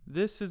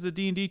This is a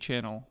D&D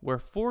channel where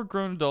 4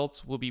 grown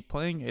adults will be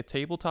playing a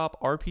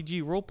tabletop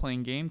RPG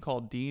role-playing game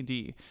called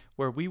D&D,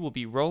 where we will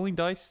be rolling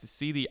dice to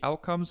see the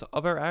outcomes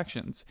of our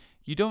actions.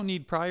 You don't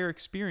need prior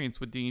experience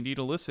with D&D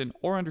to listen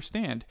or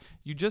understand.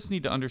 You just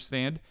need to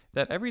understand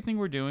that everything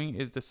we're doing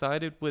is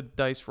decided with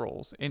dice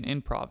rolls and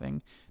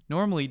improving.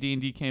 Normally,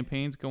 D&D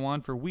campaigns go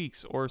on for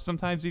weeks or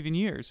sometimes even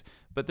years,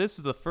 but this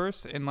is the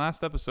first and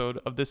last episode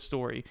of this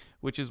story,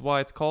 which is why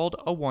it's called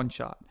a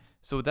one-shot.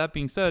 So with that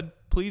being said,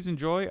 please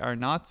enjoy our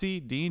Nazi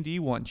D&D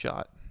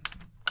one-shot.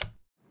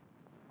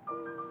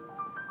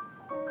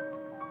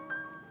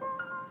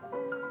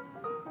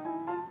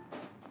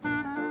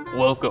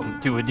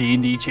 Welcome to a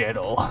D&D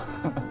channel.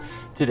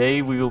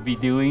 Today we will be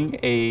doing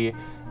a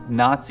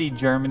Nazi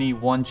Germany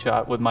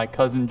one-shot with my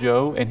cousin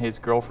Joe and his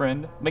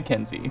girlfriend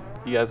Mackenzie.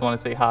 You guys want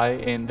to say hi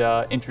and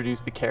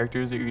introduce the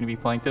characters that you're going to be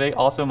playing today?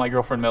 Also, my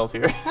girlfriend Mel's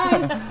here.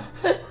 Hi.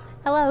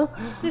 Hello.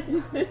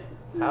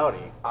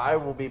 Howdy. I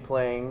will be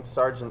playing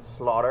Sergeant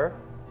Slaughter.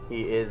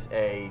 He is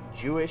a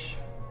Jewish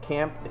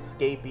camp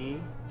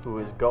escapee who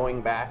is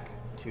going back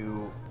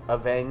to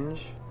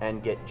avenge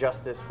and get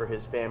justice for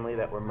his family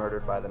that were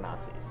murdered by the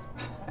Nazis.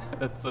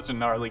 That's such a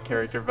gnarly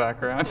character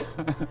background.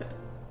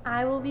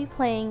 I will be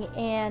playing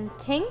Ann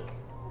Tink,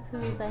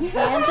 who's a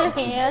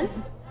hand-to-hand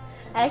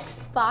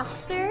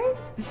ex-boxer,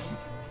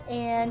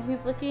 and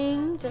who's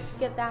looking just to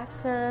get back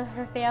to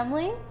her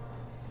family,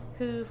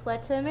 who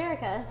fled to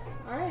America.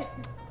 All right.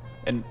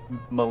 And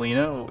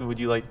Melina, would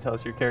you like to tell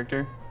us your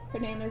character? Her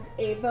name is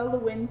Ava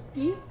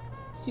Lewinsky.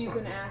 She's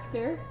an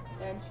actor,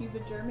 and she's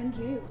a German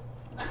Jew.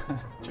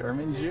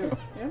 German Jew.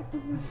 Yep.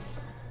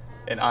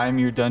 And I'm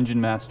your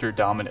dungeon master,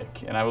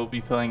 Dominic, and I will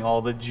be playing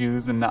all the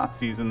Jews and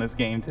Nazis in this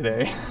game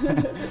today.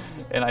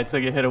 And I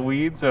took a hit of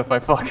weed, so if I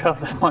fuck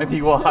up, that might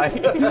be why.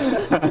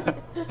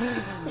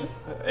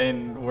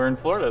 And we're in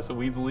Florida, so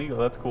weed's illegal.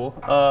 That's cool.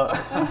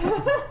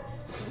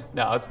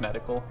 No, it's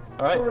medical.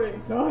 All right. For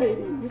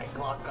anxiety.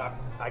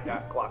 I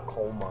got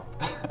glaucoma.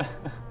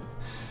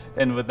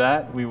 And with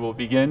that, we will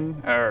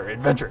begin our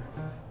adventure.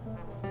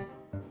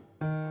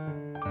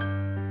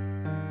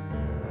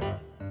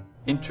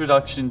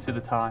 Introduction to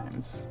the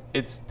times.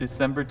 It's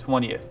December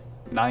 20th,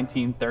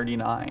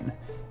 1939.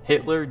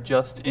 Hitler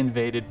just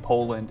invaded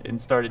Poland and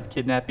started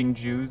kidnapping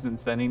Jews and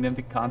sending them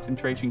to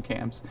concentration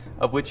camps,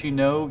 of which you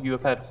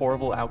have had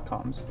horrible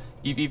outcomes.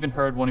 You've even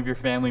heard one of your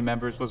family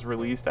members was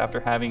released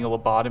after having a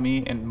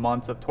lobotomy and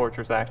months of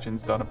torturous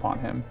actions done upon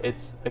him.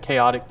 It's a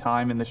chaotic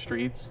time in the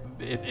streets.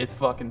 It's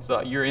fucking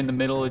sucks. You're in the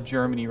middle of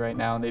Germany right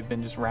now, and they've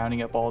been just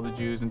rounding up all the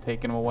Jews and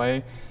taking them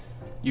away.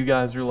 You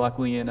guys are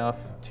lucky enough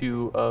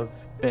to have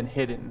been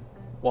hidden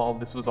while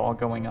this was all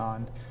going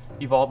on.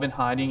 You've all been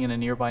hiding in a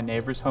nearby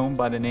neighbor's home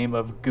by the name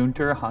of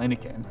Gunther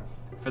Heineken.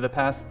 For the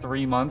past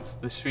 3 months,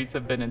 the streets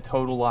have been in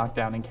total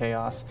lockdown and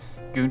chaos.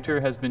 Gunther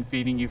has been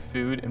feeding you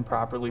food and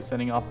properly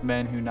sending off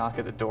men who knock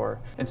at the door.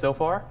 And so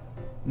far,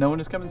 no one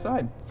has come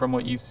inside. From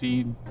what you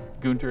see,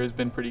 Gunther has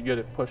been pretty good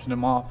at pushing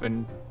them off,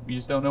 and you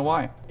just don't know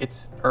why.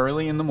 It's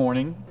early in the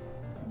morning.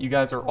 You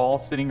guys are all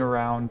sitting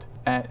around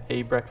at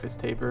a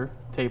breakfast table.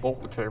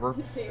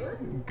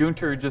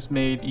 Gunther just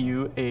made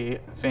you a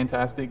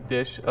fantastic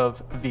dish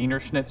of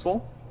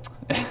VeenerShnitzle,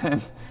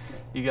 and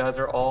you guys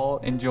are all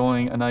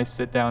enjoying a nice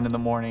sit down in the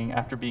morning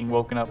after being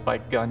woken up by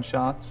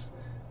gunshots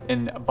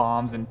and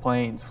bombs and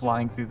planes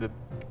flying through the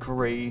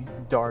gray,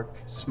 dark,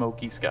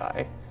 smoky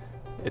sky.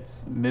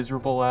 It's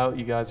miserable out,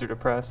 you guys are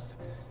depressed,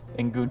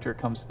 and Gunther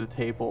comes to the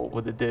table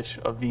with a dish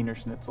of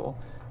VeenerShnitzle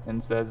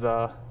and says,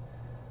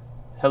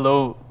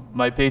 "Hello,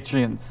 my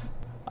patrons.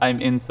 I'm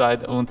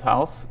inside Own's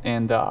house,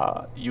 and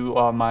you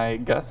are my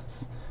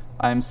guests.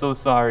 I'm so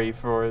sorry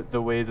for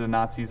the way the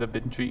Nazis have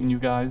been treating you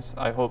guys.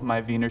 I hope my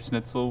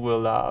VeenerShnitzle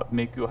will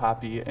make you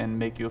happy and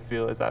make you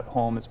feel as at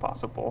home as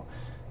possible."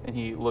 And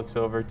he looks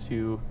over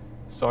to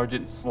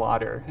Sergeant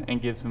Slaughter and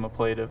gives him a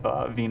plate of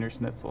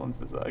VeenerShnitzle and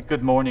says,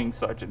 "Good morning,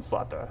 Sergeant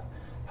Slaughter.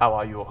 How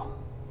are you?"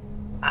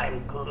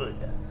 I'm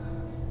good.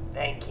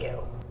 Thank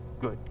you.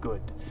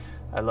 Good.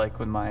 I like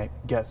when my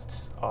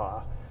guests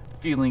are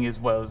feeling as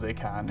well as they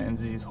can in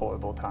these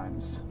horrible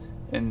times.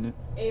 And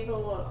Ava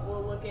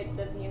will look at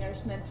the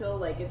VeenerShnitzle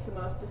like it's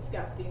the most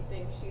disgusting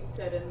thing she's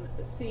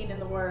seen in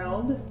the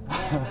world,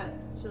 and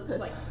she'll just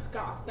like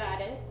scoff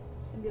at it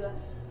and be like,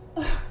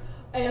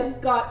 "I have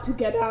got to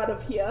get out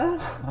of here."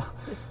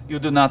 You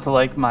do not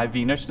like my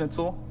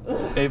VeenerShnitzle,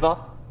 Ava?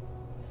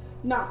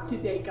 Not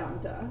today,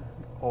 Gunther.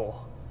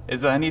 Oh.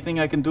 Is there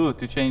anything I can do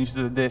to change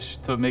the dish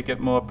to make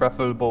it more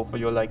preferable for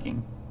your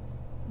liking?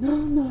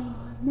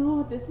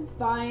 No, this is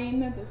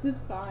fine.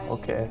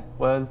 Okay,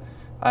 well,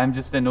 I'm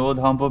just an old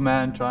humble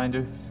man trying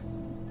to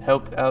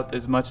help out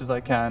as much as I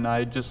can.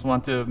 I just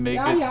want to make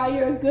it... Yeah,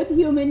 you're a good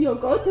human. You'll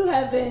go to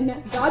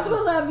heaven. God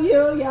will love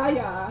you.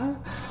 Yeah.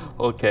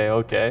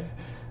 Okay.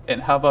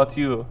 And how about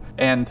you,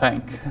 Ann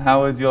Tank?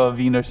 How is your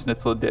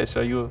VeenerShnitzle dish?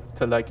 Are you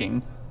to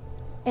liking?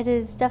 It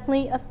is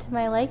definitely up to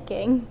my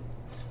liking.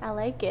 I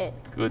like it.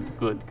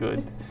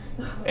 Good.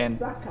 And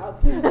Suck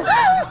up.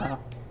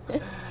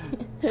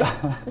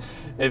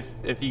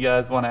 if you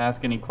guys want to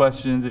ask any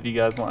questions, if you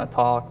guys want to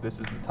talk, this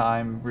is the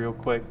time real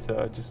quick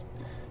to just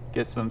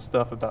get some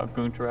stuff about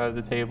Gunter out of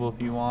the table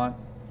if you want.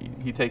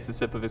 He takes a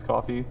sip of his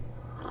coffee.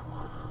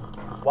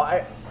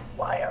 Why?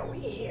 Why are we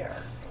here?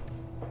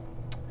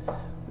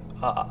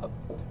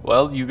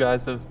 Well, you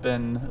guys have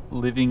been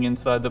living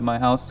inside of my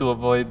house to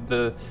avoid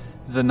the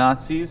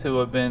Nazis who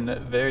have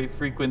been very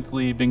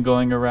frequently been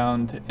going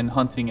around and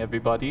hunting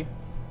everybody.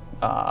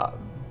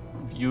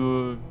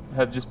 You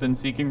have just been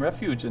seeking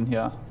refuge in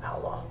here. How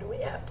long do we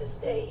have to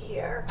stay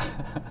here?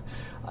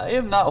 I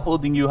am not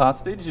holding you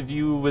hostage. If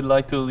you would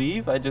like to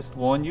leave, I just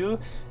warn you,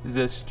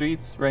 the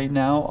streets right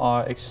now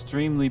are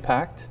extremely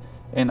packed,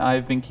 and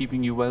I've been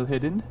keeping you well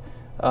hidden.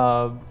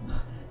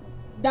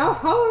 Now,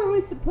 how are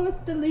we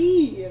supposed to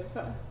leave?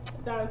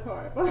 That was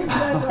horrible. Keep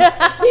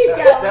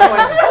going. That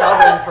went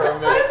southern for a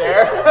minute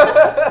there.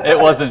 It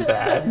wasn't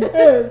bad.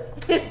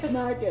 It was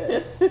not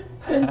good.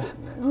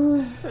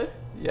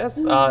 Yes,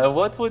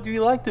 what would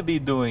you like to be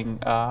doing,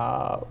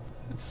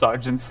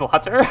 Sergeant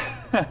Slaughter?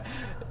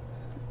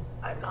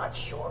 I'm not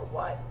sure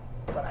what,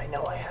 but I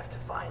know I have to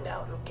find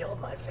out who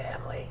killed my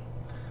family.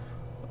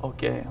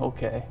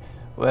 Okay.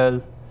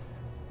 Well,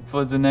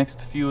 for the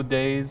next few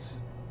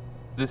days,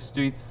 the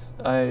streets,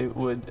 I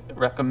would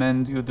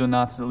recommend you do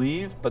not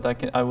leave, but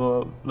I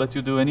will let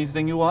you do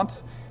anything you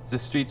want. The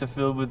streets are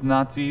filled with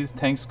Nazis,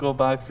 tanks go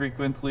by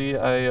frequently.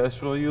 I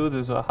assure you,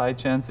 there's a high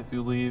chance if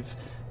you leave,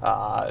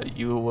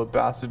 you will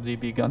possibly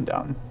be gunned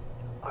down.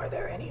 Are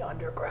there any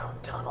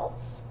underground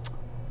tunnels?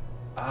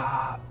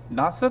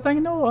 Not that I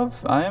know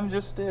of. I am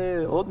just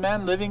an old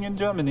man living in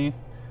Germany.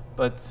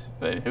 But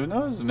who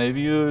knows?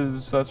 Maybe you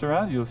search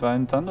around, you'll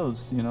find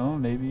tunnels,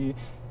 maybe.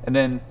 And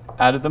then,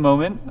 out of the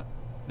moment,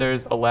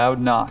 there's a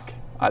loud knock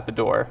at the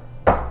door.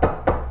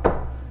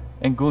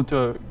 And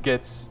Gunter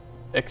gets,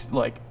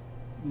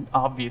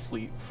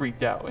 obviously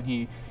freaked out. And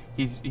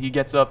he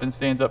gets up and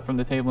stands up from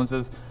the table and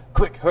says,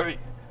 "Quick, hurry!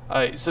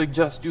 I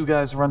suggest you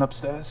guys run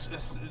upstairs.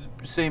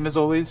 Same as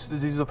always,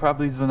 these are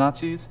probably the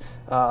Nazis.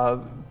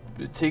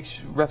 Take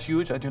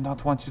refuge. I do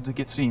not want you to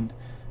get seen."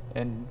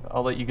 And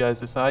I'll let you guys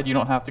decide. You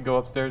don't have to go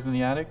upstairs in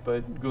the attic,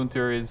 but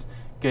Gunter is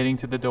getting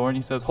to the door and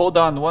he says, "Hold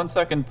on 1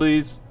 second,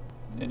 please."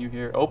 And you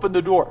hear, "Open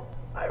the door."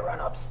 I run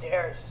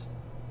upstairs.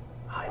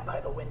 Hide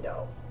by the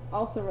window.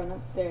 Also run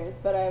upstairs,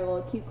 but I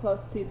will keep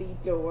close to the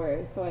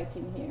door so I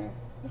can hear.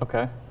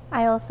 Okay.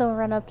 I also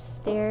run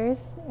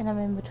upstairs, and I'm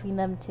in between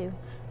them two.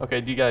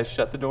 Okay, do you guys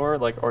shut the door?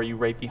 Or are you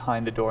right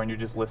behind the door and you're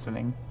just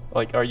listening?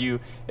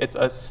 It's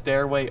a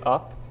stairway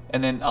up,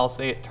 and then I'll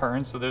say it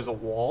turns, so there's a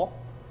wall,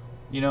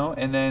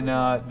 and then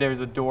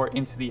there's a door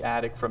into the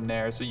attic from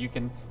there, so you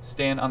can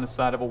stand on the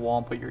side of a wall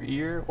and put your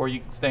ear, or you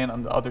can stand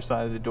on the other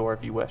side of the door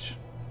if you wish.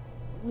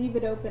 Leave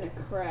it open a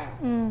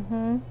crack.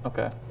 Mm-hmm.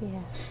 Okay.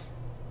 Yeah.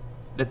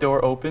 The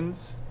door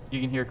opens, you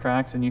can hear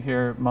cracks, and you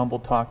hear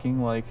mumbled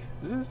talking like,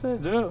 and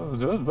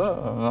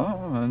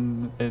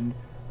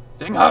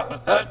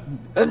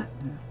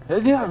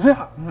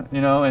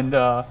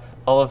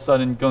all of a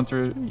sudden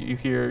Gunter, you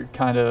hear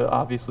kind of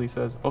obviously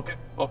says,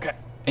 okay,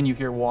 and you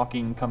hear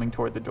walking coming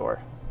toward the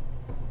door.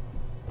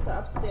 The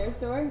upstairs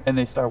door? And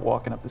they start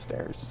walking up the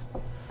stairs.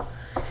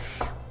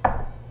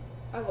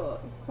 I will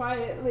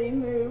quietly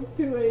move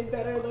to a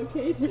better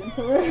location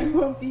to where I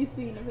won't be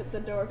seen if the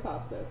door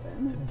pops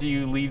open. Do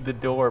you leave the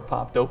door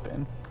popped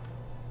open?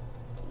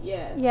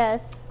 Yes.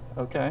 Yes.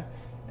 Okay.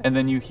 And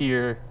then you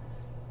hear,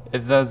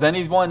 "If there's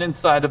anyone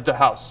inside of the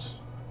house,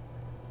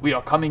 we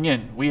are coming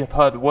in. We have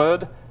heard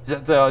word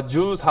that there are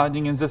Jews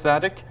hiding in this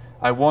attic.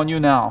 I warn you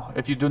now,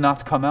 if you do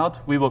not come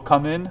out, we will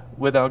come in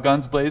with our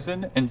guns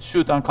blazing and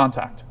shoot on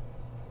contact."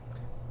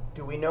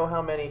 Do we know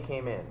how many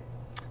came in?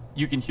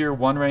 You can hear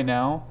one right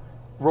now.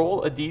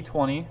 Roll a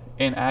d20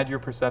 and add your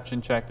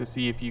perception check to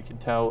see if you can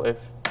tell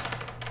if...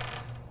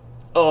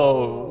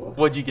 Oh,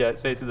 what'd you get?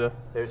 Say it to the...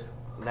 There's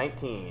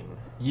 19.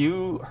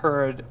 You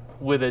heard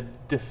with a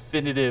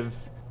definitive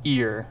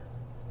ear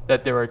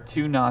that there are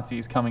 2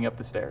 Nazis coming up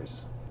the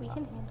stairs. We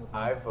can handle that.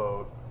 I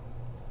vote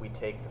we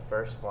take the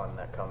first one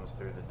that comes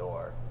through the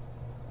door.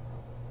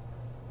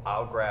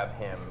 I'll grab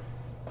him,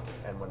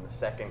 and when the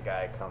second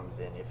guy comes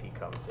in, if he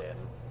comes in,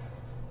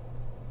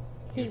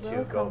 He you will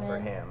two go come for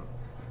in. him.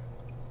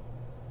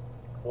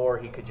 Or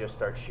he could just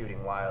start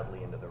shooting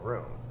wildly into the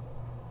room.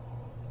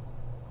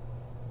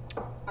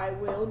 I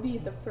will be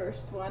the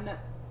first one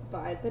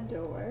by the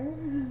door.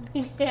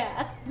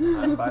 Yeah.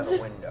 I'm by the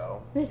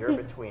window. You're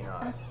between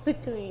us.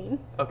 Between.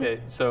 Okay,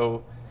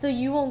 so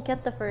You won't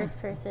get the first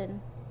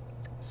person.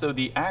 So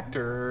the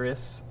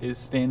actress is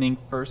standing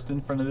first in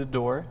front of the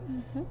door.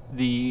 Mm-hmm.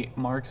 The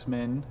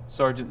marksman,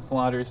 Sergeant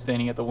Slaughter, is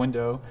standing at the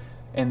window.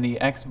 And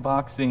the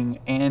ex-boxing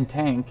and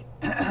tank,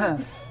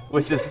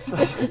 which is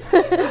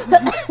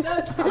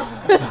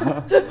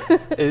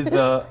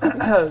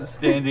is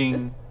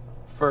standing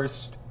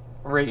first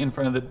right in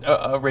front of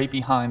the right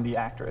behind the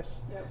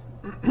actress.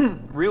 Yep.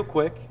 Real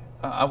quick,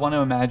 I want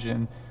to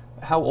imagine,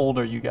 how old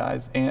are you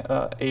guys?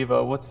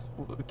 Ava, what's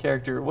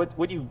character? What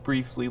do you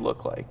briefly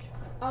look like?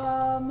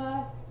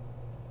 I'll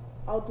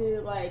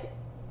do like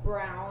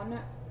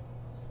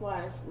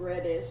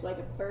brown/reddish, like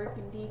a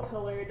burgundy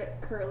colored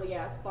curly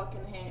ass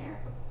fucking hair.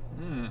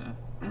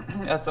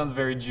 That sounds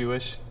very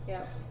Jewish.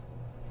 Yep.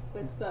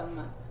 With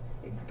some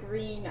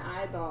green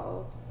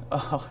eyeballs.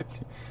 Oh,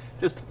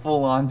 just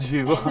full on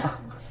Jew.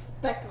 And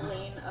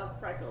speckling of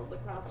freckles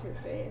across her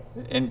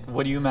face. And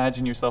what do you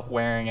imagine yourself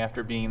wearing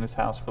after being in this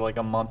house for like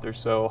a month or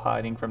so,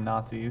 hiding from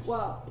Nazis?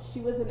 Well, she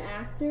was an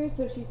actor,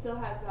 so she still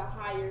has a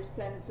higher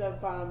sense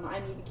of,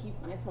 I need to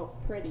keep myself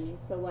pretty.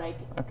 So, like,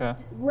 Okay.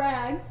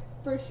 rags,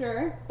 for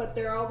sure, but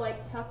they're all,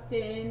 like, tucked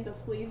in, the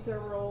sleeves are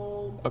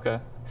rolled. Okay.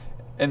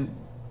 And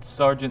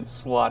Sergeant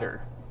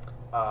Slaughter.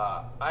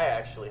 I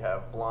actually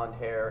have blonde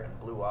hair and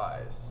blue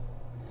eyes.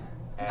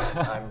 And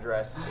I'm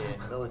dressed in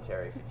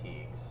military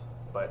fatigues,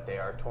 but they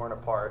are torn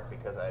apart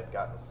because I had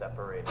gotten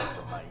separated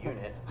from my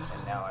unit,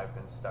 and now I've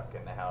been stuck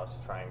in the house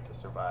trying to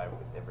survive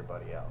with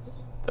everybody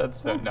else. That's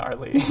so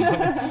gnarly.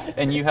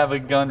 And you have a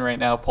gun right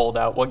now pulled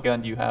out. What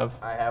gun do you have?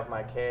 I have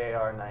my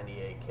KAR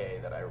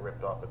 98K that I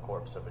ripped off the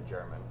corpse of a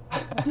German.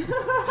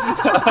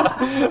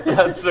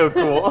 That's so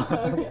cool.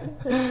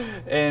 Okay.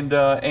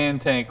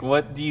 And Tank,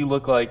 what do you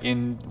look like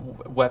in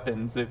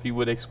weapons, if you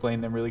would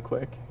explain them really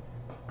quick?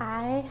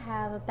 I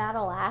have a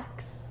battle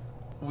axe.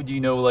 Would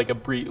you know like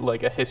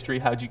a history?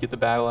 How'd you get the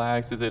battle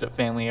axe? Is it a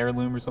family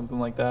heirloom or something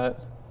like that?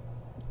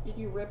 Did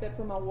you rip it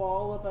from a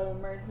wall of an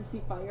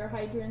emergency fire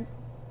hydrant?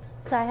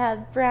 So I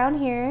have brown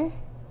hair,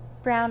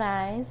 brown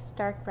eyes,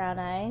 dark brown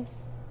eyes.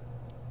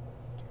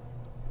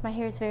 My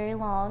hair is very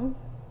long.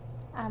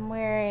 I'm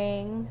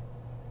wearing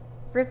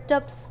ripped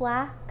up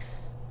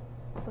slacks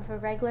with a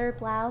regular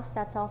blouse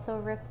that's also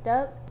ripped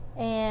up.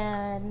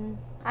 And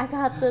I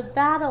got the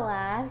battle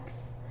axe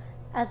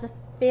as a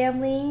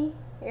family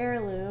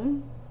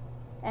heirloom,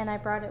 and I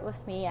brought it with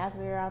me as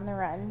we were on the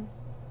run.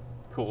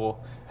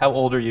 Cool. How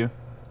old are you?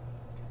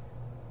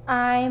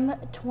 I'm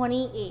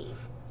 28.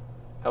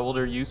 How old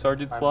are you,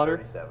 Sergeant I'm Slaughter?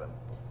 37.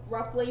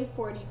 Roughly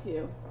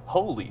 42.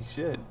 Holy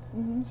shit.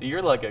 Mm-hmm. So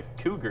you're like a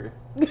cougar.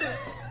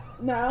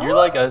 No? You're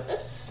like a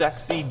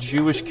sexy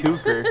Jewish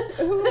cougar.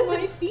 Who am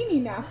I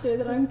fiending after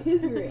that I'm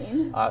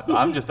cougaring?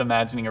 I'm just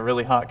imagining a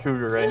really hot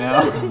cougar right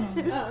now.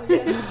 Oh,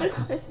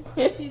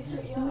 yeah. She's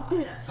pretty hot.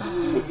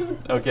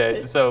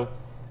 Okay, so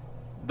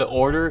the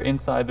order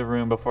inside the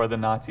room before the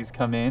Nazis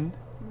come in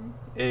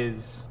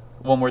is,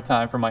 one more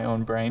time for my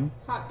own brain,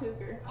 Hot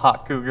cougar.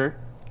 hot cougar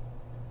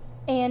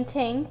And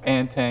Tank.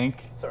 and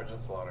Tank, Sergeant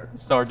Slaughter.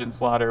 Sergeant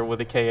Slaughter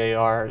with a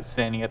KAR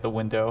standing at the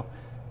window,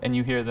 and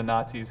you hear the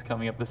Nazis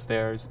coming up the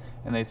stairs,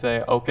 and they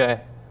say,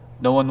 "Okay,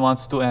 no one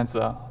wants to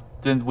answer,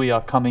 then we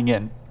are coming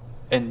in."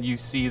 And you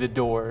see the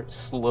door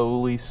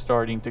slowly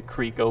starting to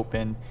creak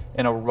open,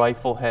 and a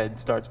rifle head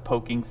starts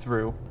poking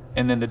through,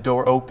 and then the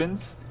door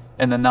opens,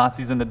 and the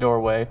Nazis in the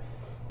doorway.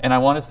 And I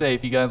want to say,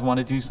 if you guys want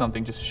to do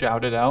something, just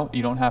shout it out.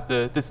 You don't have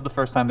to. This is the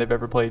first time they've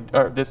ever played,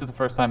 or this is the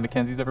first time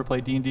Mackenzie's ever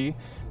played D&D.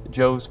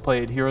 Joe's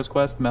played Heroes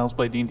Quest. Mel's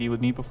played D&D with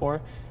me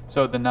before.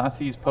 So the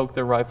Nazis poke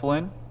their rifle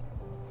in.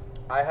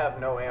 I have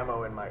no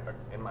ammo in my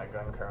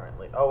gun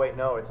currently. Oh wait,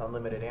 no, it's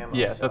unlimited ammo.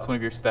 Yeah, so. that's one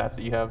of your stats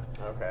that you have.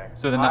 Okay.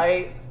 So the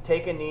I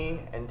take a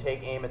knee and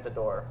take aim at the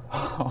door.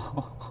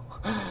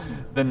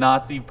 The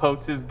Nazi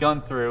pokes his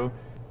gun through,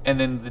 and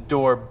then the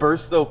door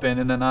bursts open,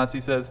 and the Nazi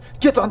says,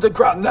 "Get on the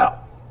ground now!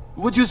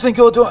 What do you think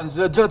you're doing,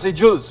 the dirty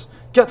Jews?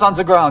 Get on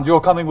the ground,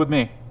 you're coming with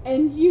me."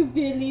 And you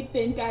really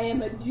think I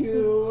am a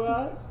Jew?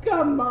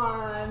 Come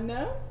on.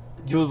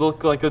 "You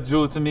look like a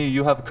Jew to me,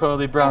 you have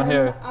curly brown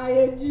hair." Am I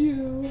a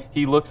Jew?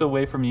 He looks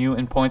away from you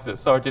and points at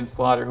Sergeant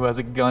Slaughter, who has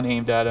a gun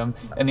aimed at him,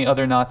 and the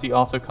other Nazi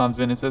also comes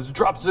in and says,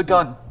 "Drop the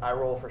gun!" I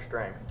roll for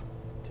strength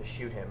to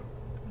shoot him.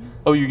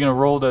 Oh, you're gonna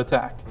roll to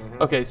attack.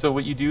 Mhm. Okay, so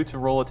what you do to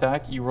roll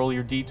attack, you roll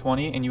your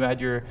d20 and you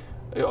add your.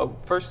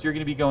 First, you're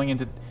gonna be going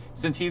into.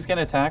 Since he's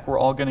gonna attack, we're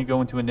all gonna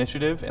go into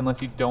initiative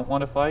unless you don't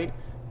want to fight.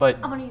 But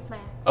I'm gonna use my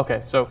axe.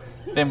 okay, so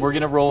then we're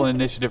gonna roll an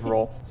initiative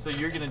roll. So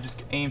you're gonna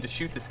just aim to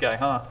shoot this guy,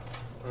 huh?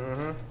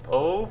 Mm-hmm.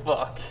 Oh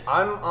fuck!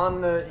 I'm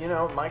on the,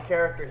 my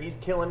character, he's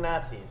killing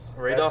Nazis.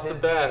 Right That's off the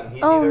his bat. game.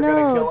 He's Oh, either no,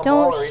 gonna kill them don't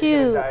all or he's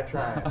shoot. gonna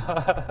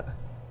die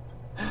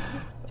trying.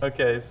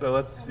 Okay, so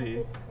let's I'm a see.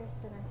 good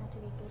person. I have to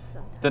be good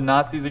sometimes. The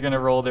Nazis are gonna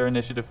roll their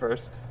initiative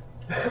first.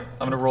 I'm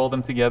gonna roll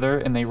them together,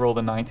 and they rolled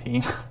a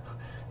 19.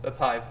 That's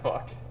high as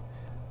fuck.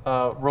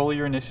 Roll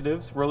your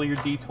initiatives, roll your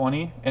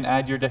d20, and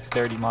add your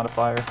dexterity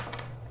modifier.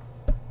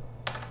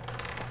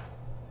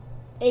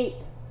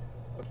 8.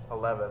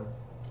 11.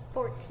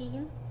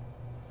 14.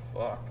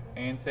 Fuck.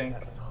 And Tank.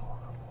 That is horrible.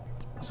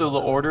 So the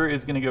order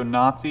is gonna go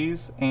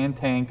Nazis, and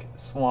Tank,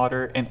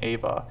 Slaughter, and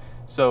Ava.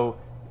 So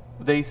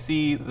they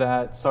see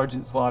that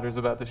Sergeant Slaughter's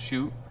about to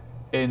shoot,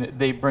 and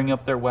they bring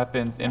up their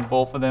weapons, and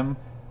both of them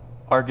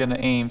are gonna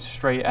aim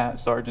straight at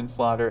Sergeant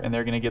Slaughter, and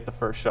they're gonna get the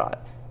first shot.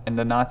 And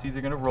the Nazis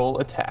are gonna roll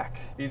attack.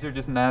 These are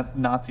just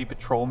Nazi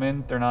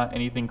patrolmen. They're not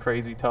anything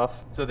crazy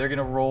tough. So they're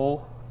gonna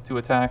roll to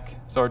attack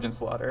Sergeant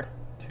Slaughter.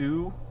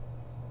 2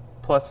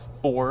 plus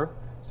 4.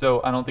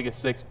 So I don't think a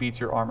 6 beats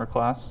your armor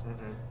class.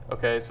 Mm-mm.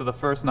 Okay, so the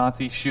first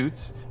Nazi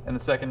shoots, and the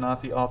second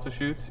Nazi also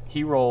shoots.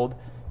 He rolled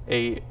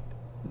a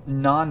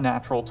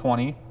non-natural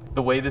 20,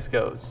 the way this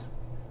goes,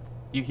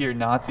 you hear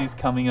Nazis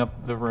coming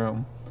up the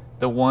room.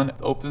 The one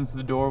opens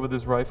the door with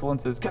his rifle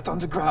and says, "Get on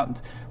the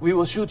ground. We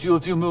will shoot you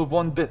if you move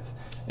one bit."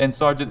 And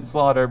Sergeant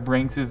Slaughter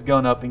brings his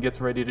gun up and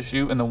gets ready to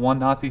shoot. And the one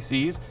Nazi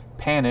sees,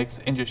 panics,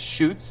 and just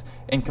shoots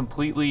and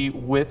completely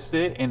whiffs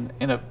it. And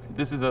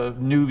this is a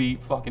newbie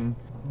fucking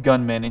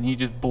gunman, and he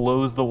just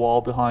blows the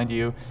wall behind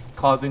you,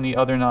 causing the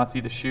other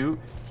Nazi to shoot.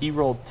 He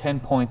rolled 10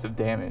 points of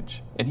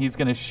damage, and he's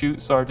going to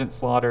shoot Sergeant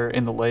Slaughter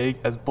in the leg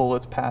as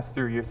bullets pass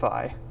through your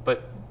thigh.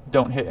 But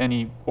don't hit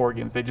any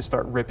organs. They just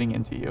start ripping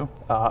into you.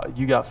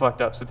 You got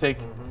fucked up. So take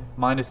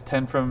minus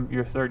 10 from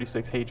your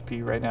 36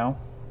 HP right now.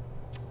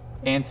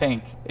 And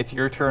Tank, it's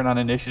your turn on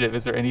initiative.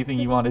 Is there anything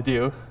you want to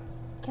do?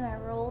 Can I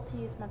roll to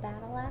use my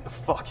battle axe?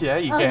 Fuck yeah,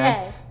 you Okay.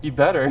 can. You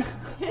better.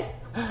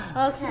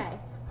 Okay.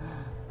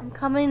 I'm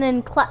coming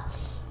in clutch.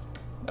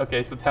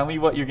 Okay, so tell me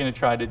what you're going to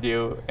try to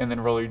do, and then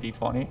roll your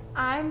d20.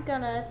 I'm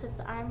gonna, since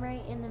I'm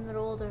right in the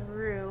middle of the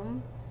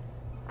room,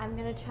 I'm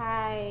gonna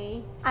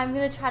try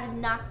to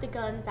knock the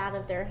guns out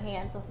of their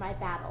hands with my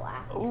battle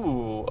axe.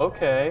 Ooh,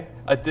 okay.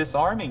 A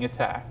disarming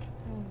attack.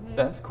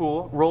 That's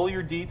cool. Roll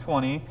your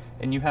d20,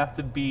 and you have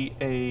to beat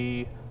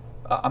a...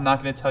 I'm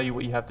not going to tell you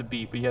what you have to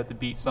beat, but you have to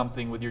beat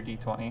something with your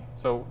d20.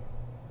 So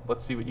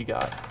let's see what you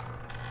got.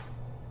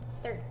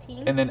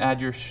 13. And then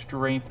add your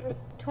strength.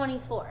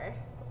 24.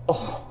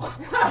 Oh.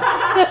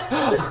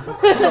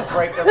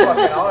 Break the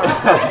fucking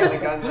arm, taking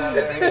the guns out of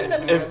their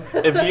hands.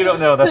 If you don't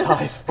know, that's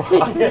high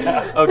spot.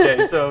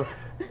 Okay, so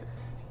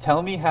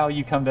tell me how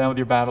you come down with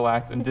your battle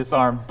axe and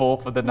disarm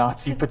both of the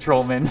Nazi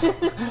patrolmen.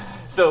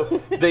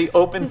 So they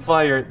open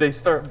fire. They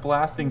start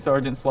blasting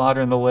Sergeant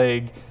Slaughter in the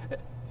leg,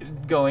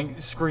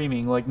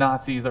 screaming like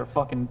Nazis are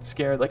fucking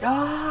scared, like,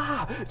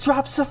 "Ah!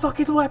 Drops the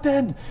fucking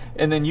weapon!"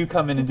 And then you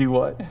come in and do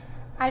what?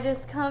 I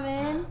just come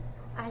in,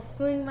 I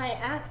swing my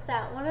axe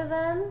at one of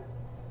them,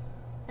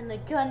 and the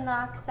gun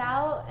knocks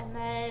out, and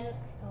then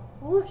I go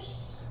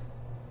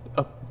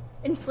whoosh,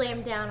 and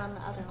slam down on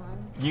the other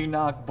one. You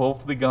knock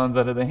both the guns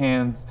out of the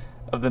hands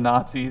of the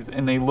Nazis,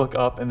 and they look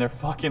up and they're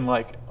fucking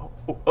like,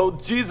 oh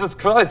Jesus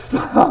Christ!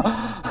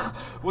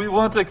 We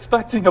weren't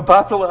expecting a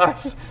battle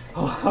axe.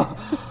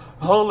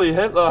 Holy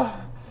Hitler!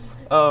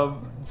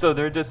 So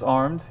they're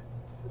disarmed.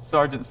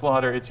 Sergeant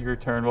Slaughter, it's your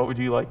turn. What would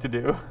you like to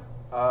do?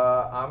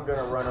 I'm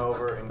gonna run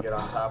over and get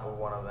on top of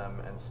one of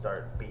them and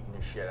start beating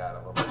the shit out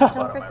of them with the Don't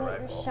butt of my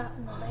forget rifle. you're shot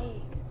in the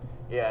leg.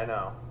 Yeah, I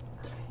know.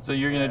 So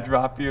you're gonna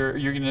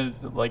you're gonna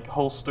like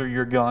holster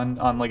your gun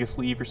on like a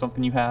sleeve or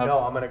something you have? No,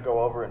 I'm gonna go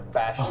over and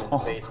bash him in the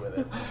face with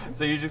it.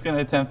 So you're just gonna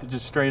attempt to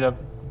just straight up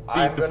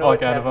I'm beat the gonna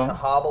fuck out of attempt him? to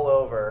hobble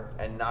over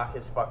and knock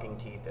his fucking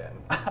teeth in.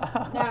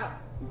 Now,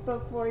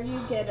 before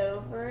you get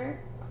over,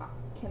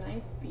 can I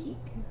speak?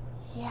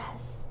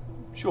 Yes.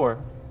 Sure,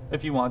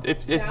 if you want.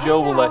 If Now,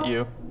 Joe will let now.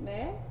 you.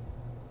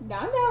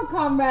 Now,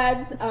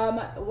 comrades,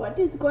 what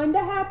is going to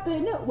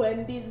happen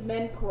when these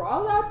men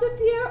crawl out of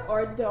here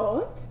or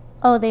don't?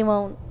 Oh, they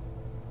won't.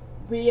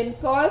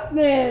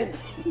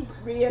 Reinforcements!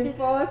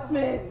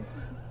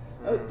 Reinforcements!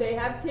 Oh, they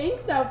have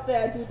tanks out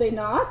there, do they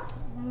not?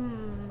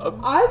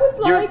 I would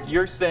like...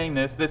 You're saying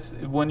this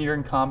when you're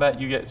in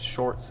combat, you get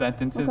short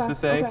sentences Okay, to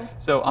say. okay.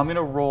 So I'm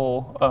gonna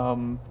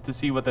roll to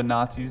see what the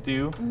Nazis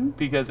do,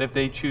 because if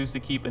they choose to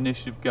keep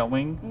initiative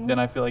going, then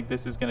I feel like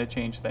this is gonna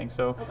change things.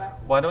 So Okay.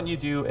 why don't you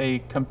do a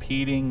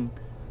competing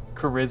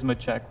charisma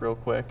check real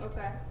quick?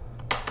 Okay.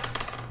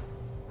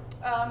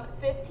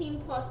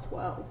 15 plus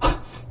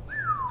 12.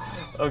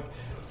 Okay.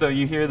 So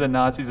you hear the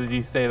Nazis as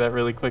you say that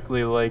really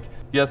quickly, like,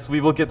 "Yes,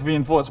 we will get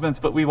reinforcements,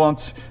 but we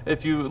won't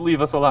if you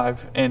leave us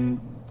alive." And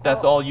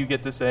that's all you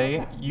get to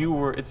say.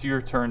 Okay. It's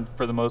your turn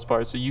for the most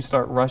part, so you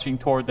start rushing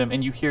toward them,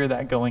 and you hear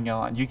that going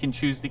on. You can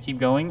choose to keep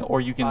going,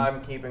 or you can.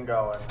 I'm keeping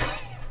going.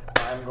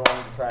 I'm going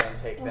to try and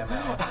take them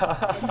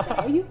out.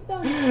 Now you've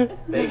done it.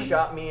 They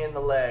shot me in the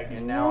leg,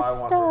 and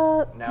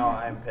now now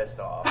I'm pissed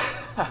off.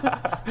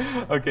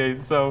 Okay,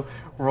 so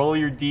roll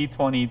your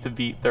d20 to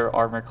beat their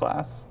armor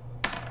class.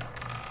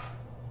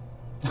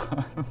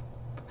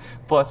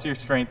 Plus your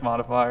strength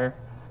modifier.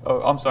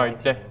 Oh, I'm sorry.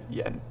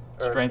 19.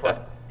 Or Strength. plus-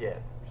 yeah,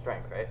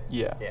 strength, right?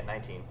 Yeah. Yeah,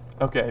 19.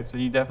 Okay, so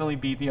you definitely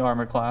beat the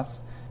armor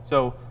class.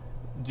 So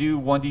do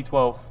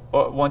 1d12,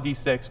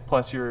 1d6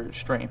 plus your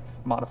strength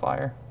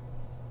modifier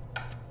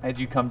as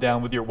you come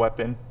down with your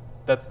weapon.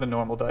 That's the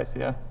normal dice,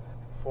 yeah.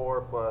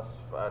 4 plus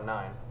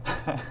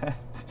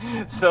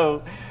 9.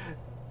 So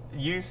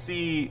you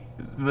see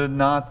the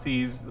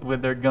Nazis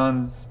with their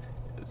guns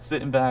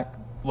sitting back,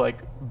 like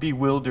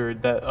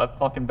bewildered that a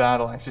fucking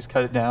battle axe just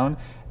cut it down,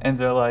 and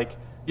they're like,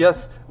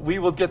 "Yes, we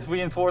will get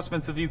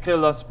reinforcements if you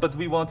kill us, but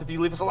we won't if you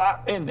leave us alive."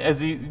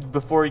 And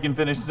before he can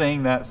finish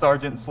saying that,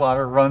 Sergeant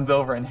Slaughter runs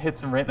over and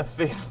hits him right in the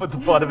face with the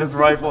butt of his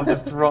rifle and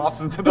just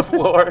drops him to the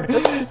floor.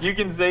 You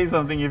can say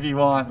something if you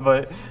want,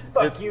 but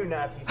Fuck you,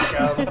 Nazi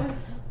scum.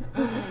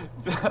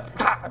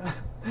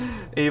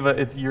 Ava,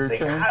 it's your Say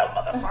turn. Heil,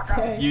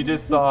 motherfucker. You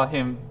just saw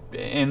him,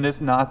 and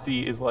this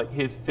Nazi is like,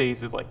 his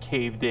face is like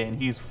caved in.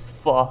 He's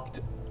fucked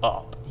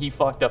up. he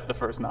fucked up the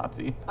first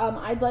Nazi.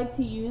 I'd like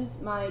to use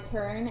my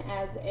turn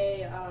as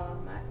a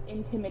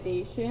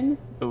intimidation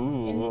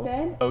Ooh.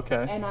 instead.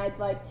 Okay. And I'd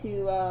like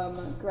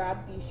to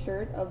grab the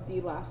shirt of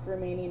the last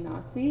remaining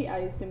Nazi. I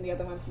assume the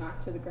other one's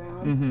knocked to the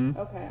ground. Mm-hmm.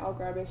 Okay, I'll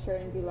grab his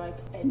shirt and be like,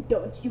 and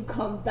don't you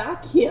come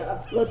back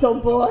here, little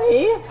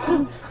boy.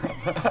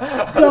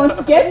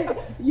 Don't get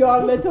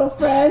your little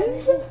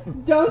friends.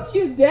 Don't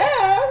you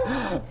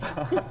dare.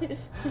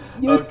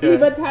 You see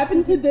what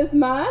happened to this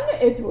man?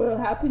 It will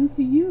happen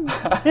to you.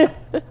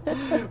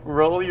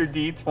 Roll your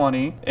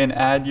d20 and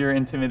add your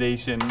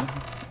intimidation.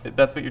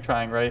 That's what you're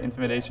trying, right?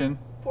 Intimidation?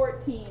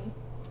 14.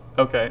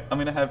 Okay, I'm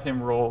gonna have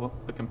him roll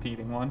the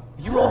competing one.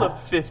 He rolled a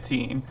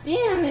 15.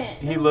 Damn it.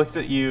 He looks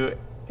at you,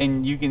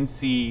 and you can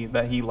see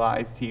that he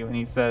lies to you, and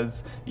he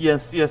says,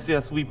 yes,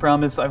 we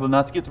promise I will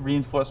not get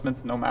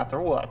reinforcements no matter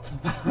what.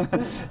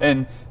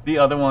 And the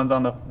other one's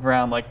on the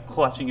ground, like,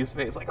 clutching his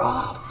face, like,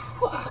 oh,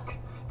 fuck,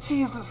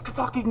 Jesus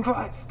fucking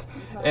Christ.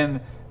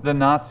 And the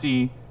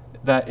Nazi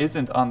that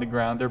isn't on the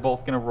ground, they're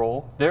both gonna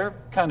roll. They're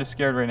kind of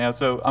scared right now,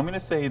 so I'm gonna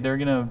say they're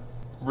gonna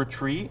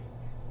retreat,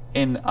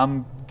 and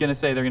I'm gonna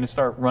say they're gonna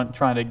start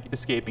trying to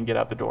escape and get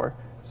out the door.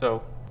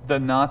 So the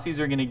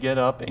Nazis are gonna get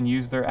up and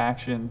use their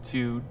action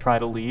to try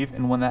to leave,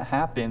 and when that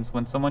happens,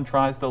 when someone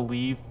tries to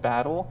leave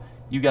battle,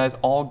 you guys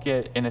all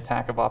get an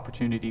attack of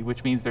opportunity,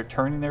 which means they're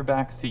turning their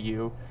backs to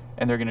you,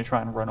 and they're gonna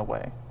try and run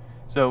away.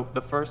 So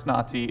the first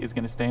Nazi is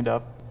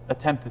gonna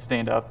attempt to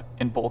stand up,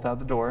 and bolt out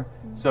the door.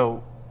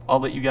 So I'll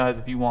let you guys,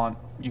 if you want,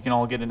 you can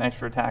all get an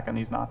extra attack on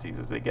these Nazis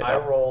as they get I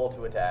up. roll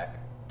to attack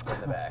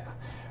in the back.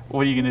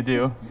 What are you gonna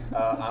do?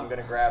 I'm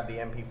gonna grab the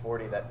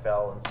MP40 that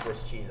fell and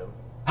Swiss cheese him.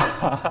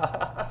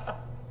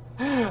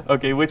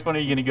 Okay, which one are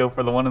you gonna go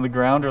for? The one on the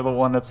ground or the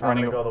one that's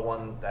running? I'm gonna go the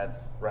one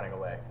that's running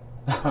away,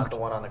 not the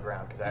one on the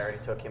ground, because I already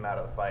took him out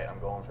of the fight. I'm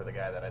going for the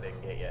guy that I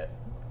didn't get yet.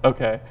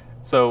 Okay,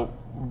 so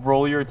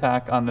roll your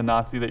attack on the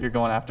Nazi that you're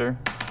going after.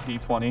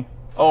 D20.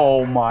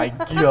 Oh my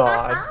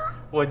god.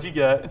 What'd you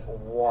get?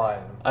 1.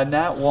 A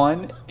nat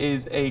 1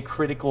 is a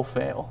critical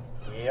fail.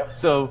 Yep.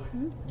 So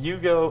you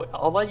go,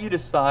 I'll let you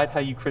decide how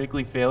you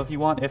critically fail if you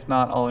want. If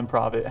not, I'll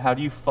improv it. How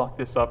do you fuck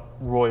this up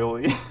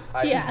royally?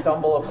 I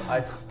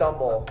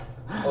stumble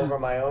over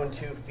my own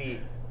 2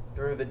 feet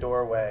through the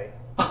doorway,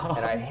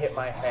 and I hit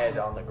my head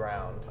on the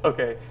ground.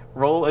 Okay,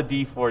 roll a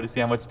d4 to see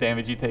how much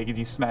damage you take as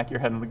you smack your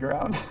head on the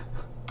ground.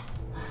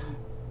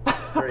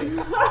 3.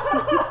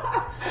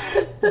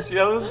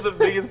 Joe's the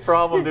biggest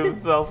problem to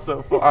himself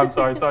so far. I'm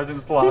sorry,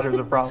 Sergeant Slaughter's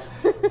a problem.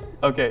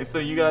 Okay, so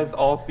you guys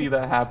all see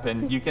that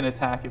happen. You can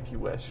attack if you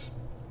wish.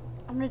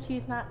 I'm gonna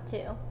choose not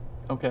to.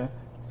 Okay,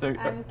 so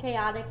I'm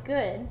chaotic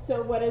good.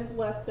 So what is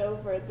left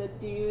over? The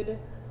dude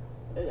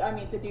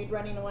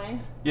running away?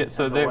 yeah,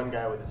 so The they're one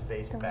guy with his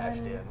face bashed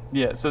in.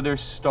 yeah, so they're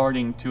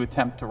starting to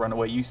attempt to run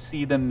away. You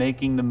see them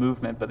making the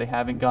movement, but they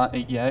haven't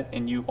gotten it yet,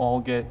 and you all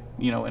get,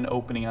 an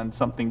opening on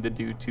something to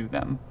do to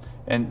them.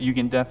 And you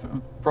can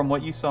from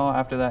what you saw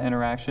after that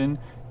interaction,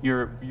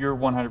 you're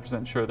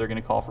 100% sure they're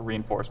going to call for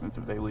reinforcements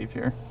if they leave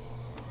here.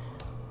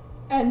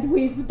 And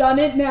we've done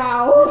it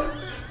now.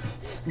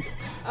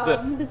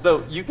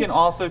 So you can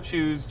also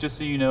choose, just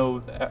so you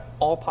know,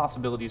 all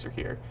possibilities are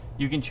here.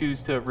 You can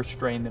choose to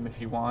restrain them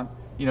if you want.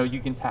 You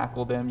can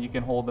tackle them, you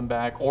can hold them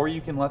back, or you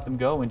can let them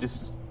go and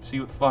just see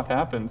what the fuck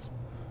happens.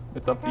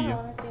 It's up to I you.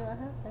 want to see what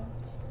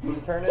happens.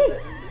 Whose turn is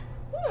it?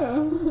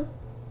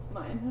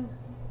 Mine.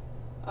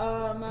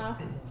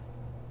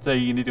 So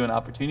you going to do an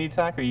opportunity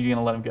attack, or are you going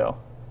to let them go?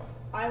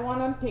 I want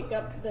to pick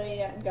up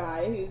the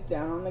guy who's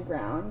down on the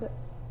ground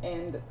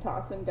and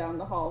toss him down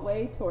the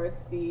hallway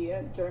towards the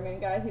German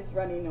guy who's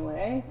running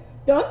away.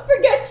 Don't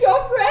forget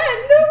your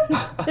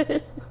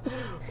friend!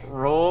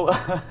 Roll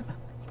a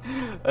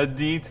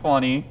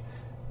d20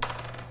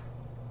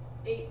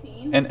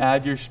 18. and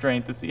add your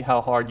strength to see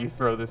how hard you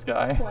throw this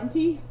guy.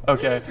 20.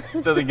 Okay,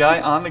 so the guy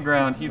on the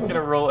ground, he's going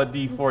to roll a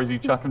d4 as you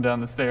chuck him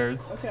down the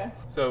stairs. Okay.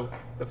 So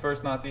the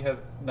first Nazi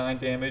has 9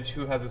 damage,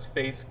 who has his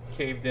face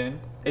caved in.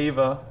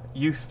 Ava,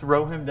 you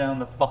throw him down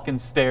the fucking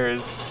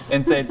stairs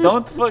and say,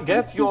 don't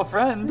forget your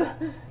friend.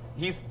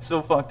 He's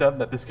so fucked up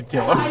that this could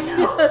kill him. I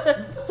know.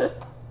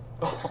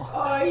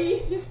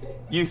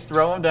 You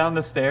throw him down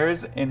the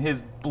stairs, and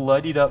his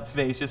bloodied up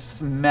face just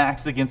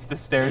smacks against the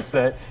stair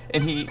set,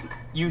 and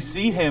you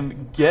see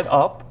him get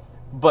up,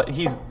 but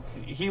he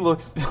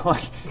looks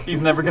like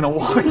he's never gonna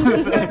walk the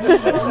same.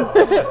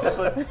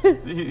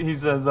 He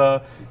says,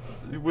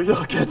 "We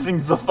are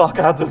getting the fuck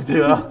out of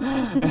here,"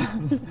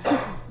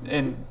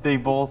 and they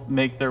both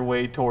make their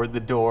way toward the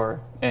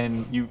door,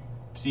 and you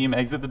see him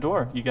exit the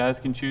door. You guys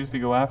can choose to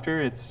go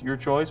after. It's your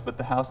choice, but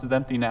the house is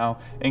empty now,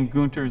 and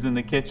Gunter's in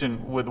the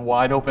kitchen with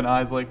wide open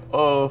eyes like,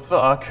 oh,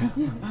 fuck.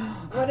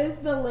 What is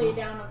the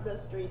laydown of the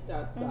streets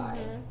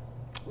outside?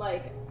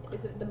 Like,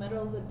 is it the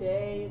middle of the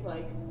day?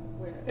 Like,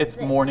 where? It's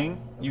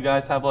morning. You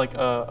guys have like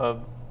a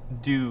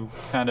dew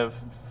kind of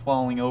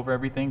falling over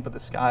everything, but the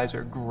skies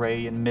are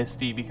gray and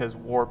misty because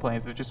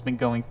warplanes have just been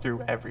going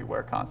through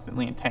everywhere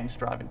constantly, and tanks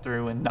driving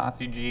through, and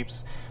Nazi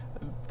jeeps.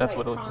 That's like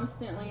what it looks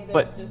constantly. like.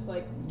 There's But just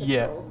like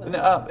yeah,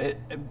 patrols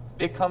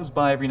it comes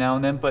by every now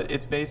and then, but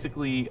it's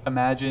basically,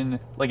 imagine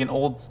like an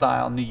old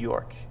style New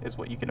York is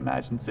what you can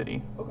imagine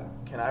city. Okay.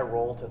 Can I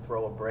roll to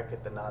throw a brick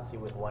at the Nazi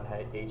with 1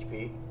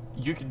 HP?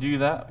 You could do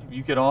that.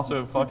 You could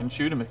also fucking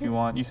shoot him if you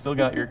want. You still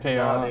got your KO.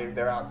 No,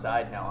 they're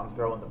outside now. I'm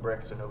throwing the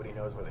brick so nobody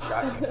knows where the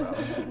shot came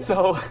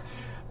from.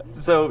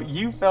 So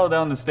you fell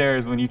down the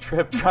stairs when you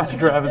tripped trying to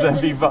grab his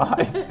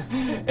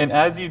MP5. And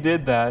as you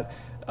did that,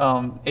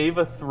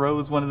 Ava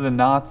throws one of the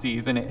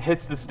Nazis and it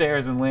hits the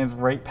stairs and lands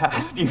right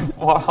past you,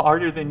 far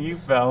harder than you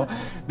fell.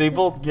 They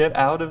both get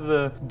out of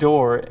the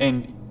door,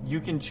 and you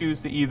can choose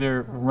to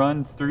either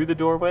run through the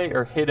doorway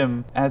or hit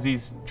him as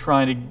he's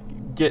trying to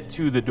get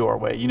to the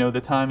doorway. You know,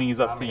 the timing is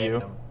up I'm to hitting you.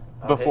 him.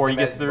 I'm Before he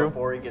hitting him gets through?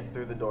 Before he gets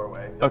through the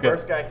doorway. The Okay.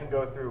 first guy can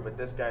go through, but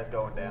this guy's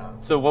going down.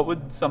 So what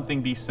would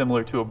something be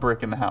similar to a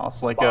brick in the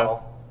house? Like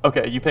Bottle.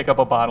 Okay, you pick up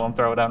a bottle and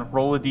throw it down.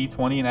 Roll a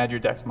d20 and add your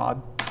dex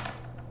mod.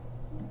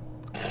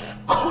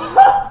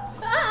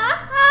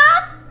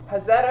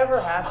 Has that ever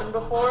happened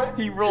before?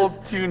 He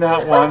rolled 2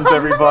 nat 1s,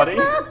 everybody.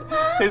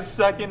 His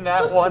second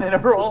nat 1 in a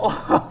roll.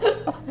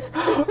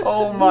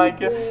 Oh my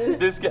god.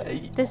 This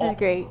guy. This is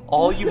great.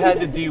 All you had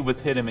to do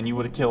was hit him and you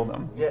would have killed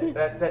him.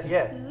 Yeah,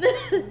 yeah.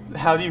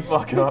 How do you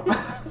fuck up?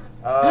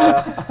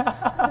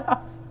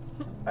 I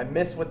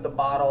miss with the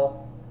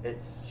bottle. It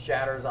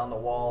shatters on the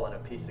wall and a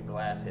piece of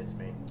glass hits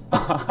me.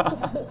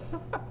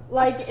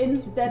 Like,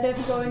 instead of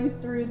going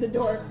through the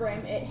door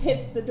frame, it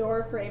hits the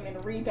door frame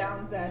and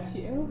rebounds at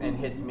you. And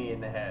hits me in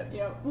the head.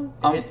 Yep.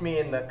 It hits me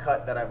in the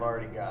cut that I've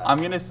already got.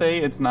 I'm gonna say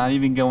it's not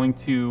even going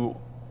to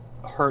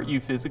hurt you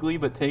physically,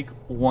 but take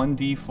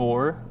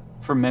 1d4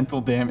 for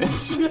mental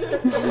damage.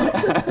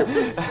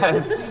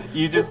 As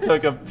you just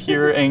took a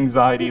pure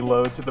anxiety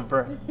load to the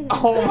brain.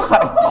 Oh my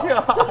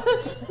god.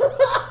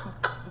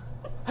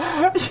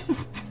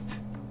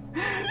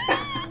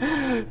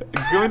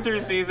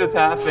 Gunther sees this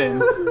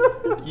happen.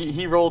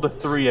 He rolled a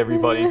 3,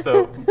 everybody,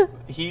 so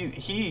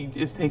he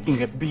is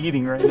taking a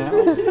beating right now.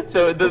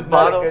 So the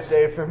bottle, not a good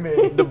day for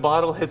me. the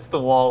bottle hits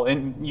the wall,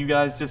 and you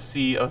guys just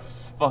see a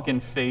fucking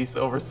face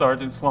over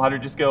Sergeant Slaughter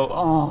just go,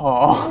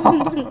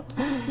 oh.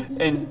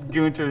 And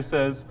Gunther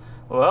says,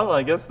 well,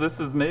 I guess this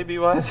is maybe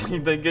why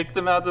they kicked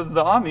him out of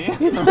the army.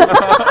 And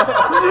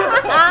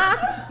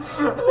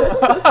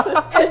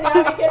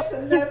now he gets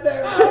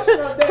another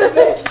emotional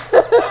damage.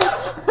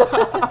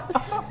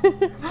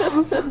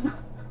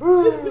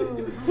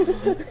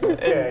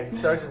 Okay,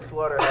 Sergeant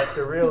Slaughter has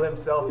to reel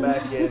himself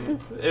back in,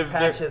 If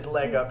patch there- his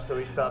leg up so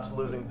he stops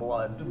losing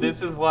blood.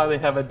 This is why they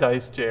have a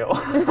dice jail.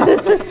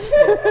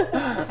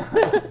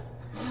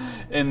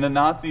 And the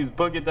Nazis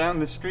book it down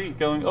the street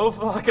going, oh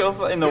fuck, oh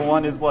fuck. And the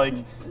one is like,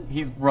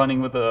 he's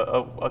running with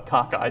a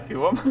cockeye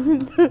to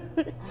him.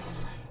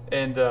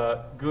 And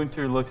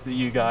Gunther looks at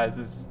you guys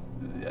as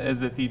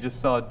if he just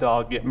saw a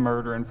dog get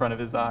murdered in front of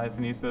his eyes.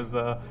 And he says,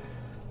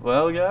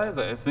 well guys,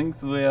 I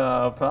think we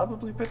are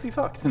probably pretty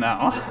fucked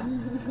now.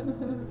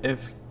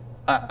 If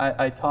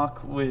I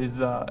talk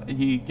with,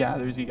 he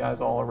gathers you guys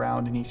all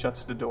around and he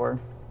shuts the door.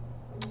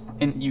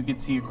 And you can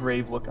see a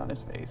grave look on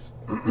his face.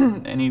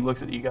 And he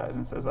looks at you guys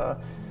and says,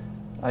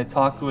 I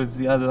talked with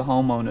the other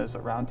homeowners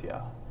around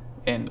here.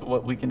 And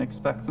what we can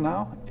expect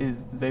now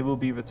is they will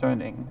be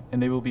returning.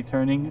 And they will be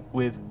turning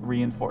with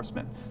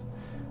reinforcements.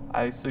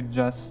 I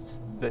suggest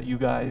that you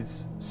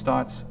guys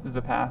start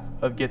the path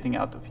of getting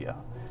out of here.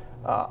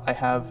 I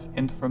have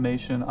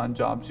information on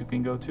jobs you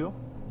can go to.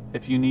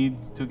 If you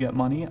need to get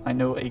money, I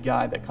know a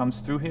guy that comes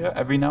through here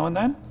every now and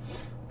then.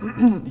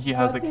 He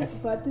has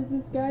What is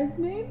this guy's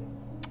name?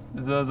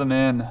 There's a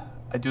man,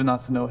 I do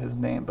not know his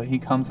name, but he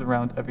comes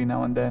around every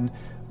now and then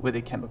with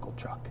a chemical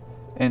truck.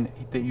 And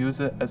they use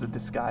it as a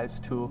disguise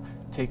to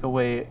take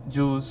away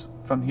Jews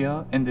from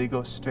here, and they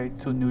go straight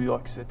to New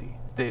York City.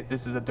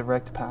 This is a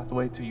direct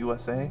pathway to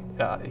USA.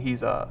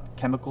 He's a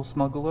chemical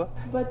smuggler.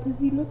 What does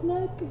he look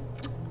like?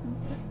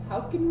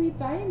 How can we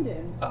find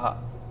him?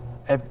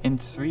 In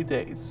 3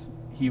 days,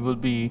 he will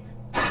be...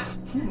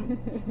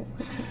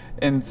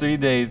 In 3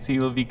 days, he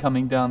will be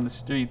coming down the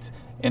street.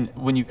 And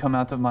when you come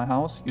out of my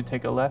house, you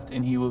take a left,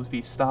 and he will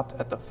be stopped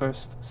at the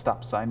first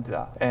stop sign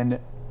there. And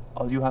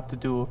all you have to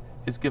do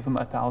is give him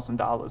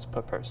 $1,000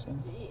 per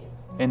person. Jeez.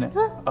 And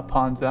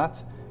upon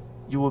that,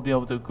 you will be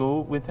able to go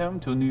with him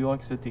to New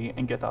York City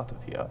and get out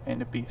of here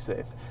and be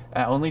safe.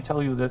 I only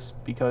tell you this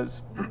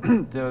because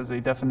there is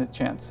a definite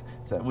chance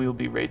that we will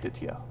be raided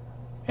here.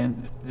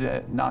 And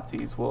the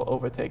Nazis will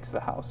overtake the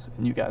house,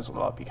 and you guys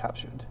will all be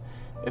captured.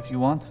 If you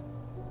want,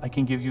 I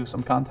can give you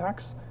some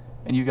contacts,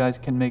 and you guys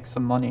can make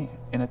some money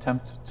in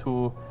attempt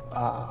to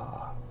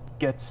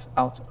get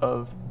out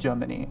of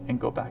Germany and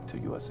go back to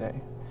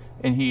USA.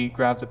 And he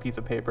grabs a piece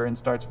of paper and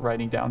starts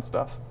writing down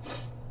stuff.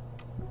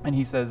 And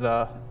he says,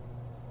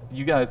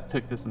 you guys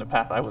took this in a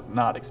path I was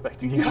not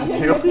expecting you guys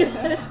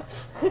to.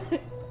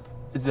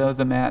 There's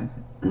a man.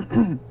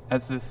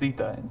 as the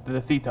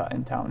Theta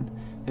in town.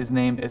 His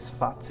name is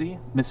Fatsi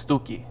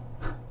Mistuki.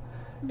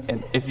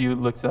 And if you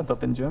looked that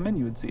up in German,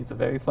 you would see it's a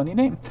very funny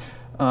name.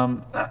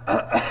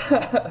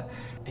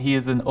 He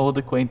is an old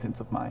acquaintance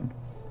of mine,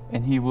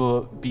 and he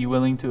will be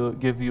willing to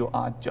give you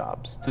odd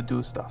jobs to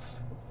do stuff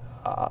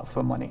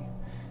for money.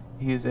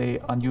 He is a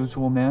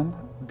unusual man.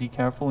 Be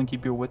careful and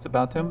keep your wits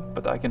about him,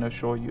 but I can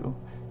assure you,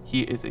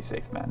 he is a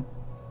safe man.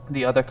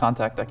 The other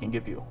contact I can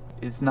give you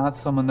is not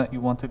someone that you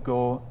want to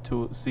go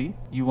to see.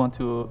 You want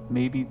to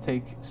maybe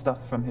take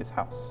stuff from his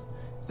house.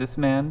 This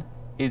man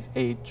is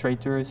a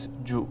traitorous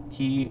Jew.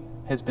 He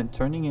has been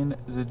turning in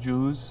the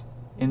Jews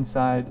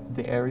inside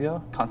the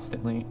area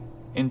constantly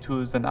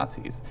into the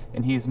Nazis,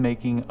 and he is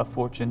making a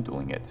fortune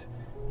doing it.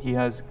 He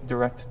has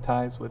direct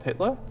ties with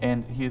Hitler,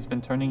 and he has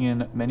been turning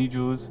in many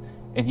Jews,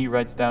 and he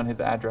writes down his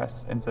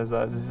address and says,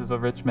 this is a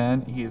rich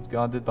man, he is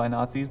guarded by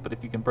Nazis, but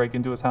if you can break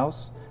into his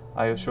house,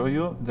 I assure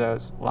you,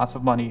 there's lots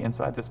of money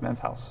inside this man's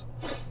house.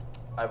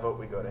 I vote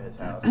we go to his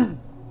house.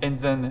 And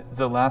then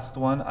the last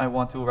one I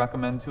want to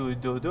recommend to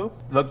Dodo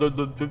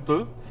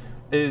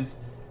is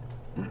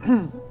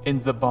in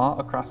the bar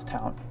across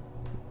town.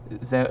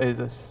 There is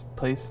a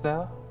place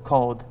there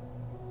called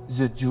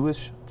the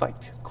Jewish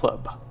Fight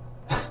Club.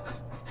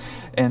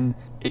 And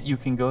you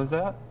can go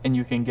there and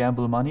you can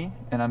gamble money,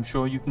 and I'm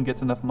sure you can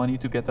get enough money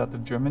to get out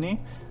of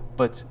Germany,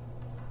 but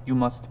you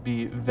must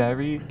be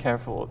very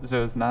careful.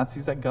 There's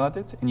Nazis that got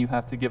it, and you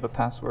have to give a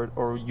password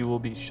or you will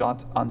be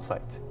shot on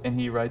sight. And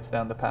he writes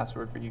down the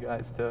password for you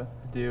guys to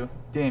do.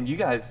 Damn, you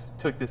guys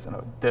took this in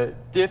a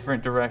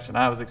different direction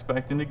I was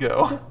expecting to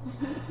go.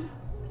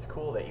 It's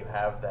cool that you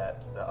have the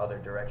other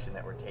direction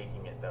that we're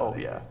taking it, though. Oh,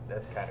 yeah.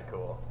 That's kind of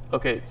cool.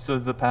 Okay, so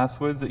the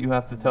passwords that you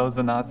have to tell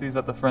the Nazis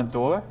at the front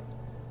door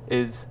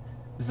is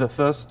the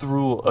first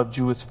rule of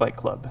Jewish Fight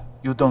Club.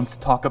 You don't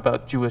talk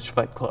about Jewish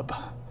Fight Club.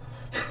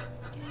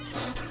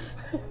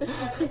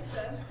 That makes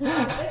sense.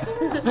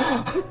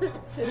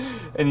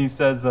 And he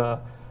says,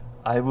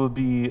 I will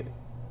be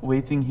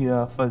waiting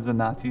here for the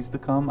Nazis to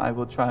come. I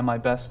will try my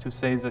best to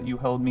say that you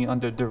held me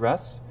under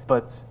duress,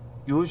 but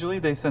usually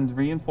they send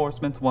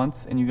reinforcements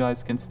once and you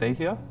guys can stay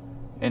here.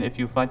 And if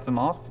you fight them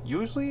off,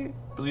 usually,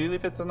 believe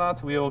it or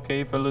not, we're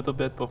okay for a little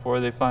bit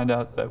before they find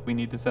out that we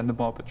need to send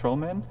more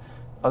patrolmen.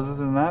 Other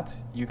than that,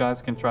 you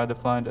guys can try to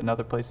find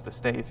another place to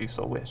stay if you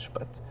so wish,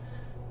 but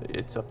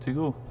it's up to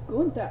you.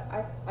 Gunther,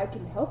 I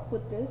can help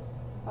with this.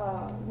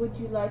 Would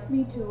you like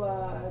me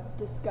to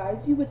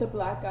disguise you with a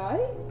black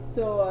eye?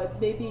 So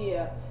maybe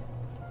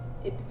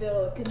it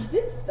will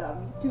convince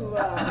them to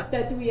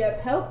that we have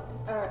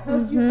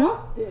held you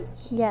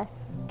hostage. Yes.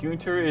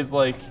 Gunter is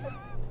like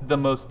the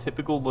most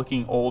typical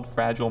looking old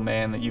fragile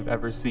man that you've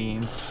ever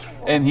seen.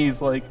 And he's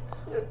like,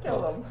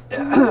 Kill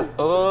him.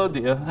 oh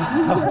dear.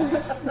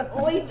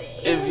 Oy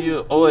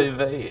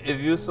vey. If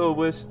you so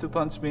wish to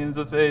punch me in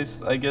the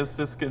face, I guess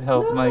this could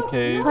help my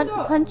case.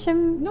 Punch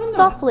him No.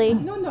 softly.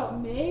 No,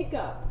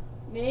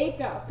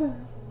 makeup.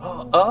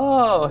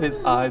 Oh, his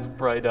eyes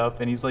bright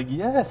up and he's like,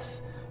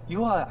 yes,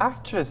 you are an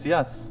actress,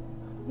 yes.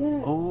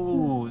 Yes.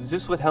 Oh,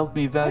 this would help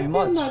me very I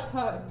much. will not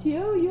hurt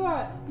you. You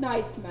are a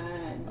nice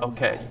man.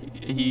 Okay,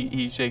 Nice.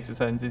 he shakes his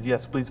head and says,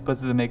 yes, please put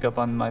the makeup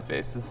on my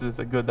face. This is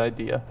a good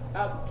idea.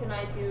 Can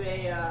I do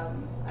a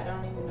I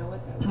don't even know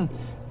what that would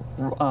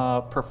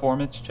be.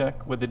 Performance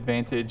check with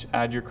advantage,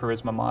 add your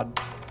charisma mod.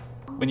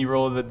 When you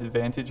roll with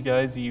advantage,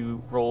 guys,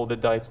 you roll the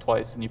dice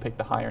twice and you pick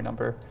the higher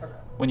number.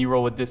 When you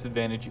roll with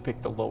disadvantage, you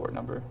pick the lower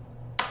number.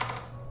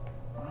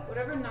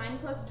 Whatever 9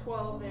 plus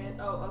 12 is.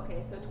 Oh,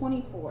 okay, so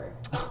 24.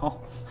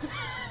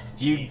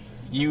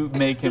 You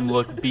make him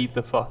look beat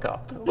the fuck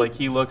up. Like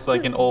he looks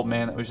like an old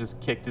man that was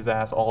just kicked his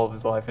ass all of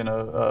his life in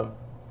a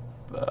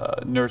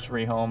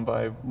nursery home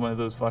by one of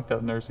those fucked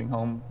up nursing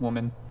home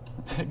women.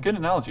 Good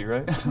analogy,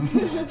 right?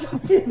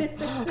 Good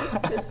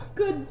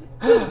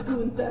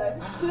Gunther.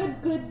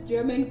 Good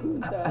German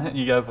Gunther.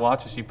 You guys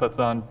watch as she puts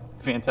on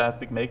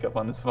fantastic makeup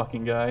on this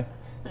fucking guy.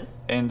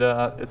 And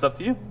it's up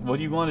to you. What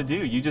do you want to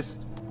do? You just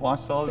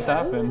watched all this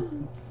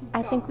happen.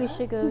 I think we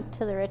should go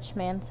to the rich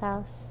man's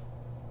house.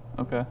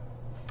 Okay.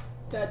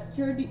 That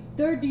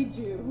dirty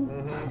Jew.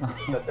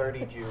 The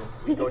 30 Jew.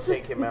 We go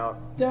take him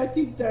out.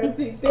 Dirty,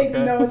 big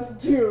Okay. nose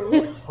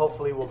Jew.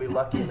 Hopefully we'll be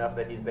lucky enough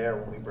that he's there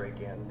when we break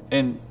in.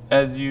 And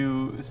as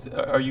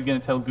are you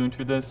gonna tell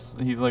Gunter this?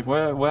 He's like,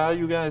 where are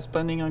you guys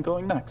planning on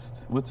going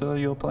next? What's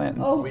your plans?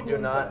 Oh. We do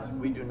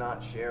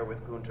not share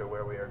with Gunter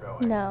where we are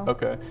going. No.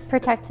 Okay.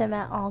 Protect him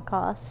at all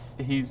costs.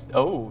 He's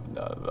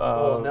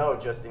Well, no,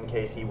 just in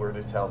case he were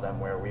to tell them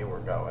where we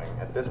were going.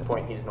 At this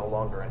point, he's no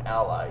longer an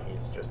ally.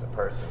 He's just a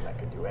person that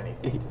could do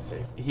anything to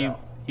save himself.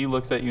 He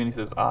looks at you and he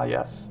says,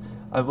 yes.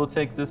 I will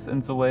take this in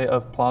the way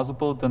of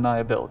plausible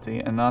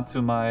deniability and not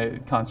to my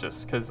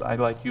conscience, because I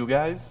like you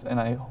guys and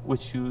I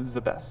wish you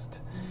the best.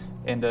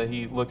 And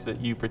he looks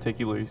at you,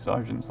 particularly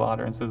Sergeant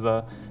Slaughter, and says,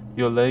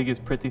 your leg is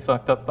pretty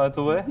fucked up, by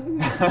the way.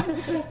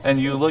 And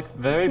you look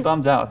very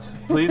bummed out.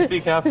 Please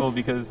be careful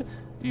because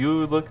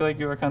you look like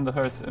you are kind of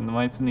hurt and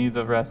might need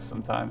a rest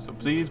sometime. So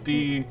please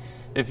be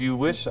If you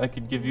wish, I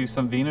could give you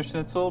some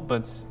VeenerShnitzle,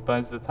 but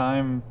by the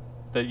time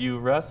that you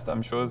rest,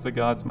 I'm sure the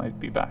gods might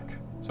be back.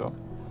 So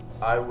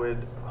I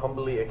would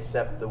humbly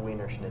accept the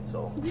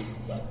VeenerShnitzle.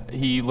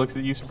 he looks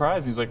at you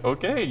surprised. He's like,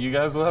 okay, you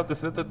guys will have to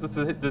sit at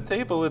the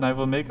table, and I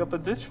will make up a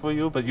dish for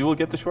you, but you will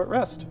get the short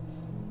rest.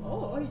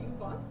 Oh, you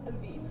want the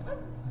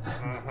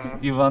Wiener?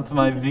 You want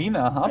my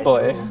Vina, huh,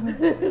 boy?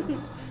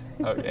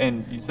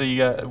 And so you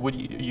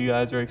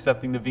guys are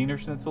accepting the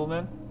VeenerShnitzle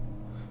then?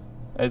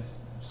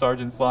 As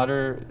Sergeant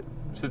Slaughter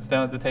sits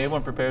down at the table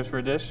and prepares for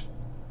a dish?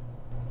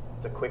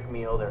 It's a quick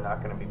meal. They're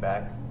not going to be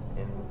back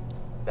in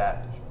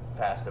that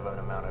fast of an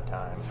amount of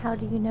time. How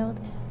do you know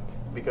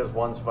that? Because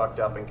one's fucked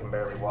up and can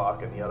barely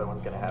walk, and the other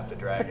one's going to have to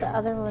drag But the him.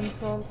 other ones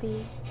won't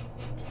be.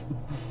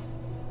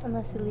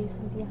 Unless he leaves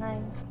them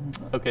behind.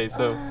 Okay,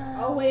 so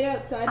I'll wait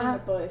outside in the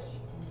bush.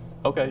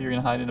 okay, you're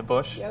gonna hide in a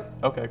bush. Yep.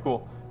 Okay,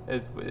 cool.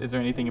 Is there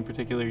anything in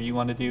particular you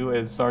want to do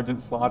as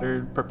Sergeant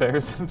Slaughter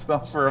prepares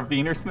himself for a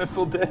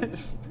VeenerShnitzle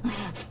dish?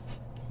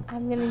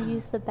 I'm gonna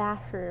use the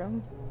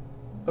bathroom.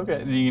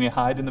 Okay, so you're gonna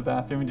hide in the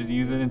bathroom and just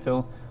use it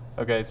until.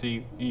 Okay, so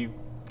you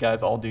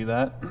guys all do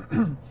that.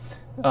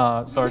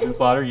 Sergeant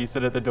Slaughter, you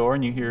sit at the door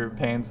and you hear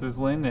pan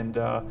sizzling, and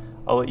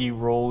I'll let you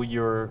roll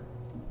your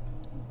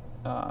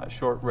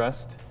short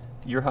rest.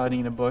 You're hiding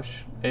in a bush,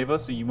 Ava,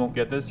 so you won't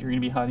get this. You're going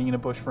to be hiding in a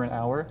bush for an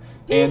hour.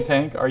 And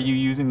Tank, are you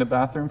using the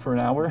bathroom for an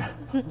hour?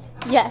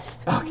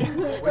 Yes. Okay.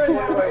 Which one do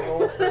I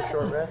roll for a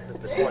short rest? It's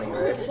the 20,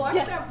 right?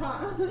 Blacked up,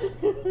 huh?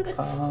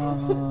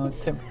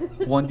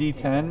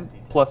 1d10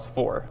 plus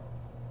 4.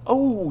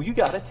 Oh, you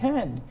got a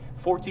 10.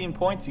 14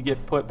 points, you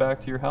get put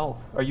back to your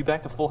health. Are you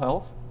back to full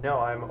health? No,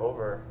 I'm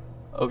over.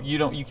 Oh, you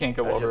can't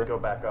go I over. just go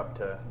back up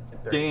to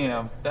 36.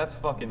 Damn, that's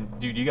fucking,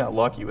 dude, you got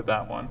lucky with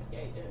that one. Yeah,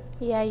 you did.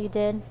 Yeah, you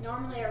did.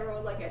 Normally I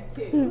roll like a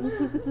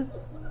 2.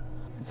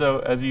 So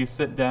as you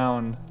sit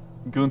down,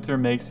 Gunther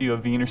makes you a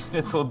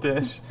VeenerShnitzle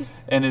dish,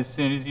 and as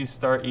soon as you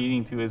start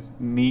eating to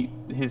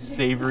his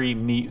savory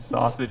meat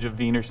sausage of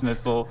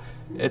VeenerShnitzle,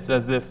 it's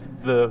as if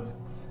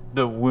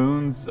the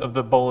wounds of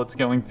the bullets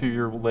going through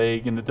your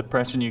leg and the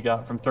depression you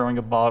got from throwing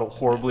a bottle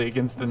horribly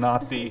against a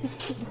Nazi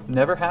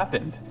never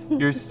happened.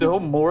 You're so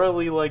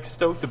morally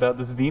stoked about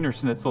this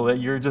VeenerShnitzle that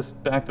you're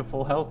just back to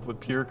full health with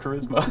pure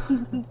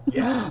charisma.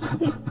 Yes.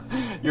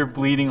 You're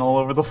bleeding all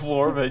over the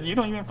floor, but you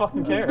don't even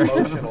fucking care.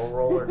 Emotional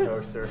roller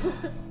coaster.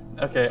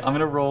 Okay, I'm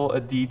gonna roll a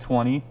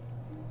d20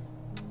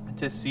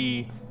 to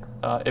see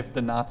if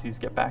the Nazis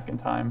get back in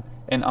time,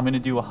 and I'm gonna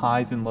do a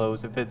highs and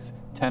lows. If it's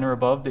 10 or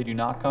above, they do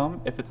not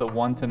come. If it's a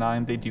 1 to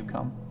 9, they do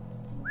come.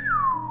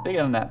 They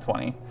got a nat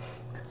 20.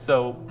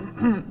 So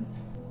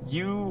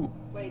you.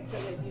 Wait, so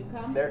they do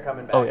come? They're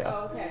coming back. Oh yeah.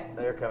 Oh, okay.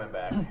 They're coming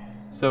back.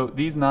 So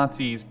these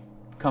Nazis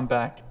come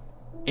back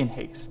in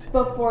haste.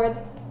 Before,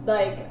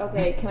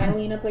 okay, can I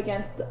lean up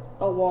against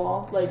a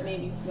wall? Like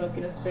maybe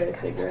smoking a spare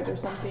cigarette or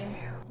something?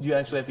 You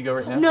actually have to go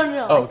right now?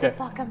 No. Oh, I said, okay.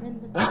 fuck, I'm in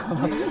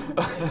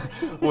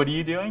the What are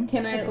you doing?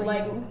 Can I,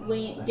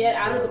 get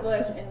out of the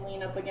bush and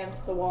lean up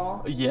against the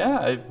wall?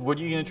 Yeah, what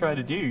are you going to try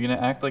to do? You're going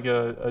to act like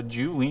a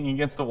Jew leaning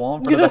against a wall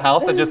in front of the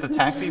house that just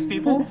attacked these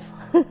people?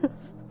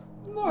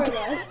 More or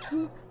less.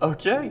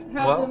 Okay,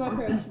 Have them well,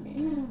 approach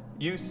me.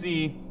 you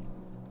see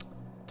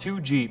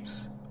 2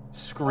 Jeeps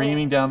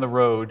screaming down the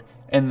road,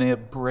 and the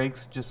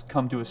brakes just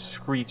come to a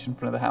screech in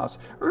front of the house.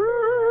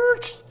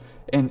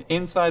 And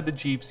inside the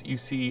Jeeps, you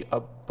see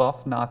a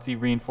buff Nazi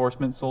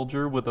reinforcement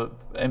soldier with a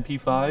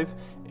MP5,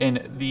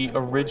 and the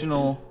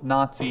original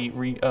Nazi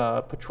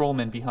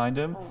patrolman behind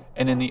him.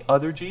 And in the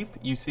other Jeep,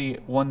 you see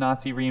one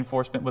Nazi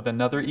reinforcement with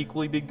another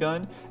equally big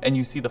gun, and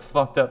you see the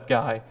fucked up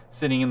guy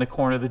sitting in the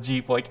corner of the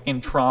Jeep, in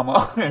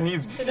trauma, and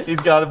he's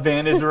got a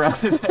bandage around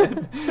his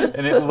head,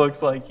 and it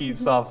looks like he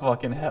saw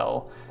fucking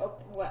hell. Oh,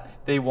 what?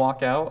 They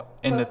walk out,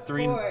 and the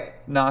 3 Before-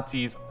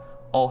 Nazis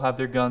all have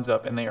their guns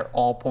up, and they are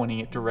all pointing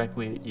it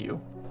directly at you.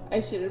 I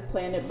should have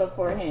planned it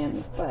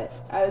beforehand, but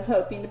I was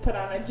hoping to put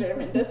on a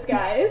German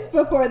disguise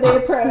before they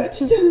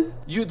approached.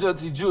 You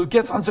dirty Jew,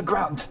 get on the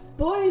ground!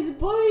 Boys!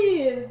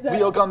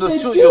 We are going to the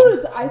shoot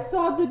Jews! you. I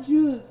saw the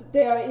Jews.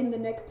 They are in the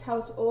next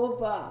house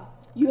over.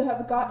 You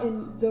have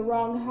gotten the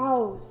wrong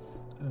house.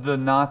 The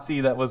Nazi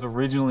that was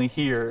originally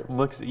here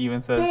looks at you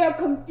and says, They are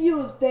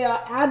confused. They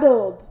are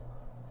addled.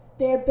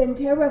 They have been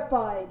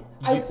terrified.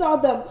 I saw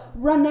them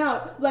run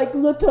out like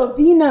little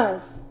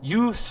Venas.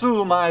 you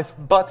threw my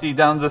buddy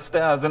down the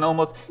stairs and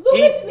almost Look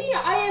at me.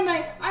 I'm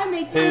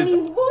a tiny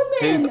woman.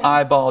 His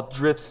eyeball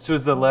drifts to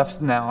the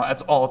left now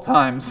at all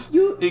times.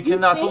 You he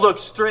cannot think- look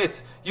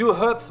straight. You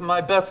hurt my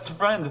best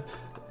friend.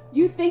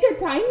 You think a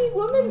tiny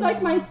woman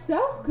like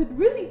myself could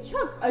really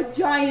chuck a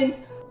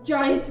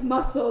giant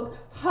muscled,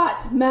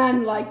 hot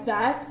man like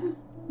that?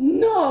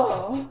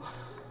 No.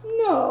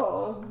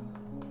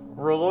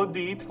 Roll a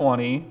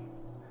d20,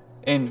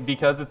 and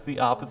because it's the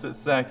opposite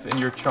sex and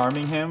you're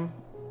charming him,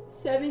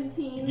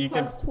 17 You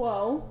plus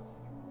 12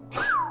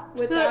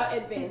 without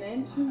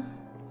advantage.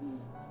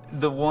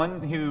 the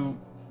one who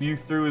you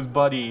threw his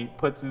buddy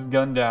puts his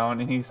gun down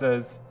and he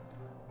says,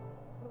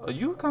 "Are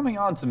you coming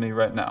on to me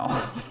right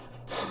now?"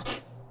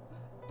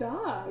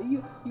 Duh,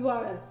 you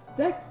are a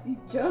sexy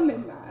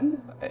German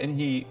man. And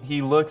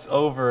he looks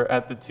over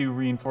at the two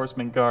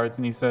reinforcement guards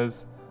and he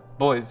says,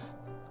 "Boys,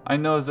 I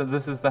know that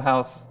this is the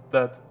house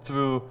that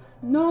threw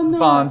No.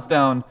 Fawns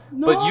down,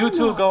 but you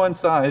two No. go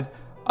inside.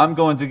 I'm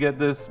going to get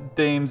this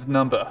dame's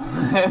number."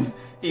 And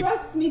he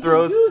Trust me,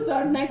 throws, the Jews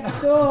are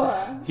next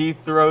door. he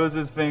throws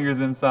his fingers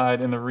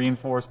inside and the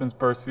reinforcements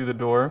burst through the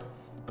door.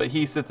 But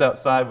he sits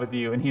outside with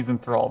you and he's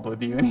enthralled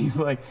with you. And he's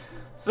like,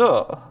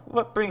 "So,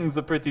 what brings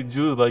a pretty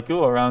Jew like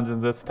you around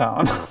in this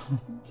town?"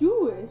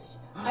 Jewish.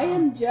 I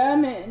am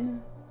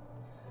German.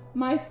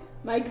 My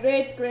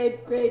great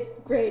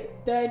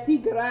dirty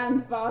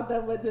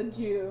grandfather was a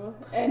Jew,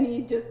 and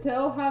he just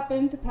so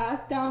happened to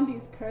pass down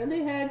these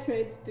curly hair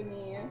traits to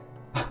me.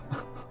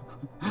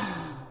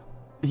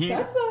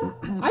 That's all.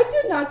 I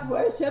do not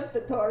worship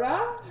the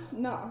Torah.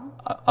 No.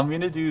 I'm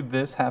going to do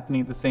this happening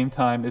at the same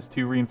time as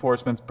two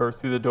reinforcements burst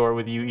through the door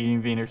with you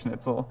eating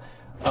VeenerShnitzle.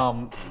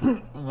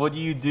 What do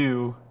you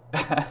do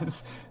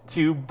as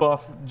two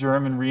buff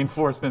German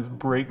reinforcements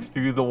break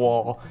through the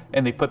wall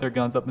and they put their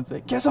guns up and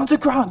say, "Get on the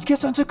ground!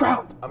 Get on the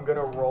ground!" I'm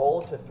gonna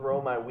roll to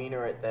throw my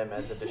wiener at them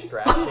as a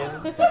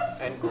distraction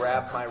and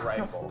grab my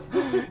rifle.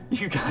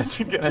 You guys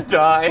are gonna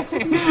die. I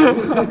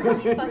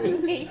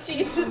fucking hate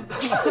you.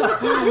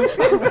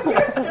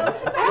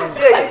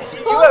 Yeah,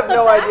 you have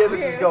no idea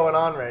this is going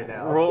on right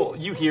now. Roll.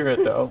 You hear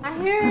it though. I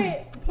hear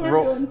it.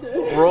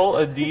 Roll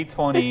a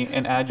d20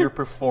 and add your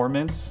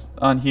performance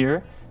on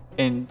here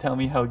and tell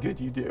me how good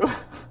you do.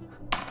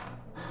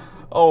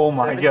 Oh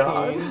my 17.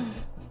 god.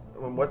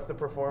 What's the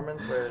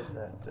performance? Where is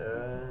that?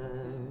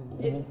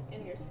 It's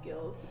in your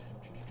skills.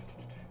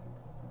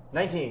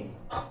 19.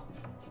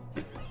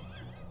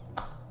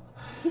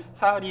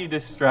 How do you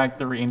distract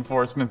the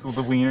reinforcements with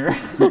a wiener?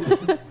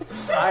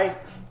 I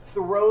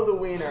throw the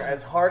wiener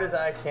as hard as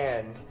I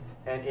can,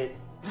 and it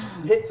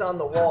hits on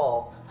the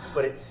wall,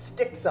 but it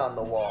sticks on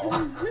the wall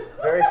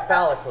very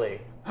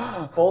phallically.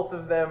 Both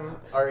of them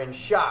are in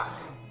shock,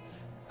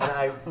 and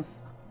I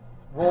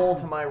roll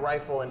to my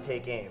rifle and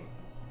take aim.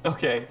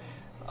 Okay,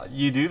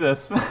 you do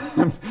this.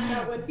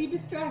 That would be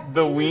distracting.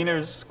 The wiener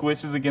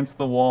squishes against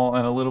the wall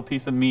and a little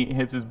piece of meat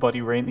hits his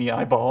buddy right in the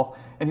eyeball.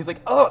 And he's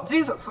like, "Oh,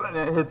 Jesus!" And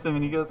it hits him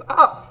and he goes,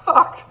 "Ah,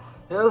 fuck!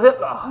 It'll hit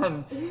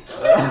me."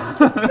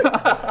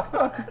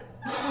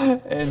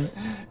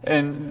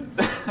 And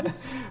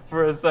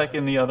for a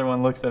second, the other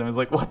one looks at him and is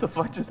like, "What the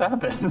fuck just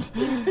happened?"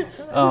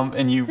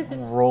 And you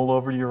roll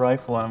over to your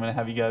rifle, and I'm going to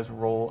have you guys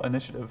roll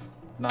initiative.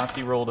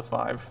 Nazi rolled a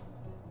 5.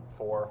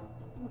 4.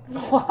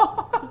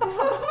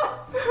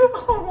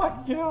 Oh my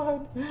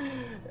god.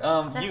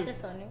 That's you,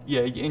 dishonor.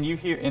 yeah, and you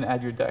hear and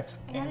add your dex.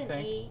 I got an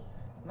Tank. 8.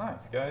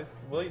 Nice, guys.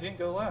 Well, you didn't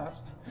go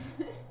last.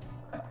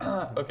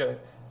 Okay.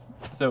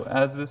 So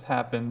as this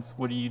happens,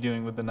 what are you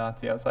doing with the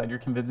Nazi outside? You're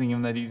convincing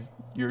him that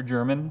you're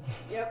German?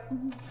 Yep.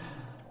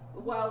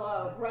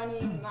 While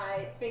running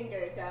my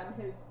finger down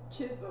his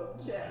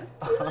chiseled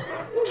chest.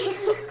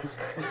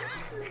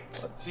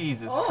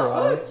 Jesus Oh,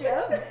 Christ.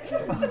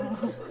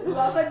 German.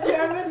 Love a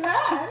German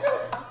man.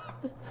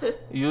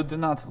 You do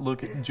not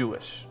look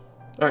Jewish.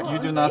 Or Oh, you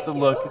do not thank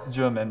look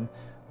German,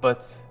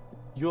 but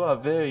you are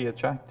very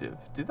attractive.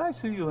 Did I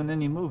see you in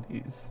any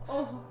movies?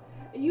 Oh,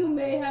 you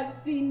may have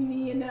seen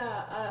me in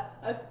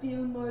a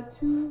film or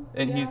two.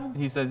 And yeah.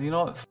 he says, "You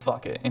know what?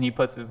 Fuck it." And he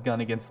puts his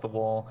gun against the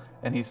wall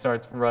and he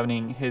starts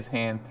running his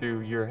hand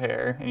through your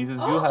hair. And he says,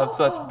 "You have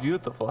such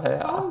beautiful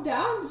hair." Calm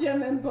down,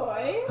 German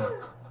boy.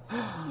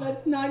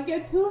 Let's not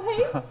get too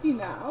hasty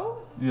now.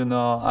 You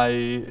know,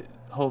 I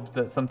hope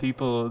that some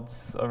people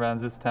around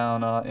this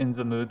town are in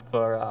the mood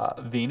for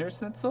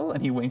VeenerShnitzle.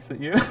 And he winks at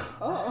you.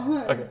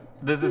 Oh. Okay,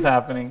 this is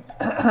happening.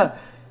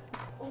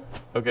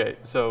 Okay,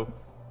 so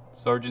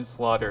Sergeant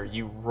Slaughter,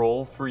 you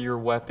roll for your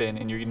weapon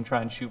and you're going to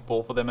try and shoot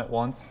both of them at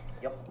once.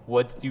 Yep.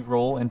 What did you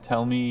roll? And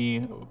tell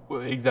me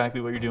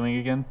exactly what you're doing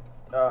again.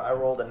 I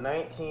rolled a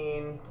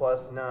 19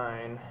 plus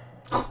 9,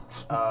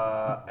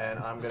 and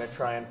I'm gonna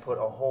try and put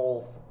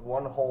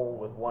one hole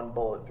with one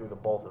bullet through the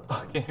both of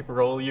them. Okay,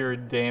 roll your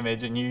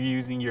damage, and you're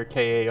using your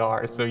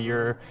KAR, so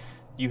you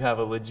have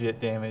a legit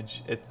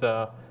damage. It's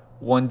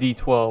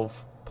 1d12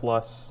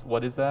 plus,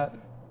 what is that?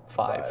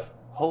 5.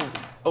 Holy,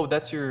 oh,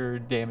 that's your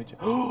damage.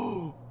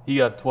 Oh, he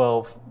got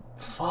 12.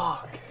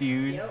 Fuck,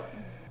 dude. Yep.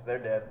 They're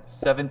dead.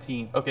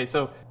 17. Okay,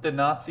 so the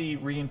Nazi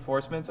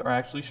reinforcements are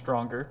actually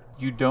stronger.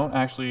 You don't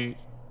actually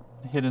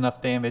hit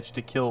enough damage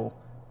to kill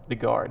the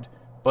guard,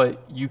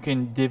 but you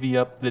can divvy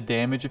up the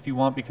damage if you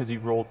want because he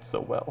rolled so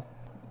well.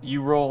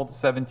 You rolled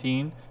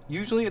 17.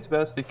 Usually it's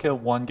best to kill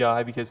one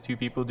guy because two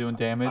people doing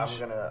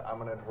damage. I'm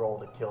gonna roll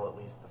to kill at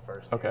least the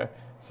first. Okay,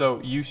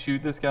 so you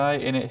shoot this guy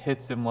and it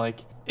hits him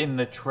like in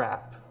the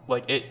trap.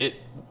 Like it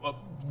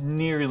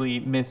nearly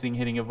missing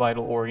hitting a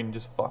vital organ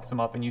just fucks him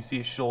up, and you see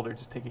his shoulder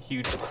just take a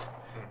huge. And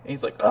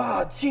he's like,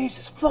 "Ah,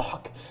 Jesus,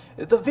 fuck!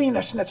 The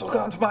VeenerShnitzle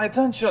got my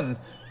attention.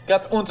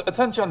 Got uns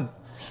attention."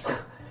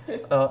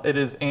 It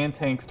is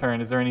Tank's turn.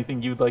 Is there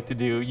anything you'd like to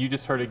do? You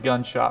just heard a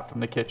gunshot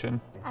from the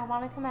kitchen. I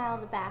want to come out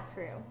of the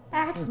bathroom,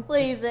 axe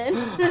blazing,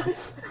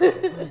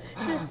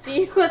 to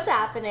see what's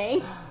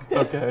happening.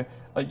 Okay.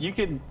 You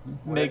can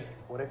make...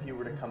 What if you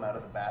were to come out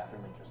of the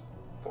bathroom and just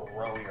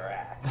throw your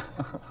axe?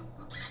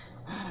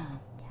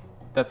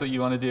 That's what you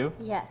want to do?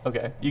 Yes.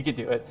 Okay, you can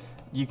do it.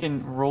 You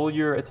can roll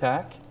your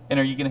attack, and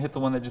are you going to hit the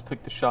one that just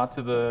took the shot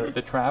to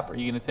the trap, or are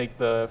you going to take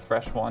the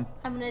fresh one?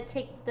 I'm going to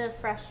take the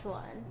fresh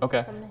one.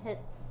 Okay. So I'm going to hit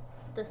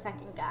the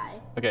second guy.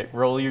 Okay,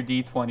 roll your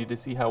d20 to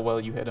see how well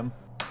you hit him.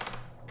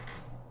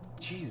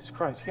 Jesus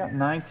Christ, you got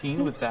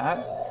 19 with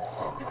that?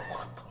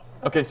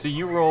 Okay, so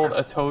you rolled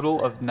a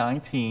total of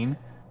 19.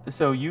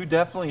 So you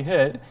definitely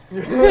hit.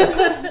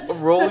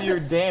 Roll your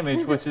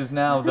damage, which is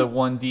now the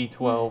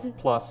 1d12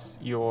 plus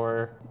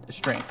your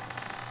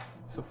strength.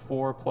 So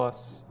 4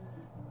 plus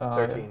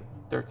 13.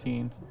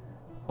 13.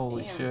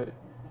 Holy Damn. shit.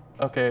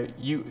 Okay,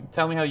 you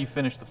tell me how you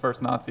finish the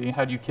first Nazi.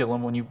 How do you kill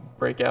him when you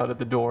break out at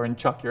the door and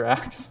chuck your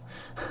axe?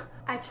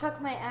 I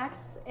chuck my axe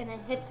and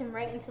it hits him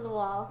right into the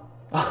wall.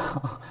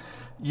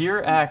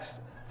 Your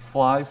axe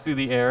flies through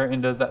the air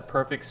and does that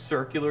perfect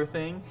circular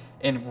thing,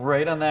 and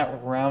right on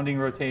that rounding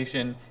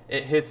rotation,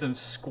 it hits him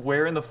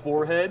square in the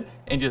forehead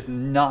and just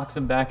knocks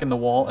him back in the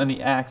wall, and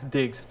the axe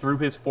digs through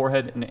his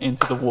forehead and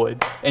into the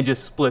wood and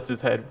just splits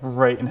his head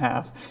right in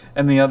half.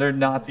 And the other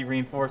Nazi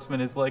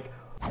reinforcement is like,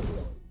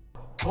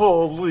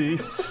 holy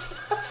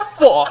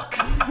fuck!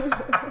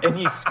 And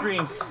he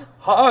screams,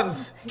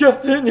 Hans,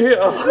 get in here!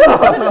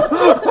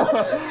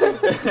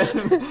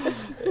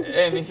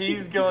 and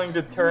he's going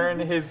to turn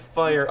his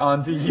fire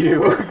onto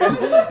you.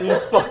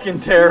 He's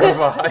fucking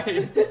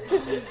terrified.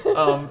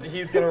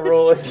 He's gonna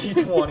roll a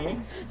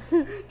d20.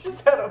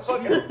 Just had a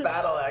fucking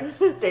battle axe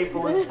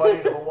staple his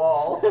buddy to the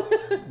wall.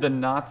 The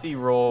Nazi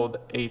rolled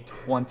a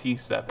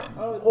 27.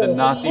 Oh, The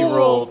Nazi damn.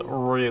 rolled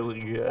really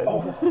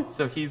good.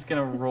 So he's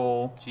gonna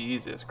roll.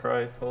 Jesus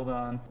Christ, hold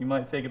on. You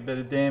might take a bit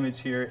of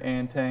damage here,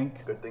 and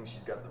tank. Good thing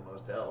she's got the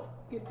most health.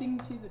 Good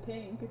thing she's a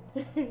tank.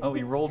 Oh,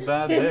 he rolled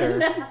bad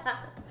there.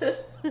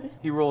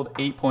 He rolled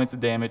 8 points of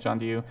damage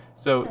onto you.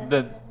 So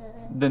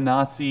the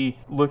Nazi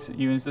looks at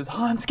you and says,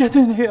 Hans, get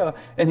in here!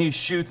 And he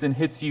shoots and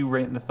hits you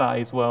right in the thigh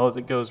as well, as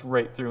it goes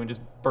right through and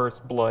just bursts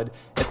blood.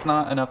 It's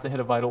not enough to hit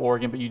a vital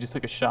organ, but you just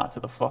took a shot to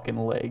the fucking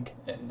leg.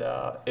 And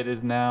it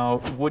is now,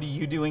 what are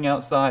you doing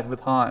outside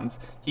with Hans?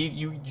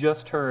 You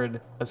just heard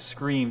a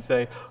scream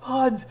say,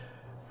 Hans,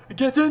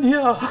 get in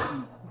here!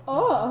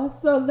 Oh,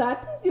 so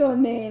that is your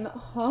name,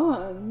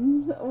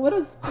 Hans. What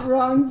a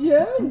strong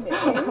German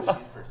name.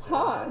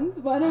 Hans,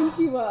 why don't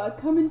you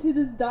come into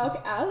this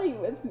dark alley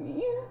with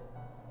me?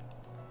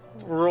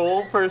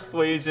 Roll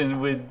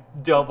persuasion with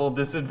double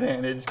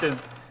disadvantage,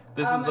 because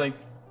this is like...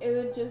 It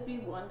would just be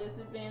one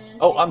disadvantage.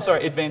 Oh, I'm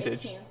sorry, because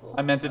advantage. it cancels.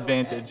 I meant Okay,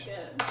 advantage.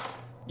 good.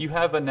 You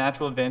have a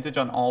natural advantage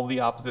on all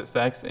the opposite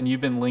sex, and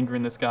you've been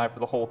lingering this guy for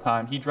the whole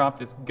time. He dropped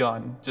his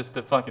gun just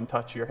to fucking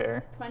touch your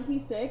hair.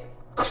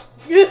 26.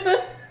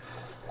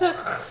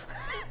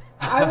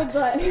 I would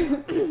like...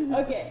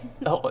 Okay.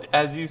 Oh,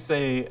 as you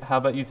say, how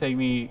about you take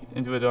me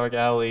into a dark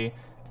alley?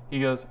 He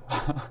goes,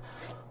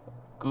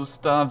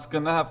 Gustav's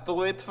gonna have to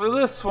wait for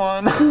this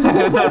one.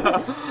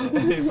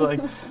 And he's like,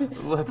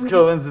 let's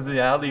go into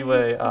the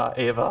alleyway,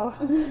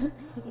 Ava.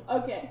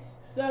 Okay.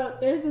 So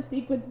there's a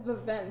sequence of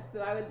events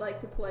that I would like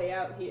to play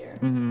out here.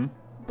 Mm-hmm.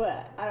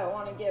 But I don't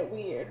want to get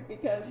weird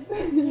because this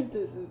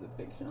is a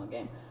fictional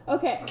game.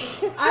 Okay.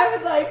 I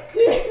would like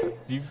to...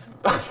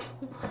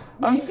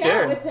 I'm make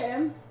scared. out with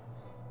him.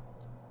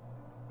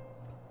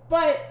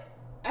 But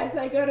as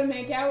I go to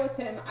make out with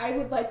him, I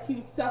would like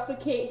to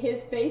suffocate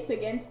his face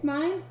against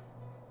mine,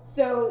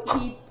 so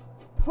he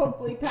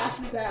hopefully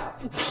passes out.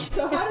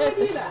 So how do I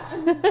do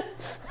that?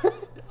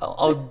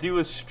 I'll do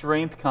a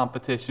strength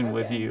competition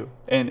with Okay. you,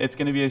 and it's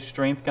going to be a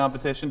strength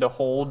competition to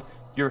hold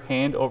your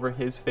hand over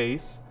his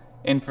face,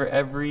 and for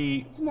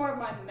every... It's more of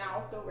my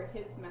mouth over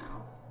his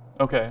mouth.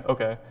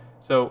 Okay.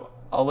 So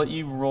I'll let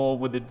you roll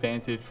with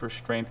advantage for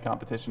strength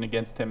competition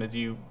against him as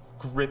you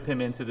grip him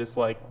into this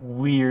like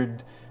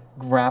weird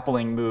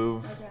grappling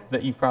move Okay.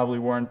 that you probably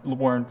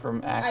learned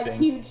from I acting.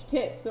 have huge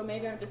tits, so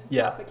maybe I'm just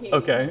Yeah. suffocating.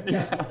 Okay. his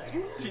Yeah.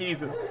 jugular.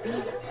 Jesus.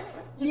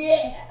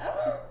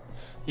 Yeah.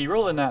 He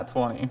rolled a nat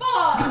 20.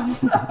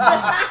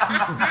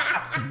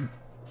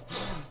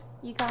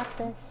 You got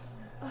this.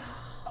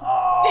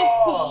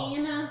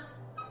 15.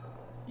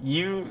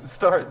 You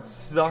start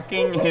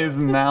sucking his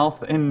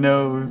mouth and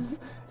nose,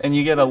 and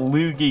you get a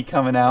loogie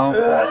coming out.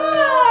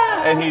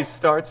 And he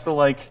starts to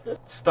like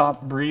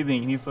stop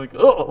breathing. He's like,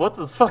 "Oh, what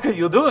the fuck are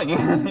you doing?"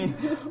 And he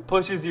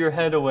pushes your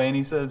head away and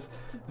he says,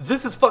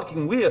 "This is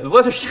fucking weird.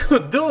 What are you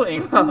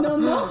doing?"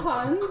 No,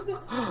 Hans.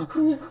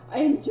 I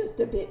am just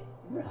a bit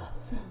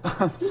rough.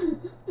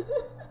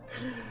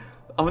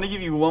 I'm gonna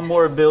give you one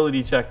more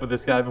ability check with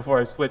this guy before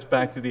I switch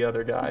back to the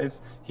other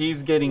guys.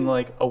 He's getting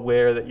like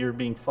aware that you're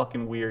being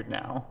fucking weird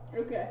now,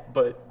 Okay.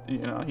 but you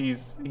know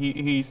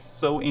he's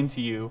so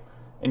into you,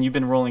 and you've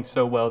been rolling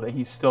so well that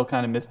he's still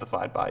kind of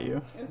mystified by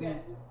you. Okay.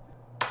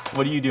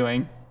 What are you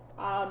doing?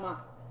 I'm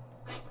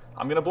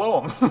gonna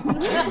blow him.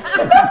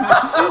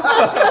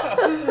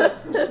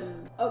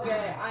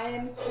 Okay, I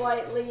am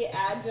slightly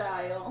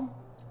agile.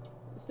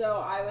 So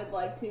I would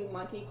like to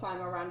monkey climb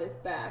around his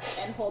back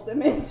and hold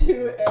him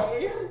into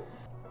a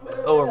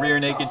Oh, a That's rear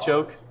naked called.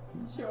 choke?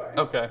 Sure.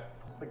 Okay.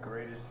 It's the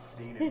greatest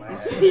scene in my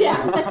head.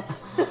 Yeah.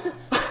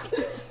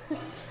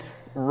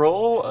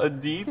 Roll a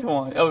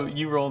d20. Oh,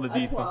 you rolled a A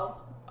d20. 12.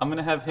 I'm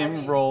gonna have him I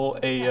mean, roll a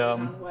depending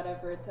on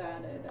whatever it's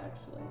added,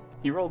 actually.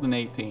 he rolled an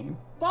 18.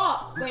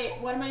 Fuck! Wait,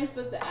 what am I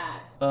supposed to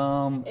add?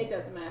 It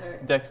doesn't matter.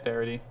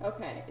 Dexterity.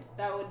 Okay,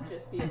 that would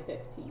just be a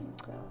 15,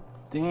 so.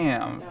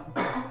 Damn.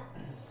 No.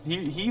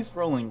 He's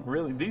rolling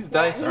really. These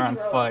Yeah, dice he's are on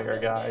rolling fire, really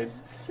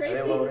guys. good.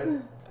 They loaded.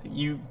 Tracy's.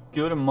 You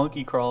go to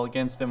monkey crawl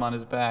against him on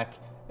his back,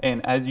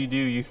 and as you do,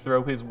 you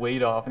throw his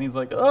weight off, and he's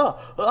like, oh,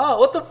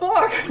 what the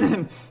fuck?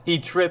 And he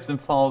trips and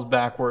falls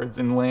backwards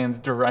and lands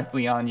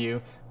directly on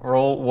you.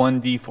 Roll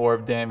 1d4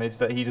 of damage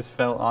that he just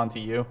fell onto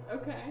you.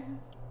 Okay.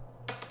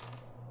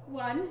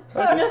 1.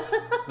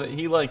 So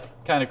he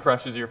like kind of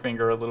crushes your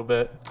finger a little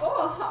bit.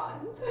 Oh,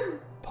 Hans.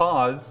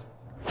 Pause.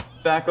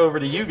 Back over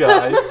to you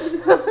guys.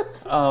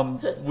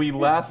 We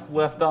last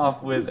left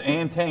off with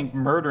Ann Tank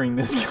murdering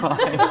this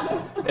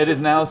guy. It is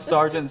now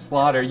Sergeant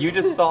Slaughter. You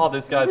just saw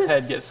this guy's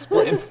head get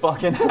split in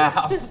fucking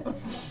half.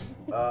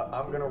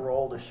 I'm gonna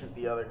roll to shoot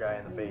the other guy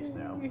in the face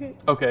now.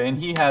 Okay, and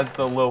he has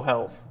the low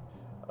health.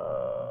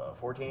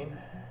 14.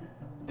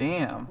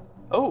 Damn.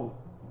 Oh,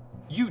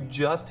 you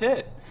just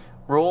hit.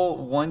 Roll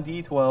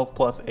 1d12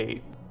 plus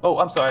 8. Oh,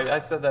 I'm sorry. I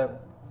said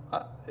that.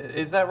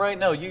 Is that right?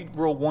 No, you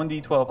roll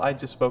 1d12. I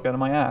just spoke out of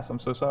my ass. I'm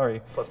so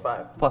sorry. Plus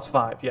 5. Plus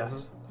 5,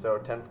 yes. So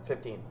 10,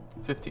 15.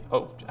 15.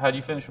 Oh, how do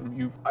you finish him?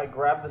 You. I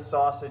grab the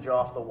sausage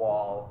off the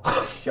wall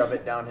and shove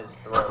it down his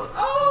throat.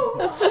 Oh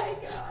my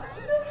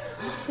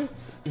god.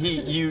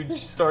 You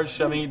start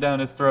shoving it down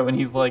his throat, and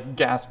he's like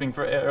gasping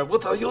for air.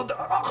 What are you?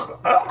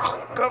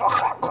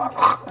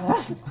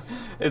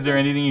 Is there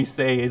anything you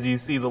say as you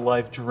see the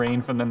life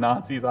drain from the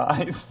Nazi's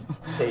eyes?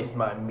 Taste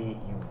my meat,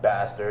 you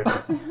bastard.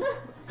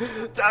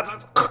 That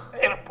was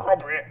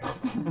inappropriate.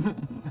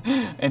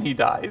 And he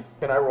dies.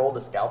 Can I roll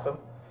to scalp him?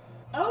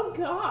 Oh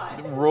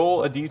god.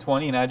 Roll a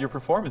d20 and add your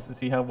performance to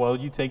see how well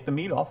you take the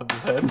meat off of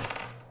his head.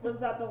 Was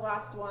that the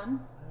last one?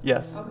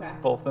 Yes. Okay.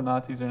 Both the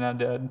Nazis are now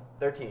dead.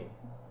 13.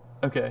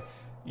 Okay.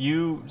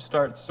 You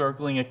start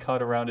circling a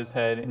cut around his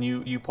head, and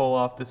you pull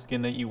off the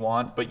skin that you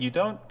want, but you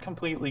don't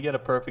completely get a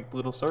perfect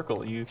little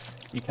circle. You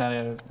kind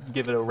of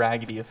give it a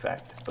raggedy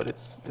effect, but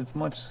it's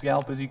much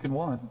scalp as you can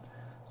want.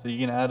 So you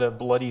can add a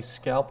bloody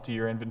scalp to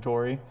your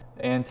inventory.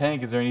 And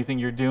Tank, is there anything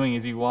you're doing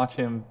as you watch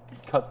him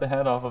cut the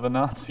head off of a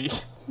Nazi?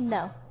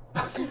 No.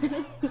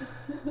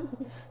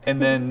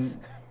 And then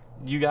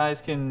you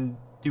guys can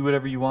do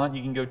whatever you want.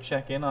 You can go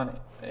check in on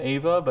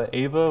Ava, but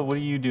Ava, what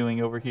are you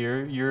doing over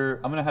here?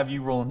 I'm gonna have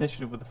you roll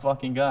initiative with the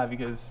fucking guy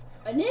because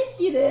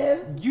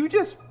Initiative. you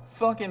just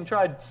fucking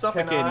tried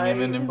suffocating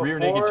him in a rear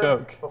naked before-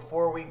 choke.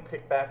 Before we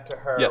kick back to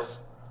her, Yes.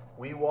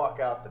 we walk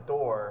out the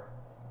door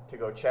to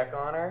go check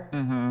on her,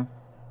 Mm-hmm.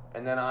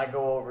 and then I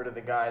go over to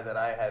the guy that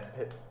I had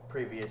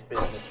previous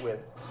business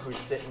with, who's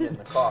sitting in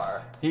the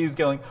car. He's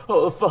going,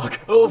 oh fuck,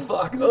 oh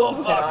fuck, oh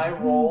Can fuck. I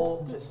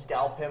roll to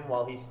scalp him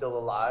while he's still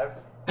alive?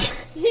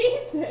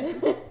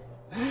 Jesus.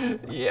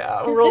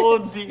 Yeah, roll a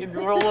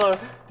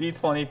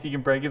d20 if you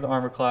can break his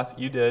armor class.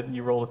 You did.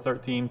 You rolled a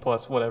 13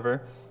 plus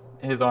whatever.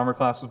 His armor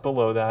class was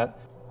below that.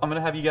 I'm going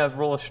to have you guys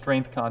roll a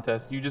strength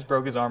contest. You just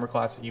broke his armor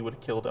class, so you would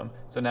have killed him.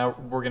 So now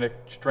we're going to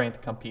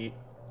strength compete.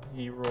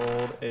 He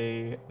rolled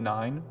a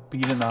 9.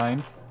 Beat a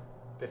 9.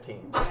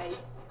 15.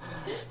 Nice.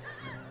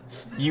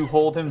 You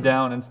hold him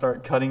down and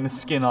start cutting the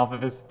skin off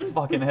of his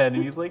fucking head,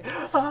 and he's like,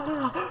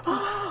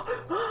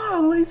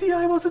 lazy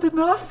eye wasn't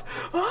enough.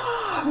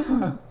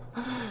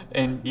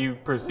 And you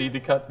proceed to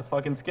cut the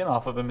fucking skin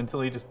off of him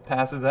until he just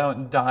passes out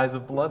and dies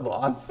of blood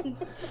loss.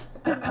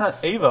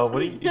 Ava, what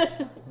do you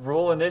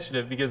roll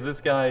initiative because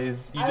this guy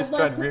is you I just would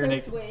tried like to rear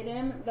naked. persuade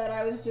him that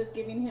I was just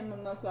giving him a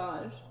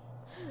massage.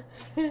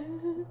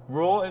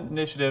 Roll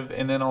initiative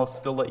and then I'll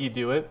still let you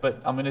do it,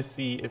 but I'm gonna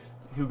see if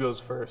who goes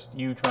first.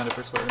 You trying to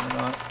persuade him or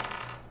not?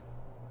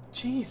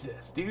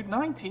 Jesus, dude,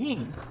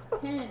 19.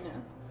 10.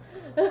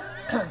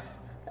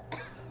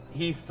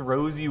 He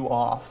throws you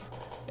off.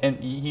 And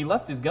he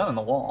left his gun on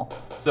the wall.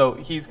 So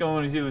he's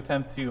going to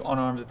attempt to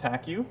unarmed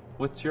attack you.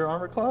 What's your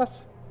armor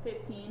class?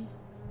 15.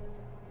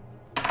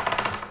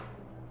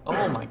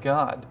 Oh my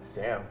god.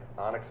 Damn,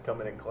 Onyx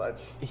coming in clutch.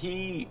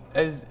 He,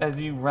 as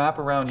you wrap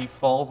around, he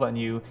falls on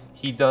you.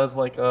 He does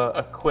like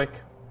a quick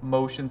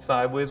motion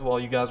sideways while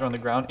you guys are on the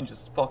ground and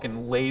just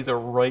fucking lays a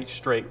right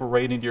straight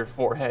right into your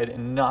forehead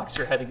and knocks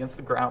your head against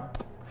the ground.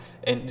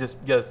 And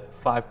just does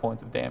 5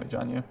 points of damage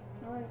on you.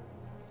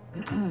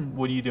 Alright.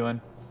 What are you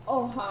doing?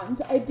 Oh,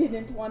 Hans, I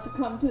didn't want to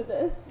come to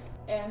this.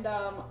 And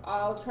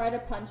I'll try to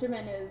punch him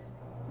in his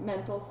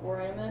mental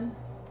foramen.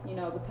 You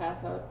know, the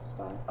pass out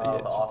spot. Yeah, the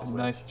just off a switch.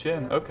 nice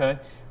chin. Yeah. Okay.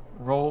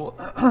 Roll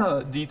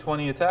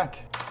d20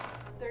 attack.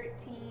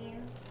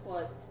 13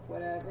 plus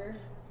whatever.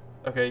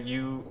 Okay,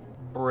 you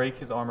break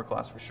his armor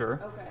class for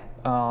sure. Okay.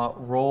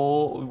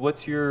 Roll.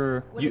 What's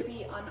your Would it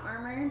be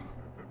unarmored?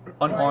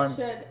 unarmed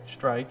or I should-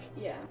 strike?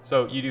 Yeah.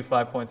 So you do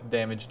 5 points of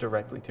damage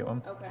directly to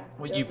him. Okay.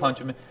 When you punch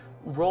him,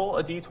 roll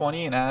a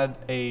d20 and add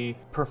a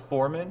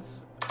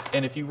performance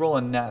And if you roll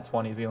a nat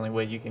 20 is the only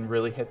way you can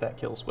really hit that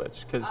kill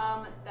switch. Because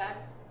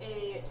That's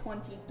a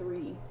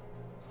 23.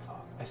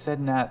 I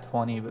said nat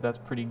 20, but that's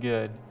pretty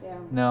good. Yeah.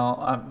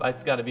 No,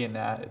 it's got to be a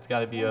nat. It's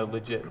got to be a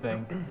legit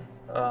thing.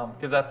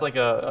 Because that's like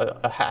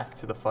a hack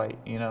to the fight,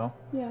 you know?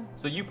 Yeah.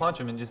 So you punch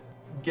him and just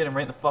get him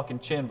right in the fucking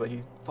chin, but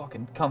he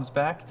fucking comes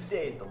back.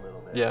 Dazed a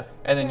little bit. Yeah.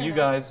 And then Fair you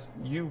enough. guys,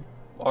 you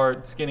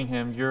are skinning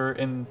him. You're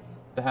in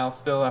the house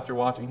still after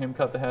watching him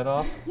cut the head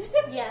off.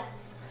 Yes.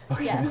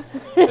 Yes.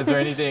 Is there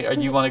anything, or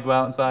do you want to go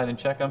outside and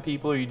check on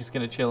people, or are you just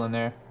going to chill in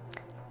there?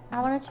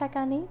 I want to check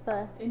on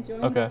Eva.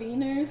 Enjoying Okay. the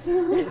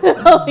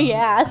Veners. Oh,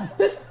 yeah.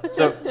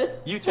 So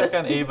you check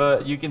on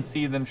Ava. You can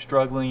see them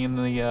struggling in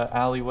the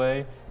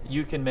alleyway.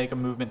 You can make a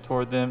movement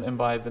toward them, and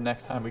by the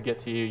next time we get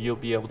to you, you'll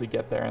be able to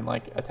get there and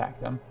like attack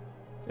them,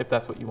 if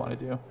that's what you want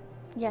to do.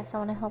 Yes, I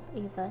want to help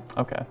Eva.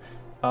 Okay.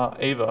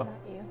 Ava, Not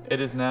you. it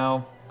is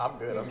now I'm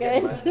good. I'm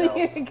getting my Good.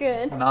 spells. You're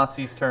good.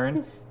 Nazi's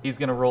turn. He's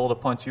gonna roll to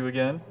punch you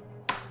again.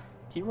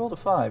 He rolled a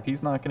 5.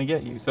 He's not gonna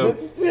get you. So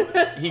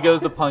he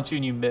goes to punch you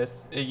and you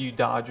miss. You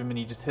dodge him and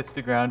he just hits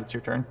the ground. It's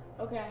your turn.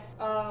 Okay.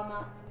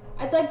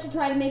 I'd like to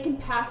try to make him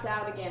pass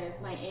out again as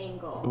my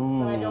angle.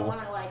 But I don't Ooh.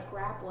 want to like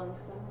grapple him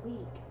because I'm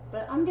weak.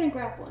 But I'm gonna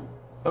grapple him.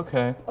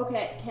 Okay.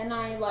 Okay, can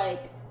I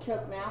like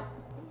choke him out?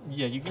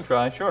 Yeah, you can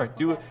try. Sure.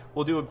 Do it. Okay.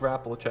 We'll do a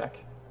grapple check.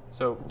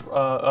 So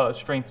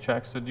strength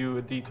check. So do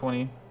a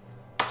d20.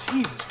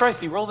 Jesus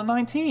Christ! He rolled a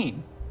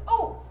 19.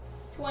 Oh,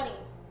 20.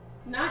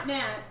 Not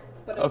nat,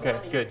 but a Okay,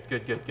 20.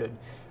 good.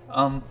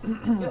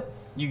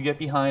 You get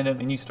behind him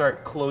and you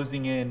start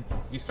closing in.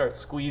 You start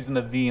squeezing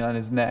the V on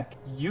his neck.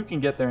 You can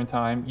get there in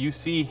time. You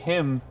see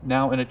him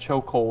now in a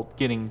chokehold,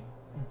 getting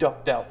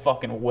ducked out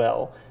fucking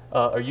well.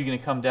 Are you gonna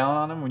come down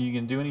on him? Are you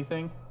gonna do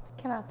anything?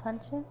 Can I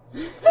punch him?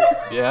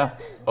 Yeah.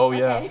 Oh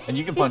yeah. Okay. And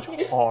you can punch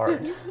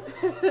hard.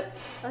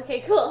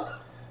 Okay, cool. I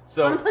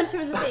So want to punch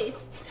him in the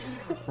face.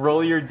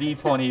 roll your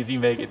d20 as you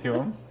make it to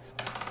him.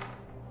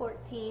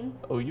 14.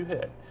 Oh, you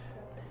hit.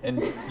 And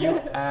you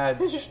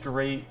add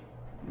straight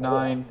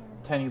 9,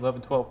 10,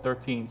 11, 12,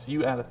 13. So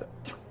you add a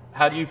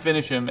how do you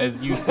finish him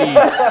as you see,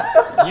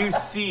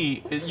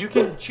 you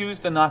can choose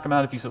to knock him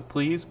out if you so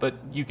please, but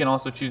you can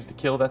also choose to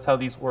kill. That's how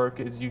these work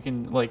is you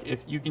can like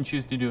if you can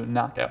choose to do a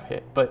knockout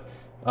hit. But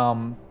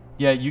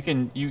yeah,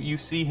 you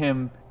see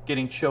him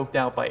getting choked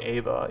out by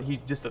Ava. He's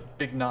just a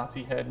big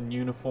Nazi head in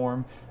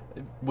uniform.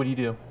 What do you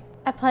do?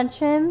 I punch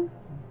him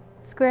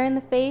square in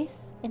the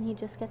face, and he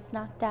just gets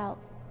knocked out.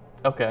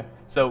 Okay,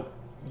 so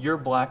you're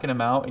blacking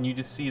him out, and you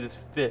just see this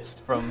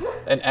fist from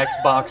an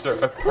Xboxer,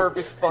 a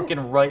perfect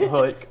fucking right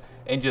hook,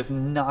 and just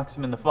knocks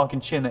him in the fucking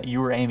chin that you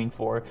were aiming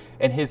for,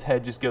 and his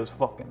head just goes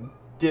fucking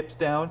dips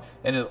down,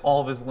 and all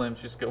of his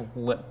limbs just go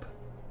limp.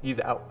 He's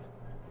out.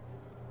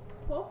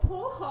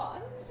 Poor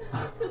Hans.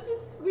 He's such a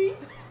sweet,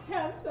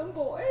 handsome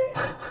boy.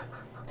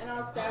 And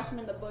I'll stash him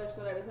in the bush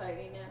that I was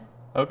hiding in.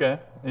 Okay,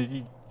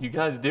 you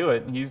guys do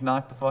it. He's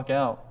knocked the fuck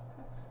out,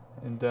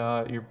 and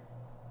you're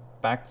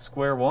back to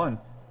square one.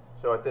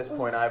 So at this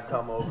point, I've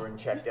come over and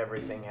checked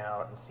everything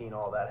out and seen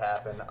all that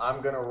happen. I'm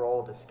gonna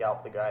roll to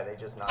scalp the guy they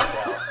just knocked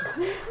out.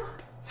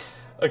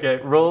 Okay,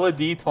 roll a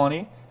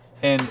d20,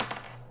 and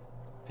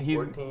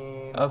he's.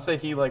 14 I'll say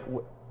he like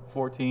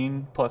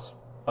 14 plus.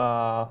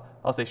 I'll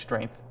say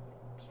strength.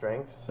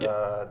 strength,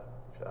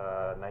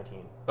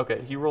 19.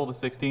 Okay, he rolled a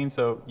 16,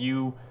 so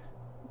you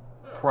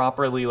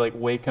properly like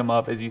wake him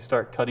up as you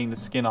start cutting the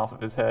skin off of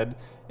his head,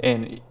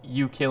 and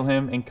you kill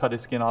him and cut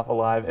his skin off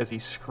alive as he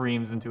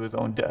screams into his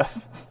own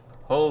death.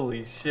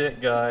 Holy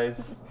shit,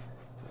 guys.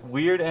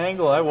 Weird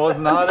angle I was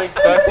not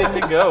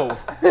expecting to go.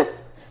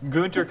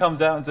 Gunter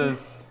comes out and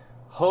says,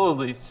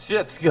 holy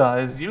shit,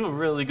 guys, you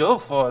really go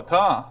for it,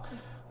 huh?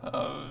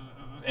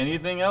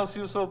 Anything else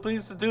you so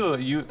pleased to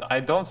do? I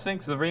don't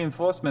think the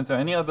reinforcements or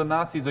any other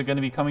Nazis are going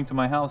to be coming to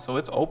my house, so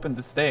it's open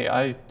to stay.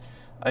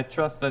 I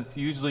trust that's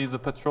usually the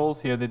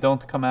patrols here. They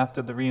don't come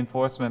after the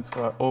reinforcements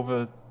for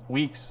over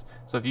weeks.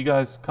 So if you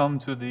guys come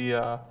to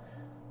the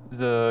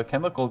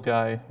chemical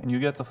guy and you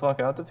get the fuck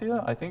out of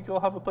here, I think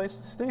you'll have a place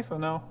to stay for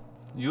now.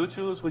 You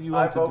choose what you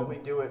I want to vote do. we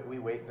do it. We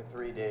wait the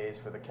 3 days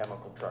for the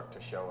chemical truck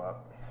to show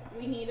up.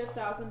 We need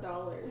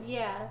 $1,000.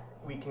 Yeah.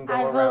 We can go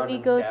I around vote we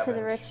and go scavenge. to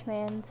the rich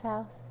man's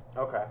house.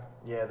 Okay.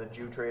 Yeah, the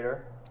Jew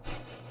trader.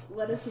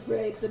 Let us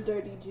raid the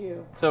dirty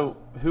Jew. So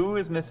who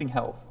is missing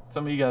health?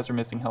 Some of you guys are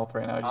missing health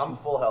right now. I'm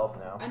full health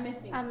now. I'm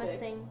missing I'm 6.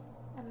 missing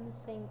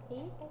 8.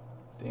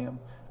 Damn.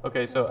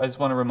 Okay, so I just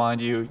want to remind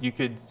you, you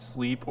could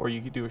sleep or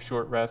you could do a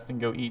short rest and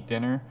go eat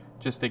dinner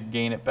just to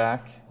gain it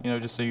back,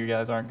 just so you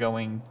guys aren't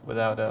going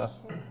without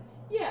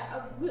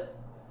Yeah,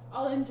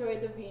 I'll enjoy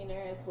the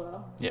Wiener as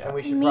well. yeah. And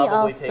we should Me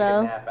probably take a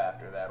also. nap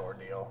after that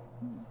ordeal.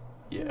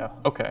 Yeah.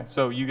 Okay.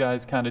 So you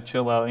guys kind of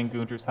chill out in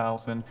Gunter's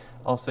house, and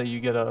I'll say you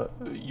get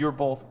you're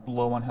both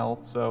low on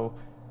health, so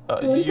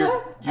Gunter,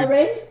 you're-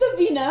 arrange the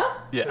Wiener.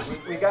 yeah.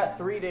 We got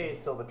 3 days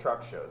till the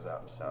truck shows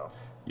up, so.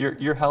 Your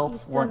You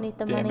health still weren't need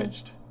the money.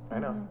 damaged. I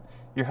know.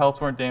 Your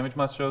health weren't damaged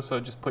much, though, so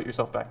just put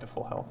yourself back to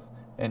full health,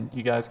 and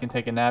you guys can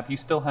take a nap. You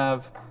still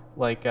have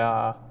like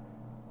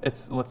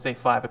It's, let's say,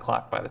 5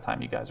 o'clock by the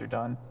time you guys are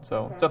done.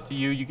 So it's Okay. up to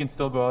you. You can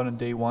still go out on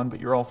day 1, but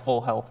you're all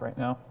full health right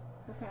now.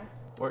 Okay.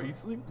 Where are you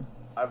sleep?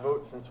 I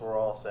vote since we're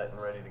all set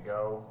and ready to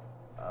go,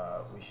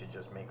 we should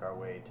just make our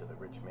way to the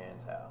rich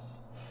man's house.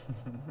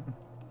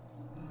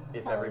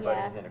 If Hell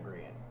everybody's yeah. in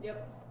agreement.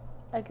 Yep.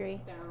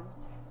 Agree. Down.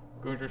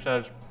 Gunter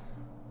says,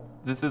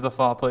 this is a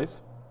far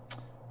place,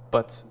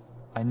 but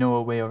I know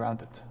a way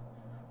around it.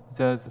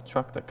 There's a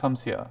truck that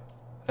comes here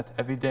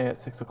every day at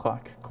 6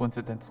 o'clock,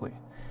 coincidentally.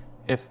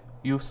 If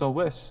you so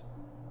wish,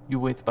 you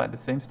wait by the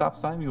same stop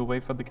sign, you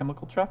wait for the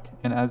chemical truck,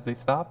 and as they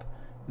stop,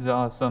 there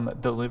are some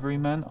delivery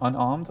men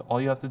unarmed.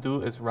 All you have to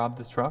do is rob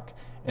this truck,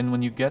 and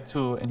when you get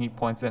to, and he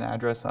points an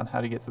address on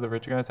how to get to the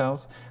rich guy's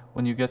house,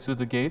 when you get to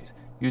the gate,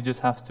 you just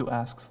have to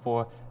ask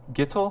for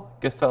Gittel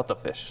gefilte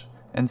fish,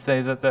 and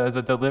say that there's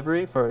a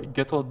delivery for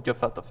Gittel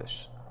gefilte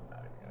fish. I'm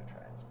not even going to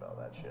try and spell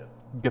that shit.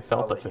 I'll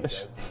Gefilte let you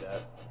fish.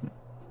 guys do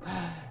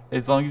that.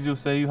 As long as you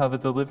say you have a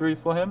delivery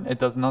for him, it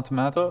does not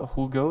matter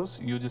who goes.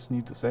 You just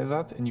need to say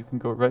that, and you can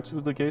go right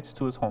through the gates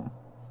to his home.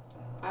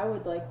 I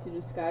would like to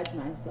disguise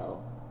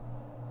myself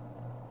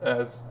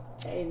As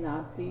a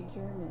Nazi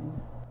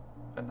German.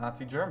 a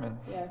Nazi German.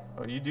 Yes.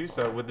 Oh, you do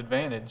so with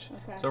advantage.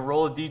 Okay. So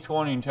roll a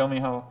d20 and tell me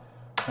how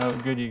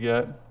good you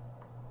get.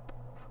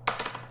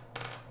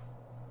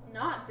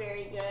 Not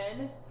very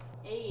good.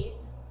 8.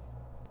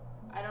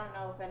 I don't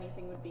know if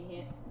anything would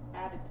be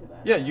added to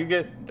that. Yeah, you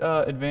get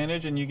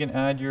advantage, and you can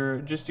add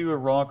just do a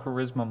raw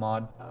charisma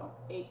mod. Oh,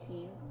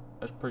 18.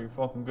 That's pretty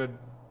fucking good.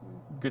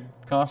 Good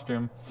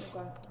costume.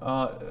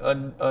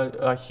 Okay.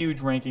 A huge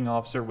ranking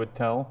officer would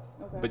tell,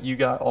 Okay. but you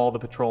got all the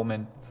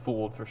patrolmen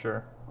fooled for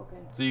sure. Okay.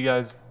 So you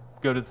guys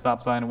go to the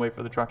stop sign and wait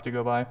for the truck to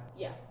go by?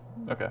 Yeah.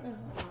 Okay.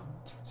 Uh-huh.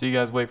 So you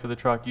guys wait for the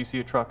truck. You see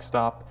a truck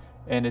stop,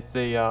 and it's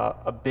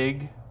a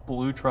big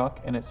blue truck,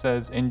 and it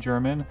says in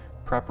German,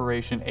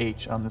 Preparation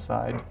H on the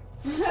side.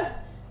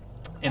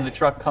 And the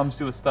truck comes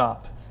to a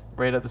stop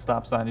right at the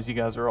stop sign. As you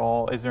guys are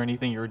all, is there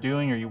anything you're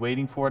doing? Are you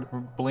waiting for it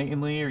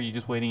blatantly, or are you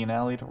just waiting in an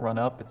alley to run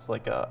up? It's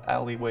like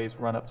alleyways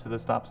run up to the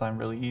stop sign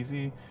really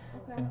easy.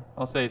 Okay. Yeah,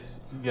 I'll say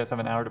you guys have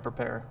an hour to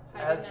prepare.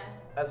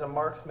 As a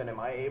marksman, am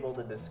I able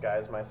to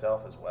disguise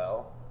myself as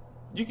well?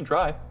 You can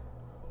try.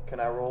 Can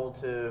I roll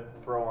to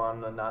throw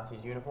on the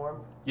Nazi's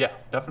uniform? Yeah,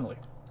 definitely.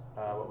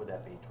 What would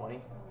that be?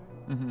 20?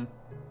 Mm-hmm.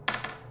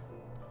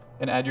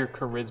 And add your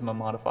charisma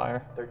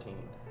modifier. 13.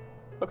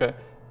 Okay.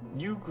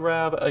 You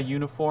grab a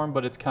uniform,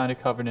 but it's kind of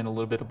covered in a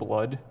little bit of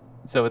blood.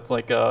 So it's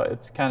like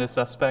it's kind of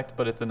suspect,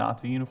 but it's a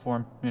Nazi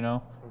uniform, you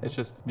know? It's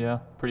just, yeah,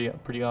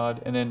 pretty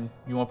odd. And then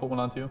you want to put one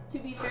on too? To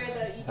be fair,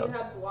 though, you do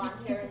have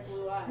blonde hair and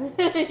blue eyes.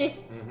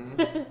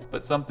 Mm-hmm.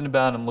 But something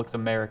about him looks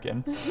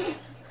American.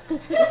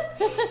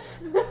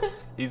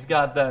 He's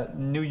got that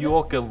New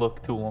Yorker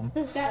look to him.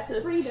 That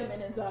freedom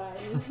in his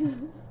eyes.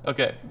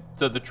 Okay,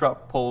 so the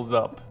truck pulls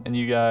up, and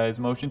you guys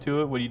motion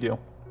to it. What do you do?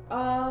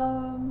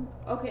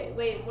 Okay,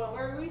 wait, what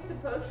were we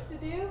supposed to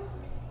do?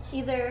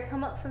 Either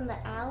come up from the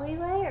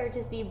alleyway or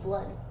just be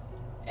blood.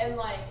 And,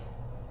 like,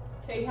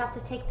 We take have to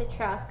take the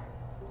truck.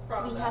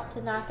 from We them. have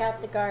to knock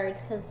out the guards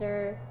because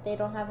they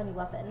don't have any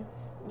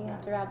weapons. You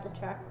have to rob the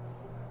truck.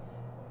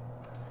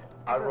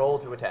 I roll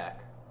to attack.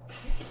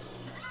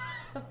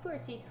 Of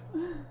course you.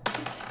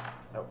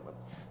 Nope.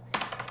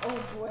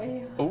 Oh,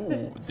 boy.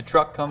 Ooh, the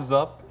truck comes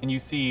up, and you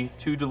see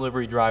 2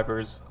 delivery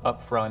drivers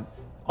up front,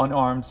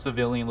 unarmed,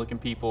 civilian-looking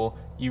people.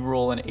 You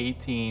roll an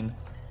 18.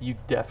 You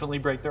definitely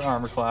break their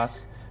armor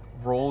class.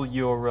 Roll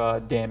your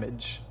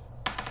damage.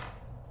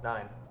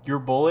 9. Your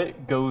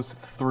bullet goes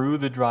through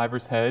the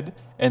driver's head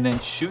and then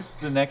shoots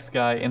the next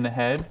guy in the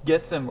head,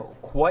 gets him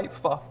quite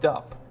fucked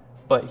up,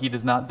 but he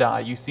does not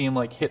die. You see him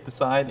like hit the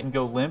side and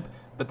go limp,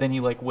 but then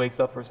he like wakes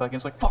up for a second.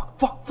 It's like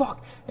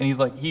fuck, and he's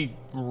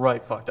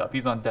right fucked up.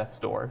 He's on death's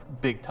door,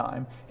 big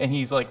time, and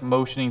he's like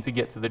motioning to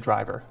get to the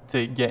driver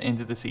to get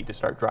into the seat to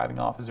start driving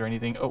off. Is there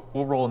anything? Oh,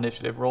 we'll roll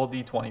initiative. Roll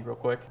d20 real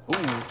quick.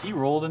 Ooh, he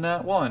rolled in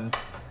that one.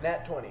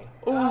 Nat 20.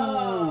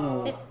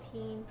 Ooh.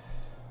 15.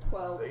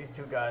 12. These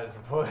 2 guys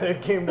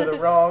came to the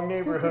wrong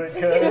neighborhood,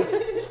 cuz.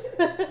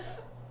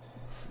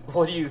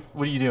 What are you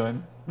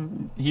doing?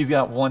 He's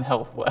got 1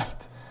 health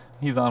left.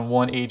 He's on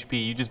 1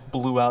 HP. You just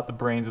blew out the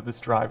brains of this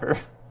driver.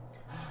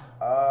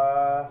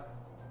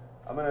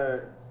 I'm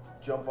gonna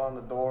jump on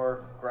the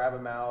door, grab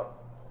him out,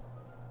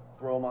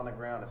 throw him on the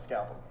ground, and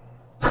scalp him.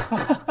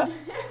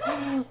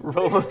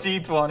 Roll a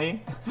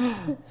d20.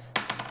 19.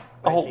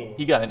 Oh,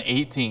 he got an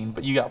 18,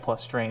 but you got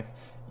plus strength.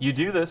 You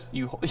do this.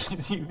 You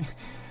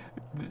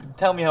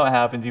tell me how it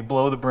happens. You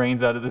blow the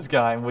brains out of this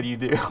guy, and what do you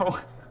do?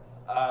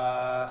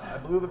 I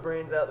blew the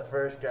brains out the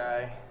first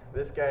guy.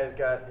 This guy's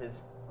got his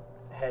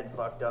head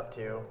fucked up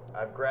too.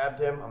 I've grabbed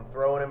him. I'm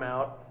throwing him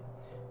out.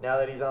 Now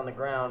that he's on the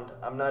ground,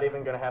 I'm not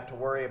even going to have to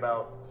worry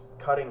about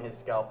cutting his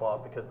scalp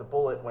off because the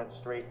bullet went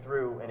straight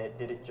through and it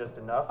did it just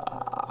enough.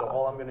 So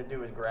all I'm going to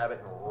do is grab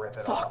it and rip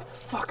it off.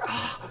 Fuck.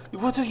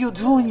 What are you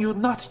doing, you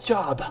nut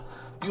job?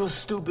 You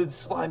stupid,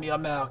 slimy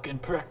American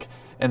prick.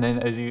 And then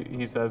as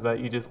he says that,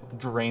 you just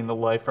drain the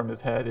life from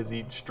his head as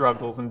he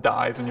struggles and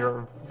dies in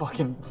your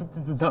fucking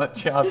nut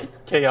chopped,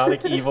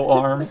 chaotic, evil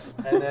arms.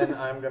 And then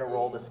I'm gonna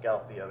roll to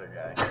scalp the other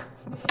guy.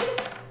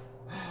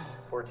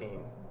 14.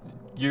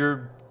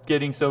 You're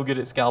getting so good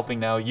at scalping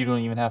now, you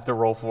don't even have to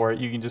roll for it.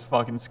 You can just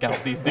fucking scalp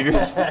these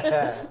dudes.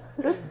 5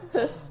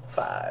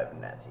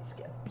 Nazi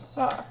scalps.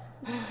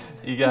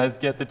 You guys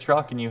get the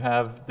truck and you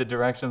have the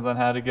directions on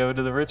how to go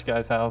to the rich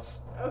guy's house.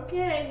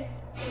 Okay,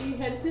 we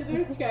head to the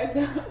rich guy's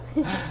house.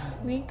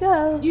 We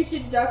go. You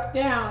should duck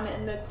down,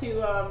 and the two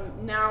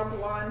now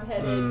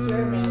blonde-headed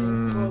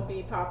Germans will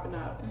be popping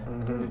up.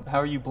 How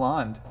are you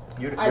blonde?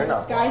 You're I not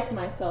disguised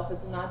myself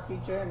as a Nazi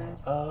German.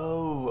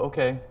 Oh,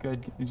 okay,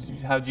 good.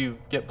 How'd you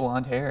get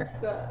blonde hair?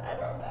 So, I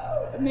don't know.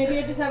 Maybe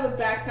I just have a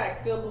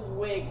backpack filled with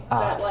wigs,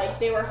 but like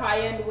they were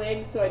high-end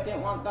wigs, so I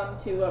didn't want them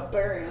to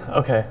burn.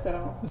 Okay.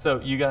 So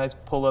you guys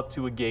pull up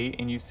to a gate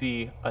and you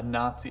see a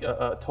Nazi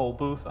toll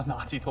booth, and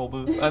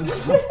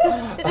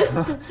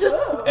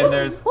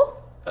there's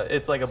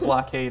it's like a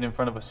blockade in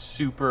front of a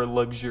super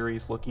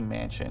luxurious looking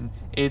mansion.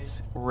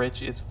 It's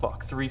rich as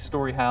fuck,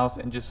 3-story house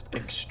and just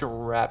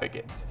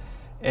extravagant.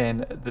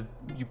 And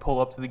you pull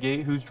up to the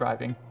gate. Who's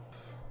driving?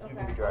 You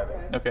can be driving.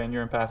 Okay, and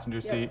you're in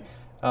passenger seat.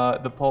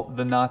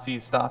 The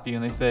Nazis stop you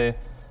and they say,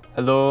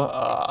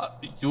 "Hello,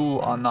 you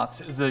are not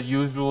the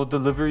usual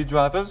delivery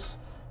drivers."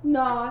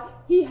 nah,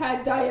 he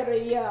had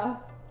diarrhea.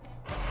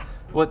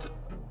 What?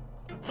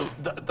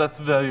 That's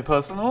very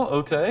personal.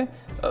 Okay.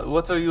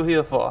 What are you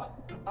here for?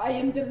 I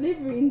am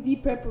delivering the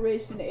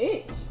preparation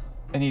H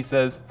And he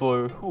says,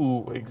 "For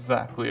who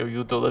exactly are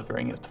you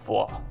delivering it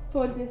for?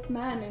 for this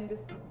man in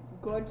this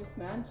gorgeous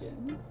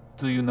mansion.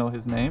 Do you know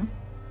his name?"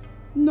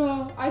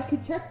 No, I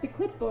could check the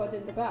clipboard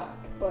in the back,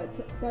 but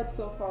that's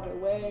so far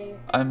away.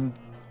 I'm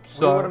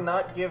We were sorry.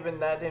 not given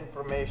that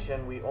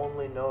information. We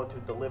only know to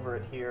deliver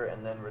it here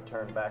and then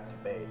return back to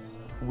base.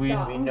 We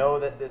Yeah. We know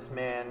that this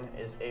man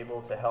is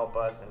able to help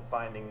us in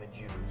finding the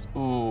Jews.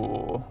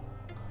 ooh.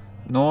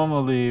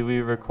 Normally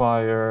we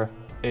require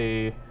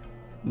a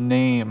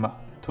name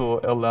to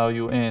allow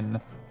you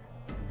in,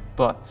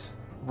 but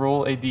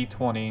roll a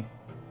d20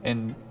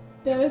 and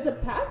There is a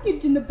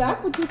package in the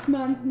back with this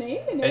man's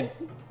name in and it.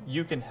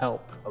 you can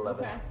help.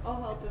 11. Okay,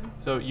 I'll help him.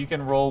 So you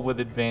can roll with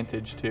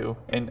advantage too,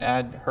 and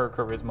add her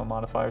charisma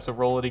modifier. So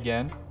roll it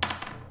again.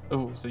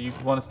 Ooh, so you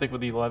want to stick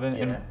with the 11,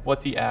 Yeah. and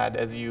what's he add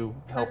as you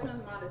help him?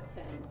 Charisma mod is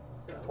 10,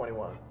 so.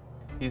 21.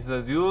 He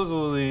says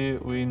usually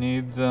we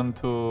need them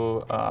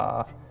to,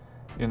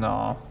 You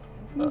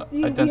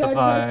see, identify. we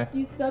are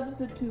just the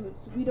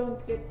substitutes. We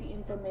don't get the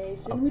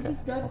information. We Okay,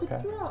 just drive okay.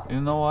 the truck.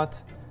 You know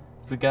what?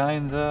 The guy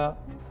in there,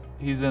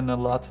 he's in a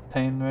lot of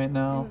pain right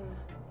now.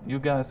 You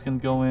guys can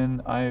go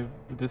in.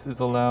 This is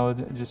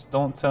allowed. Just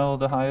don't tell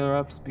the higher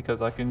ups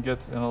because I can get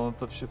in a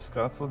lot of shit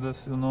scot for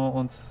this, and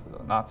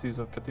Nazis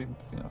are pretty,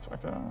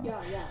 fuck that.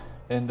 Yeah.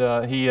 And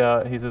he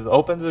says,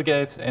 "Open the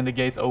gates," and the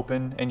gates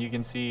open, and you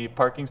can see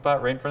parking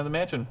spot right in front of the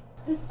mansion.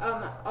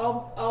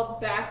 I'll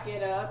back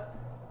it up.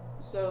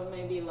 So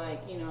maybe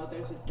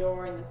there's a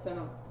door in the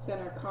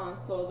center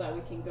console that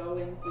we can go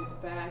in through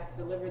the back to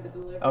deliver the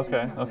delivery.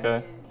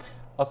 Okay.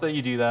 I'll say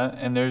you do that,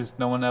 and there's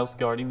no one else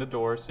guarding the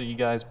door, so you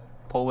guys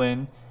pull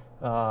in.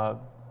 Are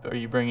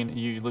you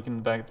looking in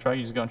the back of the truck?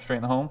 You just going straight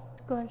in the home?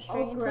 Going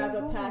straight I'll into grab the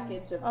a home.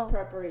 package of Oh.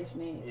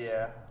 preparation H.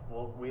 Yeah,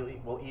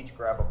 we'll each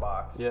grab a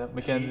box. Yeah,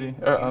 Mackenzie.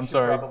 You I'm should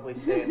sorry. probably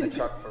stay in the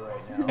truck for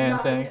right now. And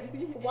Not Tank.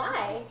 Mackenzie.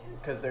 Why?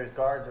 Because there's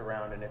guards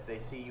around, and if they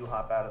see you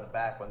hop out of the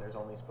back when there's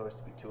only supposed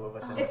to be 2 of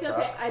us in It's the truck.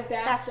 okay. I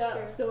backed That's up,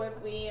 true. so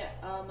if we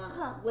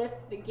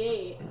lift the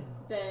gate,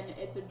 then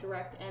it's a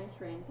direct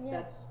entrance.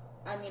 Yeah.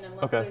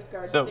 Unless Okay, there's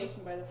guards so-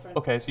 stationed by the front.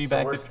 Okay, so you So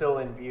back we're the still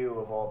in view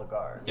of all the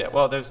guards. Yeah,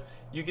 well,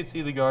 you can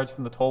see the guards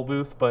from the toll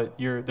booth, but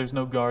there's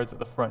no guards at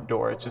the front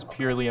door. It's just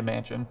purely a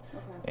mansion.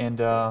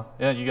 Okay.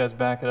 And you guys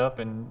back it up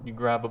and you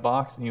grab a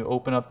box and you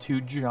open up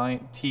 2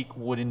 giant teak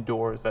wooden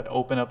doors that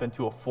open up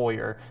into a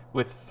foyer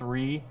with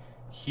 3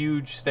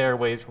 huge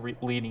stairways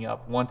leading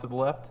up, one to the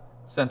left,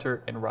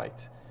 center, and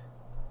right.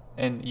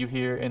 And you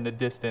hear in the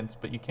distance,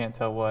 but you can't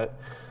tell what.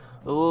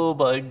 "Oh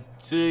my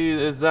gee,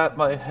 is that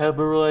my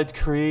hemorrhoid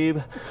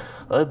cream?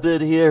 I've been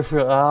here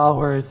for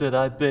hours and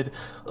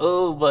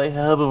my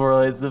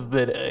hemorrhoids have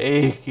been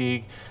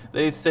aching.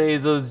 They say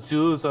those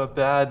Jews are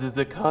bad as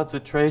the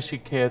concentration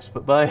camps,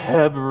 but my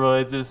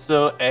hemorrhoids are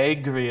so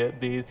angry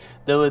at me.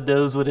 No one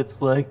knows what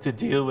it's like to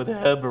deal with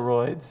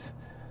hemorrhoids."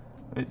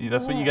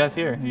 That's what you guys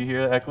hear. You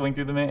hear it echoing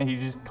through the man.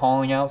 He's just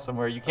calling out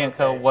somewhere. You can't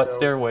tell Okay, what so-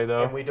 stairway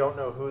though. And we don't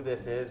know who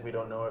this is. We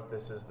don't know if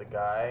this is the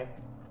guy.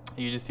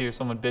 You just hear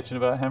someone bitching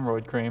about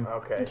hemorrhoid cream.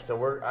 Okay, so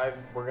we're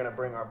gonna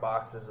bring our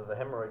boxes of the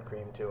hemorrhoid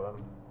cream to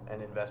him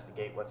and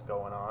investigate what's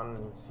going on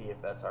and see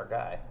if that's our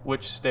guy.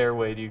 Which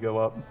stairway do you go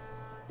up?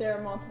 There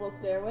are multiple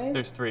stairways.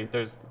 There's 3.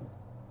 There's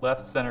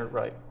left, center,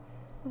 right.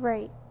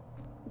 Right.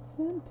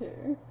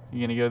 Center.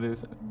 You gonna go to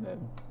this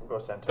We'll go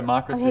center.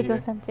 democracy? Okay, go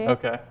here? center.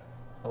 Okay.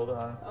 Hold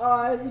on. Oh,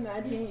 I was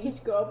imagining we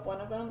each go up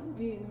one of them,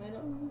 be in the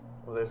middle.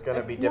 Well, there's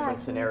gonna be That's different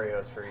nice.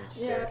 scenarios for each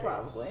Yeah, staircase.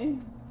 probably.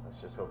 Let's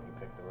just hope you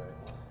pick the right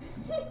one.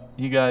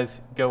 You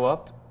guys go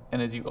up,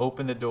 and as you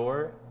open the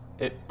door,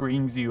 it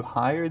brings you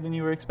higher than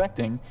you were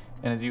expecting.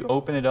 And as you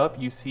open it up,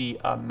 you see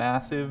a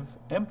massive,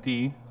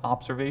 empty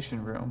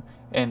observation room.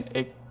 And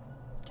it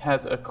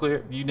has a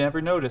clear, you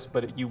never noticed,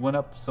 but you went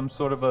up some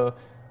sort of a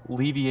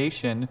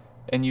leviation,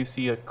 and you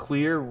see a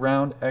clear,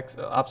 round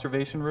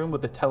observation room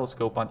with a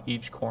telescope on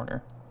each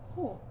corner.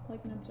 Cool.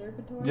 Like an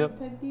observatory Yep.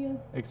 type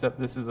deal. Except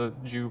this is a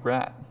Jew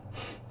rat.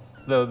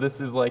 So this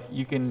is like,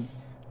 you can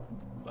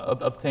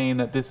obtain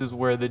that this is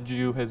where the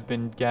Jew has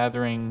been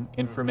gathering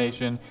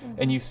information,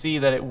 and you see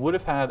that it would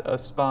have had a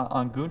spot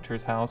on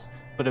Gunter's house,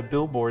 but a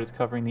billboard is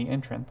covering the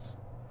entrance.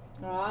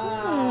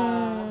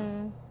 Ah.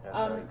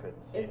 That's why he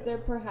couldn't see Is us. there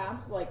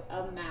perhaps like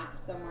a map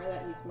somewhere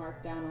that he's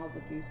marked down all the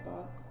Jew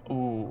spots?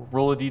 Ooh,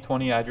 roll a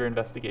d20, add your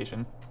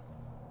investigation.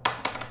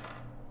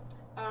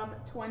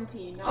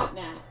 20, not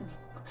nat.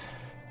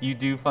 You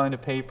do find a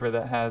paper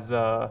that has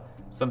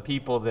some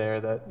people there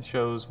that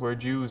shows where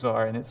Jews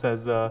are, and it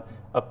says a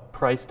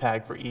price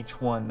tag for each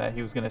one that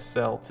he was going to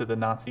sell to the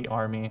Nazi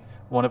army.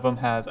 One of them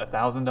has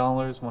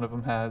 $1,000, one of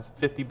them has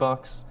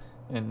 $50,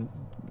 and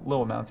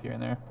low amounts here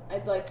and there.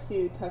 I'd like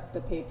to tuck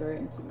the paper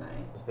into my.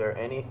 Is there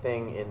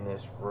anything in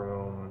this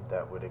room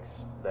that would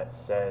that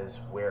says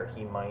where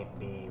he might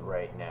be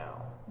right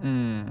now?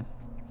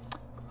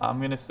 I'm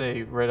going to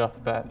say right off the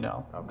bat,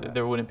 no. Okay.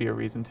 There wouldn't be a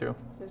reason to.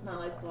 There's not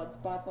like blood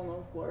spots all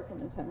over the floor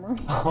from his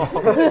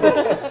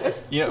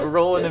hemorrhoids. Yeah,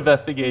 roll an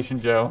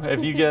investigation, Joe.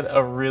 If you get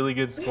a really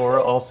good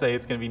score, I'll say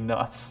it's going to be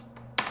nuts.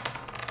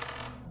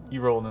 You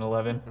rolled an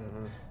 11?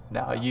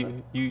 No,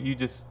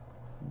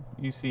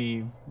 you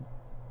see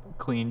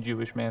clean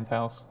Jewish man's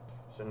house.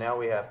 So now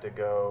we have to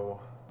go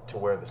to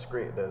where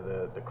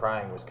the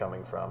crying was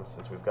coming from,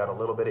 since we've got a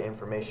little bit of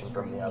information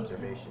from the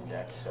observation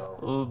deck. So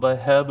Oh, my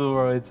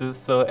hemorrhoids is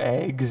so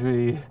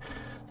angry.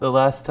 The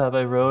last time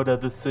I rode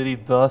at the city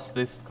bus,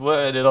 they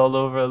squirted it all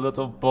over a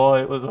little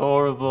boy. It was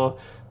horrible.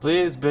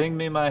 Please bring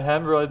me my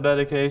hemorrhoid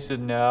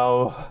medication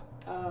now.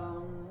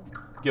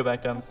 Go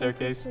back down the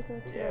staircase. Go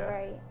to Yeah. the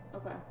right.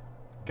 Okay.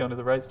 Go to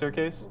the right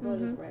staircase. We'll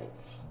go to the right.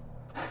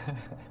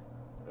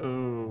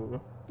 Ooh.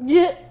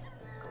 Yeah.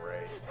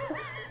 great.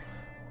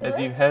 As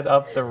you head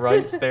up the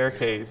right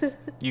staircase,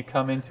 you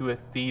come into a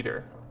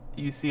theater.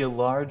 You see a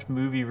large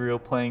movie reel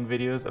playing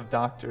videos of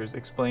doctors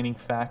explaining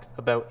facts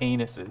about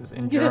anuses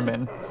in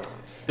German.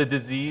 The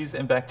disease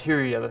and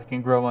bacteria that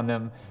can grow on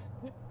them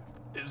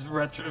is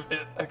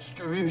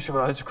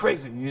extra, it's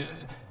crazy.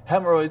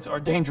 Hemorrhoids are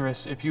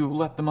dangerous if you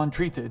let them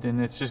untreated,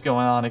 and it's just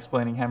going on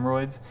explaining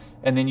hemorrhoids.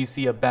 And then you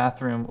see a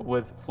bathroom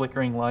with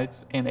flickering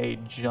lights and a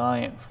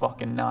giant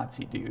fucking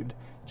Nazi dude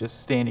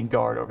just standing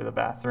guard over the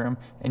bathroom,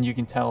 and you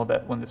can tell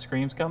that when the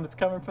screams come, it's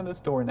coming from this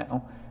door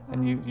now,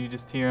 and you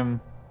just hear him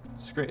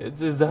scream.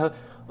 Is that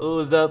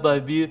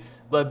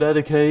my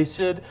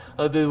medication?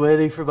 I've been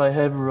waiting for my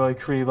hemorrhoid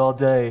cream all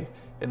day.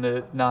 And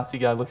the Nazi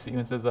guy looks at you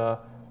and says,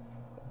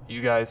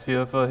 "You guys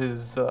here for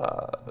his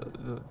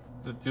the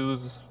Jews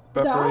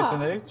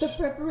preparation H?" The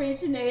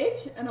preparation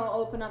H, and I'll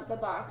open up the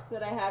box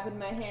that I have in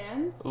my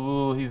hands.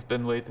 Ooh, he's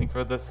been waiting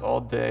for this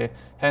all day.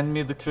 Hand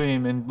me the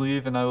cream and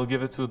leave, and I will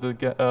give it to the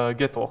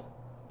ghetto.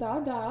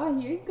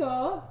 Here you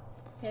go.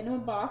 Hand him a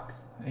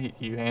box.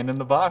 You hand him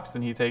the box,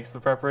 and he takes the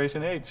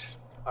preparation H.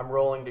 I'm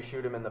rolling to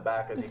shoot him in the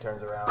back as he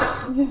turns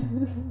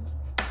around.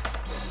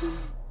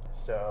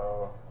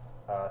 So,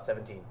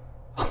 17.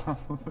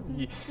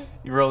 you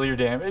roll your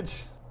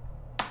damage.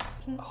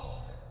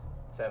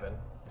 7.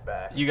 It's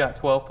back. You got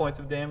 12 points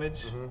of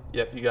damage? Mhm.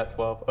 Yep, you got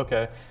 12.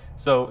 Okay.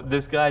 So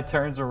this guy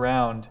turns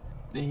around.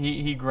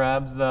 He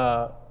grabs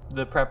the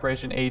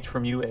preparation H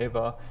from you,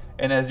 Ava,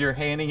 and as you're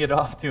handing it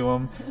off to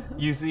him,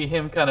 you see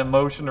him kind of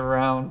motion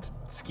around,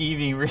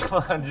 skeeving,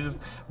 reload, just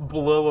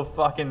blow a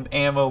fucking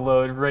ammo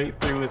load right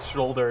through his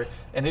shoulder,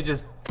 and it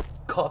just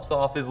cuffs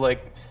off his,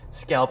 like,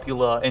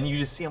 scapula, and you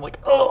just see him like,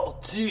 "Oh,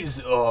 jeez,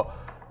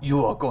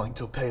 you are going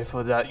to pay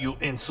for that, you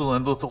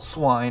insolent little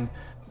swine."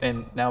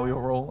 And now we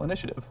will roll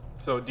initiative.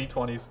 So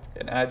D20s,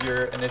 and add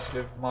your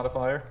initiative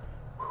modifier.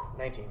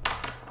 19.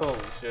 Holy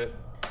shit.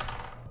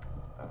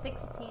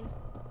 16.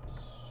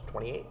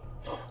 28.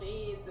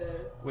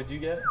 Jesus. What'd you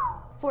get?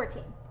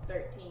 14.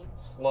 13.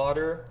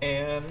 Slaughter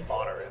and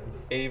Slaughter him.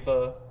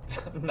 Ava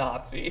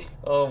Nazi.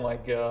 Oh my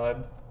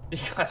god. You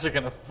guys are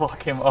gonna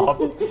fuck him up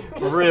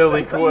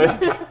really quick.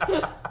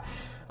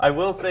 I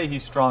will say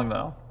he's strong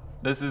though.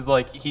 This is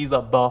like, he's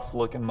a buff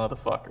looking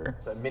motherfucker.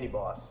 So, mini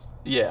boss.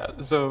 Yeah,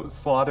 so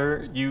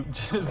Slaughter, you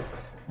just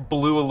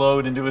blew a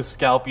load into his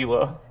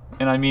scapula.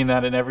 And I mean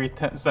that in every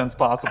sense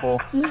possible.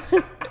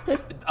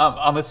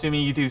 I'm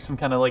assuming you do some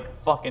kind of like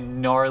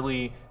fucking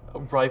gnarly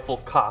rifle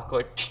cock,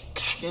 like,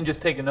 and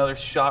just take another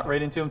shot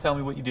right into him. Tell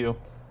me what you do.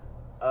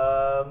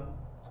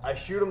 I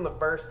shoot him the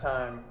first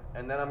time,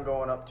 and then I'm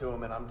going up to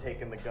him, and I'm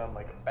taking the gun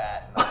like a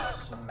bat, and I'm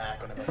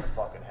smacking him in the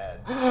fucking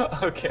head.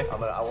 Okay. I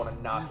want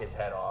to knock his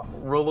head off.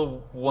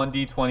 Roll a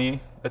 1d20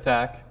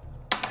 attack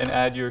and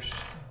add your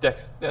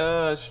dex.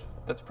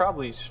 That's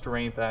probably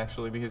strength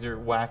actually, because you're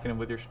whacking him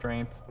with your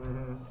strength.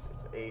 Mm-hmm.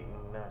 It's 8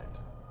 and 9.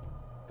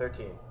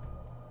 13.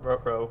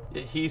 Ruh-roh.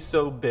 He's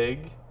so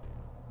big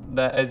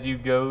that as you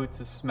go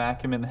to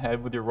smack him in the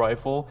head with your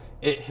rifle,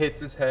 it hits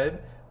his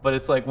head, but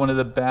it's like one of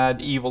the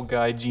bad evil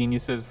guy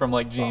geniuses from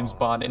like James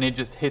Bond, and it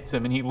just hits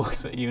him, and he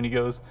looks at you and he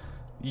goes,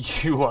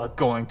 "You are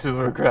going to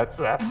regret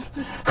that."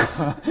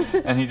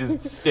 And he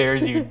just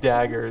stares you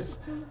daggers.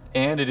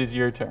 And it is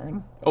your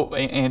turn. Oh,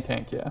 and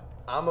Tank, yeah.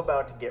 I'm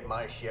about to get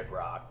my shit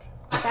rocked.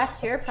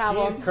 That's your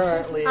problem. She's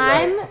currently.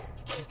 I'm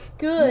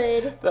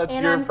good, That's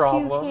and your I'm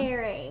problem. too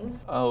caring.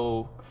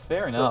 Oh,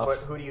 fair So, enough. but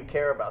who do you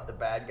care about, the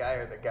bad guy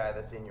or the guy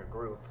that's in your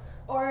group?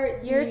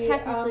 Or You're the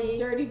technically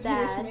dirty Jewish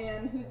bad.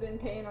 man who's in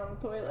pain on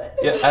the toilet.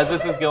 Yeah, as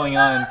this is going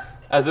on,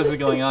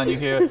 you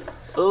hear,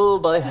 "Oh,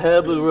 my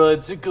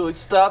hemorrhoids, you're going to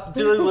stop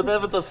doing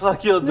whatever the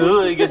fuck you're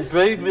doing and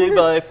bring me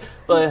my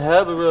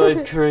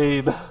hemorrhoid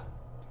cream."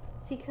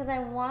 See, because I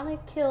want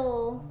to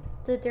kill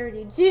the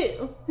dirty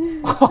Jew.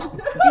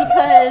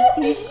 Because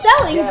he's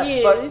selling Yeah,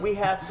 Jews. but we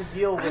have to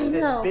deal I with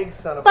this know. big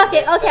son of Fuck a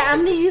it. bitch Okay, that I'm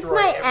can going to use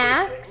destroy my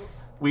everything. axe.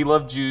 We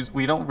love Jews.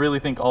 We don't really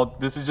think all.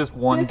 This is just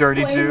one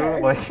dirty Jew. Disclaimer,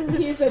 Like,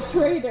 he's a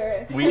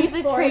traitor. He's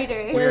a For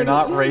traitor. we are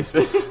not dirty.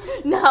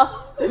 racist.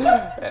 No.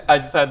 I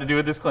just had to do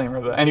a disclaimer.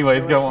 But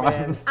anyways, go Jewish man on.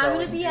 I'm going to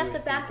selling be at the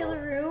Jewish back people.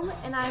 of the room,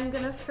 and I'm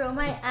going to throw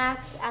my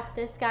axe at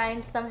this guy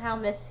and somehow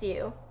miss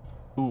you.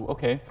 Ooh,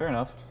 okay, fair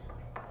enough.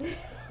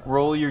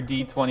 Roll your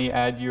d20.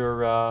 Add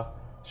your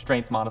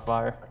strength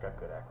modifier. I got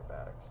good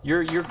acrobatics.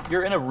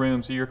 You're in a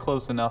room, so you're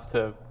close enough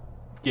to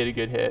get a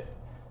good hit.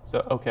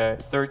 So okay,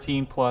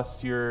 13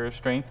 plus your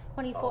strength.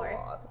 24. A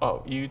lot.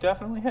 Oh, you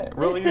definitely hit.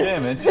 Roll your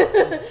damage.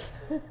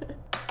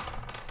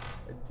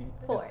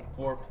 4.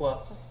 4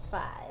 plus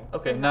 5.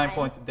 Okay, So 9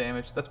 points of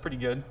damage. That's pretty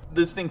good.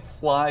 This thing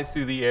flies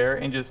through the air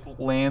and just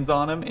lands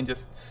on him and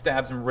just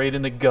stabs him right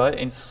in the gut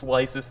and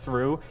slices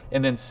through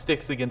and then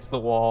sticks against the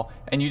wall.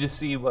 And you just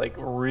see like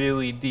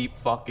really deep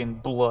fucking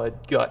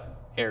blood gut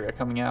area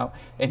coming out.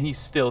 And he's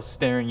still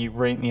staring you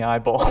right in the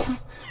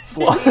eyeballs.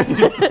 Slaughter. Dude,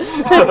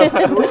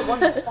 what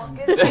the fuck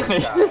is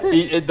this guy?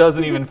 It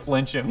doesn't even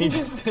flinch him. He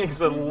just takes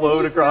a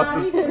load He's across not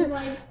his... even,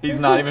 like, He's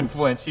not even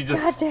flinched. He's God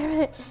just damn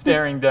it.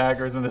 staring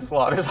daggers into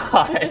Slaughter's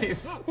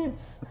eyes.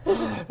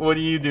 What are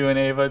you doing,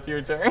 Ava? It's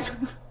your turn.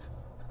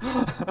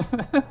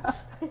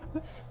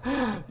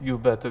 You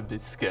better be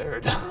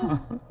scared.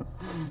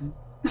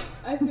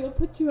 I will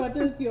put you out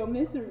of your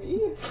misery.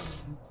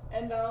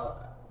 And I'll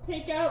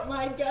take out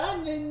my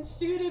gun and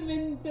shoot him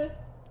in the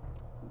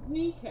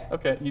kneecap.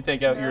 Okay, you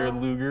take out your No.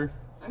 Luger.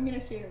 I'm gonna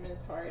shoot him in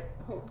his heart,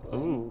 hopefully.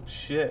 Ooh,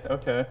 shit.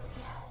 Okay.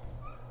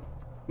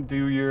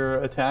 Do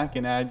your attack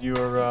and add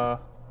your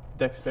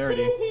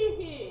dexterity.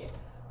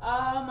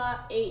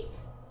 8.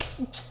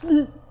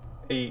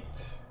 8.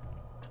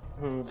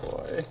 Oh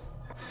boy.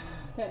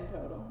 10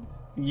 total.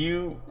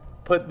 You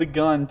put the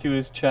gun to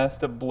his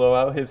chest to blow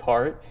out his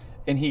heart,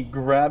 and he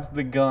grabs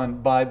the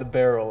gun by the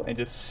barrel and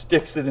just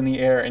sticks it in the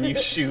air, and you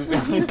shoot,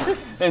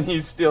 and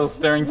he's still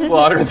staring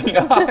Slaughter in the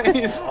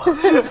eyes.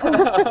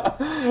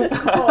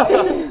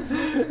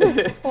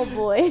 Oh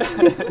boy.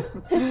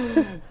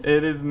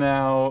 It is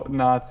now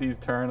Nazi's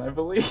turn, I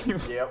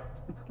believe. Yep.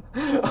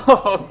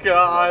 Oh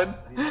god.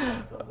 These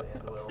guys don't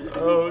land well with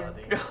Oh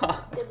anybody.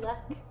 god. Good luck.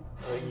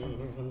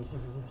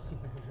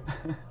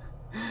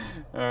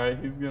 Alright,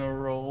 he's gonna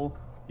roll.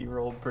 He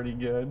rolled pretty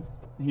good.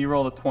 He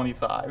rolled a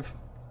 25.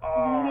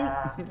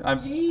 I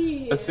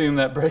Jeez. assume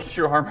that breaks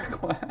your armor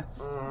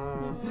class.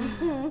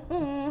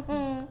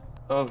 Mm,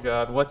 Oh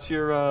god, what's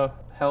your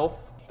health?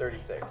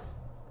 36.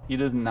 He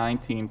does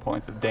 19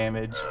 points of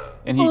damage,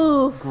 and he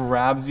Oof.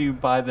 grabs you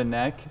by the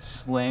neck,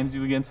 slams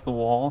you against the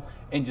wall,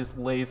 and just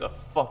lays a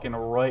fucking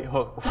right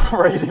hook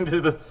right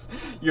into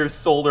your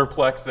solar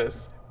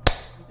plexus.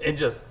 It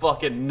just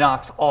fucking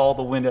knocks all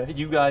the wind out.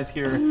 You guys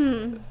hear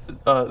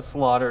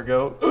Slaughter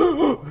go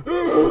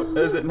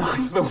as it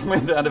knocks the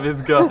wind out of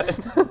his gut.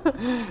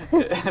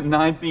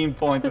 19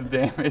 points of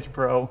damage,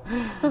 bro.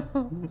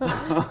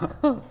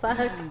 Oh,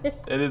 fuck.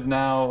 It is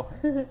now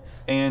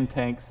Ann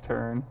Tank's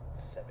turn.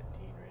 17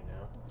 right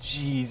now.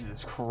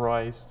 Jesus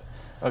Christ.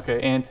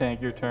 Okay, Ann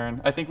Tank, your turn.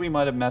 I think we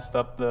might have messed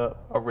up the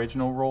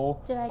original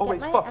roll. Did I Oh get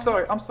wait, my fuck.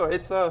 Sorry, axe? I'm sorry.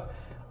 It's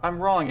I'm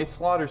wrong. It's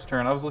Slaughter's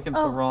turn. I was looking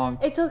at the wrong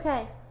It's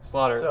okay.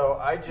 Slaughter. So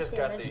I just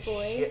got the Damage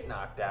boy. shit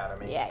knocked out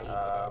of me. Yeah, you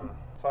did.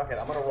 Fuck it,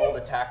 I'm gonna roll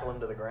to tackle him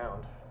to the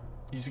ground.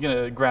 You just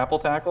gonna grapple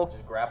tackle?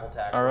 Just grapple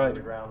tackle All him right. to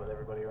the ground with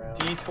everybody around.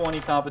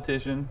 D20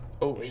 competition.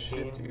 Oh 18.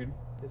 shit, dude.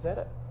 Is that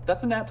it?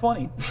 That's a nat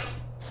 20.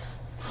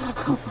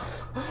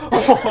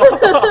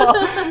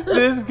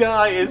 This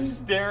guy is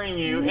staring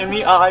you in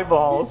the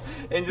eyeballs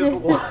and just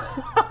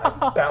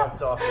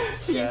Bounce off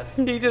his chest.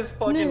 he just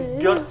fucking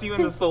guts you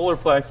in the solar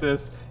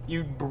plexus.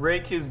 You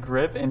break his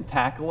grip and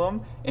tackle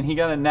him, and he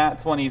got a nat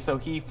 20, so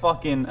he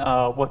fucking,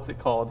 what's it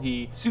called?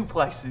 He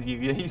suplexes you.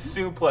 Yeah, he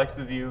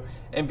suplexes you.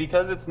 And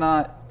because it's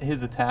not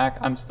his attack,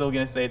 I'm still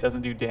going to say it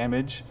doesn't do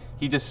damage.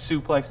 He just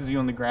suplexes you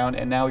on the ground,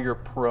 and now you're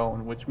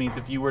prone, which means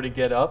if you were to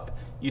get up,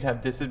 you'd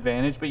have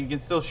disadvantage, but you can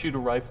still shoot a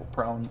rifle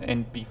prone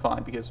and be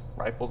fine, because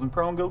rifles and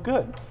prone go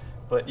good.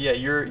 But yeah,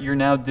 you're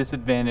now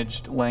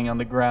disadvantaged laying on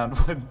the ground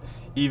with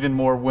even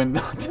more wind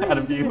knocked out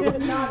of you.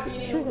 Not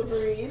being able to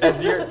breathe.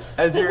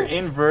 As you're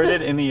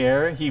inverted in the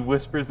air, he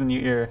whispers in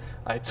your ear,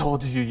 "I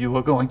told you you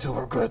were going to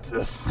regret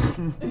this."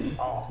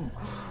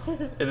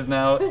 It is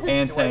now Do I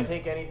Antank's.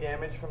 take any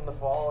damage from the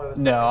fall? Or the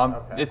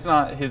No, okay. it's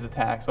not his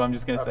attack, so I'm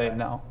just gonna say Okay.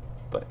 no.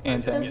 But So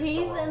Antank.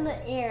 he's in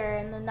the air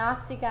and the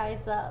Nazi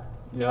guy's up.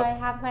 Do Yep. I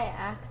have my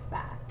axe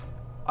back?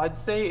 I'd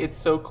say it's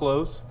so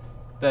close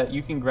that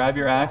you can grab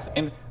your axe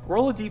and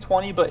roll a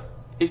d20, but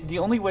the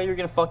only way you're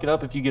gonna fuck it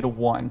up if you get a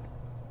 1.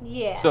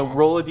 Yeah. So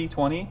roll a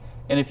d20,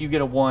 and if you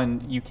get a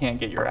 1, you can't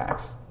get your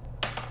axe.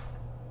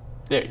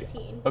 There you go.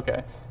 18.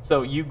 Okay,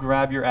 so you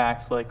grab your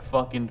axe like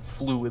fucking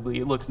fluidly.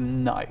 It looks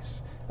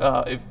nice.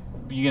 You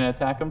gonna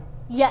attack him?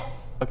 Yes.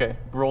 Okay,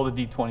 roll the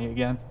d20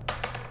 again.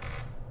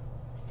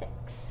 6.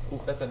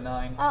 Ooh, that's a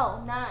 9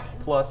 Oh, 9.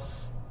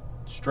 plus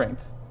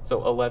strength.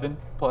 So 11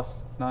 plus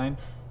 9,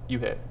 you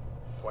hit.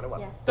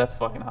 21. Yes. That's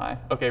fucking high.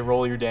 Okay,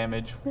 roll your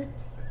damage.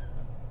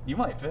 You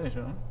might finish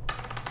him.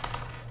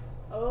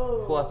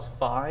 Oh. Plus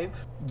 5.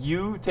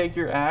 You take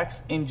your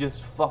axe and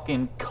just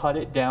fucking cut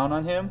it down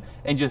on him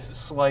and just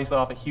slice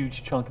off a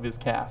huge chunk of his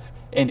calf.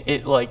 And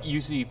it, like,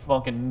 you see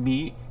fucking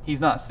meat.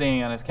 He's not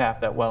staying on his calf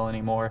that well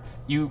anymore.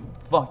 You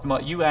fucked him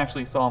up. You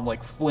actually saw him,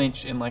 like,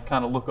 flinch and, like,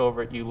 kind of look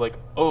over at you like,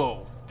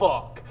 oh,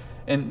 fuck.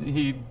 And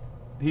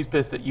he's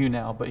pissed at you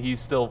now, but he's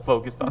still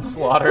focused on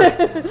Slaughter.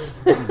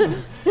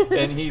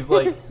 And he's,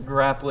 like,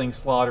 grappling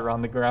Slaughter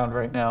on the ground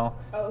right now.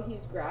 Oh,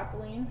 he's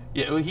grappling.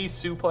 Yeah, well, he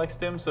suplexed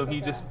him, so he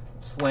Okay. just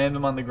slammed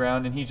him on the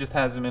ground, and he just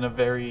has him in a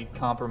very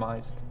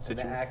compromised And the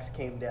situation. axe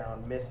came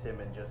down, missed him,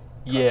 and just cut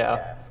his Yeah,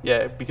 calf.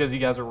 yeah, because you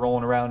guys are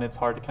rolling around, it's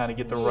hard to kind of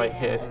get the right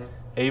hit. Yeah.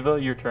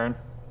 Ava, your turn.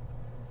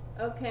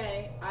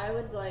 Okay, I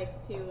would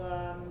like to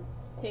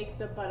take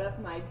the butt of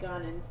my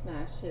gun and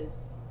smash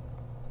his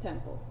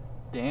temple.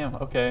 Damn,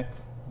 okay.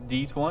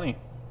 D20.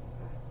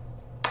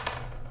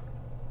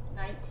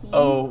 19.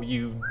 Oh,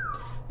 you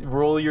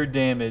roll your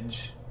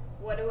damage.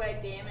 What do I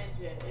damage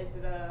it? Is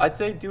it a... I'd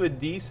say do a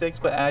D6,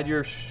 but add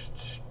your,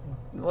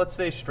 let's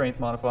say, strength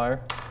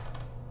modifier.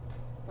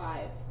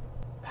 5.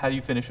 How do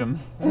you finish him?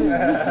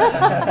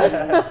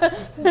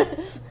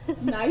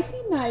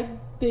 99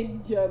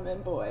 big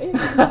German boy.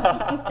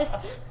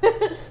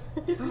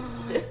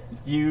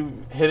 You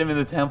hit him in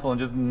the temple and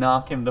just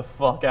knock him the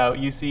fuck out.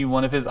 You see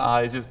one of his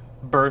eyes just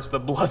burst a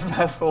blood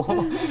vessel.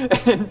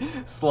 And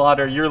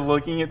Slaughter, you're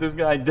looking at this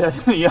guy dead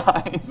in the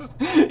eyes.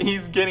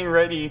 He's getting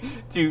ready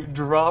to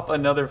drop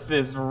another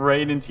fist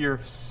right into your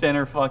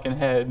center fucking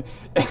head.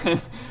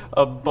 And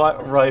a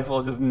butt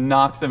rifle just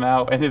knocks him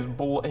out, and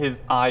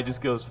his eye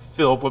just goes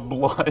filled with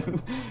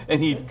blood.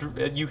 And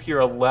you hear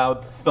a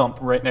loud thump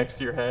right next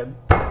to your head.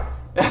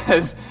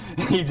 As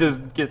he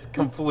just gets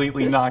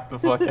completely knocked the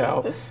fuck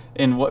out.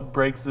 And what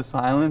breaks the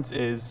silence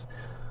is,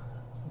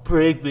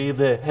 "Bring me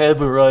the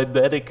hemorrhoid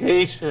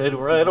medication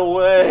right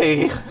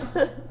away.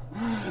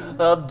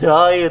 I'm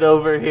dying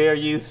over here,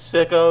 you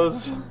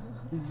sickos."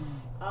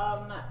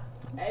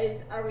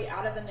 Are we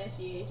out of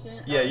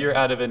initiation? Yeah, you're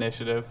out of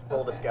initiative.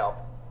 Roll the scalp.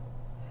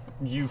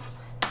 You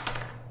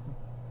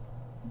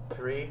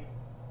 3.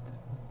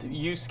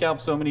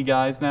 scalp so many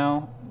guys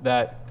now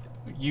that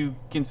you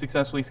can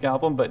successfully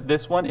scalp them, but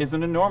this one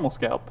isn't a normal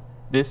scalp.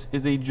 This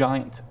is a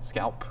giant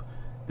scalp.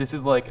 This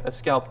is like a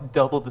scalp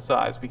double the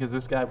size, because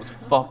this guy was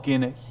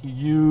fucking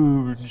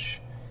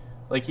huge.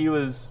 Like, he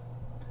was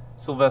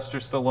Sylvester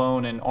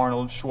Stallone and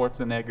Arnold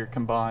Schwarzenegger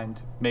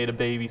combined, made a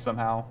baby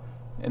somehow.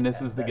 And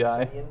this is the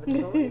guy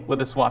with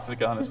a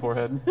swastika on his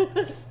forehead.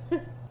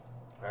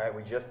 Alright,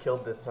 we just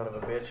killed this son of a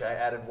bitch. I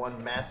added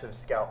one massive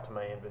scalp to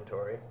my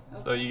inventory.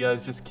 So you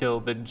guys just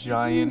killed the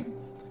giant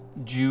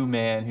Jew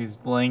man who's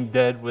laying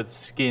dead with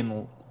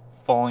skin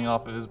falling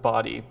off of his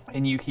body.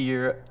 And you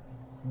hear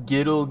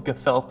Gittel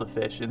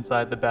Gefeltefish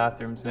inside the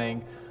bathroom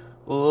saying,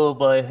 "Oh,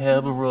 my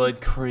hemorrhoid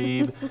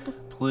cream,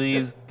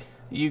 please,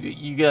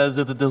 you guys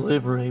are the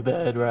delivery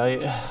bed,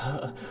 right?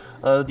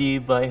 I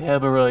need my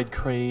hemorrhoid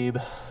cream."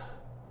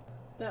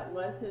 That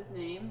was his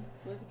name?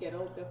 Was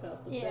Gittel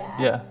Gefeltefish?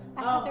 Yeah. Yeah,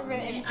 I had it Oh,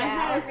 written man, down. I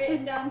had it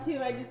written down too.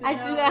 I just didn't I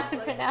just know. didn't know how I to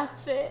was like,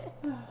 pronounce it.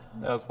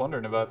 I was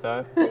wondering about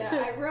that.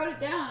 yeah, I wrote it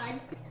down. I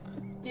just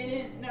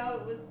didn't know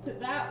it was to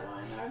that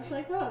one. I was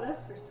like, oh,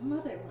 that's for some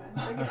other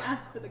one. They're gonna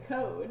ask for the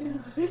code.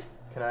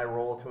 Can I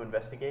roll to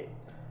investigate?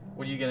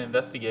 What are you going to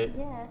investigate?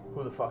 Yeah.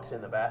 Who the fuck's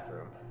in the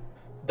bathroom?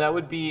 That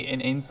would be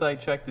an insight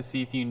check to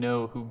see if you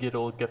know who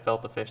Gittel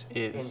Gefeltefish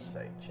is.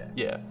 Insight check.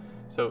 Yeah,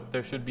 so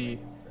there should be...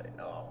 Insight.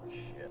 Oh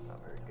shit, not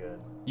very good.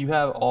 You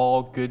have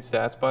all good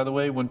stats, by the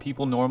way. When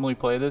people normally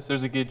play this,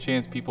 there's a good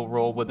chance people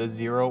roll with a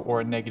 0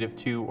 or a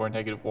 -2 or a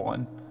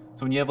 -1.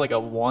 So when you have like a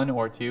 1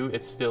 or 2,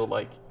 it's still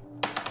like...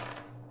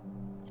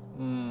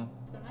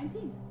 So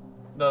 19.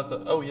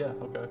 Oh yeah,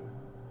 okay.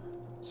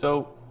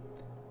 So,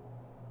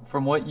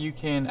 from what you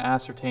can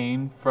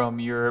ascertain from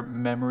your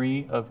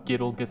memory of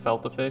Gittel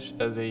Gefeltefish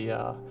as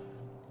a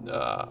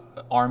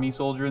army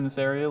soldier in this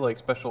area, like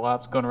special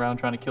ops going around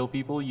trying to kill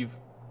people, you've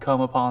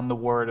come upon the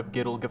word of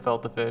Gittel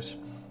Gefeltefish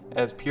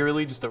as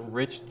purely just a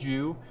rich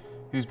Jew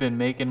who's been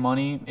making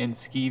money in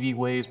skeevy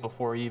ways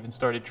before he even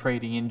started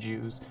trading in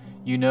Jews.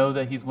 You know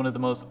that he's one of the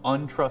most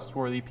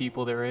untrustworthy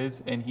people there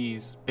is, and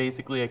he's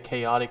basically a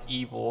chaotic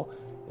evil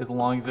as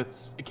long as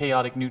it's a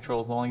chaotic neutral,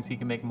 as long as he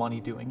can make money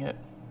doing it.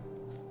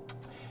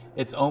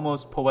 It's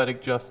almost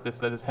poetic justice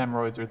that his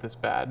hemorrhoids are this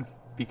bad,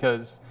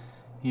 because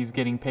he's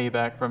getting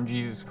payback from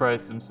Jesus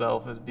Christ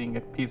himself as being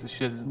a piece of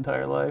shit his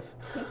entire life.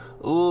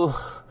 Ugh,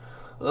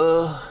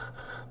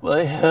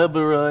 my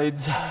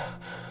hemorrhoids.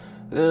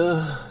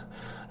 Ugh.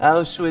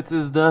 Auschwitz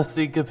is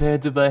nothing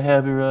compared to my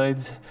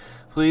hemorrhoids.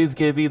 Please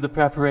give me the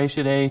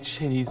preparation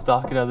H. And he's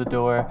knocking on the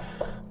door.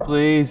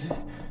 Please.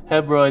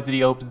 Hemorrhoids. And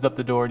he opens up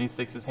the door and he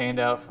sticks his hand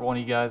out for one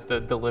of you guys to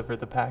deliver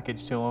the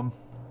package to him.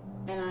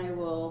 And I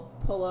will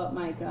pull out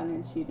my gun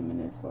and shoot him in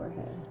his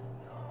forehead.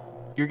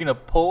 You're going to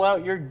pull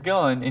out your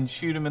gun and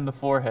shoot him in the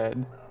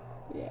forehead.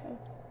 Yes.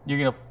 You're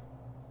going to...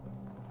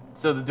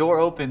 So the door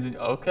opens and...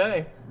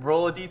 Okay.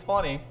 Roll a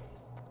d20.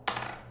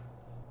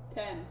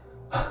 10.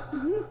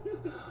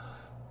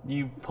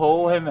 You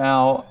pull him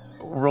out.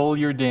 Roll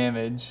your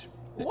damage.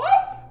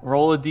 What?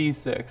 Roll a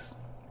d6.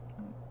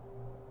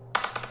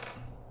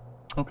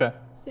 Okay.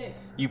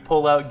 6. You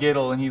pull out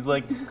Giddle, and he's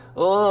like,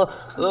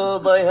 oh,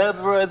 my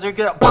hemorrhoids are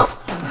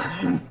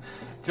gonna...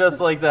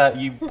 Just like that.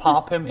 You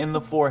pop him in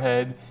the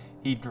forehead.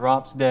 He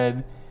drops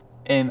dead.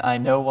 And I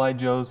know why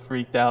Joe's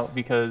freaked out,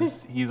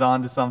 because he's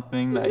on to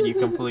something that you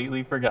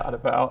completely forgot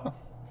about.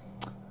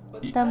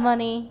 What's The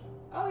money.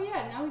 Oh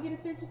yeah, now we get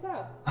to search his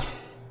house.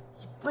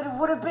 But it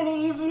would have been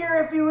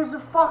easier if he was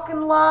fucking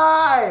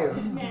alive.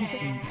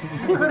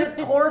 You could have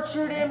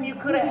tortured him. You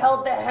could have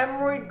held the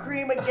hemorrhoid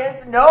cream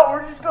against. No,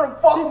 we're just gonna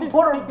fucking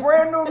put a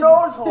brand new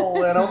nose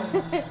hole in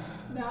him.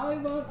 Now he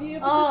won't be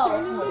able to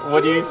turn into...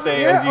 What do you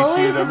say You're as you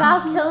always shoot him?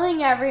 about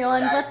killing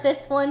everyone, but this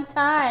one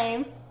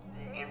time.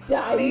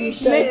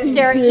 Information.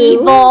 Mr.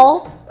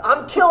 Evil.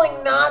 I'm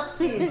killing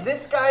Nazis.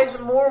 This guy's a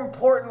more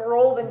important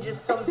role than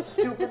just some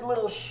stupid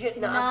little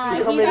shit Nazi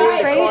Nah, coming he's in a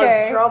and traitor.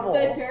 cause trouble.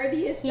 The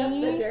dirtiest of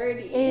the He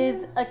dirty.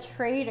 is a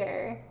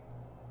traitor.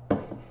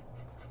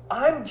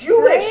 I'm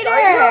Jewish. Traitor.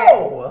 I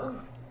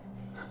know.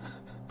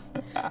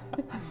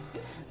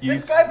 You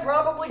This guy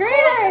probably caused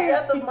Traitor. the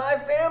death of my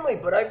family,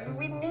 but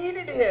we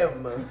needed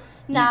him.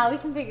 Nah, we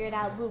can figure it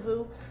out, boo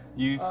boo.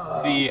 You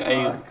see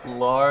a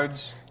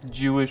large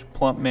Jewish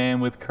plump man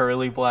with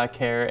curly black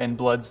hair and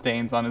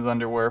bloodstains on his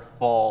underwear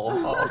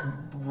fall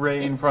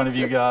right in front of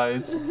you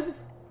guys.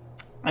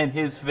 And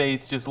his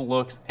face just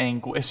looks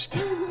anguished.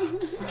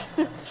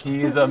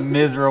 He is a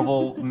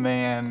miserable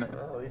man.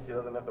 Well, at least he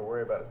doesn't have to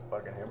worry about his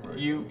fucking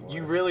hemorrhoids.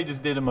 You really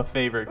just did him a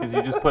favor because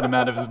you just put him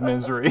out of his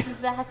misery.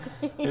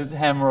 Exactly. His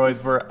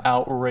hemorrhoids were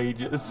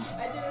outrageous.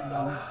 I did us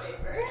all a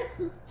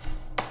favor.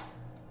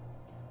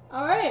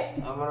 All right.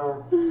 I'm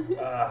gonna.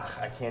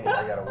 I can't even.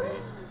 I gotta wait.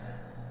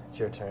 It's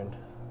your turn.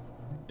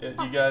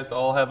 You guys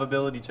all have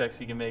ability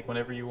checks you can make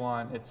whenever you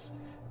want.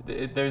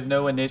 There's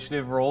no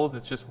initiative rolls.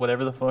 It's just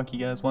whatever the fuck you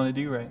guys want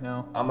to do right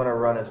now. I'm gonna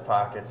run his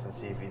pockets and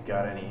see if he's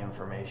got any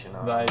information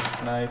on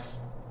him. Nice.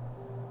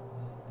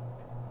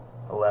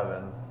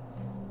 11.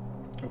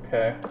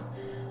 Okay.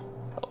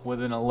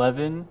 With an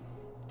 11,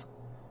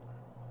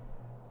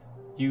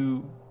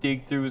 you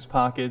dig through his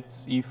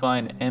pockets. You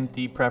find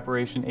empty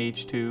preparation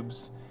H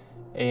tubes,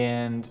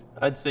 and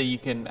I'd say you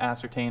can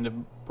ascertain to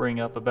bring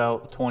up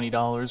about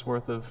 $20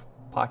 worth of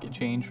pocket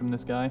change from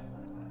this guy.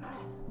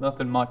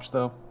 Nothing much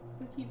though.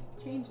 Who keeps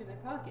change in their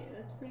pocket?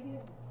 That's pretty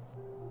good.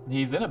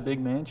 He's in a big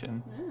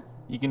mansion. Yeah.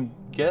 You can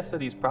guess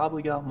that he's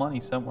probably got money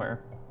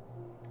somewhere.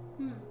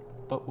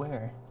 But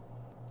where?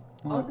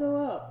 I'll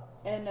go up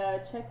and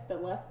check the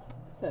left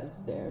set of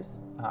stairs.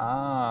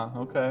 Ah,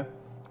 okay.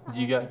 I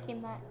You was got?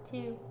 thinking that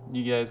too.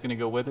 You guys gonna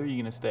go with her? Or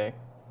you gonna stay?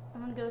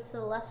 I'm gonna go to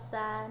the left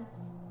side.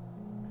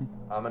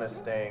 I'm gonna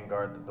stay and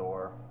guard the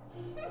door.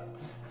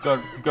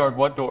 Guard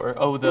what door?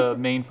 Oh, the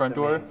main front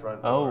The door? main front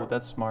Oh, door.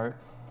 that's smart.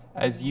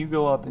 As you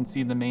go up and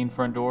see the main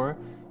front door,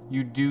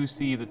 you do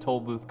see the toll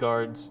booth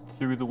guards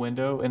through the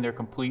window, and they're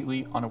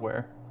completely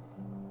unaware.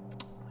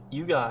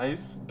 You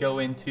guys go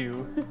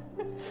into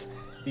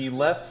the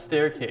left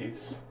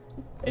staircase,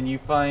 and you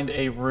find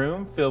a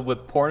room filled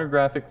with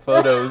pornographic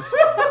photos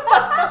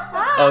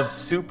of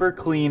super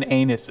clean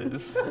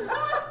anuses.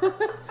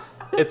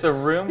 It's a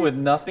room with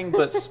nothing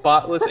but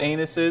spotless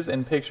anuses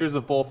and pictures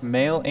of both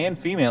male and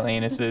female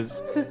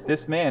anuses.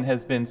 This man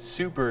has been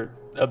super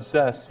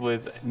obsessed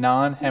with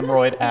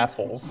non-hemorrhoid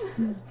assholes.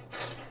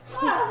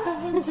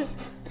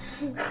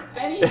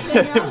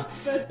 Anything else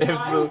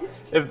besides?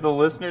 If the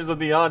listeners of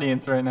the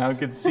audience right now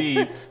could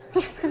see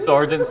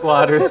Sergeant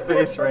Slaughter's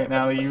face right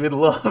now, you would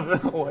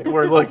love what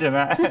we're looking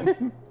at.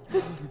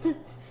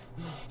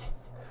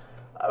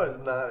 I was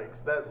not.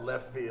 That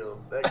left field.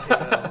 That came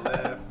out of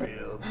left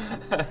field.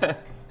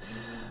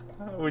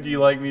 Would you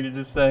like me to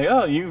just say,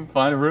 oh, you can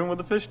find a room with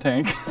a fish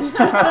tank?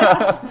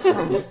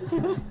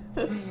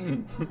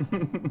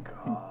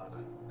 God.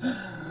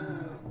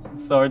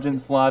 Sergeant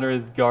Slaughter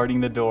is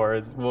guarding the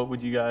doors. What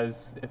would you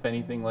guys, if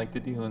anything, like to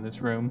do in this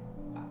room?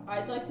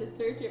 I'd like to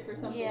search it for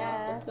something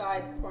Yeah. else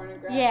besides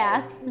pornographic.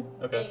 Yeah,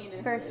 Okay.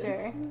 anuses. for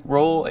sure.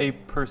 Roll a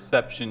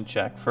perception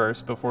check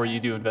first before you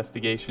do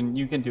investigation.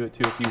 You can do it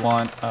too if you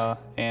want,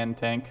 and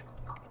Tank.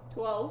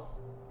 12.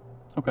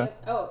 Okay.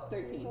 Yep. Oh,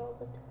 13. Roll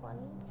the 20.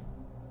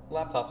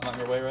 Laptop's not in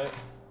your way, right?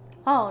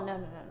 Oh, no.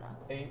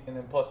 8, and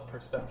then plus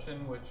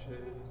perception, which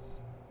is...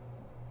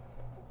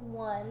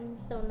 1,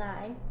 so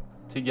 9.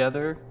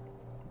 Together,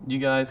 you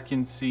guys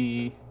can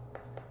see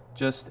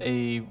just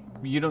a...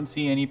 You don't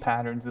see any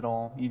patterns at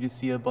all. You just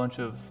see a bunch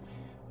of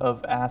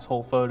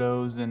asshole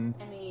photos and...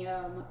 Any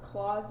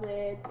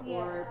closets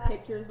or Yeah.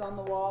 pictures on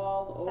the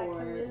wall That or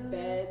can move.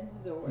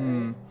 beds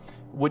or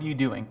What are you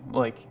doing?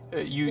 Like,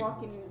 you...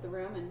 walking into the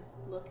room and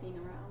looking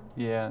around.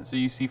 Yeah, so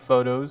you see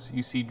photos,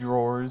 you see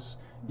drawers.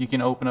 You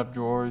can open up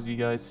drawers. You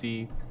guys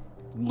see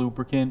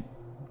lubricant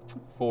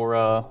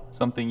for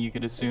something you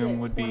could assume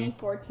would be...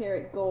 24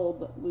 karat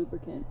gold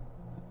lubricant.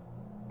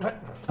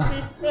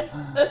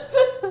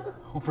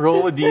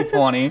 Roll a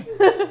d20.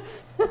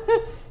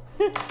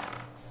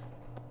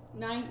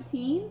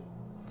 19?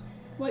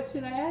 What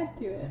should I add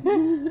to it?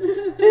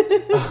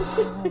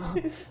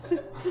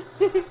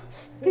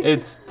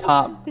 It's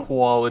top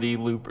quality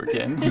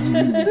lubricant.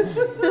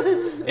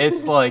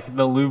 It's like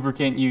the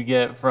lubricant you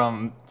get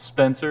from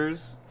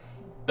Spencer's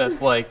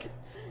that's like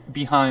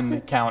behind the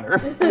counter.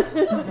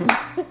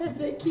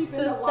 They keep in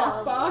a So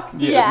lockbox.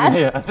 Yeah.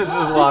 Yeah, this is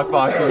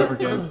lockbox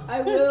lubricant.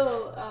 I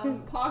will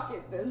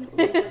pocket this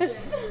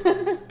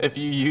lubricant. If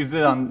you use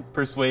it on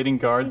persuading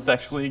guards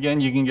sexually again,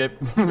 you can get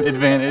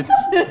advantage.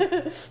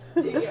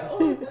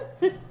 Deal.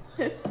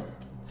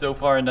 So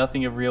far,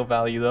 nothing of real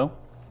value though.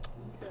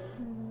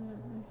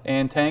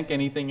 And Tank,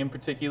 anything in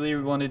particular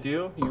you want to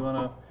do? You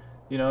want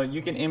to,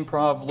 you can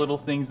improv little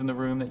things in the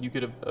room that you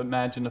could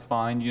imagine to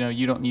find.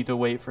 You don't need to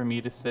wait for me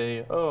to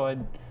say, oh,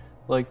 I'd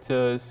like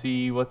to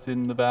see what's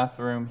in the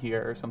bathroom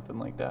here or something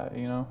like that,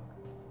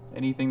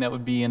 Anything that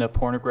would be in a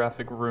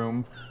pornographic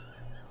room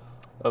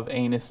of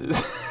anuses.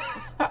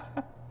 Said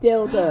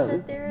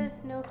Dildos. there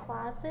is no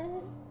closet?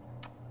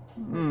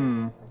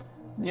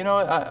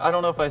 I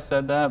don't know if I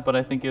said that, but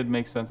I think it would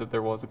make sense if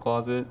there was a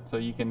closet, so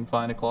you can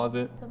find a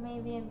closet. So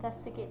maybe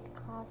investigate the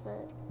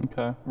closet.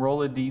 Okay.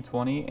 Roll a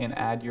d20 and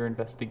add your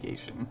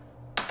investigation.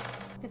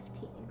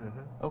 15.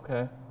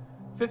 Okay.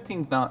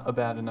 15's not a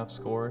bad enough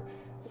score.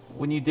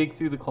 When you dig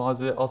through the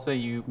closet, I'll say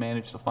you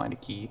manage to find a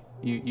key.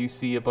 You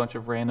see a bunch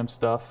of random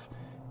stuff.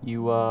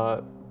 You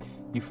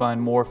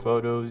find more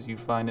photos, you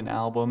find an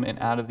album, and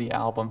out of the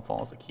album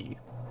falls a key.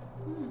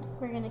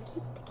 We're gonna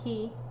keep the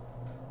key.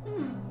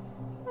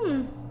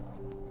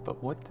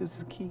 But what does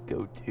the key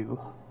go to?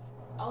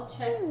 I'll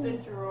check the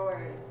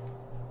drawers.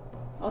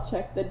 I'll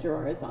check the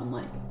drawers on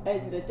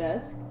is it a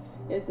desk?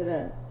 Is it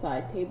a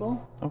side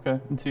table? Okay.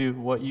 Into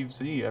what you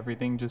see,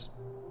 everything just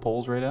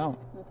pulls right out.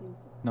 Nothing's.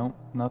 Nope,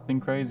 nothing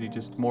crazy,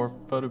 just more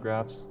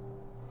photographs.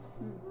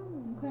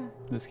 Okay.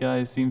 This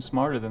guy seems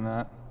smarter than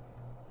that.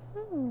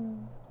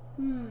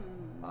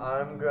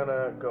 I'm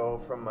gonna go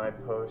from my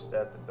post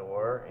at the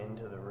door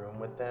into the room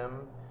with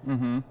them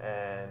Mm-hmm.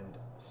 and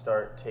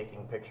start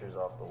taking pictures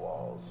off the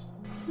walls.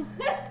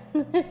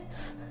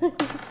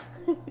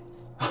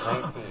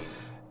 19.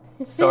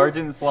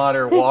 Sergeant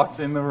Slaughter walks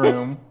in the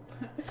room,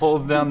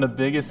 pulls down the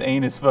biggest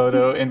anus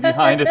photo, and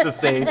behind it's a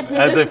safe,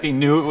 as if he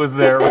knew it was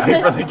there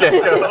right from the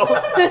get-go.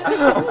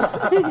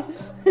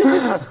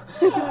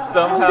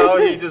 Somehow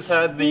he just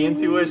had the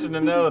intuition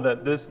to know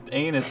that this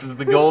anus is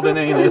the golden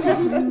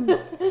anus,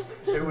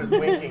 It was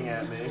winking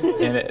at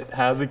me. and it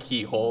has a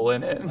keyhole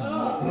in it.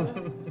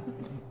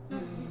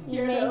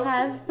 You may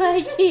have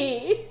my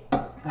key.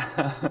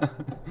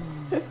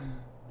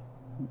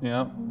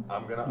 Yep,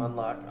 I'm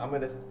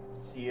gonna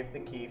see if the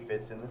key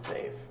fits in the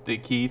safe. the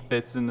key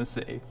fits in the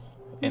safe,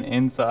 and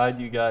inside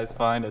you guys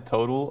find a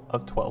total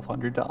of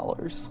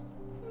 $1,200,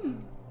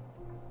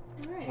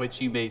 Alright. which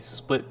you may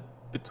split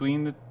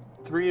between the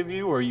three of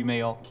you, or you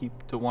may all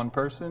keep to one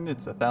person.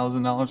 It's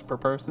 $1,000 per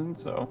person,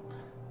 so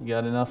you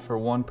got enough for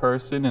one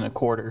person and a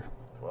quarter.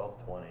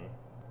 1220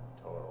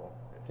 total.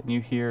 And you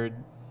hear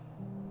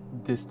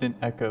distant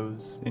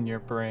echoes in your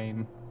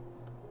brain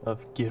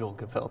of Giddle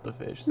gefilte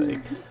fish say,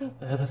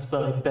 "That's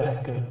my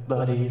backup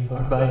buddy for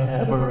my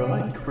hammer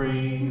on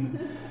cream.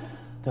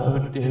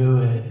 Don't do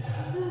it.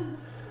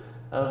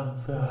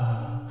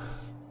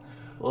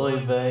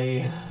 Oy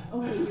vey."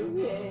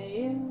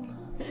 Okay.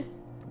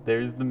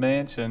 There's the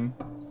mansion.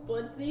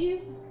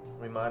 Splitsies?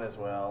 We might as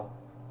well.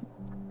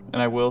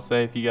 And I will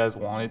say, if you guys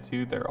wanted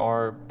to, there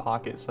are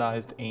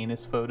pocket-sized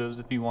anus photos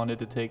if you wanted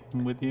to take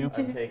them with you.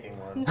 I'm taking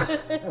one.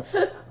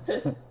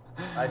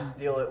 I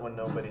steal it when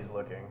nobody's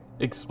looking.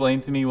 Explain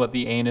to me what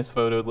the anus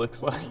photo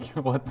looks like.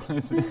 What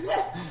is it?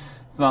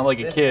 It's not like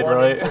a This kid, one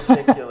right? in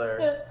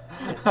particular,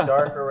 it's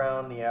dark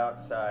around the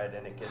outside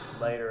and it gets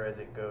lighter as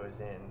it goes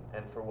in.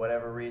 And for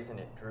whatever reason,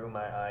 it drew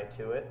my eye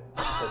to it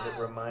because it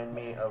reminded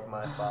me of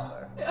my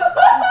father.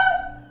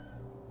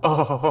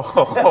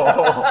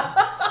 Oh,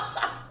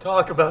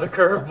 talk about a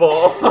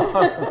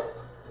curveball.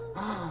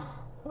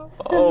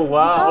 Oh,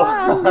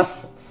 wow.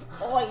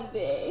 Oy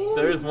vey.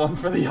 There's one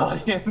for the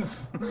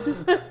audience.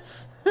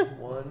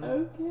 One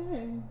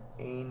Okay.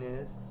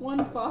 anus.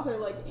 One father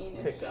like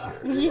anus shot.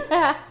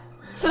 Yeah.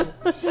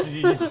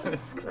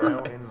 Jesus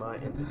Now Christ. in my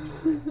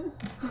inventory.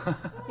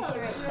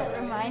 You're right. That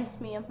reminds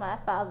me of my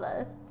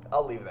father.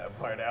 I'll leave that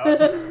part out.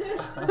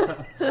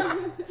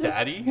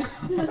 Daddy?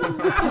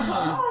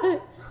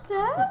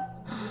 Dad?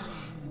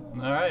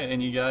 Alright,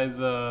 and you guys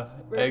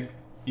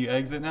you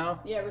exit now?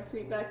 Yeah,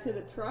 retreat back to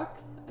the truck.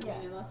 I Yes.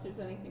 mean, unless there's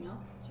anything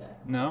else to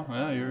check. No?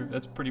 Well,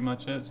 that's pretty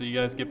much it. So you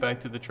guys get back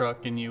to the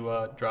truck and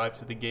you drive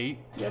to the gate.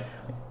 Yep.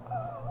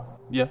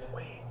 Yeah.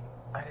 Wait,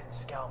 I didn't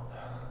scalp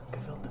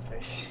gefilte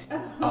fish.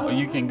 Oh,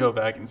 you can go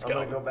back and I'm scalp.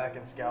 gonna go back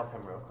and scalp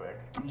him real quick.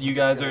 You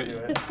guys Gonna are do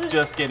it.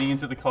 just getting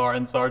into the car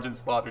and Sergeant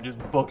Slaughter just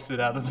books it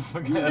out of the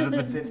fucking out of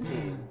the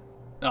 15.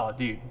 Oh,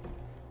 dude.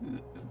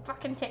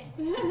 Fucking tick.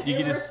 You It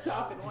can works just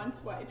off in one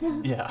swipe.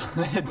 yeah.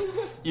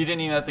 You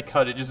didn't even have to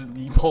cut it. Just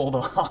you pulled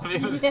off.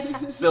 It was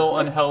so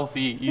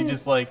unhealthy. You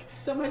just like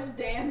So much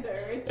dander.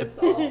 It's just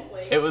all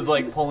flakes. it was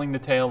like pulling the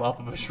tail off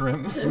of a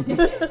shrimp.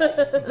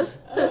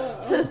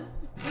 Oh.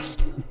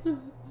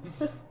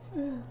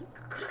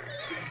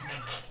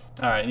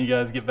 All right, you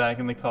guys get back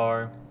in the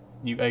car.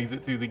 You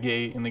exit through the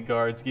gate, and the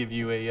guards give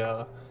you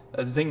a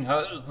zing,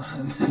 arm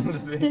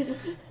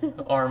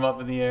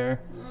up in the air.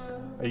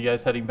 Are you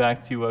guys heading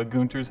back to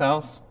Gunter's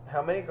house?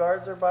 How many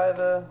guards are by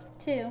the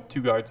 2.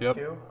 2 guards, yep.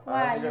 2?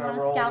 Why, I'm you gonna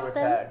wanna roll scalp to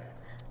them? attack.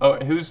 Oh,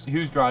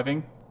 who's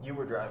driving? You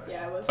were driving.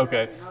 Yeah, I was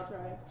Okay. driving. I'll drive.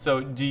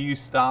 So do you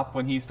stop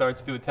when he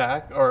starts to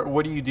attack, or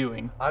what are you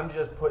doing? I'm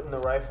just putting the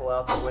rifle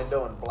out the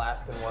window and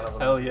blasting one of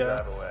them Hell as we yeah.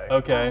 drive away.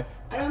 Okay.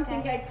 I don't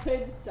think I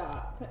could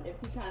stop if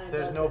he kind of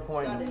There's does no it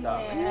point in suddenly.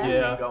 stopping. Yeah. You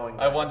Yeah. keep going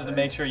I wanted to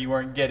make sure you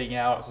weren't getting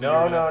out. So you were No,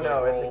 gonna no, have to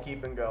no. It's roll. a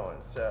keeping going.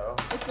 So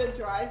It's a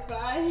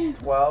drive-by.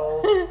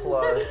 12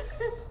 plus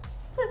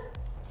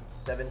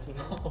 17.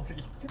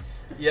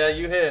 Yeah,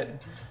 you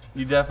hit.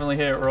 You definitely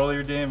hit. Roll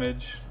your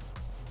damage.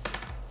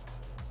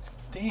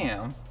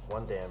 Damn.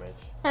 1 damage.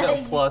 No,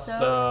 You plus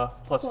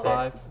suck. plus 5,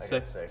 I got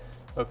 6. 6.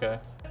 Okay.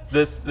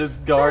 This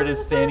guard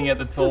is standing at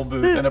the toll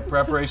booth, and a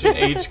Preparation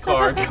H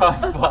car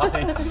comes by,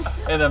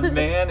 and a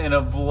man in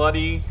a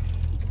bloody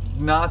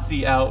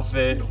Nazi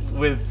outfit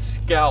with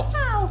scalps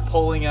Ow.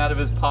 pulling out of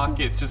his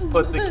pockets just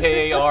puts a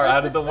KAR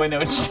out of the window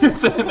and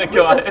shoots it in the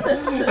gut.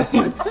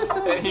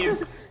 And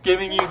he's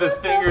giving you the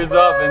fingers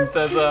up and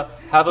says,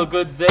 "Have a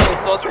good day,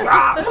 soldier."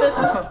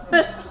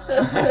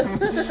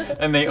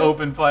 And they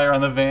open fire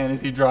on the van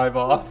as you drive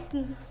off.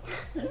 Do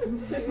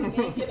we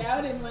make it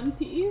out in one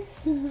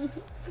piece?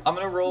 I'm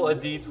gonna roll a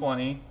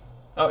d20.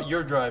 Oh,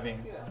 you're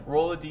driving. Yeah.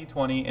 Roll a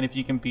d20, and if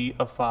you can beat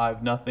a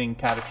 5, nothing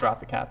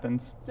catastrophic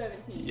happens.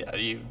 17. Yeah,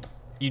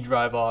 you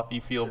drive off.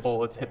 You feel Just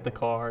bullets hit the things.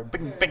 car.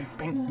 Bing, bing,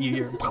 bing. You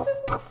hear poof,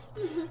 poof.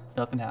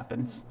 Nothing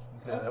happens.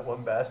 Yeah, that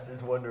one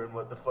bastard's wondering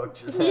what the fuck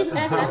just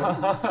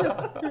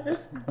happened.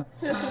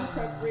 Some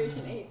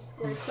Preparation H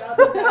squirts out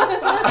the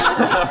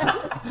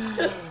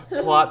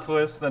back. Plot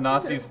twist: the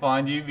Nazis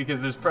find you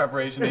because there's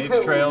Preparation H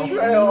trail.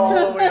 Trail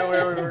all the way to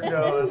where we were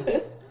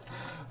going.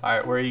 All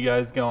right, where are you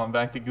guys going?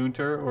 Back to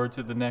Gunter or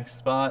to the next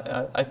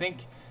spot? I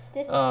think.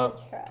 This is Uh, the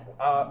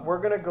truck. We're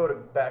gonna go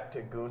back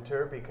to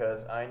Gunter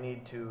because I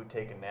need to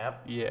take a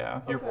nap Yeah.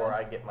 before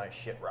I get my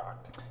shit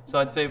rocked. So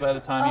I'd say by the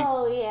time you,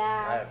 Oh I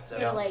yeah. have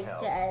 17 You're like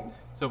health. dead.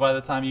 So by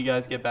the time you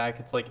guys get back,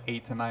 it's like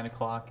 8 to 9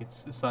 o'clock.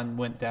 The sun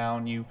went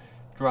down. You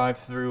drive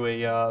through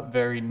a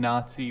very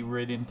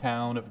Nazi-ridden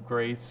town of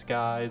gray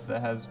skies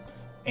that has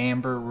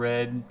amber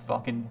red,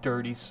 fucking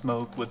dirty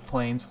smoke with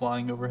planes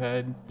flying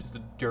overhead. Just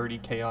a dirty,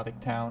 chaotic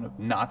town of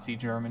Nazi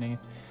Germany.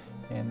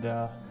 And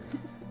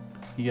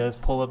you guys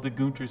pull up to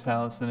Gunter's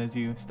house, and as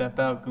you step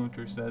out,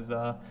 Gunter says,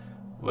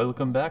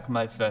 "Welcome back,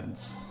 my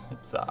friends.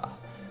 It's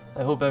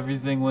I hope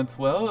everything went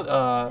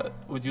well.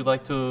 Would you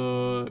like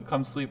to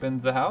come sleep in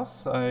the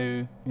house?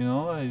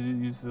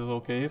 Is it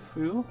okay for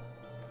you?"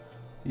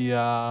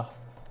 Yeah.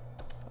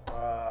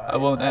 I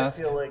won't ask.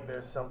 I feel like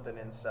there's something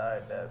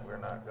inside that we're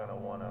not gonna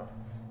wanna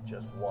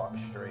just walk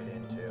straight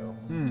into.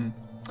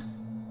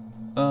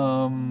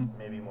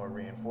 Maybe more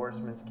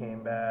reinforcements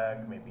came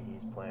back. Maybe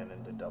he's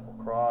planning to double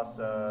cross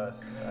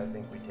us. I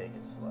think we take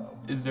it slow.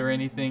 Is there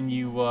anything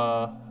you,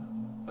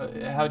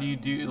 how do you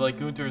do, like,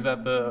 Gunter's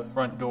at the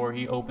front door,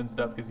 he opens it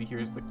up because he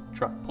hears the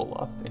truck pull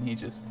up, and he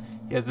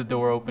has the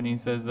door open, he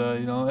says,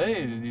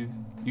 "Hey,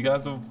 you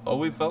guys are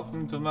always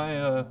welcome to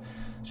my,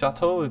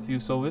 chateau if you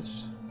so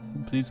wish.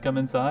 Please come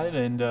inside,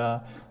 and,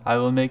 I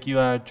will make you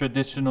a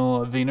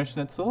traditional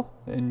VeenerShnitzle,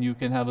 and you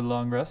can have a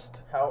long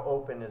rest." How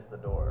open is the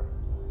door?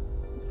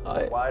 Is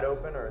it wide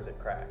open or is it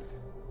cracked?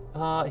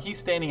 He's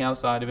standing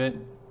outside of it,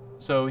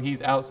 so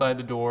he's outside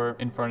the door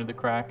in front of the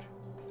crack.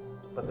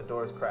 But the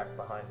door's cracked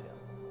behind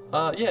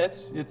him. Yeah,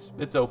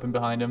 it's open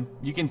behind him.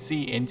 You can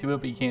see into it,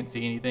 but you can't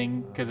see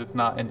anything because it's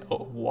not an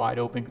wide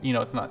open.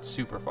 It's not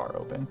super far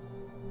open.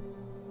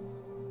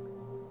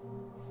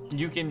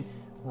 You can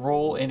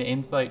roll an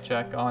insight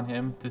check on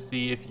him to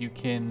see if you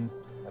can.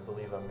 I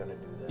believe I'm gonna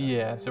do that.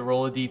 Yeah, so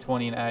roll a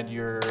d20 and add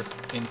your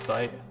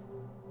insight.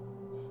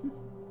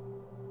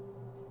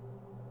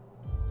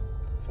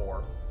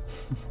 4.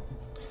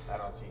 I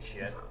don't see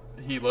shit.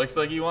 He looks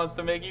like he wants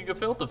to make you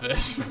gefilte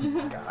fish.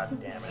 God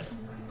damn it.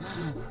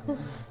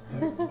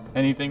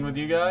 Anything with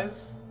you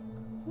guys?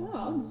 No,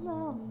 I'll just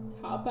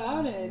hop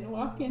out and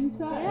walk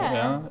inside.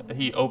 Yeah. Yeah.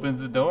 He opens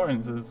the door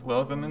and says,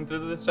 "Welcome into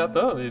the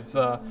chateau. If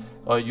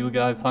are you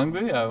guys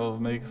hungry? I will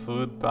make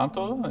food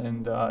pronto.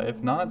 And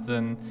if not,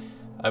 then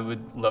I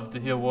would love to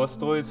hear war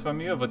stories from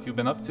you of what you've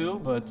been up to.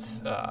 But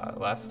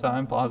last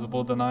time,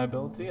 plausible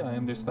deniability. I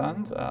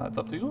understand. It's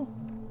up to you."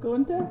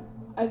 Gunther,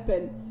 I've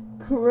been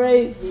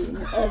craving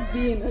a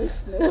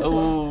VeenerShnitzle.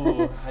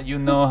 Oh, you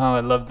know how I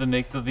love to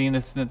make the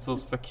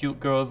VeenerShnitzles for cute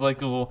girls like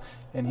you.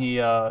 And he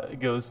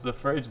goes to the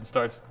fridge and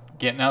starts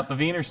getting out the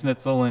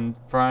VeenerShnitzel and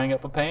frying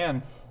up a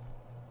pan.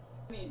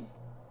 I mean,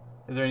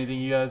 Is there anything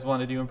you guys want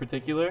to do in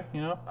particular,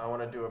 you know? I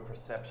want to do a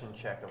perception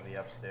check of the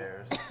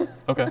upstairs.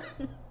 Okay.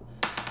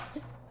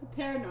 the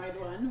paranoid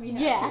one we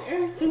have Yeah.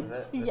 here. Is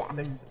it?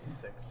 Yeah.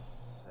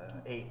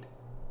 8.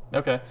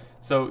 Okay.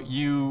 So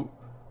you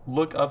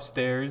look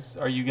upstairs.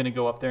 Are you going to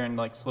go up there and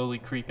like slowly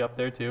creak up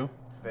there too?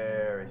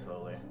 Very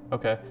slowly.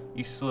 Okay.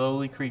 You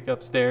slowly creak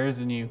upstairs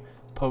and you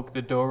poke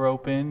the door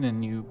open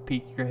and you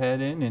peek your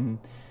head in and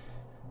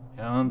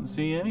you don't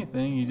see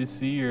anything. You just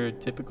see your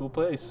typical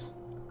place.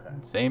 Okay.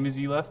 Same as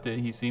you left it.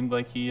 He seemed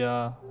like he,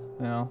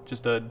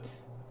 just a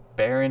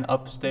barren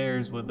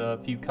upstairs with a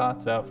few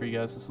cots out for you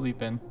guys to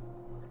sleep in.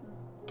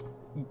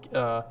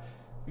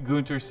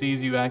 Gunter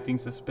sees you acting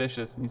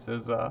suspicious and he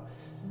says,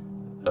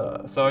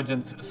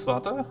 Sergeant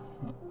Slaughter,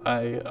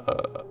 I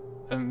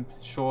am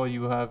sure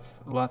you have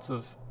lots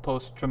of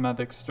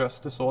post-traumatic stress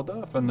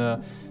disorder from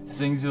the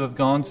things you have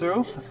gone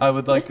through. I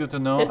would like you to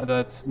know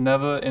that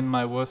never in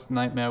my worst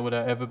nightmare would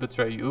I ever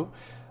betray you.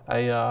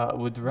 I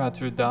would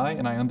rather die,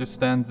 and I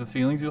understand the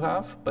feelings you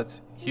have, but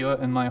here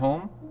in my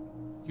home,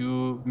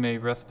 you may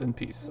rest in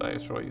peace. I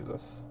assure you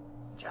this.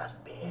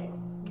 Just being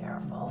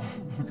careful.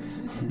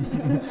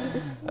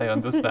 I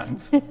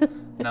understand.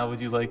 Now would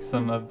you like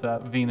some of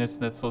that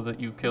VeenerShnitzle that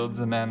you killed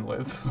the man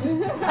with?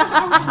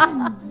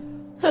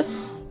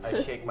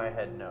 I shake my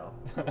head no.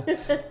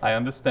 I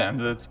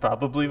understand. It's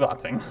probably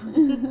rotting.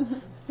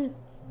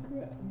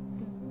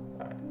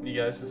 Alright,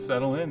 you guys just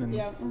settle in and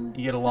Yep.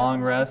 you get a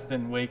long rest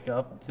and wake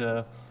up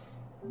to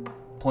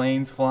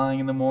planes flying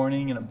in the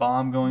morning and a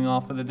bomb going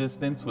off in the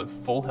distance with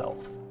full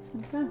health.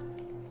 Okay,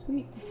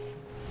 sweet.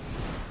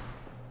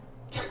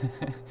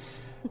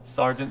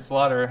 Sergeant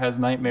Slaughter has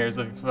nightmares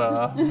of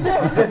Of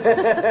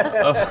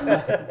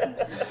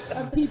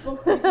people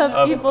creeping Of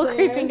up people the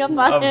creeping stairs. up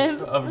on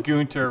him. of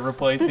Gunter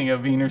replacing a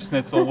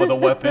VeenerShnitzle with a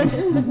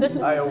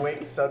weapon. I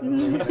awake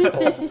suddenly in a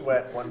cold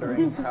sweat,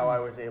 wondering how I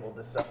was able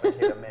to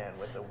suffocate a man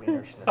with a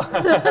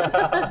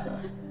VeenerShnitzle.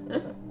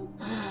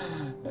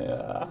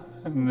 Yeah.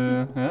 And,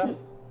 yeah.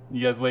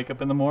 You guys wake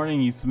up in the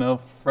morning, you smell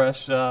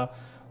fresh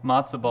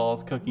matzo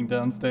balls cooking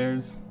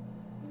downstairs.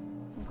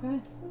 Okay.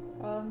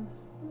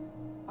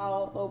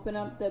 I'll open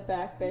up the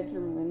back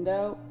bedroom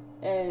window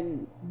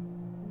and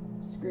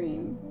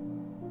scream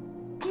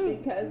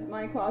because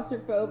my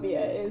claustrophobia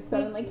is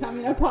suddenly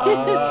coming upon me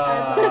as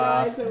I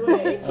rise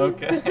awake.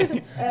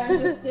 Okay. And I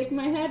just stick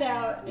my head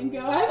out and go,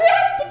 I'm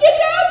having to get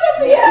down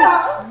to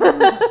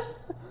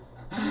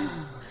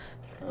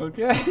the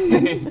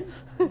Okay.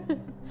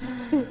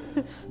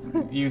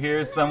 You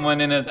hear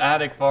someone in an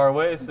attic far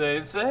away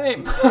say,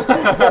 "Same."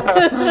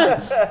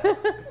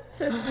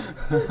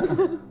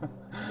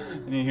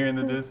 And you hear in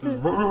the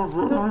distance, Oh,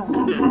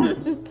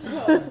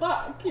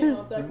 fuck. And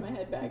I'll duck my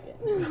head back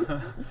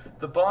in.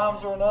 "The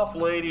bombs are enough,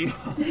 lady.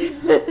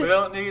 We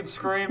don't need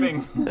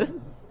screaming."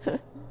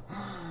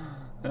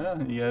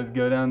 Yeah, you guys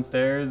go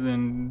downstairs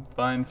and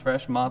find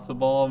fresh matzo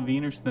ball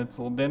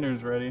VeenerShnitzle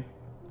dinner's ready.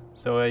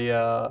 So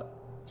a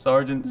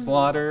Sergeant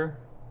Slaughter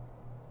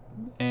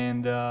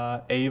and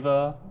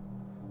Ava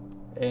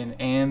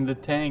and the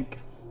tank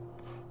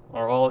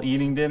are all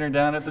eating dinner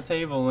down at the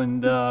table,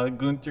 and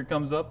Gunter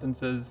comes up and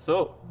says,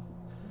 "So,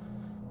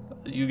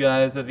 you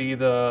guys have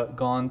either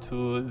gone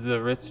to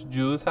the rich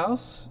Jew's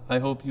house. I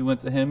hope you went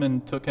to him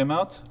and took him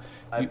out."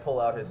 I pull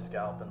out his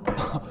scalp and lay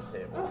it on the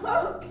table.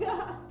 Oh,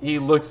 God. He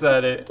looks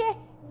at it Okay.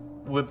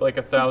 with like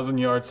a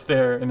 1,000-yard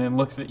stare and then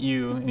looks at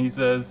you and he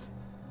says,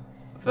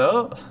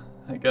 "Well,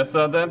 I guess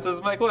that answers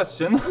my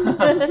question."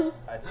 I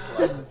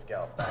slide the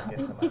scalp back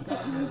into my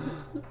pocket.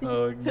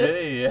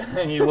 Okay.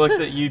 And he looks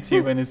at you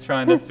two and is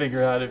trying to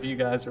figure out if you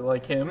guys are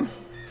like him.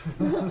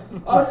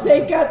 I'll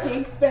take out the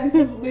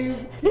expensive lube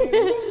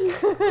tube,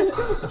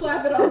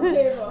 slap it on the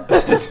table,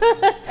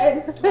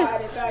 and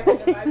slide it back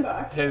into my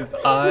pocket. His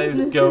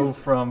eyes go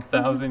from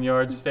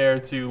 1,000-yard stare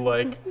to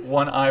like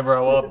one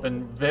eyebrow up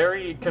and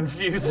very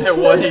confused at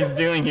what he's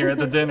doing here at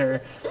the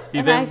dinner. He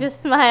And I just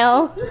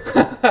smile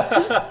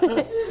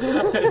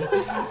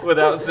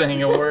without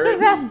saying a word.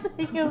 without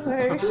saying a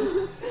word.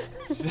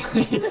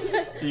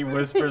 He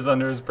whispers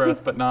under his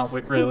breath, but not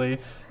really.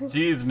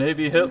 "Geez,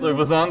 maybe Hitler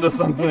was onto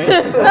something."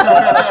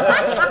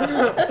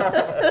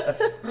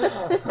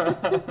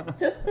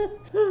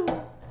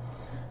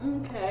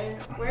 Okay,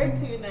 where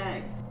to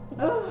next?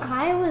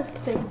 I was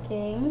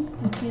thinking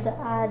we do the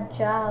odd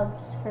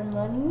jobs for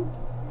money.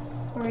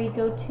 Or you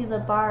go to the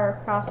bar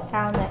across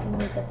town that you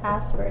need the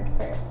password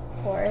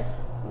for.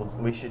 Well,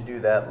 we should do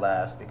that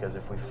last because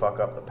if we fuck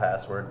up the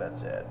password,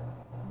 that's it.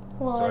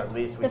 Well, So at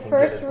least we the can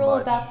first get as rule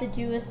much- about the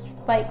Jewish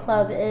Fight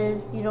Club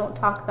is you don't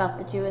talk about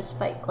the Jewish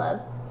Fight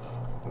Club.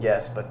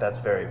 Yes, but that's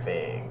very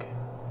vague.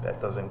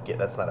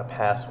 That's not a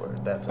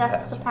password. That's a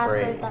That's the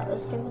password passphrase. that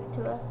was given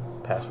to us.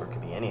 Password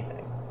could be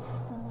anything.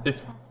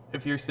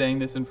 If you're saying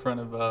this in front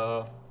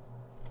of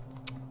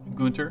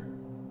Gunter,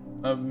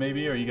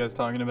 maybe, or are you guys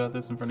talking about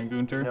this in front of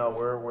Gunter? No,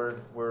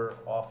 we're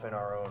off in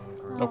our own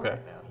group Okay.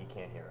 right now. He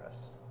can't hear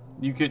us.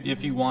 You could,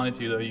 if you wanted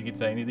to, though, you could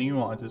say anything you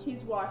want. Just He's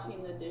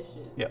washing the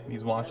dishes. yeah,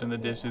 he's washing the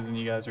dishes, and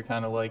you guys are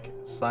kind of like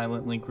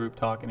silently group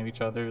talking to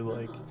each other,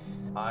 like.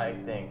 I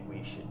think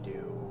we should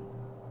do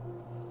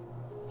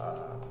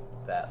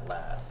that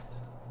last.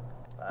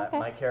 Okay.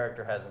 My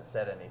character hasn't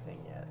said anything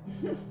yet.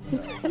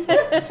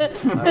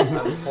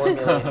 I'm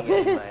formulating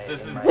it in my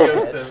This in is my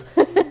Joseph.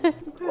 head.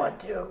 What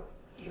do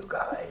you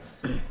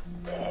guys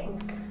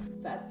think?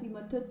 Fatsy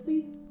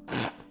Tootsie.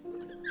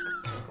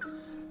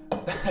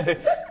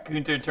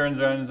 Gunter turns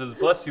around and says,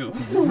 "Bless you."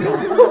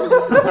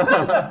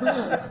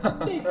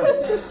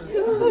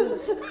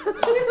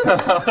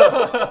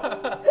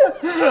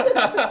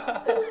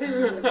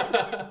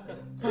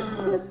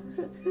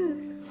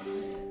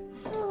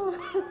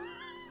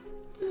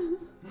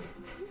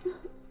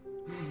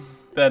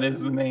 That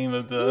is the name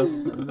of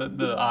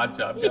the odd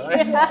job guy.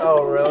 Yeah.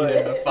 Oh, really?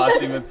 Yeah,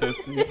 Fatima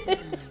Tootsie.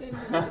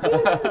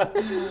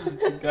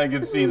 I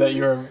can see that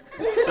you're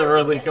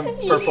thoroughly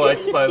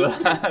perplexed by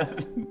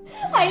that.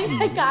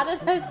 I got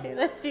it as soon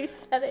as you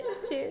said it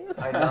too.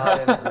 I'm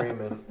not in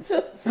agreement.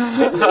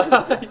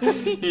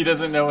 He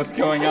doesn't know what's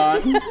going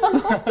on. He's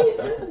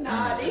just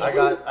nodding.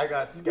 I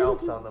got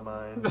scalps on the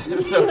mind.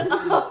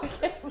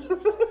 Okay.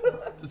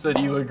 So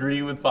do you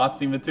agree with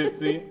Fatima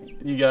Tootsie?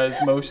 You guys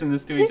motion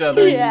this to each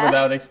other Yeah.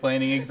 without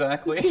explaining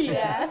exactly?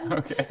 Yeah.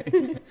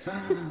 Okay.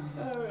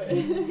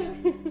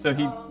 Alright. So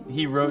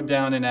he wrote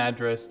down an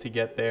address to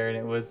get there, and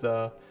it was,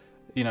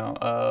 you know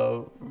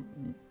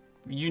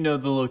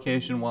the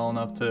location well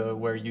enough to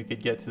where you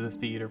could get to the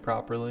theater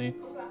properly.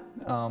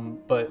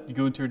 But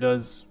Gunter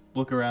does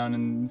look around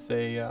and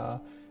say,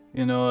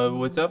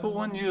 whichever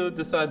one you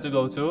decide to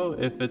go to,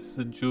 if it's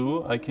a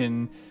Jew, I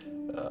can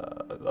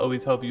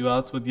always help you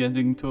out with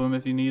getting to him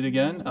if you need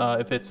again.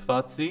 If it's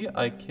Fatsi,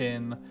 I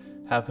can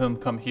have him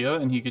come here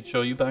and he could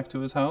show you back to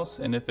his house.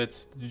 And if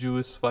it's the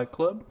Jewish Fight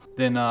Club,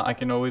 then I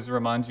can always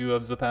remind you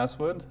of the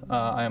password.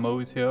 I am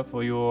always here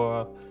for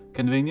your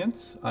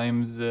convenience. I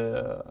am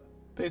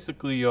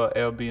basically your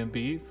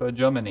Airbnb for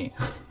Germany.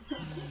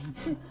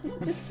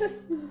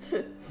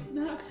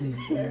 Nazi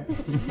chair.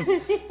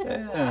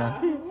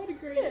 Yeah. What a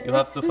great. You'll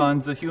have to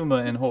find the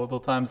humor in horrible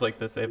times like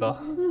this, Ava.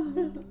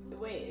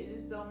 Wait,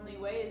 is the only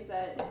way is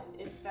that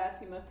if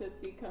Fatima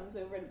Tootsie comes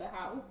over to the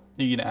house?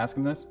 Are you gonna ask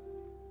him this?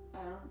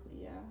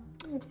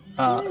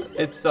 Yeah.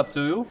 It's up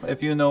to you.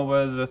 If you know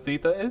where the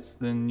theater is,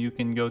 then you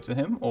can go to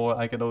him, or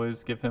I could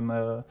always give him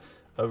a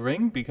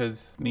ring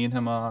because me and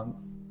him are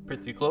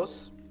pretty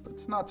close. But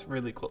it's not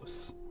really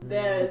close.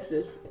 There is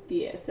this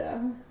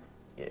theater.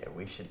 Yeah,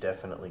 we should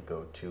definitely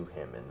go to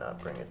him and not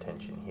bring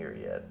attention here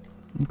yet.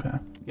 Okay.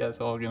 You guys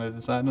all gonna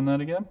decide on that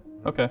again?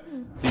 Okay.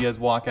 So you guys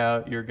walk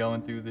out, you're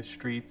going through the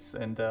streets,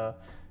 and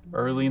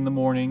early in the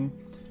morning,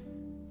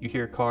 you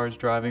hear cars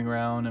driving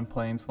around and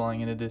planes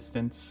flying in the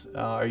distance.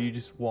 Are you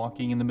just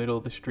walking in the middle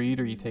of the street,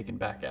 or are you taking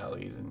back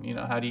alleys? And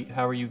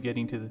how are you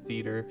getting to the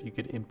theater if you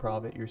could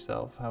improv it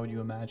yourself? How would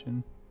you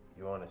imagine?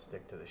 You want to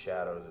stick to the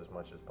shadows as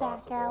much as Back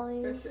possible. For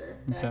alleys. sure.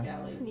 Back Okay.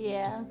 alleys.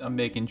 Yeah. I'm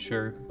making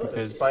sure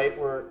because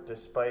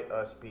Despite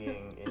us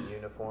being in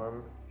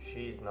uniform,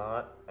 she's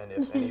not, and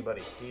if anybody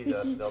sees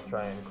us, they'll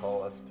try and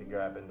call us to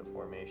grab into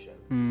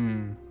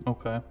formation.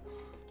 Okay.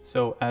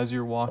 So as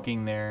you're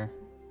walking there,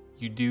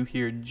 you do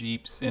hear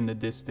jeeps in the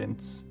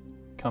distance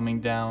coming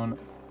down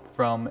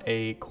from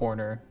a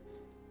corner.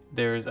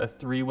 There's a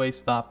three-way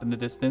stop in the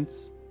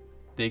distance.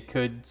 They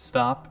could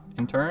stop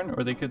and turn,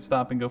 or they could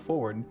stop and go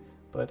forward.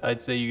 But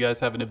I'd say you guys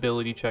have an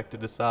ability check to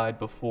decide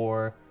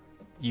before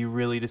you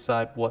really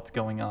decide what's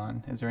going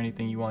on. Is there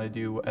anything you want to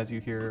do as you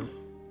hear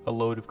a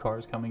load of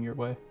cars coming your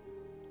way?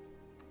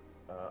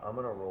 I'm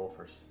gonna roll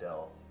for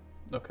stealth.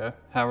 Okay.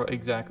 How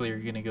exactly are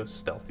you going to go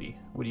stealthy?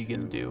 What are you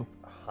going to do?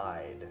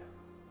 Hide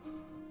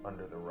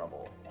under the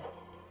rubble.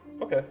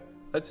 Okay.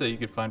 I'd say you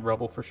could find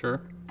rubble for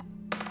sure.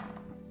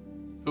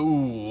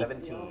 Ooh.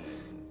 17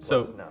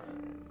 So- plus 9.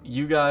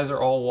 You guys are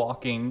all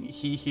walking.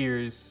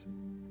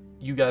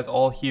 You guys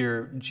all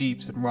hear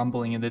jeeps and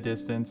rumbling in the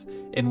distance,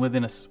 and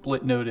within a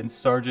split note,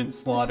 Sergeant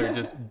Slaughter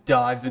just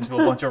dives into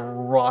a bunch of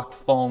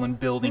rock-fallen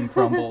building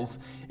crumbles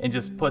and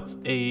just puts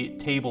a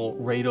table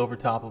right over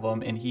top of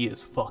him, and he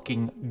is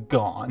fucking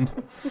gone.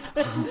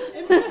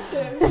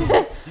 Impressive.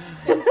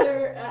 Is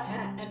there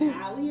an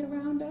alley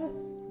around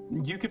us?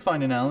 You could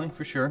find an alley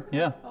for sure,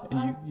 yeah.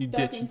 And you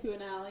duck ditch. into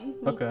an alley. Me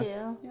Okay.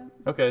 too. Yeah.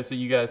 Okay, so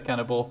you guys kind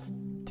of both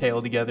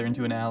tail together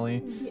into an alley.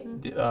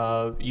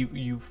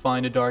 You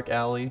find a dark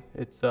alley.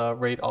 It's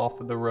right off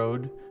of the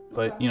road,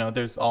 but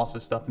there's also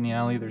stuff in the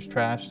alley. There's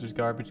trash. There's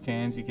garbage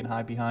cans. You can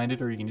hide behind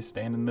it, or you can just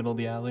stand in the middle of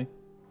the alley.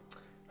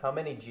 How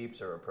many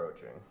jeeps are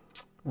approaching?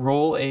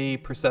 Roll a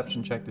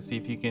perception check to see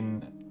if you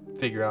can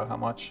figure out how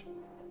much.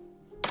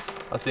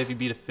 I'll say if you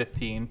beat a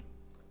 15.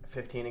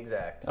 15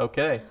 exact.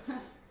 Okay.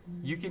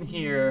 You can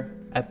hear,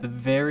 at the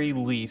very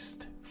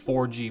least,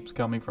 4 jeeps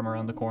coming from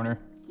around the corner.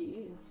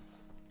 Jeez.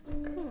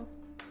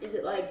 Is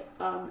it like,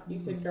 you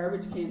said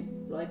garbage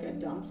cans, like a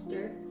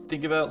dumpster?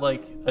 Think about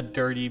like a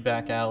dirty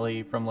back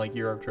alley from like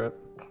Euro Trip.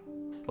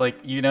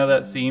 Like,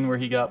 that scene where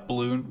he got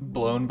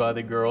blown by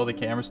the girl, the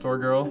camera store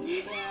girl?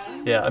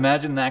 Yeah,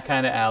 imagine that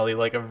kind of alley,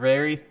 like a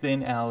very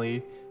thin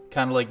alley,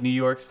 kind of like New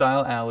York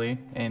style alley.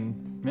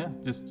 And yeah,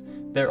 just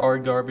there are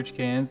garbage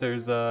cans,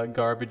 there's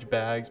garbage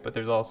bags, but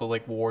there's also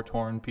like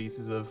war-torn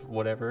pieces of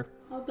whatever.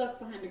 I'll duck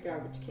behind a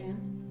garbage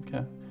can.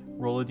 Okay.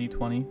 Roll a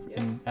d20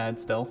 and add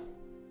stealth.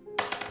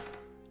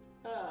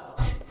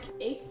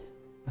 8.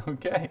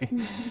 Okay.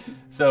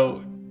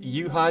 So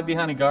you hide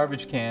behind a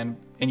garbage can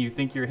and you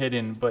think you're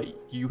hidden, but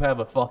you have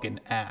a fucking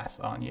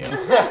ass on you.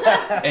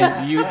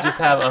 And you just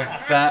have a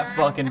fat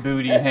fucking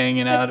booty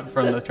hanging out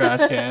from the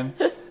trash can.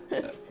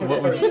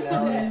 What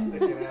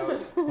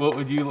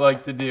would you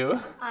like to do?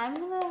 I'm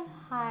gonna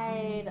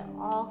hide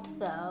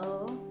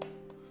also.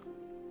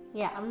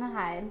 Yeah, I'm gonna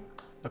hide.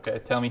 Okay,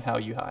 tell me how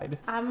you hide.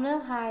 I'm gonna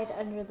hide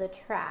under the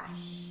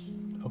trash.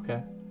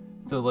 Okay.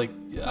 So, like,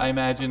 I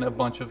imagine a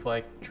bunch of,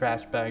 like,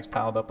 trash bags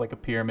piled up like a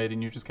pyramid,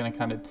 and you're just gonna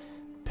kind of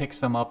pick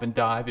some up and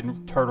dive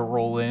and turtle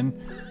roll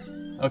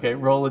in. Okay,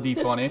 roll a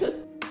d20.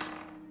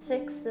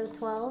 6, so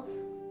 12.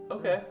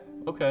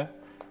 Okay.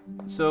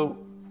 So,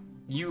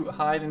 you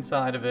hide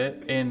inside of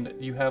it, and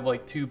you have,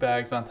 like, 2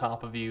 bags on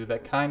top of you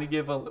that kind of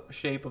give a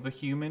shape of a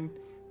human,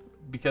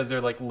 because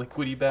they're, like,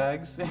 liquidy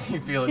bags. You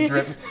feel it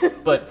drip.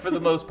 But for the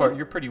most part,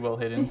 you're pretty well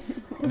hidden.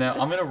 And now,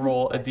 I'm gonna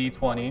roll a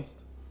d20.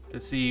 To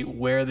see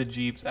where the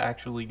jeeps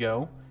actually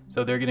go.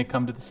 So they're gonna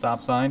come to the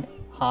stop sign.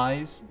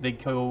 Highs, they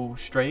go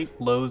straight.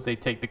 Lows, they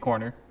take the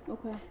corner.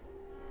 Okay.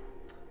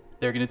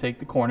 They're gonna take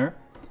the corner.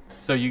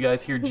 So you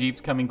guys hear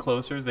jeeps coming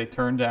closer as they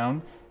turn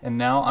down. And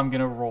now I'm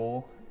gonna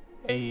roll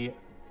a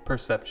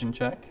perception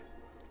check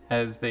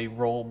as they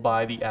roll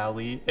by the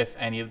alley if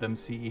any of them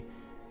see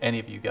any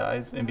of you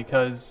guys. And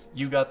because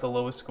you got the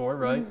lowest score,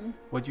 right? Mm-hmm.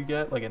 What'd you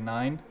get? Like a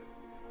 9?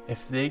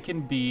 If they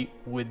can beat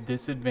with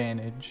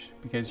disadvantage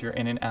because you're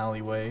in an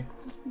alleyway,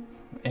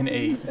 an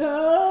 8,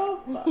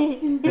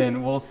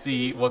 then we'll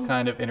see what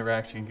kind of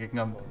interaction can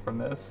come from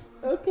this.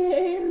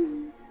 Okay.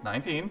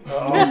 19.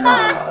 Oh,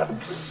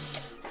 God.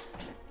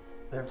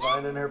 They're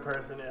finding her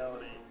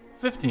personality.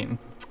 15.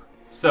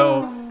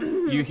 So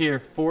you hear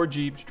 4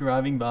 jeeps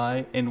driving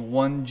by, and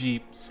 1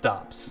 jeep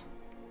stops.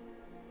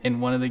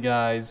 And one of the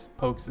guys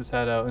pokes his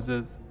head out and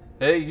says,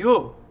 "Hey,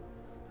 you!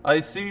 I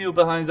see you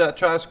behind that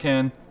trash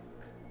can.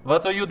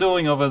 What are you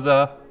doing over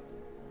there?"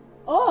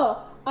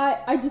 Oh,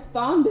 I just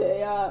found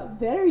a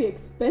very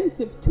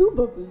expensive tube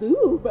of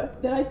lube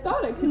that I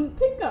thought I could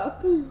pick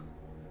up.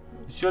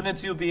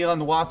 Shouldn't you be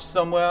on watch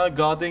somewhere,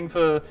 guarding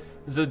for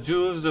the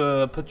Jews,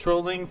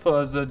 patrolling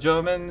for the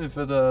German,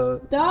 for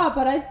the... Duh,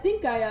 but I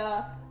think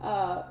I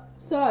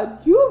saw a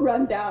Jew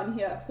run down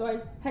here, so I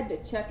had to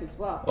check as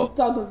well. Oh. I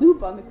saw the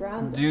lube on the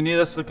ground. Do you need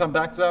us to come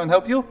back there and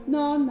help you?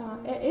 No,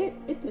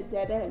 it's a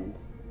dead end.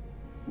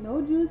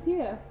 No Jews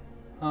here.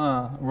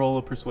 Roll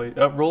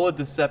a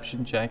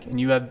deception check,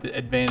 and you have the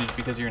advantage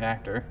because you're an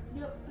actor.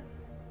 Yep.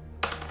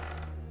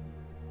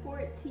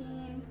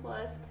 14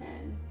 plus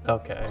 10.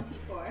 Okay.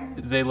 24.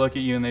 They look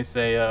at you and they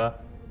say,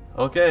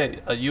 okay,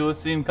 you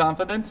seem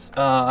confident.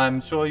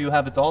 I'm sure you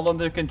have it all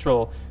under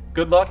control.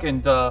 Good luck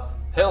and,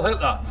 Hail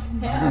Hitler!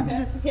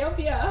 Help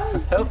ya!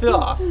 Help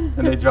ya!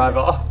 And they drive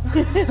off.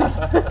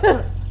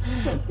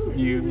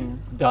 You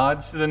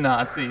dodge the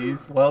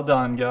Nazis. Well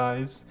done,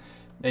 guys.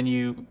 And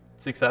you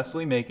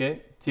successfully make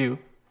it to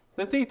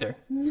the theater.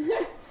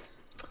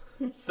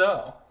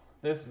 So,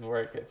 this is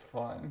where it gets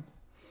fun.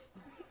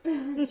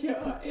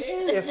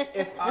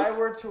 If I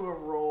were to have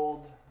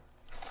rolled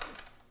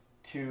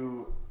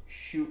to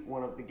shoot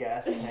one of the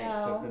gas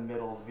tanks of the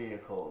middle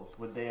vehicles,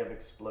 would they have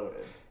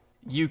exploded?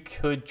 You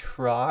could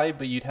try,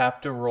 but you'd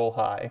have to roll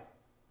high.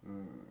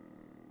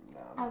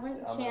 I'm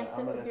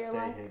gonna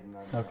stay hidden.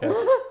 Okay.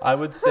 I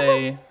would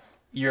say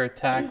your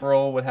attack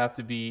roll would have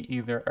to be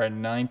either a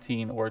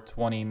 19 or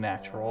 20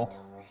 natural.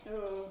 That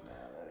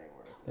ain't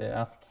worth it.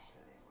 Yeah.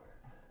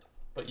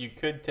 But you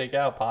could take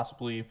out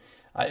possibly.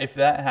 If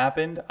that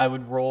happened, I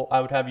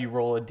would have you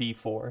roll a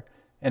d4,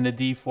 and the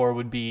d4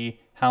 would be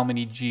how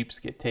many jeeps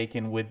get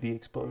taken with the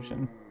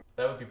explosion.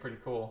 That would be pretty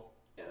cool.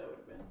 Yeah, that would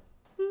have been.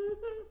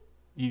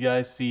 You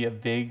guys see a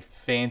big,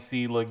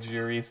 fancy,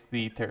 luxurious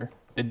theater.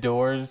 The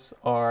doors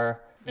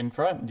are in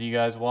front. Do you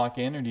guys walk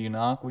in or do you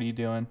knock? What are you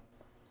doing?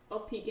 I'll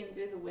peek in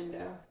through the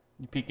window.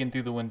 You peek in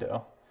through the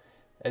window.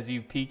 As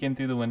you peek in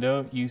through the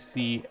window, you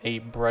see a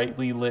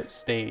brightly lit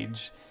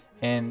stage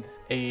and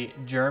a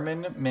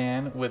German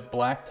man with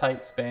black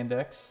tight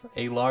spandex,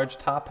 a large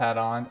top hat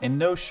on, and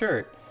no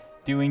shirt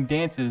doing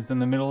dances in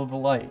the middle of the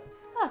light.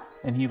 Huh.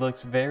 And he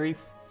looks very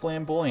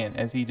flamboyant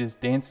as he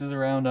just dances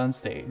around on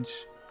stage.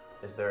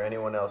 Is there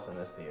anyone else in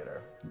this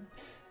theater?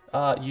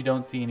 You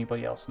don't see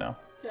anybody else, no.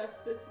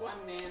 Just this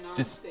one man on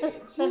Just stage.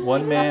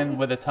 one man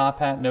with a top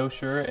hat, no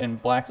shirt,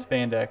 and black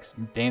spandex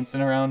dancing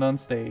around on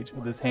stage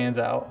with his hands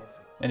out.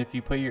 And if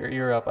you put your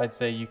ear up, I'd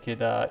say you could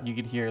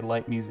hear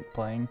light music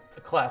playing,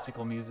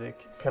 classical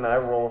music. Can I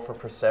roll for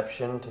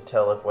perception to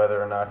tell if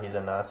whether or not he's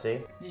a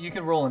Nazi? You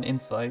can roll an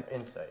insight.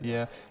 Insight.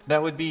 Yeah,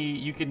 that would be,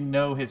 you could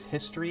know his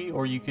history,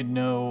 or you could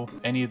know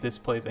any of this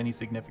plays any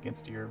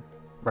significance to your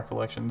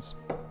recollections.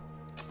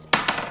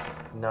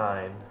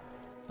 9.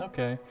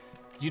 Okay.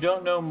 You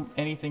don't know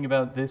anything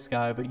about this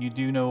guy, but you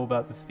do know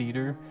about the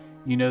theater.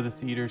 You know the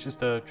theater is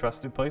just a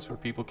trusted place where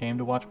people came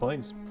to watch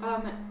plays.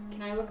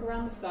 Can I look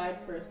around the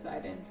side for a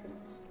side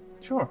entrance?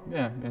 Sure,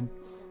 yeah, and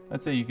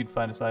I'd say you could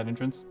find a side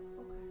entrance.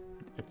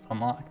 It's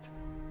unlocked.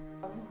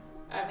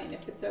 I mean,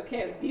 if it's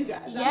okay with you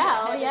guys. Yeah,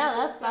 I'm oh yeah,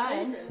 heading for that's the side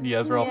fine. entrance. You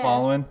guys are all Yeah.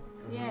 following?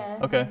 Yeah.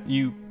 Okay,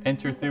 you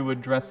enter through a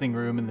dressing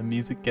room and the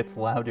music gets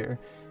louder.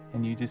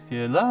 And you just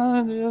hear,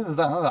 la, la,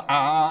 la,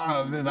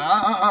 la,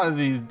 la, as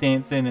he's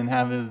dancing and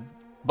having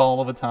a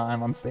ball of a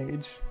time on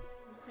stage.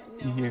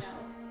 Okay, no You hear- one else.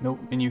 Nope,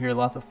 and you hear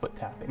lots of foot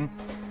tapping.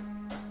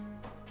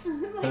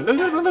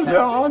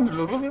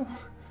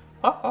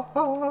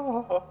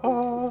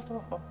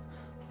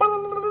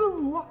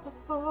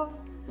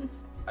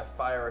 I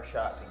fire a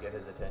shot to get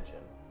his attention.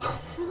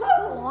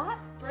 What?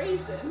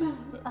 Brazen.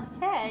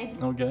 Okay.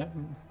 Okay.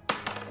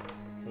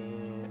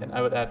 18. And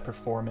I would add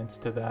performance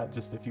to that,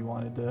 just if you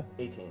wanted to.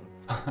 18.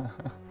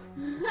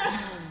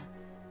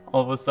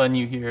 All of a sudden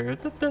you hear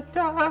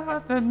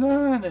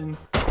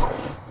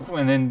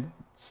and then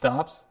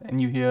stops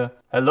and you hear,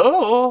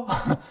 hello?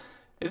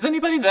 Is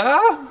anybody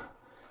there?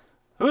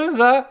 Who is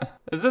that?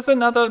 Is this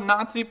another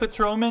Nazi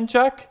patrolman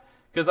check?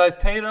 Because I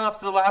paid off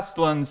the last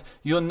ones.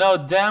 You'll know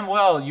damn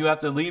well you have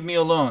to leave me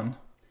alone.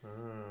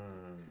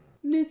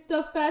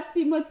 Mr.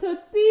 Fatsy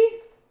Matutsi?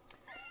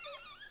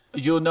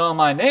 You know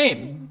my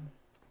name.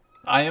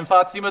 I am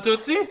Fatsima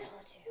Tutsi.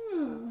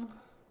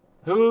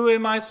 Who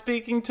am I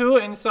speaking to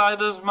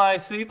inside of my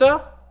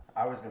Sita?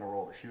 I was gonna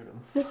roll to shoot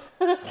him.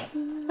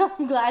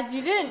 I'm glad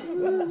you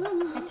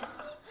didn't.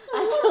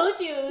 I told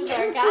you it was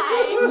our guy.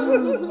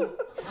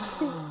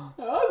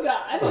 Oh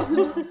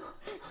God.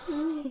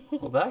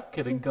 Well, that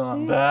could have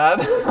gone bad.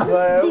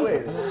 Well,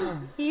 wait.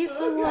 He's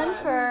the one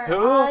for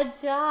Who? a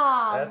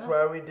job. That's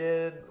why we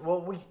did.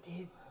 Well,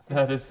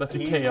 That is such a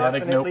he's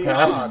chaotic definitely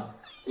notepad. on.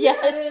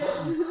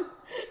 Yes.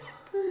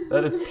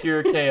 That is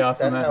pure chaos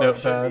That's in that how it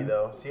should be, notepad.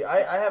 though. See,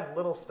 I have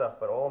little stuff,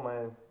 but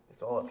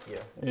it's all up here.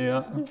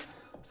 Yeah.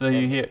 So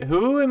you hear,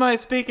 who am I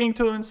speaking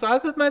to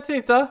inside of my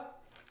Sita?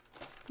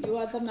 You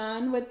are the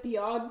man with the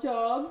odd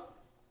jobs.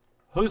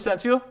 Who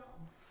sent you?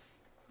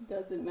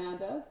 Doesn't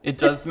matter. It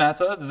does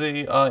matter.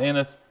 They are in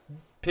a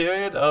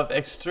period of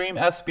extreme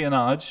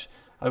espionage.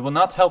 I will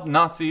not help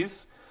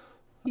Nazis.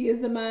 He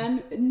is a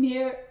man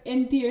near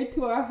and dear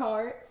to our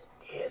heart.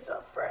 He is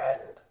a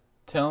friend.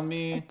 Tell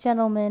me,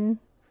 Gentlemen.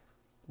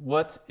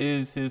 what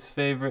is his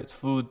favorite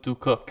food to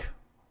cook?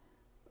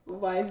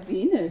 Why,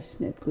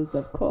 VeenerShnitzles,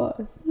 of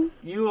course.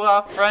 You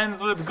are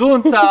friends with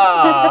Gunther!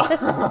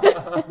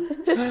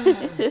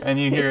 And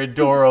you hear a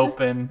door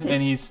open,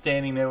 and he's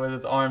standing there with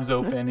his arms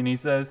open, and he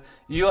says,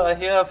 you are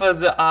here for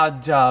the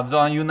odd jobs,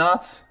 are you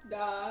not?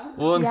 Duh.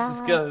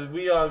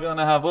 We are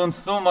gonna have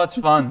so much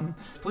fun.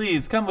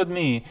 Please, come with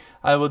me.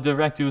 I will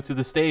direct you to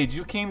the stage.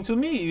 You came to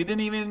me. You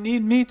didn't even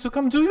need me to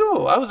come to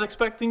you. I was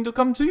expecting to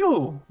come to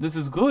you. This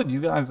is good.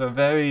 You guys are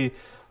very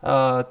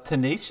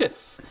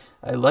tenacious.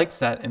 I like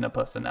that in a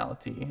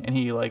personality. And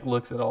he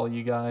looks at all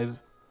you guys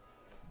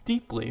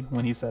deeply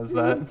when he says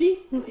that.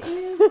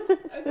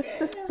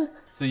 Okay.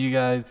 So you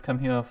guys come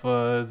here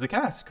for the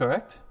cash,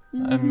 correct?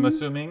 I'm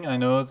assuming. I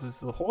know this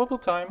is a horrible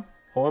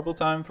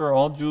time for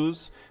all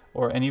Jews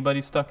or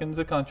anybody stuck in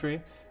the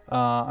country.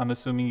 I'm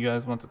assuming you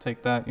guys want to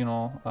take that,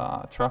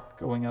 truck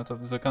going out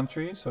of the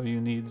country, so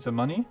you need the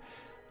money.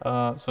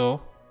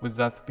 So with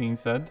that being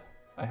said,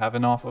 I have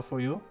an offer for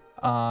you.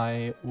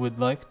 I would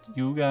like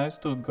you guys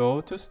to go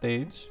to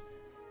stage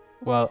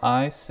while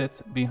I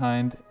sit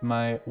behind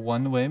my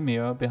one-way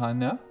mirror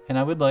behind there, and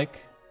I would like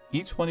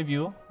each one of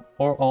you,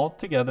 or all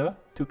together,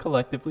 to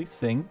collectively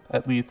sing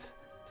at least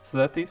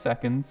 30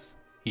 seconds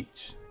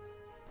each.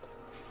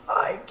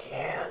 I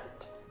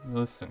can't.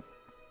 Listen,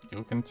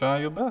 you can try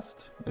your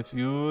best. If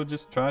you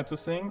just try to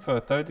sing for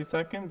 30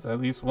 seconds, at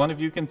least one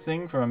of you can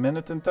sing for 1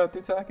 minute and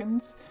 30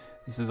 seconds.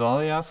 This is all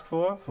I ask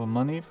for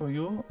money for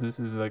you. This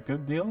is a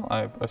good deal,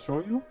 I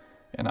assure you.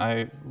 And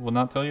I will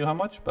not tell you how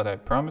much, but I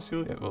promise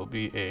you it will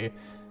be a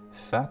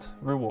fat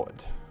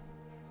reward.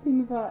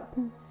 Sing what?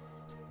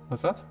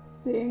 What's that?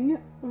 Sing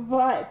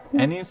what?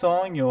 Any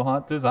song your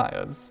heart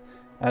desires.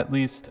 At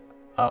least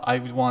I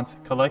would want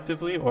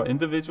collectively or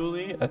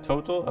individually a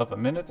total of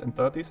 1 minute and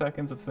 30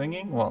 seconds of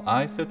singing while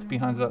I sit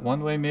behind that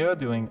one-way mirror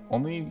doing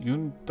only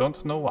you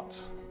don't know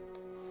what.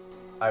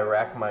 I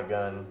rack my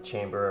gun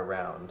chamber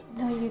around.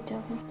 No, you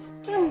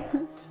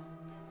don't.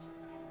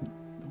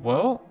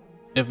 Well,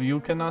 if you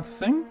cannot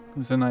sing,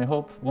 then I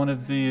hope one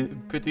of the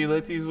pretty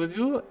ladies with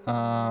you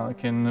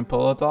can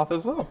pull it off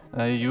as well.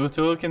 You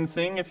two can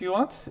sing if you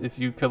want. If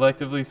you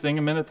collectively sing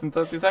a minute and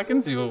 30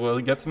 seconds, you will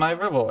get my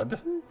reward.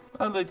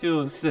 I'll let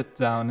you sit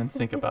down and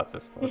think about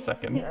this for a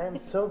second. I'm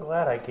so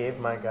glad I gave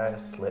my guy a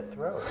slit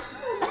throat.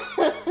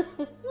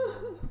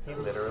 He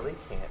literally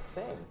can't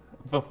sing.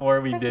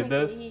 Before we did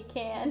this, You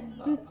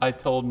can. I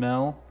told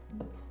Mel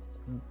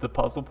the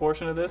puzzle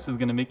portion of this is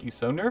going to make you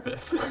so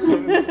nervous.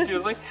 She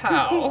was like,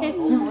 how?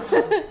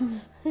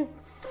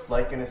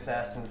 Like an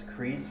Assassin's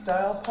Creed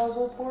style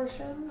puzzle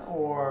portion,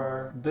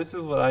 or This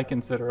is what I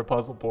consider a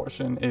puzzle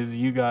portion, is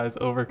you guys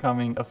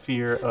overcoming a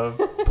fear of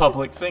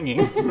public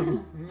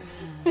singing.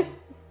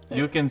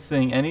 You can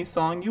sing any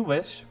song you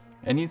wish,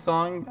 any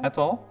song at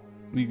all.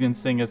 You can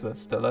sing as a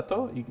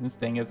stiletto, you can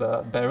sing as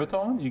a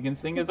baritone, you can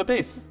sing as a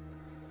bass.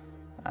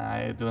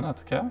 I do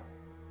not care.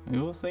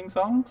 You will sing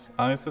songs.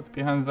 I sit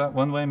behind that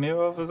one-way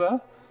mirror over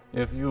there.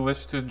 If you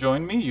wish to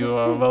join me, you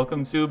are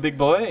welcome to, big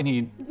boy. And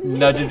he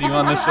nudges you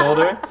on the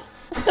shoulder.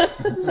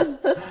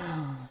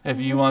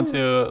 If you want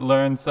to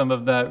learn some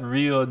of that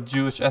real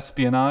Jewish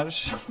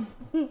espionage.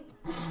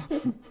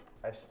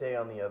 I stay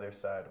on the other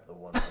side of the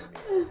one-way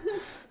mirror.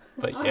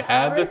 But you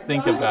had to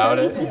think about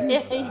it.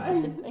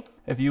 Yeah.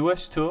 If you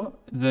wish to,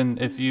 then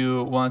if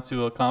you want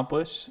to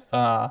accomplish,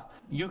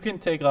 you can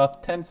take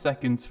off 10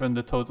 seconds from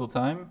the total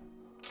time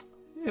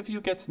if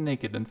you get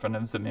naked in front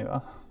of the mirror.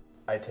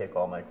 I take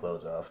all my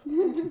clothes off.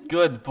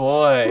 Good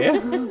boy.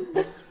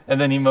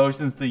 And then he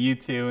motions to you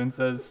two and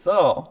says,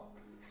 so,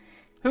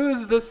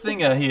 who's the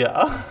singer here?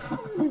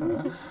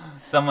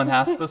 Someone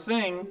has to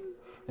sing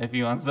if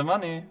he wants the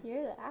money.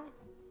 You're the actor.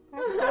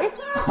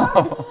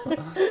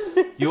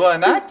 You are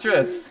an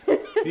actress.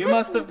 You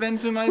must have been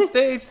to my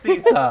stage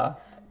theater.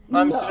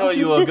 I'm No. sure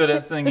you are good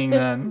at singing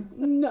then.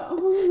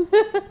 No.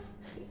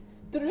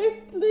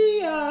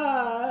 Strictly,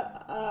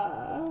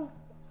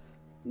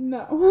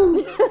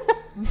 no.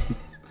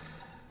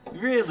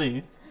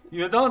 Really?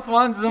 You don't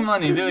want the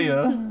money, do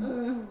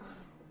you?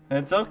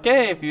 It's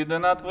okay if you do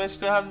not wish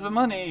to have the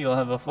money. You'll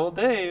have a full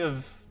day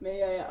of...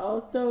 May I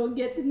also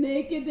get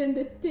naked and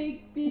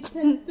take the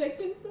 10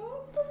 seconds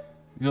off?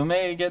 You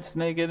may get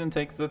naked and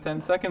take the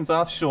 10 seconds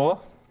off, sure.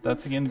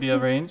 That's going to be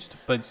arranged.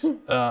 But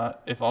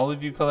if all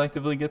of you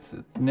collectively gets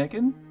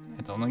naked,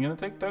 it's only going to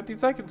take 30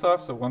 seconds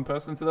off, so one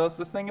person does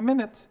this thing a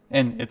minute.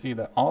 And it's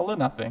either all or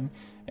nothing.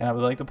 And I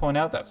would like to point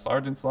out that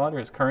Sergeant Slaughter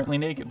is currently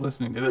naked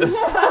listening to this.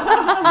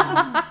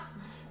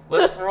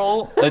 Let's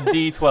roll a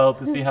d12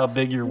 to see how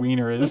big your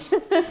wiener is.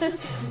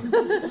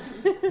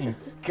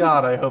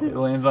 God, I hope it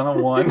lands on a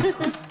 1.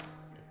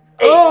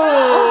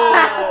 Oh!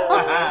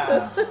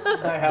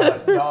 I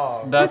have a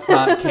dog. That's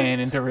not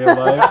canon to real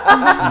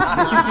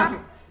life.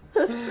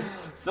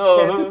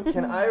 So,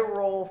 Can I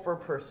roll for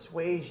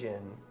persuasion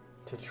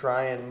to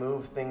try and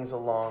move things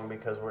along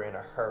because we're in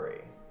a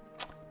hurry?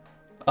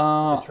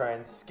 To try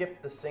and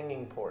skip the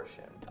singing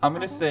portion. I'm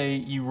going to say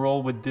you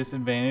roll with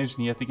disadvantage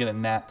and you have to get a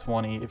nat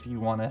 20 if you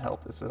want to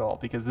help this at all,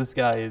 because this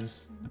guy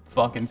is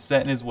fucking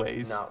set in his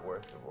ways. Not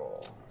worth the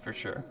roll. For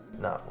sure.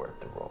 Not worth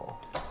the roll.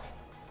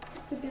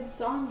 It's a good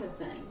song to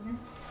sing.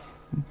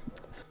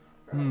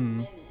 For a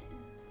minute.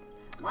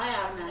 My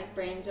automatic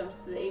brain jumps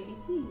to the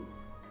ABCs.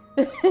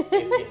 If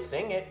you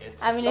sing it,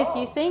 it's I mean, a if song.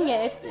 you sing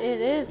it,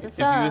 it is a If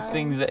song. you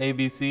sing the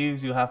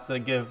ABCs, you have to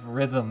give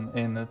rhythm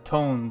and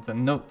tones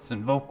and notes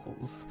and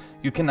vocals.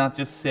 You cannot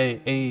just say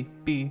A,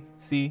 B,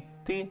 C,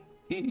 D,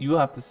 E. You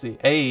have to say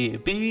A,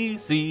 B,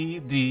 C,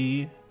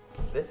 D.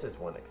 This is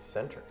one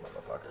eccentric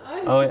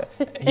motherfucker. Oh, yeah.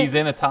 He's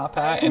in a top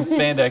hat and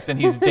spandex, and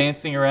he's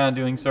dancing around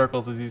doing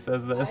circles as he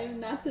says this. I'm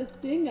not a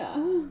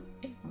singer.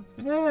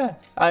 Yeah,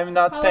 I'm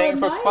not How paying am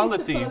for I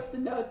quality. supposed to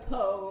know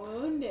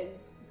tone and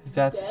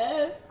That's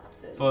depth?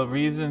 for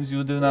reasons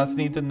you do not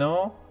need to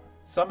know.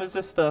 Some of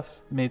this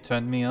stuff may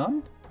turn me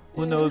on.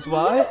 Who knows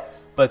why?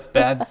 But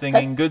bad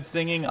singing, good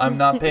singing, I'm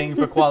not paying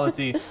for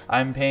quality.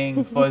 I'm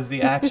paying for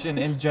the action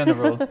in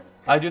general.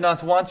 I do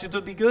not want you to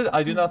be good.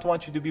 I do not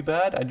want you to be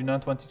bad. I do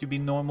not want you to be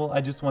normal.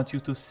 I just want you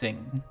to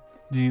sing.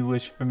 Do you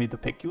wish for me to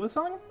pick you a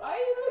song? Why are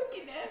you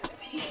looking at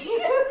me?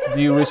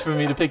 Do you wish for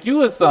me to pick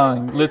you a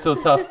song, little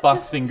tough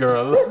boxing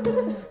girl?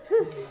 Go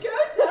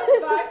tough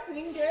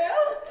boxing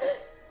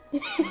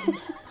girl.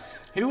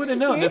 Who would have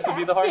known this would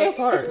be the hardest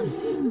part?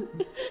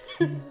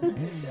 I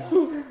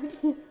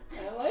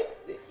like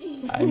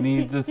singing. I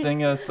need to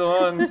sing a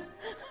song.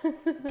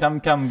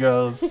 Come,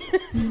 girls.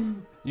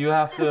 You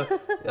have to.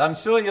 I'm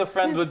sure your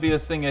friend would be a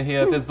singer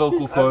here if his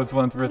vocal cords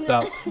weren't ripped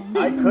out.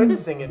 I could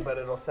sing it, but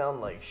it'll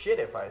sound like shit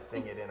if I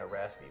sing it in a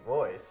raspy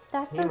voice.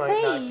 That's He might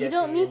okay, not you get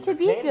don't the need to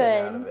be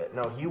entertainment out good. of it.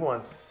 No, he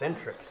wants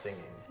centric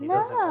singing. He No.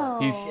 doesn't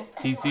want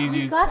He sees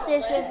you. Got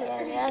this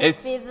with your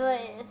raspy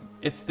voice.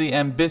 It's the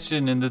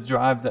ambition and the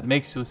drive that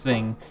makes you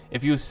sing.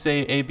 If you say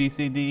A, B,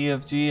 C, D, E,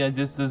 F, G, it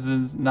just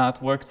does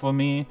not work for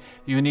me.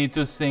 You need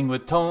to sing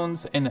with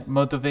tones and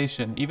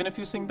motivation. Even if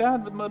you sing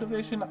bad with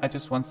motivation, I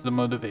just want the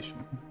motivation.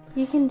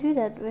 You can do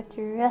that with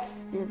your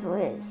raspy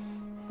voice.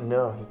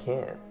 No, he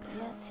can't.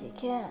 Yes, you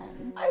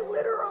can. I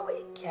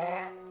literally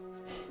can't.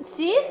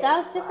 See,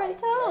 that was different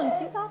tones.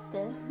 You got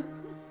this.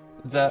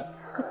 Is that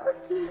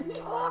Hurts to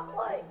talk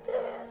like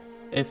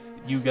this. if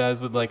you guys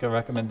would like a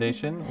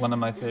recommendation? One of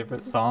my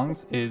favorite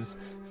songs is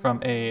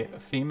from a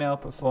female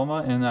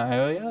performer in our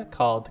area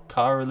called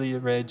Carly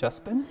Rae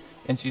Jepsen,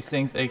 and she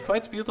sings a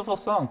quite beautiful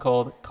song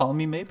called "Call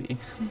Me Maybe."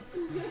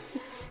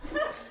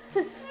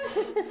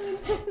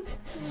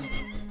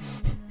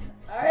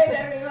 Alright,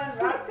 everyone,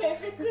 rock,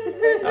 paper,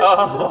 scissors.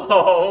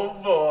 Oh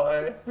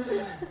boy!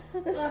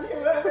 On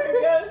whoever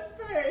goes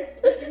first,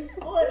 we can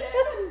split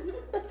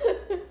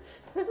it.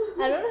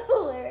 I don't know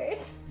the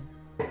lyrics.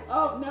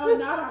 Oh, no,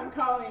 not on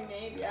Call Me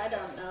Maybe. I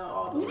don't know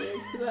all the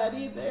lyrics to that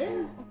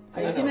either.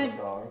 Are you I know gonna the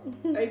song.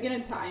 Are you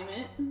gonna time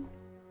it?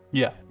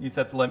 Yeah, you just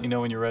have to let me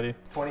know when you're ready.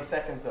 20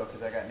 seconds though,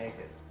 because I got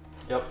naked.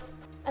 Yep.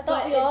 I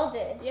thought But we all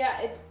did. Yeah,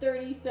 it's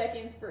 30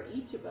 seconds for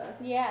each of us.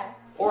 Yeah.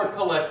 Or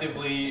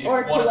collectively,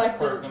 Or if one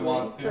collectively person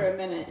wants for to. a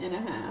minute and a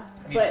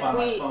half. Need to find But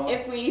my phone.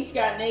 if we each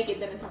got naked,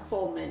 then it's a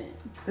full minute.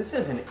 This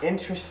is an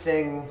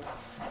interesting.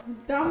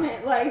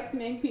 Dominic likes to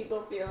make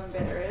people feel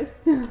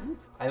embarrassed.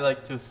 I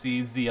like to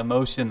seize the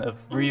emotion of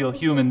real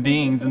human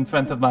beings in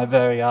front of my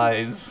very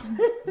eyes.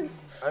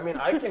 I mean,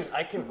 I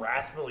can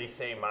raspily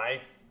say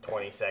my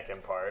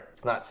 20-second part.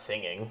 It's not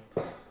singing.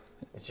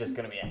 It's just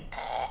gonna be a.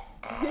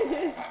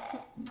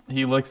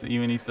 He looks at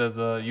you and he says,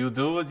 "You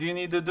do what you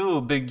need to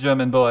do, big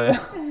German boy,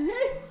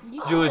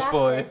 You Jewish got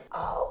boy." this.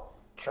 I'll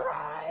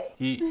try.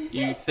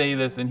 You say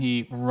this and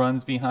he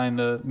runs behind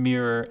the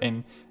mirror,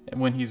 and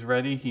when he's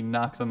ready, he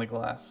knocks on the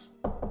glass.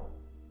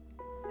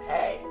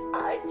 Hey,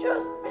 I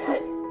just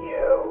met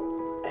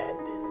you, and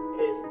this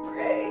is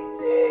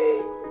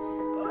crazy.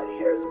 But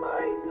here's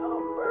my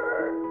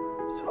number,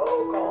 so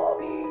call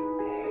me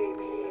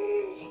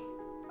maybe.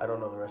 I don't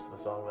know the rest of the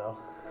song though.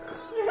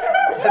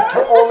 That's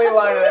the only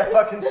line of that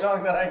fucking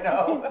song that I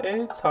know.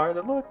 It's hard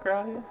to look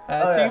right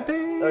at Oh yeah. you,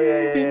 baby. Oh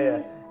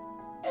yeah.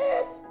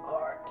 It's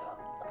hard to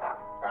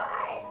look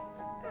right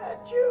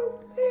at you,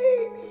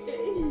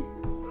 baby.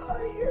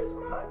 But here's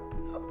my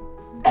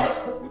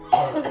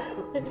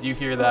number, You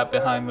hear that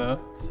behind the.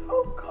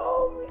 so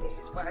call me.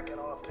 He's whacking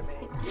off to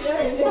me.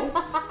 There it is.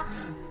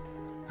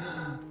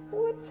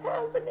 What's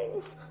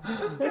happening?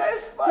 This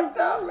guy's fucked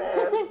up,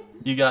 man.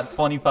 You got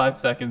 25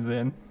 seconds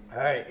in. All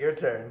right, your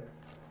turn.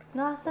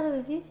 No, I said it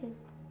was you two.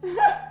 You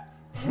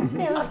didn't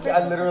say it was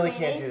I literally Britney.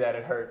 can't do that.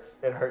 It hurts.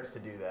 It hurts to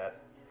do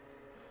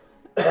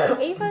that.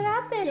 Ava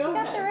got this. Go She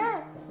got the ahead.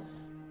 rest.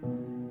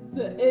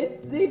 So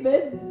itsy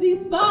bitsy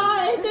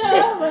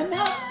spider went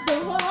up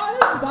the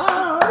water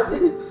spout.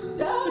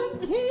 Down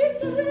came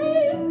the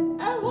rain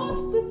and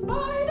washed the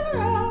spider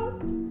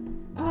out.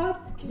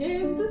 Out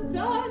came the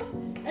sun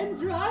and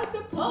dried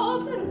up all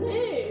the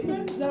rain.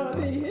 And now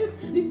the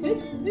itsy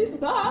bitsy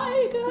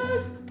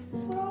spider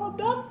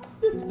crawled up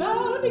the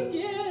spout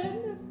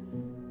again.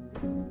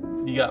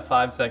 You got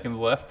 5 seconds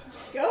left.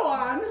 Go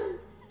on.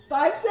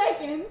 5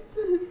 seconds.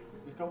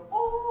 Just go.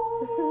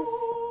 Oh.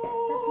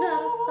 That's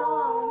not a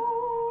song.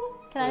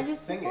 Can I Like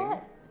just singing.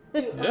 That?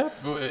 Yeah,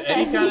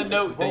 any kind of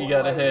note that you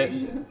gotta hit.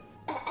 Vocalization.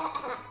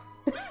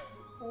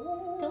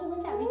 Don't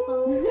look at me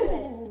while I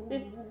do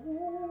it.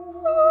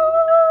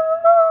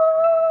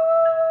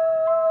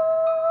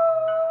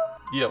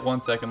 You got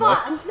 1 second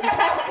left.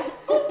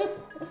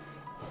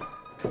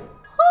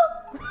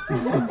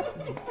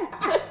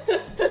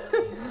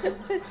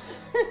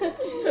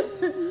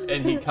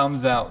 And he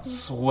comes out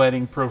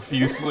sweating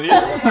profusely.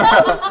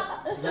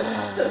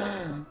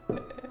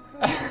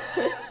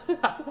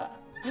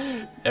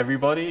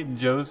 Everybody,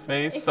 Joe's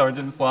face,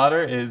 Sergeant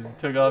Slaughter,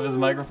 took off his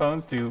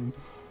microphones to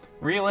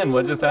reel in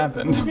what just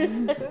happened.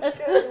 This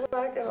guy's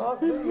whacking off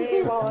to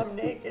me while I'm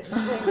naked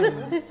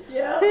singing.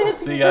 Yeah.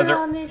 So you guys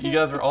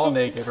are all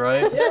naked,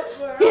 right? Yep,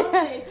 we're all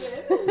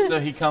naked. So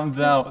he comes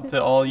out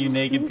to all you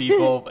naked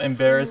people,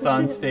 embarrassed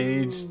on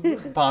stage,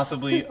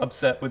 possibly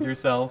upset with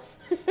yourselves,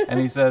 and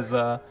he says,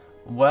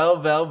 well,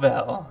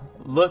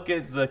 look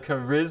at the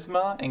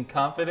charisma and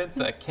confidence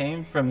that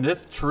came from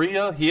this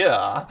trio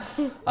here.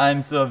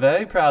 I'm so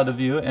very proud of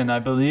you, and I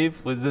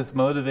believe with this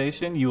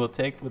motivation you will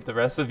take with the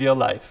rest of your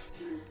life.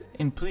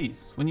 And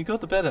please, when you go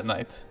to bed at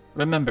night,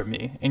 remember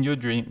me in your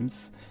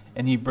dreams.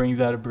 And he brings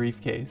out a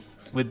briefcase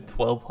with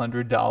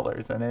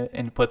 $1,200 in it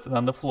and puts it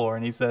on the floor,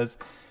 and he says,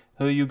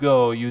 here you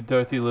go, you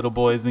dirty little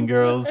boys and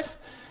girls.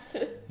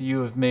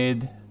 You have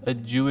made a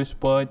Jewish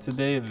boy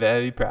today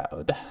very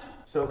proud.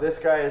 So this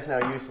guy is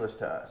now useless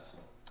to us,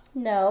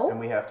 and No.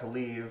 we have to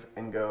leave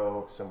and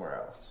go somewhere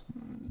else.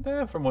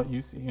 From what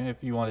you see, if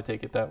you want to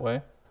take it that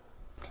way.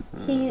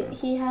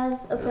 He has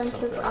a bunch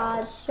of something.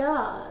 odd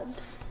jobs.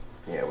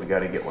 Yeah, we got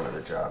to get one of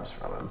the jobs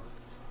from him.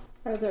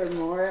 Are there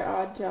more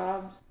odd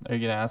jobs? Are you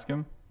going to ask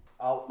him?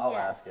 I'll Yes.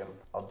 ask him.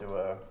 I'll do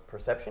a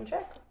perception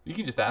check. You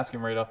can just ask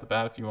him right off the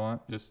bat if you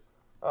want. Just,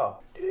 Oh,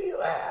 Do you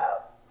have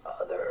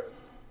other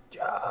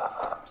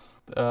jobs?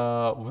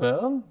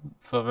 well,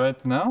 for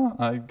right now,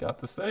 I got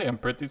to say, I'm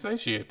pretty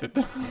satiated.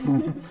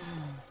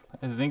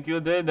 I think you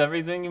did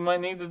everything you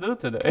might need to do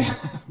today.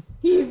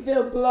 He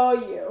will blow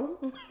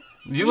you.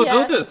 You will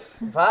Yes. do this.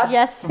 what?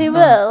 Yes, he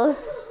will.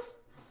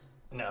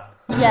 No.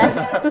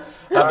 Yes.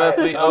 How about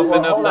we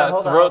open up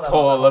that throat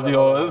hole of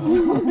yours?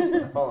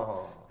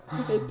 Hold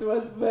on. It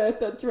was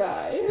worth a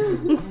try.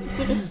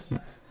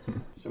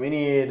 So we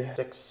need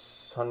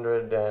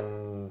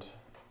 $680.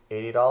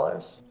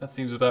 That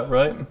seems about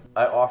right.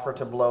 I offer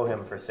to blow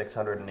him for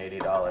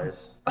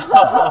 $680.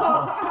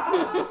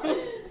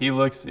 He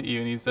looks at you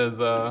and he says,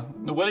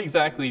 what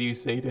exactly do you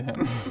say to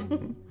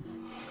him?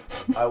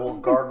 I will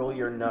gargle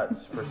your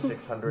nuts for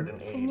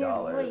In your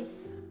 $680. voice.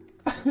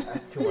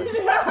 That's too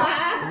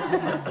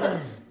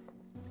much.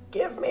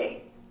 Give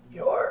me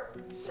your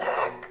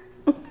sack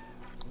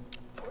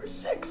for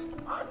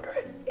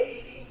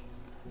 $680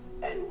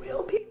 and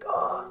we'll be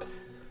gone.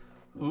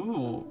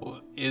 Ooh,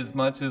 as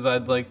much as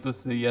I'd like to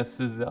say yes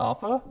to the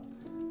offer,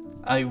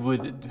 I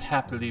would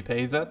happily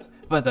pay that.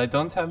 But I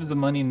don't have the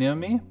money near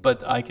me,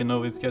 but I can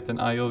always get an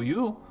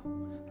IOU.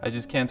 I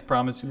just can't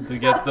promise you to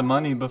get the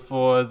money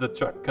before the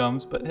truck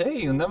comes, but hey,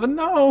 you never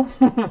know.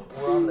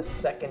 We're on the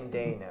second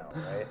day now,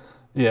 right?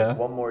 Yeah.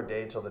 One more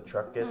day till the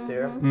truck gets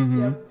here.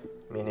 Mm-hmm. Yep.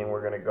 Meaning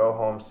we're gonna go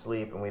home,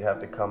 sleep, and we'd have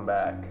to come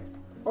back.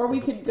 Or we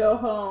could go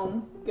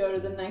home, go to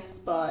the next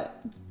spot.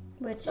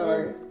 Which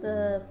Or- is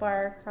the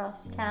bar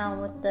across town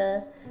with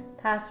the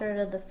password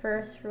of the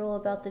first rule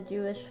about the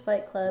Jewish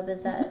Fight Club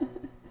is that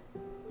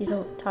you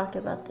don't talk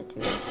about the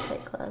Jewish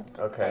Fight Club.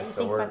 Okay, I so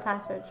think my we're.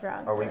 password's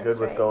wrong. Are we but good it's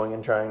with right. going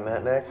and trying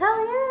that next?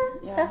 Hell yeah.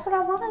 Yeah. That's what I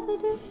wanted to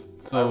do.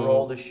 I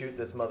roll So to shoot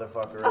this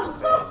motherfucker in the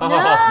face.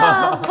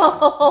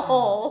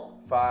 No!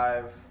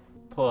 5,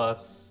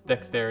 plus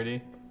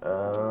dexterity.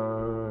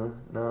 9,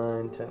 10,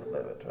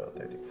 11, 12,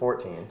 13,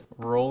 14.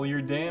 Roll your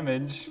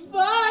damage.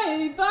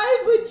 Why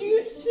would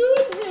you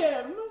shoot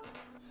him?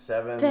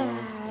 7,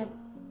 Dad.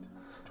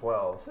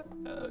 12.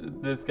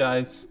 This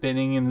guy's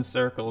spinning in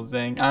circles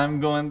saying, I'm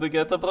going to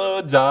get the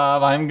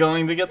blowjob, I'm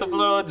going to get the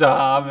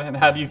blowjob. And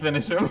how do you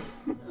finish him?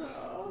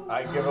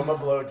 I give him a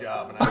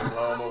blowjob and I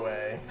blow him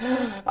away.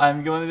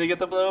 I'm going to get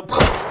the blow.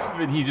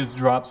 And he just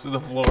drops to the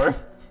floor.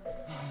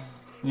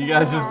 You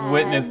guys just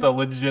witnessed a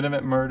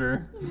legitimate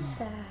murder.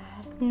 Dad.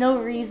 No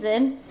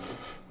reason.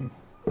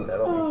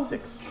 That'll be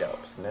 6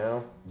 scalps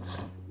now.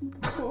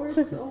 Poor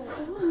soul.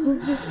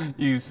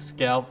 You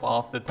scalp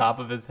off the top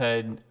of his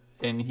head,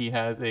 and he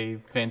has a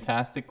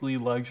fantastically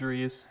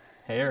luxurious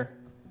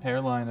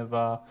hairline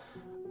of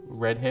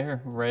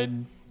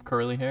red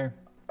curly hair.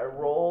 I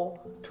roll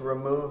to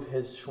remove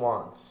his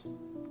schwanz.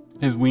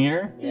 His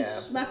wiener? Yeah,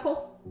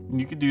 Schmeckle.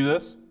 You could do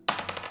this.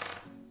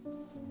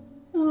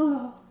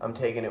 Oh. I'm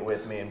taking it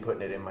with me and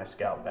putting it in my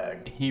scalp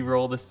bag. He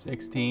rolled a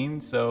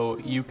 16, so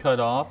you cut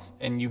off,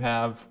 and you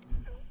have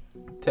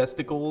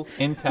testicles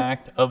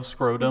intact of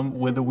scrotum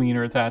with a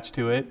wiener attached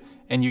to it,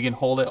 and you can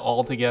hold it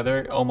all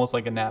together almost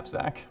like a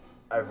knapsack.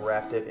 I've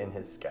wrapped it in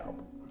his scalp.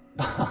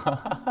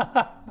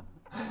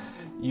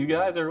 You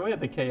guys are with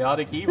the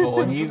chaotic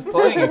evil, and he's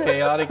playing a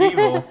chaotic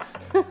evil.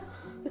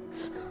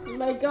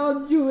 Like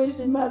all Jewish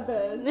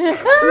mothers.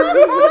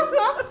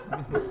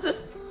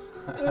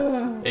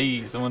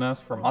 Hey, someone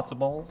asked for matzo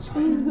balls?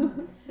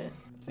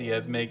 So you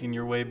guys making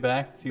your way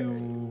back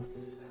to...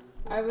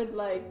 I would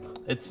like.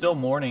 It's still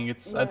morning.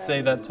 I'd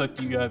say that Yes.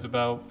 took you guys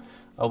about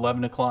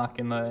 11 o'clock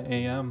in the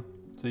a.m.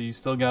 So you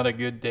still got a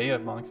good day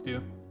amongst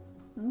you.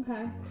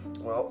 Okay.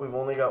 Well, we've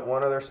only got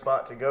one other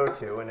spot to go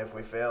to, and if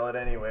we fail it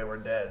anyway, we're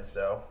dead,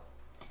 so.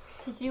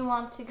 Did you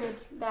want to go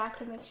back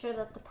and make sure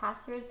that the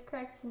password's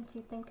correct since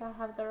you think I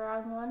have the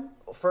wrong one?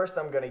 Well, first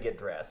I'm gonna get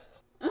dressed.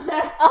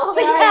 Oh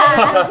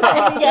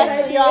yeah!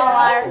 Yes, we all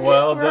are.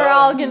 Well We're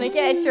all done. gonna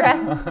get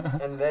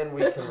dressed. And then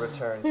we can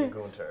return to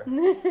Gunter.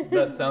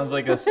 That sounds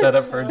like a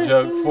setup for a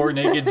joke. 4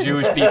 naked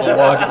Jewish people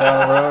walking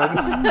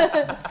down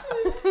the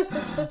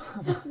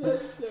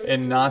road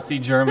in Nazi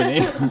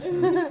Germany.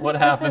 What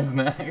happens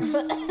next?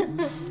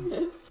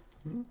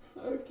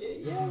 Okay,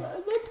 yeah,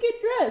 let's get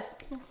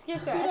dressed. Let's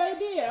get Good dressed.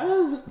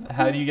 idea.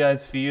 How do you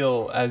guys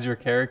feel as your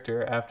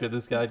character after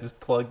this guy just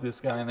plugged this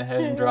guy in the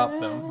head and dropped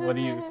them? What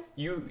do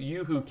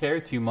you who care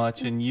too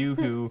much, and you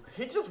who...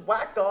 He just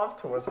whacked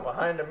off to us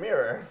behind a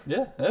mirror.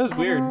 Yeah, that was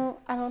weird.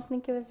 I don't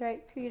think it was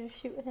right for you to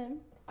shoot him.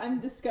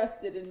 I'm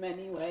disgusted in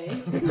many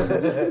ways.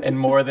 And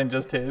more than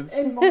just his.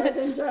 And more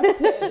than just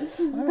his.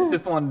 I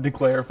just wanted to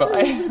clarify.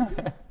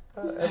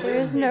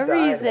 There's He no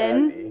died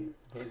reason. happy.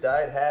 He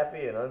died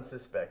happy and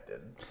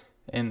unsuspected.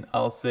 And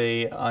I'll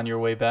say on your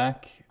way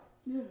back,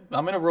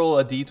 I'm going to roll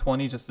a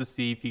d20 just to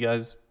see if you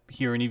guys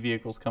hear any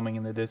vehicles coming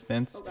in the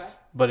distance. Okay.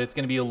 But it's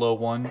going to be a low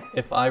one.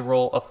 If I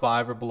roll a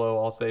 5 or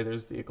below, I'll say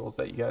there's vehicles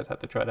that you guys have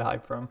to try to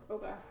hide from.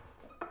 Okay.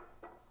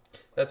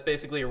 That's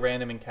basically a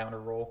random encounter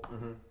roll.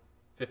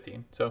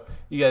 15. So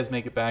you guys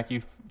make it back.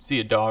 You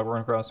see a dog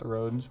run across the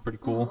road. It's pretty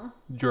cool.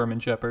 German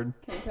Shepherd.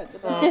 Can I pet the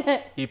dog?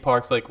 He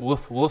parks like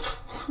woof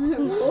woof.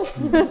 Woof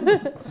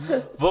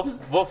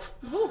woof.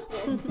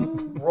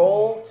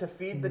 Roll to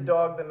feed the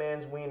dog the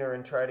man's wiener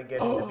and try to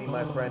get him to be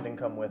my friend and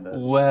come with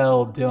us.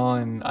 Well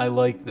done. I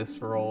like this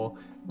roll.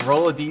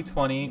 Roll a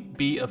d20.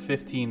 Beat a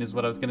 15 is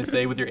what I was going to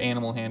say with your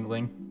animal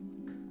handling.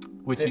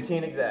 which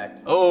 15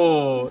 exact.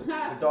 Oh.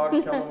 The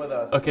dog's coming with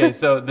us. Okay,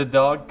 so the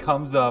dog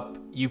comes up,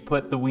 you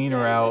put the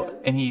wiener out,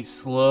 and he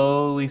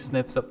slowly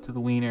sniffs up to the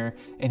wiener,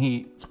 and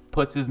he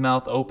puts his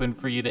mouth open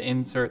for you to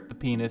insert the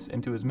penis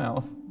into his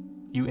mouth.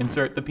 You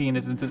insert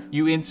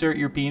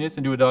your penis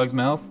into a dog's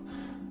mouth?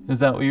 Is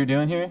that what you're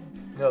doing here?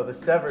 No, the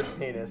severed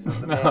penis of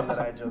the man that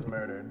I just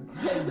murdered.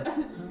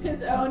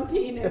 His own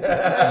penis.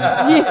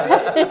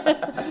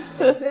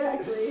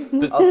 Exactly.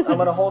 I'm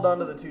gonna hold on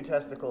to the 2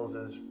 testicles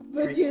as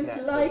Would treat you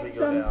snacks like as we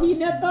go some down.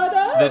 peanut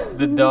butter?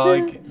 The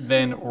dog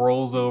then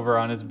rolls over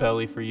on his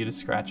belly for you to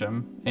scratch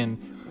him. And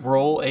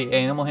roll a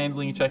animal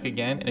handling check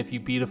again, and if you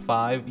beat a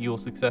 5, you will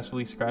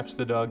successfully scratch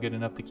the dog good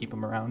enough to keep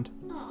him around.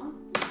 Aw.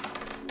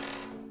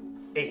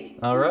 8.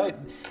 All right.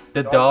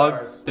 The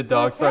Dog's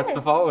dog ours. starts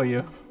to follow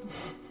you.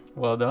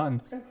 Well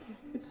done.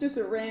 It's just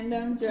a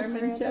random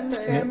German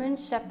Shepherd. German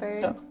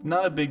Shepherd. Yeah,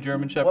 not a big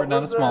German Shepherd,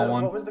 not a small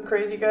one. What was the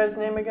crazy guy's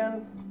name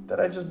again that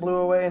I just blew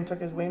away and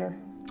took his wiener?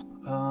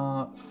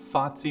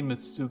 Fatsi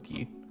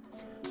Mitsuki.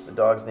 The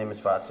dog's name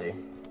is Fatsi.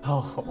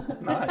 Oh,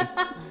 nice.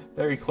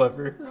 Very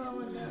clever.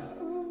 Oh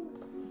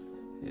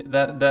no.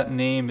 That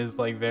name is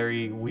like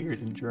very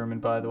weird in German,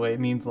 by the way. It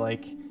means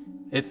like,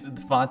 it's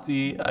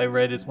Fatsi, I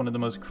read, is one of the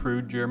most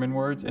crude German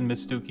words, and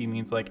Mitsuki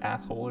means like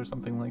asshole or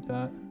something like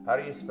that. How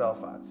do you spell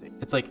Fatsi?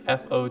 It's like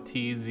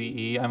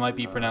Fotze. I might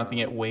be pronouncing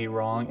it way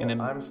wrong, and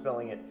then I'm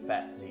spelling it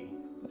Fatzi.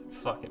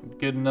 fucking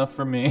good enough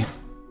for me.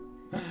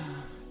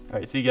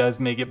 Alright, so you guys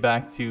make it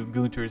back to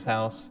Gunter's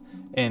house,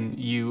 and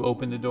you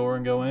open the door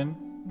and go in.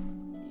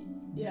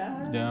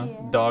 Yeah. Yeah. Yeah.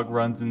 Dog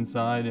runs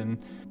inside, and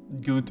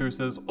Gunter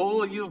says,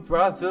 "Oh, you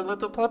brought the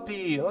little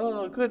puppy.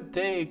 Oh, good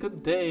day,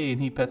 good day."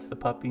 And he pets the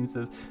puppy and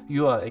says,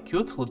 "You are a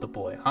cute little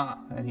boy, huh?"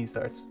 And he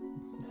starts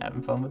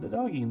having fun with the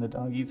doggy, and the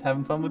doggy's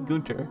having fun with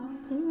Gunter.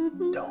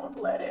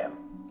 Don't let him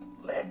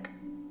lick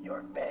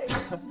your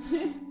face.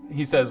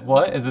 He says,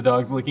 "What?" as the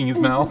dog's licking his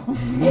mouth.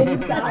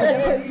 Inside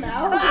of his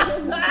mouth.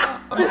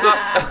 I'm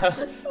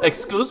sorry.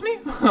 Excuse me?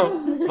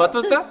 What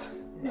was that?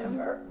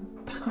 Never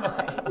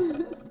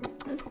mind.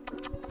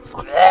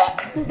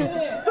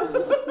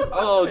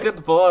 Oh,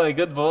 good boy,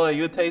 good boy.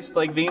 You taste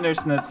like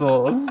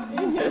VeenerShnitzle.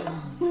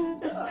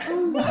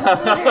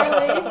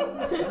 Literally.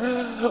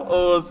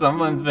 Oh,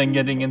 someone's been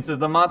getting into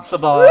the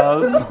matzo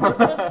balls.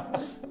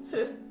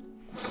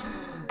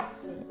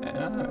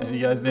 Yeah, you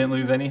guys didn't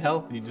lose any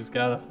health. You just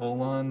got a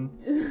full-on.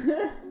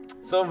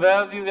 So where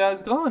have you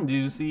guys gone?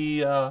 Did you see?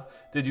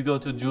 Did you go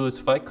to Jewish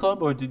Fight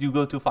Club or did you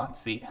go to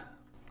Fatsi?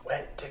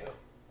 Went to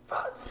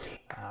Fatsi.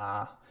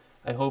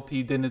 I hope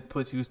he didn't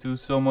put you through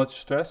so much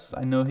stress.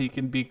 I know he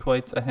can be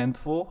quite a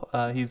handful.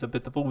 He's a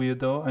bit of a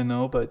weirdo, I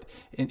know, but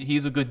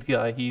he's a good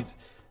guy. He's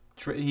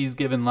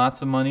given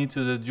lots of money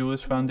to the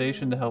Jewish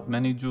Foundation to help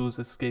many Jews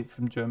escape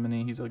from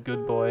Germany. He's a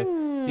good boy.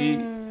 He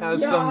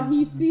has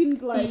He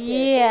seemed like it.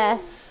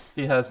 Yes.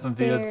 He has some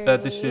weird Very.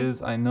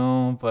 fetishes, I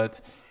know, but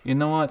you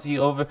know what? He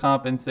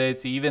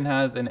overcompensates. He even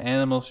has an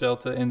animal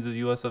shelter in the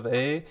US of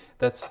A.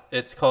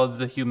 It's called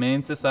the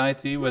Humane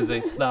Society, where they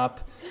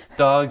stop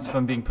dogs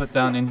from being put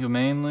down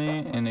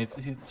inhumanely, and he's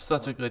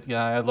such a good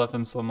guy. I love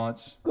him so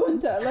much.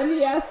 Gunther, let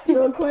me ask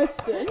you a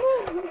question.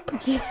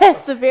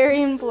 Yes, a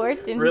very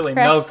important Really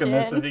question. milking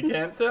this if you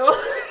can't tell.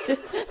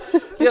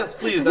 Yes,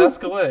 please,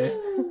 ask away.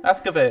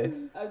 Ask away.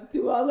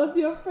 Do all of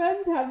your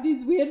friends have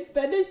these weird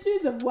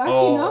fetishes of whacking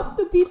Oh. off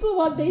to people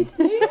while they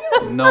sing?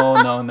 No.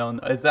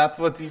 Is that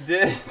what he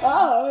did?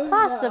 Oh,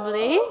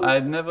 Possibly. I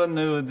never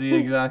knew the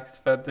exact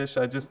fetish.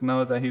 I just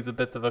know that he's a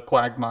bit of a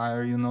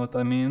quagmire, you know what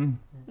I mean?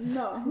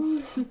 No.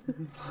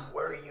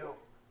 Were you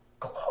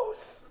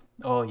close?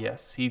 Oh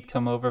yes, he'd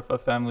come over for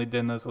family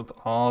dinners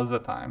all the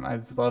time. I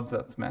just love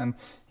that, man.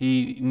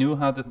 He knew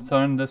how to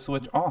turn the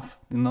switch off,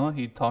 you know?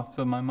 He'd talk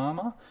to my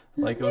mama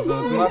like it was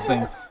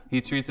nothing. He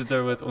treated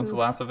her with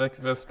lots of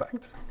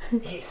respect.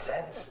 He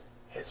sends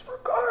his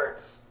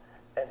regards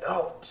and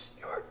hopes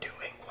you're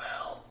doing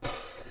well.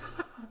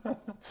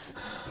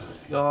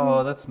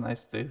 Oh, that's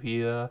nice to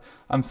hear.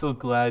 I'm so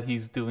glad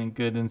he's doing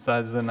good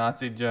inside the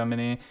Nazi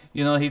Germany.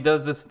 You know, he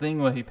does this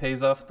thing where he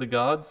pays off the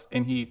gods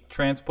and he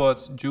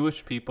transports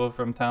Jewish people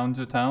from town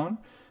to town.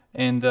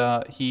 And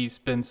he's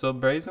been so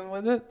brazen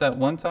with it that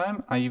one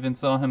time I even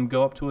saw him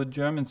go up to a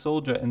German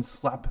soldier and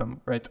slap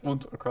him right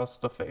across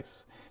the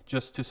face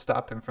just to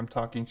stop him from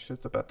talking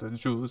shit about the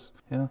Jews.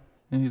 Yeah,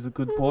 and he's a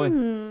good boy.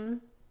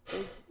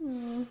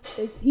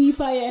 Is he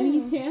by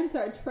any chance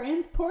our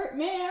transport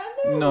man?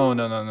 No.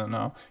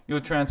 Your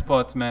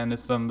transport man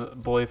is some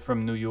boy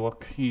from New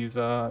York. He's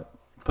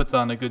puts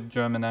on a good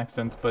German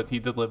accent, but he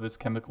delivers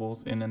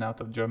chemicals in and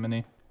out of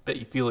Germany. Bet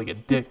you feel like a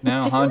dick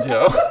now, huh,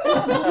 Joe?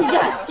 You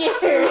got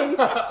scared.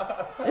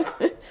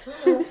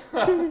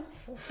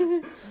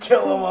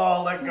 Kill them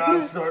all, let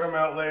God sort them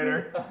out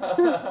later.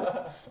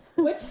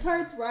 Which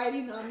part's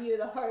riding on you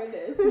the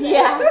hardest?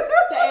 Yeah.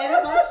 The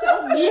animal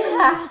shelter?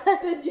 Yeah.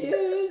 The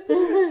Jews?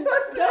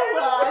 Go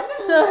on.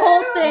 The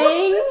whole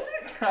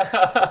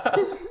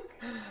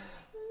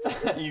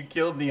thing. You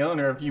killed the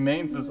owner of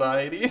Humane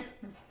Society.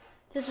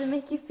 Does it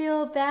make you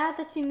feel bad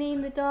that you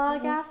named the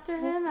dog after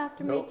him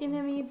after Nope. making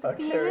him eat I'll the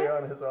carry penis?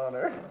 on his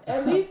honor.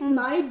 At least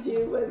my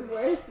Jew was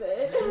worth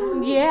it.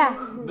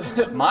 Yeah.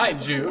 My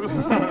Jew.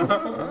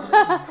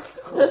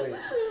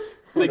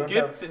 Wait, The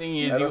good thing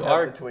is I don't you have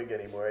are. the twig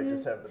anymore. I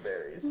just have the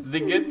berries. The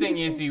good thing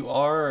is you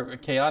are a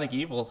chaotic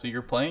evil, so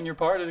you're playing your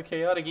part as a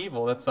chaotic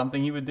evil. That's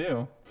something you would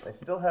do. I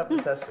still have the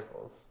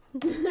testicles.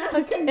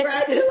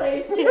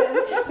 Congratulations.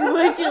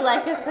 Would you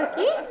like a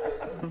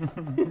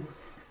cookie?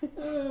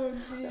 Oh,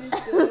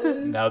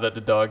 Jesus. Now that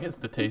the dog has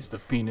the taste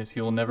of penis, he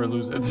will never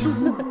lose it.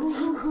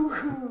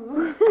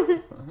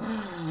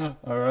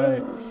 All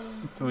right.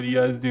 So what are you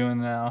guys doing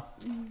now?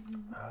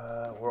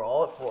 We're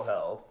all at full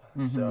health.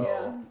 So,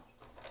 Yeah.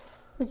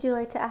 Would you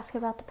like to ask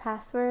about the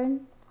password?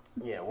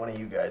 yeah, one of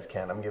you guys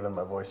can. I'm giving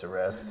my voice a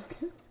rest.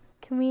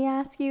 Can we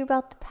ask you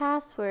about the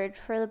password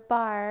for the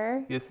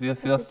bar? Yes. The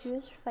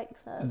Jewish Fight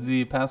Club.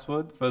 The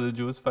password for the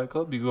Jewish Fight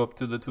Club, you go up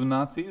to the two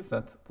Nazis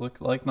that look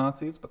like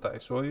Nazis, but I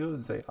assure you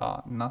they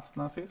are not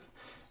Nazis.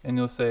 And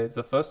you'll say,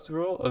 the first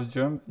rule of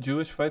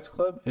Jewish Fight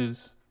Club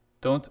is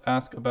don't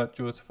ask about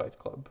Jewish Fight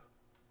Club.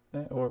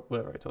 Or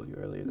whatever I told you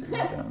earlier that you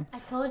were doing. I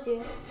told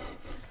you.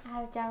 I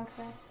had it down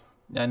correct.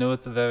 I know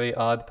it's a very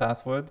odd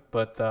password,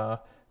 but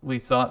we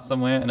saw it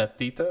somewhere in a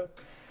theater.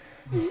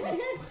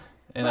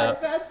 And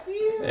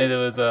it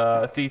was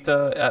a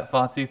theater at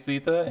Fotsy's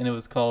Theater, and it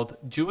was called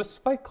Jewish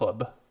Fight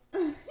Club.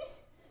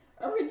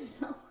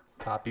 Original.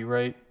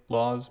 Copyright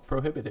laws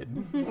prohibited.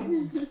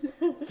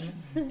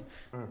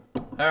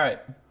 All right.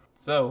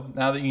 So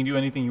now that you can do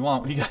anything you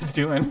want, what are you guys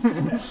doing?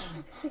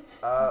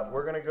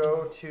 We're gonna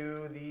go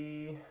to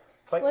the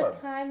Fight Club.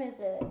 What time is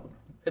it?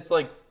 It's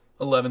like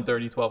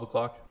 11:30, 12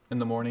 o'clock in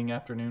the morning,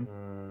 afternoon.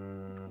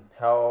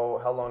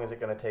 How long is it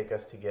gonna take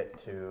us to get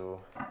to?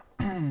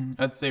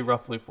 I'd say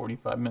roughly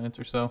 45 minutes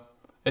or so.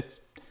 It's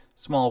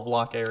small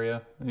block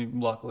area.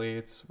 Luckily,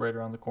 it's right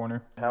around the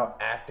corner. How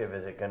active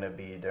is it gonna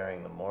be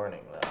during the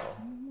morning, though?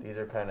 These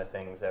are kind of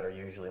things that are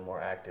usually more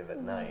active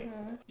at night.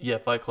 Yeah,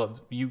 Fight Club.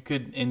 You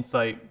could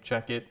insight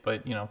check it,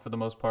 but for the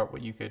most part,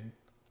 what you could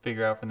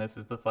figure out from this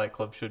is the Fight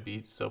Club should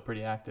be still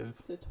pretty active.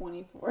 It's a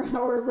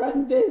 24-hour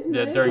run business.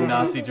 Yeah, during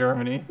Nazi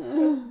Germany.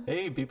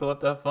 Hey, people have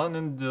to have fun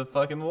in the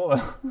fucking war.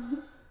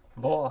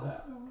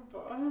 War.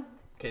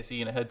 Okay, so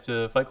you gonna head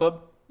to Fight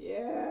Club?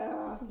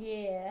 Yeah.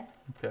 Yeah.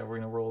 Okay, we're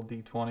gonna roll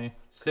D20.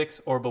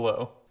 6 or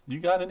below. You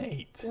got an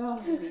 8.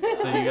 Oh,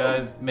 So you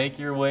guys make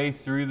your way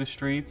through the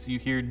streets. You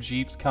hear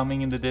jeeps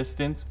coming in the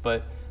distance,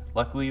 but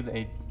luckily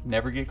they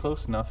never get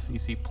close enough. You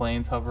see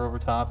planes hover over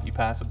top. You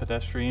pass a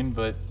pedestrian,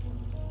 but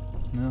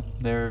no,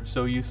 they're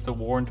so used to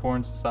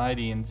war-torn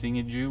society and seeing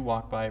a Jew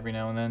walk by every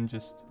now and then,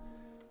 just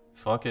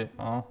fuck it.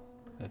 Oh,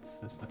 it's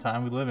the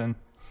time we live in.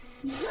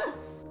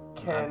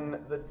 Can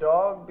the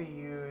dog be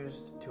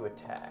used to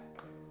attack?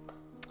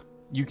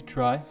 You could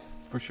try,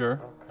 for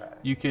sure. Okay.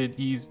 You could.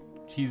 He's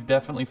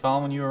definitely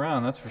following you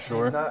around. That's for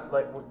sure. It's not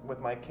like with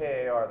my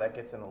KAR, that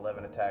gets an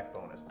 11 attack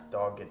bonus. The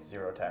dog gets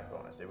 0 attack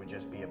bonus. It would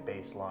just be a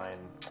baseline.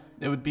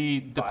 It would be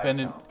 5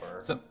 dependent. jump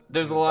or So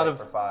there's a you lot bite of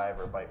for 5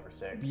 or bite for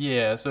 6.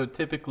 yeah. So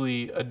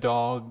typically a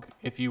dog,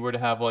 if you were to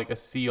have like a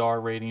CR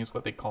rating, is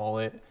what they call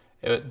it.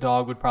 A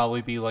dog would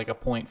probably be like a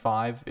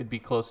 0.5. It'd be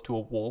close to a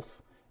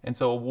wolf, and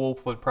so a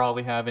wolf would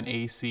probably have an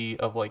AC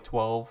of like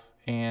 12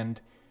 and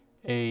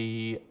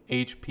a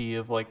HP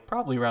of like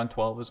probably around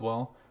 12 as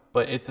well.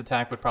 But its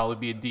attack would probably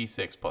be a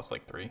D6 plus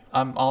like 3.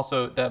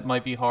 Also, that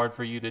might be hard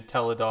for you to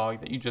tell a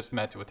dog that you just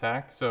met to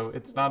attack, so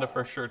it's not a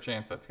for sure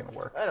chance that's going to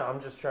work. I know, I'm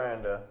just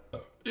trying to.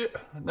 Yeah.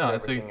 No,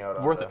 it's everything out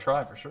on worth the- a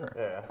try for sure.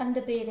 Yeah. I'm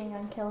debating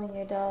on killing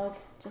your dog,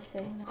 just so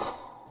you know.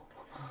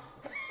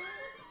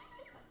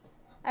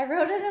 I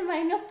wrote it in my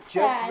notepad.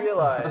 Just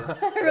realize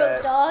I wrote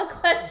that dog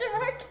question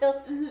mark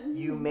kill.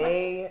 you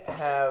may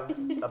have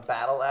a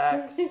battle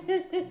axe,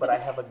 but I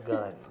have a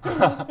gun.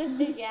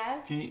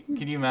 Yeah.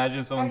 Can you imagine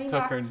if someone Already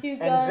took her... knocked 2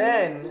 guns. And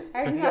then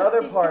Already the knocked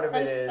other 2 part of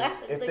it guns is,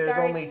 out of if the there's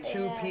only guard's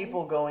 2 hand.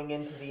 people going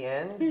into the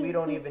end, we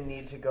don't even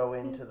need to go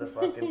into the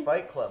fucking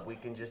Fight Club. We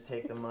can just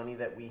take the money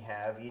that we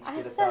have, each I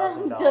get said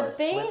I'm $1,000, split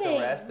the debating.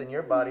 rest, and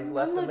your body's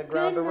left I'm on a the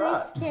ground to good,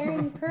 rot. nice,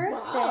 caring person.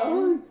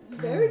 wow.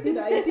 Very good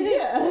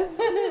ideas.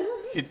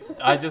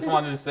 I just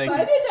wanted to say...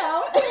 Find it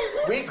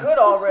out. We could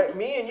already,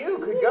 me and you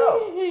could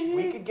go.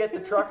 We could get the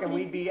truck and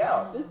we'd be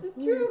out. This is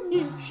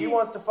true. She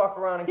wants to fuck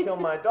around and kill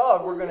my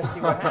dog. We're gonna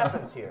see what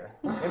happens here.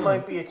 It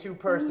might be a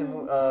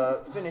 2-person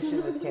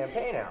finishing this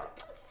campaign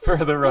out. For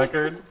the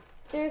record...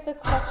 There's a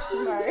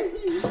question mark.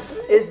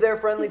 Is there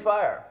friendly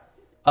fire?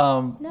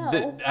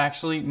 No.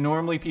 Actually,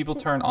 normally people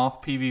turn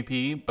off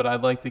PvP, but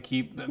I'd like to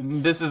keep...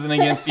 This isn't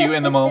against you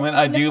in the moment.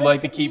 I do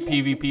like to keep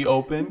PvP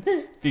open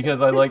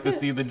because I like to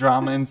see the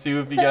drama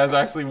ensue if you guys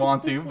actually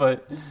want to,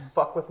 but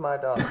Fuck with my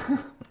dog.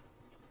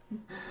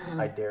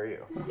 I dare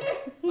you.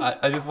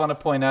 I just want to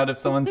point out if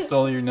someone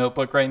stole your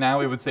notebook right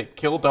now, it would say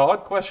 "kill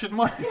dog?" question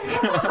mark.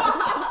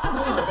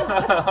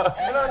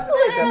 And on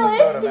today's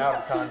episode of Out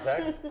of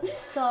Context.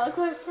 Dog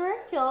whisperer,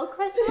 kill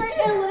question mark,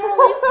 and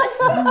literally.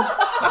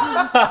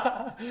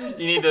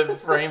 You need to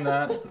frame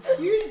that.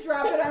 You just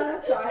drop it on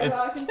the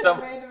sidewalk and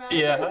some random ass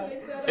yeah, person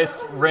picks that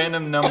it's up.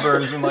 random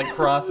numbers and like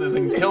crosses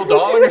and kill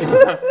dog.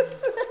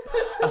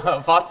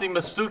 Fatsi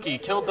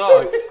Mastuki, kill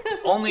dog.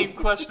 Only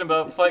question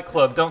about Fight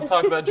Club. Don't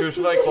talk about Jewish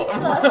Fight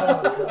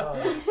Club.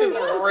 Just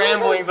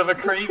ramblings of a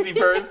crazy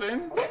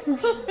person.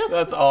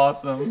 That's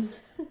awesome.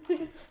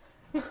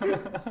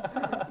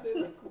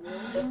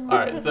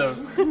 Alright, so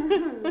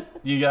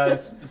you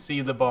guys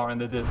see the bar in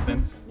the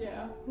distance.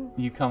 Yeah.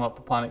 You come up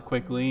upon it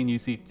quickly and you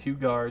see 2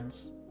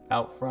 guards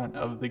out front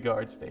of the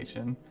guard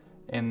station,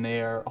 and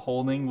they are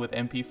holding with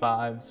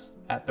MP5s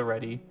at the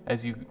ready.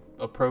 As you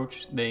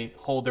approach, they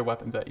hold their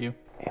weapons at you.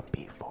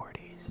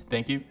 MP40s.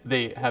 Thank you.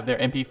 They have their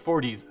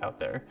MP40s out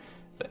there.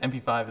 The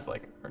MP5 is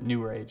like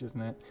newer age,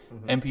 isn't it?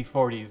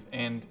 MP40s,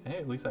 and hey,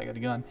 at least I got a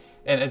gun.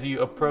 And as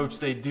you approach,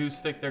 they do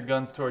stick their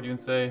guns toward you and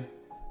say,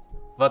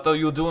 "What are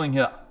you doing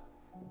here?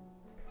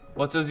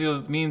 What is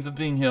your means of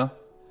being here?"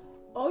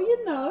 Oh,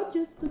 you know,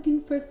 just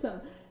looking for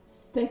some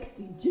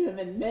sexy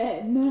German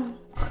men.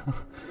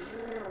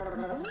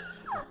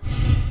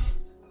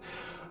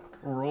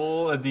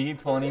 Roll a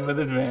d20 with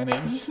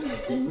advantage.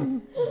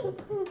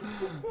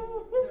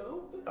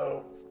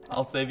 Oh.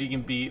 I'll say if you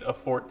can beat a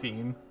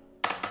 14.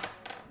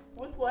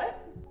 With what?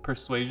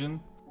 Persuasion.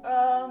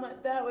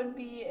 That would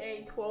be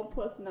a 12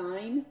 plus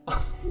 9.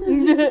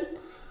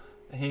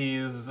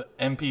 His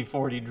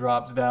MP40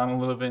 drops down a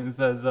little bit and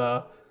says,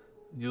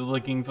 "You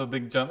looking for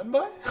big German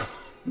boy?"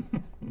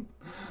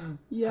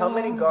 Yeah. How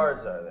many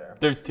guards are there?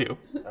 There's 2.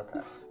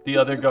 Okay. The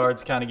other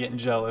guard's kind of getting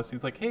jealous.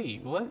 He's like, "Hey,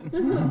 what?"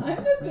 I'm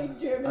a big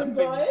German I'm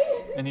big- boy.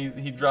 And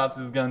he drops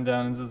his gun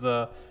down and says,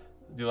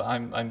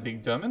 I'm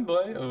big German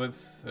boy.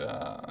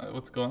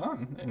 What's going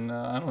on?" And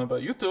I don't know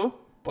about you two,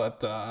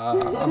 but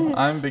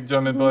I'm big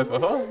German boy for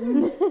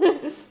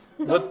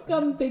her.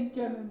 Come, big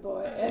German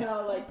boy. And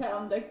I'll like tell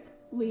him to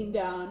lean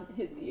down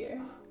his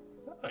ear.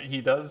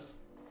 He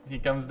does. He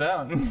comes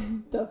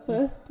down. The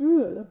first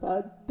rule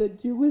about the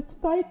Jewish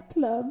Fight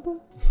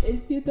Club is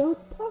you don't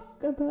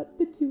talk about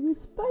the Jewish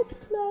Fight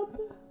Club.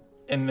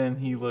 And then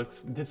he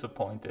looks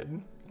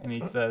disappointed. And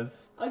he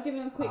says, I'll give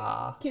him a quick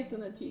Ah. kiss on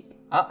the cheek.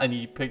 and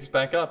he picks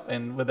back up.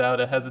 And without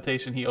a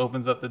hesitation, he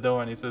opens up the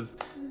door and he says,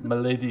 "My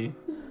lady,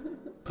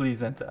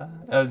 please enter.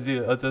 Are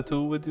the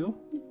 2 with you?"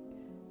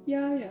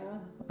 Yeah.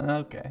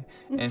 Okay.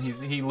 And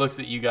he looks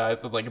at you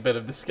guys with like a bit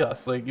of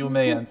disgust, like, "You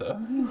may enter."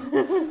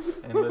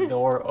 And the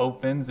door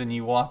opens and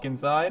you walk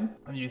inside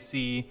and you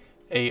see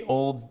a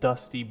old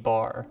dusty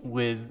bar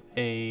with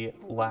a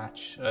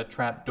latch, a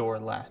trapdoor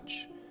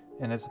latch.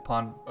 And as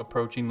upon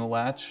approaching the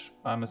latch,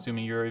 I'm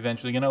assuming you're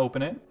eventually going to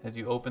open it. As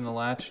you open the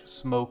latch,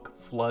 smoke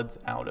floods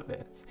out of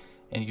it.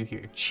 And you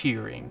hear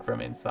cheering from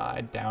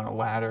inside down a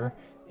ladder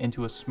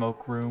into a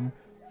smoke room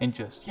and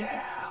just,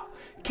 "Yeah,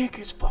 kick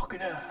his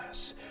fucking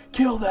ass.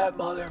 Kill that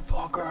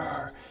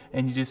motherfucker."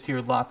 And you just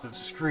hear lots of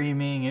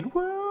screaming and,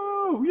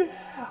 "Woo,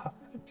 yeah."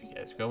 Did you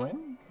guys go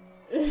in?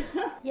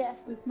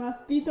 Yes. This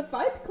must be the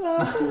Fight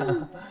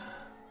Club.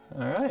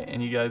 All right.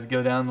 And you guys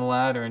go down the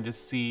ladder and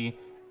just see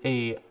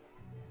a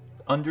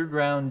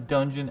underground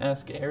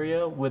dungeon-esque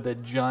area with a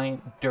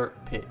giant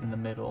dirt pit in the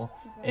middle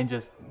and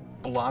just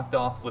blocked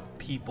off with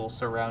people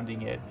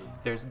surrounding it.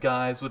 There's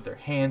guys with their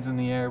hands in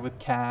the air with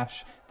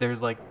cash.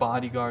 There's like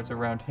bodyguards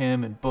around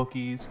him and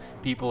bookies.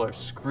 People are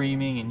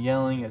screaming and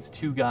yelling as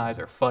 2 guys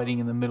are fighting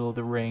in the middle of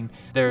the ring.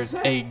 There's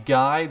a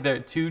guy,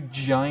 2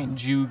 giant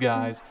Jew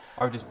guys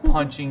are just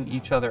punching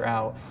each other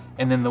out.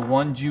 And then the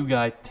one Jew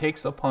guy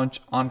takes a punch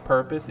on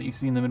purpose that you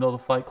see in the middle of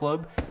the Fight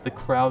Club. The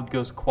crowd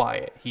goes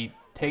quiet. He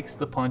takes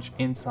the punch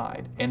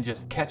inside and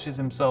just catches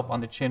himself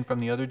on the chin from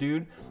the other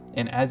dude.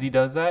 And as he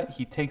does that,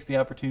 he takes the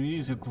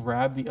opportunity to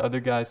grab the other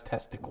guy's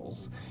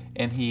testicles.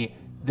 And he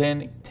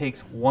then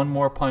takes one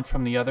more punch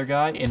from the other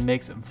guy and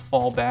makes him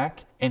fall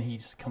back. And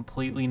he's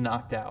completely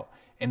knocked out.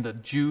 And the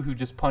Jew who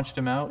just punched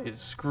him out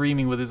is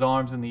screaming with his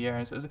arms in the air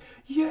and says,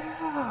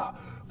 "Yeah,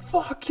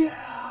 fuck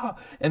yeah."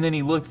 And then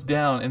he looks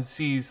down and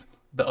sees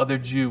the other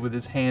Jew with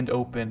his hand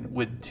open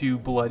with 2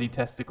 bloody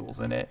testicles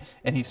in it.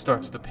 And he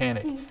starts to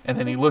panic. And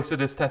then he looks at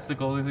his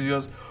testicles and he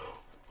goes,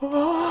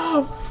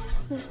 "Oh,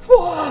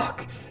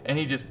 fuck!" And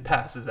he just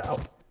passes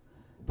out.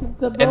 It's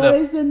the And the-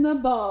 boys and the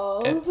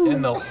balls.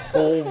 And the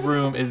whole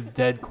room is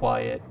dead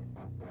quiet.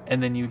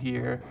 And then you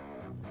hear,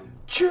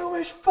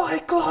 "Jewish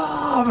Fight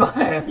Club!"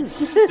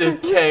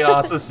 Just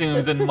chaos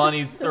assumes and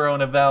money's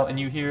thrown about. And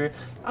you hear,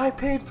 "I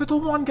paid for the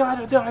one guy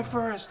to die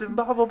first," and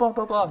blah, blah, blah,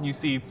 blah, blah. And you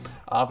see,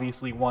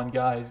 obviously, one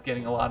guy is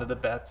getting a lot of the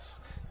bets.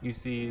 You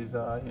see his,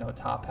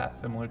 top hat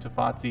similar to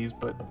Fozzie's,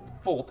 but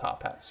full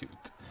top hat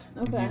suit.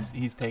 Okay. And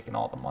he's taking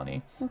all the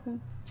money. Okay.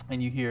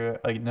 And you hear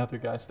another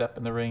guy step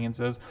in the ring and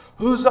says,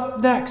 "Who's up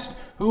next?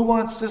 Who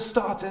wants to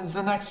start in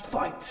the next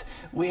fight?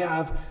 We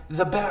have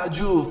the Bear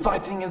Jew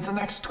fighting in the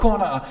next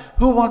corner.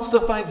 Who wants to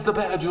fight the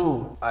Bear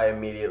Jew?" I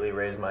immediately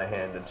raise my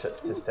hand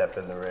to step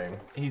in the ring.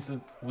 He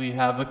says, "We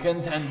have a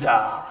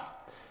contender.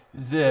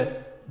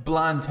 The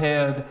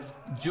blonde-haired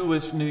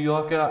Jewish New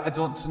Yorker. I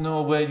don't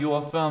know where you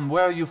are from.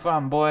 Where are you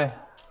from, boy?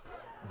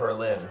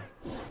 Berlin.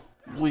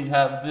 We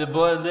have the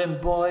Berlin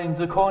boy in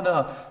the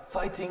corner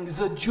fighting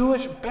the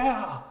Jewish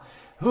bear.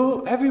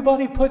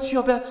 Everybody put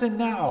your bets in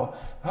now.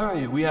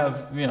 Hurry, we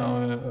have,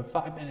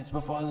 5 minutes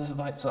before this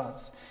fight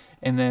starts.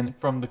 And then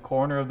from the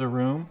corner of the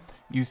room,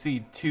 you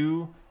see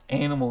 2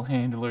 animal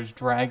handlers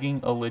dragging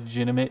a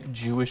legitimate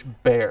Jewish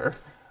bear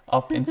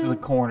up into the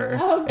corner.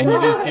 And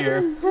you just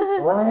hear...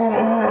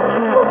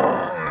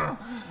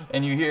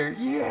 And you hear,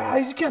 yeah,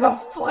 he's gonna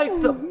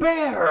fight the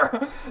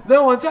bear.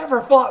 No one's ever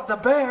fought the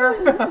bear.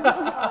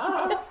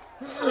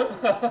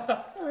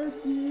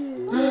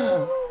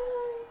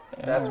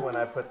 That's when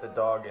I put the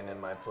dog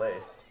in my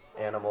place.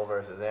 Animal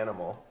versus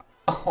animal.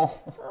 Oh.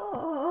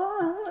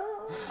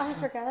 I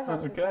forgot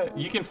about Okay,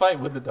 you can fight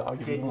with the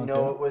dog if you Didn't want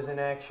know to. it was an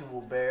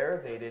actual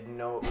bear. They didn't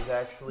know it was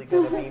actually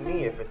going to be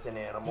me. If it's an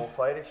animal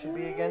fight, it should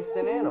be against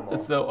an animal.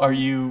 So are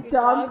you Dog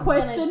Dog's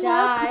question gonna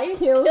mark? die.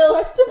 Kill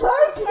question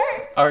mark?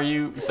 are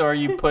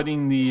you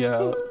putting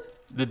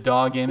the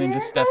dog in and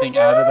just stepping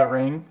out of the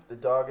ring? The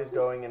dog is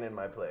going in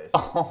my place.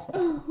 Oh.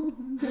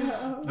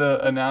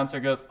 The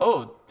announcer goes,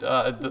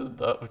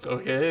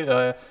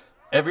 okay,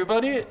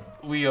 everybody,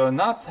 we are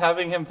not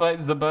having him fight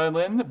the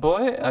Berlin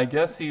boy. I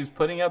guess he's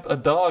putting up a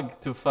dog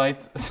to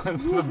fight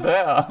the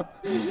bear.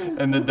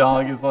 And the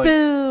dog is like,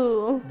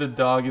 Boo. the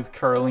dog is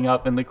curling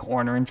up in the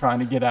corner and trying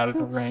to get out of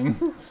the ring.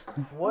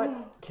 What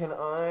can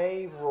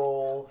I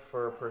roll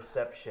for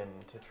perception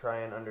to try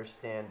and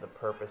understand the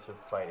purpose of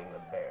fighting the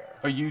bear?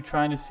 Are you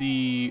trying to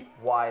see,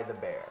 Why the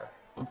bear?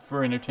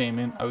 for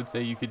entertainment? I would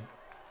say you could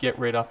get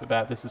right off the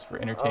bat, this is for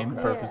entertainment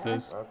Okay.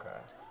 purposes. Okay.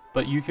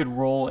 But you could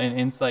roll an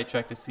insight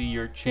check to see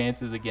your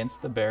chances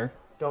against the bear.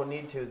 Don't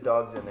need to.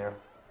 Dog's in there.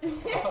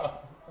 Yeah,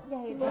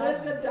 your What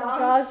if the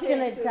dog's gonna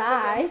chances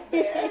die. against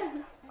bear?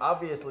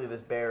 Obviously,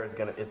 this bear is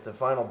gonna. It's the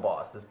final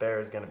boss. This bear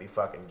is gonna be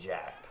fucking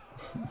jacked.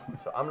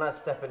 So I'm not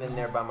stepping in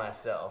there by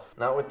myself.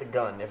 Not with the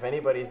gun. If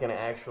anybody's gonna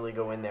actually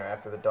go in there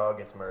after the dog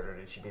gets murdered,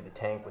 it should be the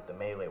tank with the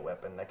melee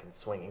weapon that can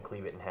swing and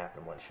cleave it in half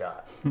in one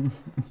shot.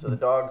 So the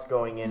dog's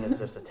going in as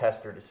just a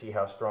tester to see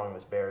how strong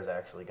this bear is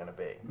actually gonna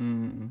be.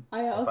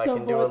 I If also I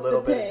can do a vote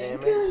little the bit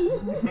of tank.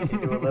 damage, if you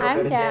do a little I'm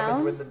bit of damage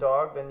down. with the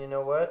dog, then you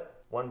know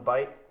what? One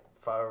bite,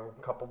 a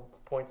couple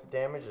points of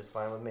damage is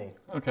fine with me.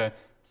 Okay,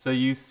 so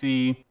you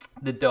see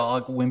the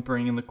dog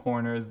whimpering in the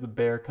corner as the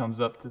bear comes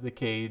up to the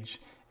cage.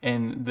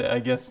 And I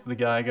guess the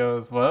guy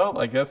goes, well,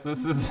 I guess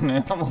this is an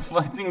animal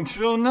fighting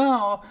show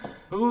now.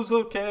 Who's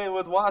okay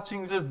with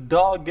watching this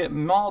dog get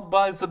mauled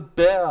by the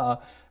bear?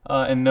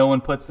 And no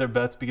one puts their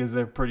bets because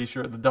they're pretty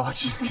sure the dog's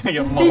just going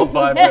to get mauled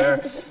by a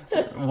bear.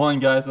 One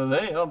guy says,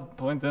 hey, I'll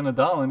point in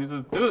 $1. And he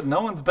says, dude,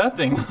 no one's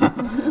betting.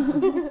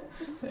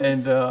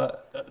 And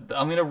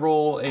I'm going to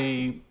roll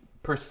a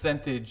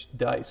percentage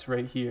dice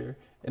right here.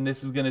 And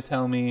this is going to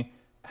tell me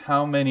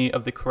how many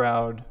of the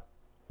crowd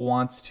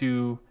wants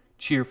to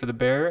cheer for the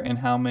bear and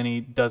how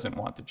many doesn't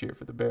want to cheer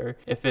for the bear.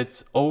 If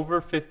it's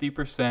over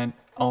 50%,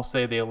 I'll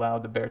say they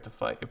allowed the bear to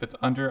fight. If it's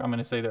under, I'm going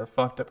to say they're a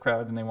fucked up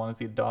crowd and they want to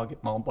see a dog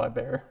get mauled by a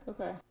bear.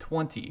 Okay.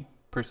 20%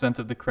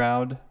 of the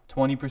crowd,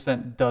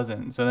 20%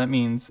 doesn't. So that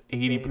means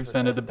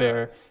 80% of the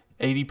bear,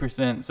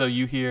 80%. So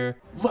you hear,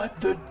 let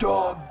the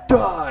dog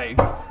die!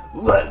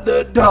 Let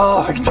the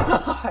dog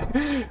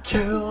die!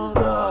 Kill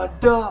the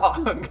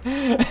dog!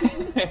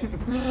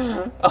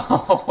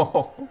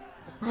 Oh.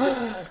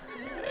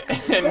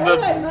 And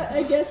Well,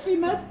 I guess we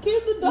must kill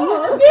the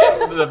dog.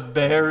 the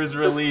bear is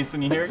released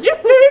and you hear,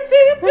 yip, yip,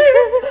 yip,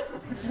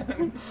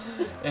 yip.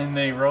 And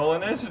they roll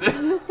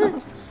initiative.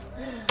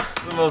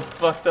 It's the most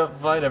fucked up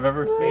fight I've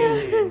ever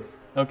seen.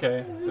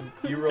 Okay,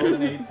 you rolled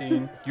an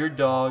 18. Your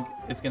dog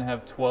is going to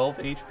have 12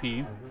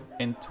 HP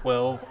and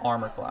 12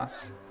 armor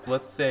class.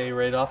 Let's say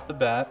right off the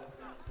bat,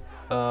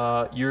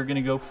 you're going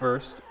to go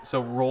first.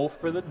 So roll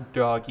for the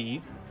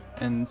doggy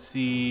and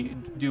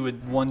do a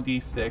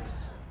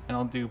 1d6, and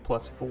I'll do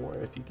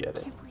 +4 if you get it.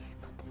 I can't believe you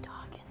put the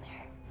dog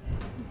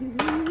in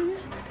there.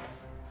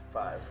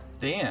 5.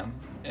 Damn.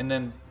 And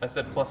then I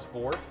said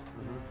 +4?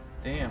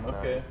 Damn,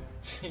 okay.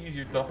 Jeez,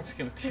 your dog's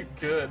going to do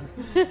good.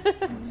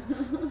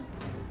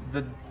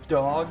 The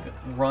dog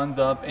runs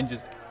up and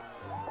just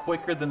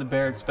quicker than the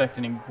bear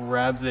expected and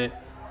grabs it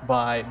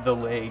by the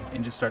leg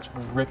and just starts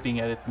ripping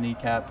at its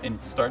kneecap and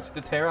starts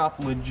to tear off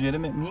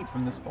legitimate meat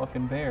from this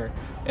fucking bear.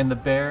 And the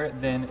bear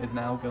then is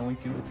now going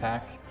to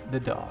attack the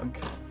dog.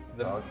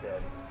 The dog's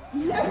dead.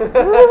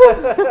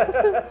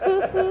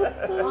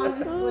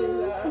 Honestly,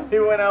 though, He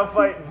went out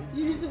fighting.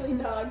 usually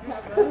dogs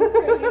have a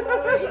pretty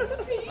low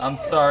HP. I'm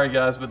sorry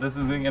guys, but this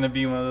isn't going to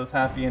be one of those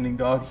happy ending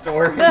dog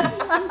stories.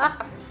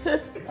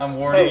 I'm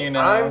warning Hey, you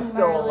now. I'm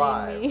still Marley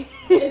alive. me.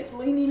 It's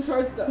leaning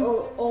towards the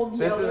old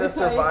This yellow is a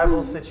type.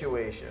 survival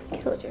situation.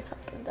 Killed your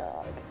fucking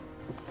dog.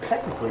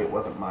 Technically, it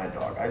wasn't my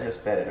dog. I just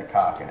fed it a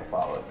cock and it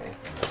followed me.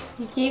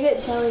 You gave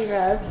it belly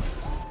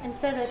rubs and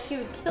said that she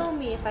would kill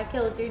me if I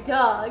killed your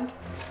dog.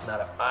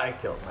 Not if I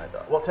killed my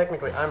dog. Well,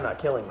 technically, I'm not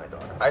killing my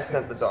dog. I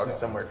sent the dog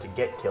somewhere to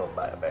get killed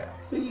by a bear.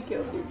 So you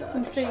killed your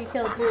dog. So you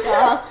killed your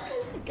dog.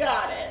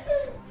 Got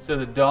it. So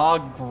the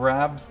dog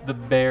grabs the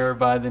bear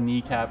by the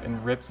kneecap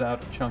and rips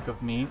out a chunk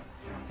of meat,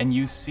 and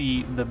you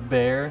see the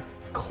bear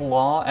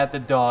claw at the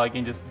dog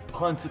and just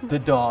punt the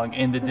dog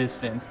in the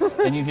distance,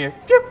 and you hear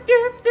 "Derp,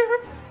 derp,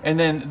 derp," and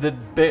then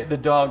the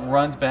dog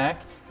runs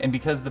back, and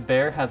because the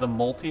bear has a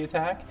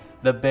multi-attack,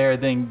 the bear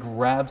then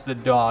grabs the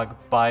dog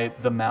by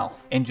the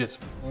mouth and just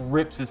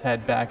rips his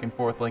head back and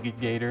forth like a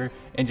gator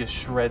and just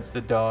shreds the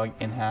dog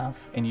in half,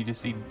 and you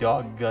just see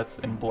dog guts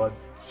and blood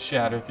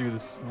shatter through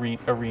this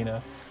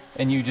arena,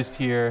 and you just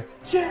hear,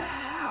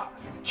 "Yeah!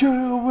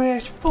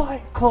 Jewish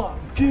Fight Club!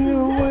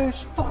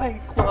 Jewish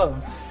Fight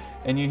Club!"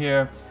 And you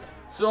hear,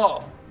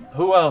 "So,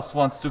 who else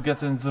wants to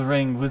get in the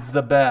ring with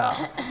the bear?"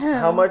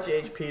 How much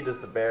HP does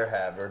the bear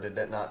have, or did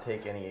it not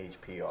take any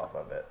HP off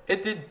of it?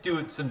 It did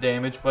do some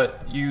damage,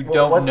 but you Well,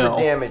 don't what's know.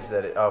 the damage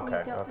that it...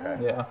 Okay, We don't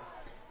okay. Yeah.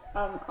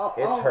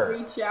 I'll hurt.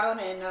 reach out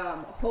and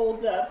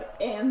hold up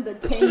and the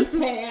tank's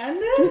hand.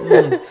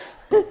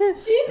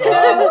 She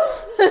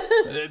knows.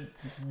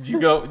 You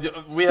go,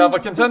 "We have a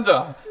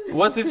contender.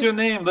 What is your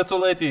name, little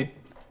lady?"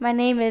 My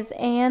name is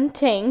Ann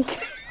Tink.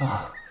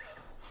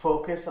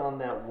 Focus on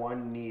that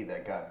one knee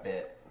that got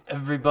bit.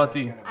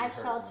 Everybody, That's gonna be I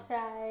hurting. shall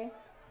try.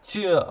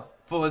 cheer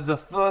for the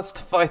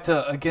first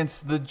fighter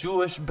against the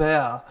Jewish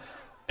bear.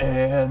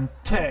 And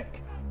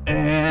tank,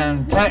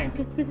 and tank,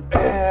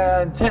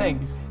 and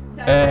tank,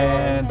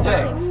 and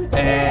tank,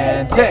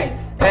 and tank,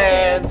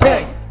 and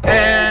tank,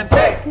 and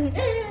tank.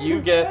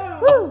 You get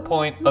a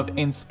point of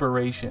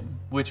inspiration,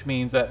 which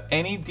means that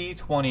any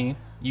D20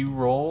 you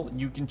roll,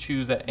 you can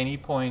choose at any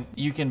point.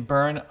 You can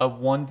burn a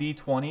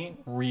 1d20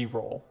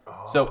 re-roll.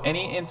 So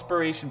any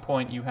inspiration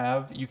point you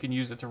have, you can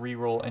use it to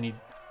re-roll any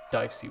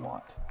dice you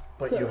want.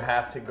 But you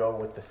have to go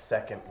with the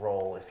second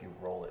roll if you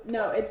roll it.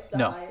 No, it's the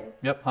No.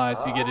 highest. Yep, high,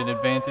 so you get an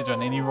advantage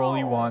on any roll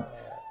you want.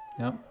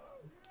 Yep.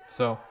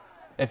 So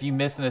if you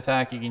miss an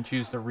attack, you can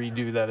choose to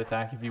redo that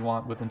attack if you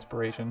want with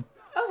inspiration.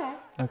 Okay.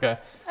 Okay.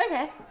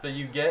 Okay. So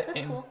you get That's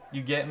in cool.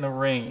 you get in the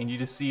ring and you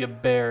just see a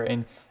bear,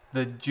 and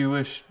the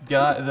Jewish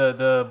guy,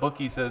 the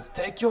bookie says,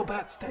 "Take your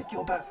bets, take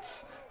your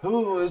bets.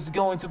 Who is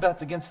going to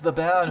bet against the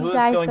bear and who You is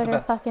guys going to better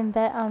bet?" fucking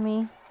bet on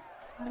me.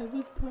 I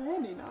was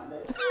planning on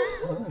it.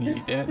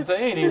 You didn't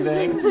say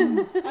anything.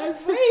 I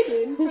was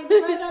waiting for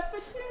the right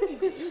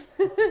opportunity.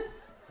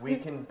 We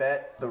can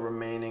bet the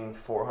remaining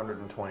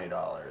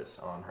 $420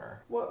 on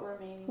her. What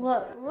remaining?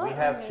 What? We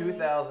have remaining?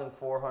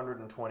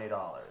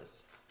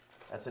 $2,420.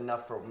 That's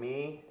enough for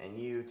me and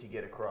you to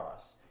get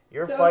across.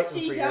 You're So if fighting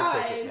she for your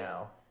ticket dies,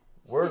 now.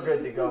 We're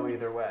good to go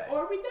either way.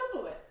 Or we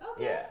double it.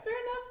 Okay, Yeah. fair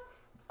enough.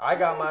 I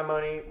got my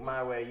money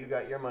my way. You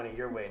got your money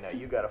your way. Now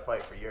you got to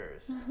fight for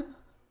yours.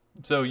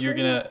 So you're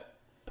gonna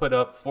put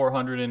up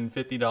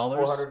 $450.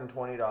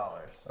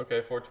 $420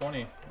 Okay,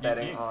 420.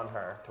 betting on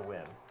her to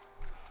win.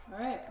 All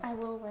right. I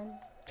will win.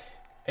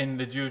 And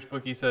the Jewish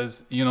bookie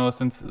says, "You know,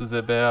 since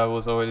the bear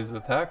was always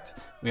attacked,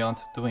 we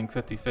aren't doing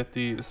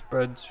 50-50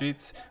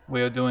 spreadsheets.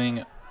 We are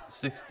doing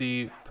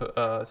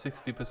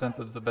 60%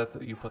 of the bet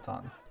that you put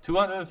on.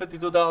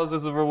 $252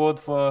 is a reward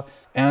for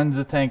and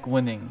the tank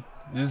winning.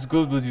 This is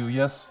good with you,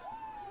 yes?"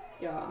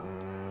 Yeah.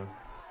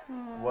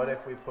 What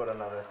if we put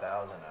another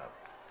 1,000 up?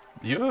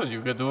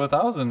 You could do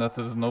 1,000. That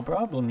is no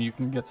problem. You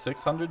can get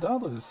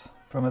 $600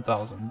 from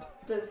 1,000.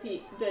 Does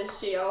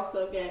she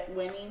also get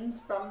winnings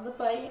from the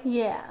fight?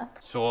 Yeah.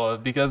 Sure,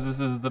 because this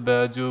is the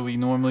bear Jew, we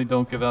normally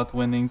don't give out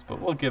winnings, but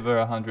we'll give her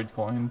 100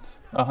 coins,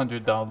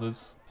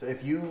 $100. So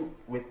if you,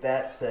 with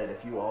that said,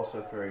 if you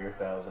also throw your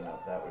 1,000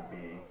 up, that would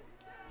be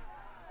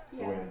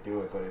the way to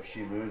do it. But if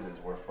she loses,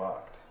 we're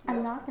fucked.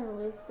 I'm not gonna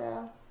lose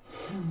though.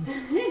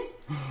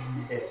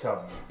 It's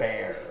a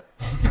bear.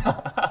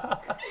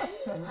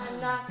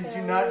 I'm not gonna Did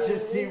you not lose.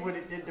 just see what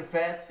it did to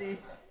Fatsy?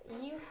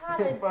 You had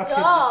a Fucking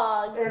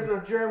dog. There's a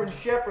German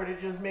Shepherd who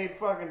just made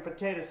fucking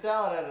potato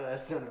salad out of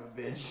that son of a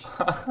bitch.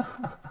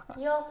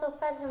 You also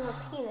fed him a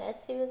penis.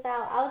 He was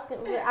out. I was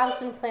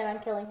gonna plan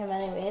on killing him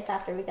anyways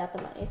after we got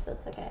the money, so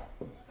it's okay.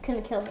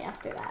 Couldn't kill me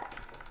after that.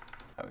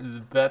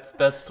 Bets,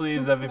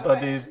 please,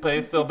 everybody.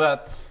 Place your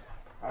bets.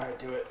 Alright,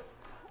 do it.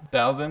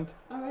 1,000?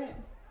 All right.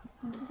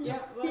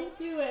 Yep, let's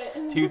do it.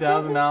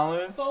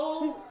 $2,000?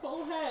 Full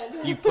head.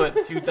 You put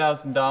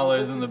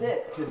 $2,000 in This the... is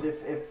it, because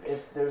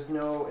if there's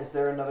no, is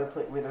there another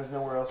place where there's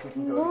nowhere else we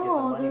can go to get the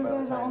No, money by those the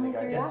are the time the only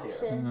guy three gets here?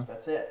 options.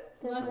 That's it.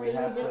 Unless we we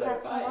have just to-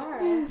 have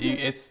tomorrow.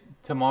 It's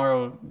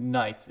tomorrow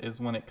night is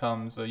when it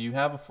comes, so you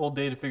have a full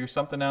day to figure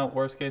something out,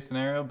 worst case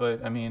scenario,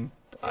 but I mean,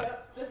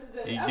 Yep, this is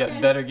it. you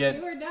Okay, better get...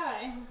 do or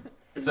die.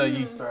 So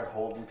you Start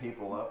holding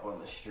people up on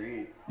the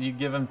street.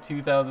 give him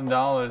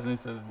 $2,000 and he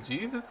says,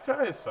 "Jesus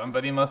Christ,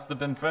 somebody must have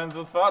been friends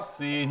with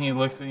Fotsy," and he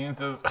looks at you and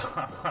says,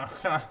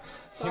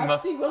 "You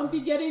must Foxy won't be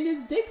getting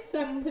his dick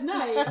sucked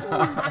tonight.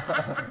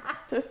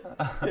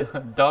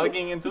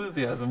 dogging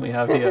enthusiasm we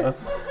have here.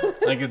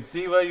 I can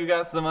see why you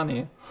got some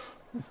money.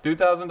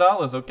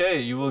 $2,000, okay,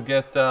 you will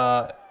get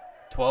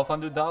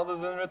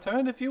 $1,200 in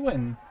return if you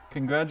win.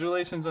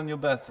 Congratulations on your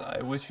bets.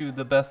 I wish you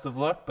the best of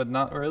luck, but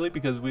not really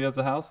because we as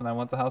a house and I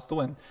want the house to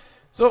win.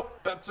 So,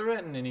 bets are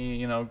in, and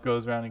he,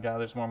 goes around and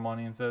gathers more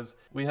money and says,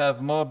 we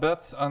have more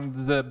bets on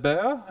the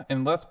bear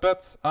and less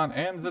bets on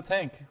Anne the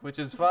Tank, which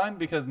is fine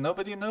because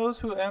nobody knows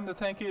who Anne the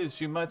Tank is.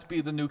 She might be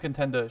the new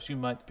contender. She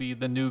might be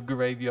the new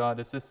graveyard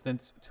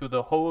assistant to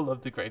the whole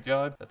of the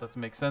graveyard. That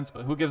doesn't make sense,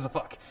 but who gives a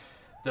fuck?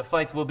 The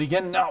fight will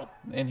begin now.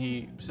 And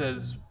he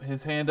says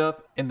his hand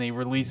up, and they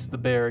release the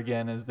bear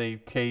again as they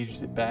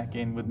caged it back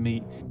in with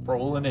meat.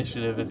 Roll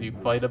initiative as you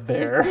fight a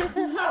bear.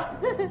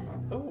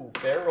 Ooh,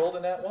 bear rolled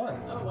in that one.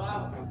 Oh,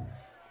 wow.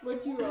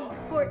 What'd you roll?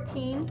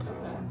 14. Okay.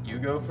 You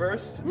go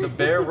first. The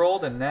bear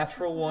rolled a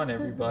natural 1,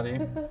 everybody.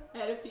 I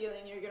had a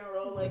feeling you were going to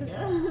roll like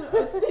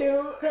a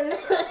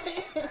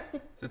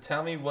 2. So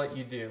tell me what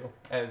you do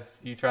as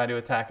you try to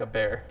attack a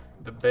bear.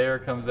 The bear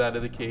comes out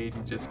of the cage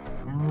and just...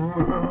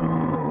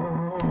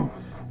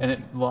 and it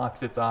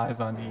locks its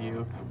eyes onto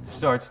you.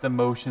 Starts the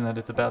motion that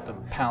it's about to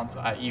pounce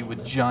at you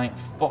with giant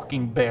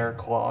fucking bear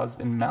claws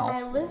and mouth.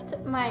 I lift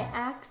my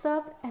axe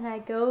up and I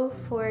go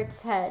for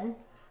its head.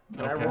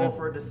 Can I roll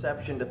for a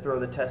deception to throw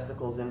the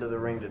testicles into the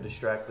ring to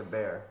distract the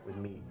bear with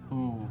meat?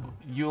 Ooh,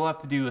 you'll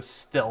have to do a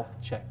stealth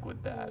check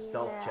with that.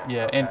 Stealth check.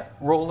 Yeah, okay. and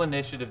roll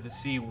initiative to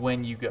see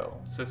when you go.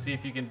 So see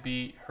if you can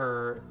beat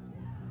her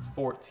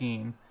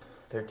 14.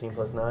 13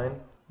 plus 9.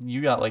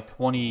 You got like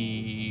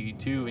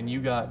 22, and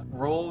you got...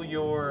 Roll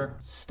your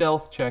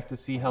stealth check to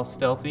see how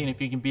stealthy, and if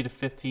you can beat a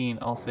 15,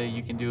 I'll say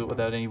you can do it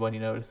without anybody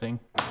noticing.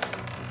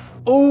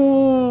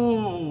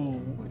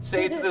 Ooh!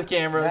 Say it to the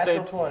camera.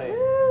 Natural say 20.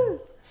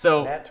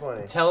 So, Nat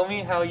 20. tell me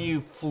how you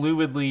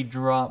fluidly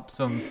drop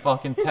some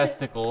fucking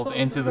testicles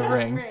into the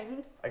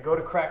ring. I go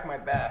to crack my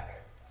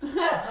back.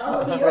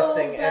 Oh,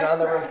 Twisting, and on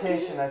the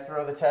rotation, I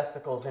throw the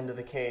testicles into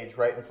the cage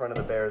right in front of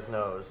the bear's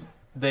nose.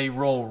 They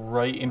roll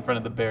right in front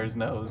of the bear's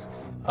nose.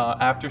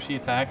 After she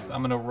attacks,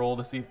 I'm going to roll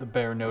to see if the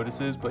bear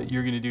notices, but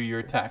you're going to do your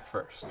attack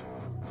first.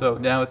 So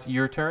now it's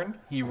your turn.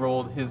 He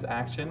rolled his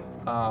action.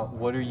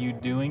 What are you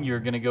doing? You're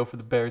going to go for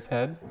the bear's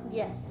head?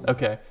 Yes.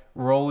 Okay.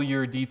 Roll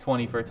your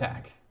d20 for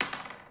attack.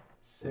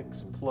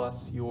 6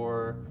 plus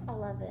your...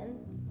 11.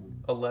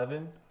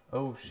 11?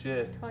 Oh,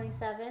 shit.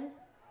 27.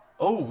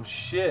 Oh,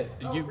 shit.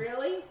 Oh,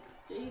 really?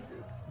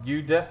 Jesus.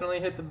 You definitely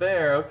hit the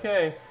bear.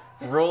 Okay.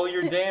 Roll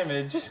your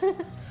damage.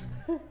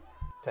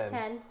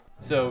 10.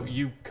 So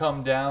you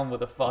come down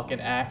with a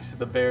fucking axe to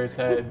the bear's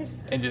head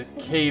and just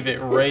cave it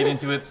right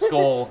into its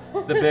skull.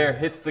 The bear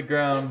hits the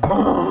ground.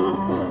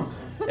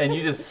 And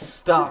you just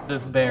stop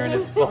this bear in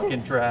its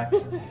fucking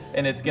tracks.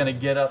 And it's going to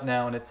get up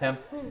now and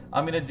attempt...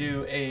 I'm going to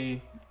do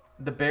a...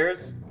 The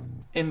bear's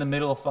in the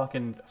middle of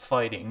fucking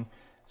fighting.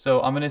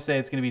 So I'm going to say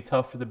it's going to be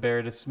tough for the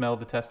bear to smell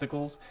the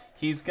testicles.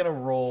 He's going to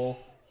roll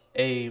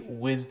a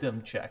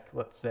wisdom check,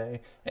 let's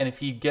say. And if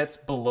he gets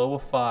below a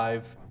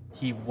 5,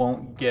 he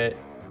won't get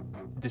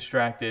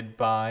distracted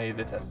by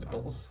the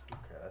testicles.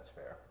 Okay, that's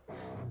fair.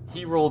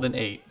 He rolled an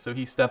 8, so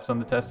he steps on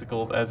the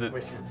testicles as it...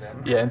 Squishes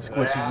them. Yeah, and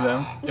squishes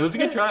them. It was a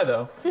good try,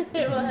 though.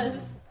 It was.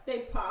 They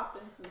pop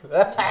and some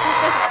semen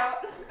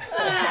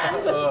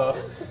comes out.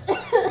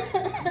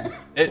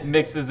 It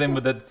mixes in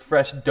with the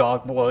fresh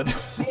dog blood.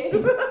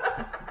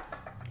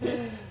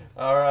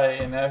 Alright,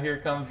 and now here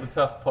comes the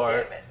tough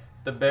part.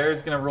 The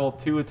bear's gonna roll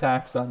 2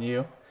 attacks on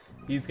you.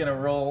 He's gonna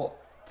roll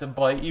to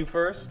bite you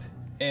first.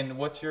 And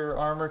what's your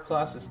armor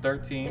class? Is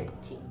 13.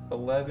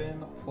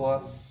 11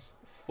 plus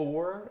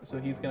 4, so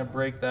he's gonna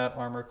break that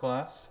armor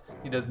class.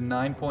 He does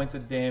 9 points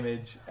of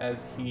damage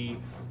as he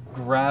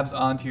grabs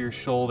onto your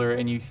shoulder,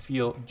 and you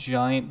feel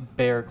giant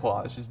bear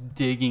claws just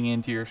digging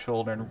into your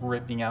shoulder and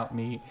ripping out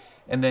meat.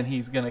 And then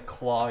he's gonna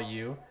claw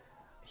you.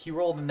 He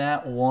rolled a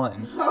nat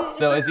 1.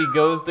 So as he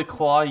goes to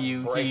claw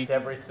you, Breaks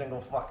every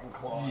single fucking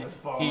claw in this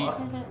ball.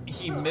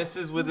 he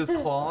misses with his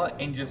claw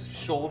and just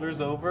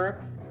shoulders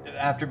over.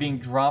 After being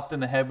dropped in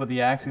the head with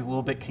the axe, he's a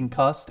little bit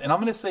concussed. And I'm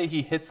going to say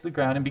he hits the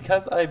ground. And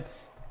because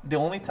the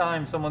only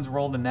time someone's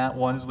rolled a nat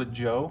 1 is with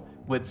Joe,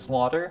 with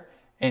Slaughter.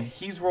 And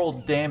he's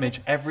rolled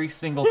damage every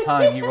single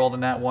time he rolled a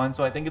nat 1.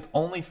 So I think it's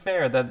only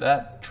fair that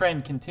that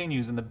trend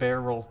continues and the bear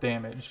rolls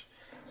damage.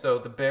 So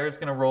the bear's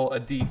going to roll a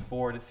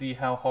d4 to see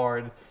how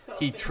hard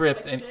he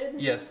trips and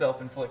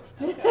self-inflicts.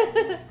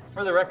 Okay.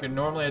 For the record,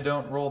 normally I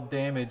don't roll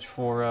damage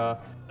for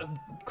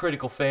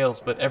critical fails,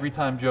 but every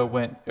time Joe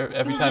went, or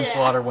every time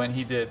Slaughter went,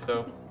 he did.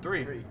 So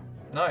 3.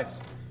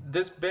 Nice.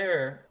 This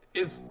bear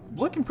is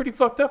looking pretty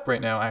fucked up right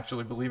now,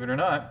 actually, believe it or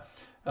not.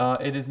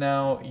 It is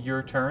now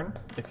your turn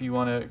if you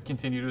want to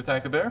continue to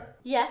attack the bear.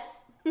 Yes.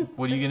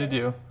 What are you going to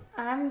do?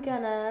 I'm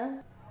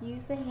gonna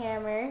use the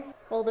hammer,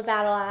 hold the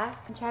battle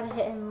axe, and try to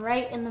hit him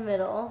right in the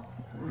middle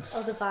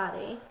of the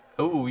body.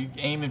 Oh, you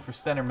aiming for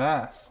center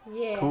mass.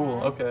 Yeah. Cool,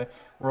 okay.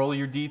 Roll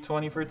your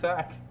d20 for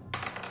attack.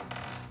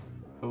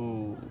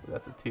 Ooh,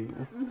 that's a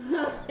 2.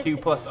 2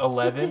 plus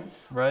 11,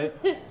 right?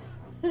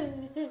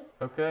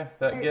 Okay,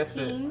 that gets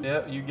it. 13.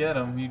 Yep, you get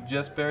him. You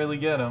just barely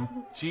get him.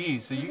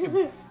 Jeez, so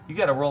you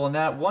gotta roll a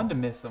nat 1 to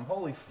miss him.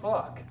 Holy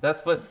fuck.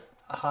 That's what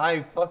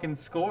high fucking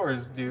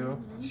scores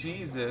do.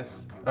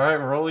 Jesus. Alright,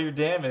 roll your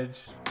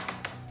damage.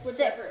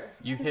 Whichever.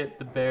 You hit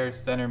the bear's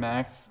center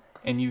max,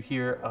 and you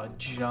hear a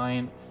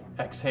giant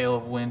exhale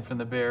of wind from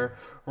the bear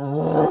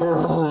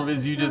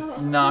as you just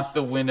knock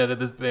the wind out of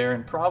this bear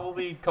and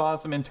probably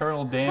cause some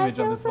internal damage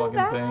on this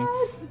fucking thing.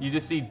 You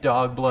just see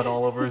dog blood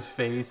all over his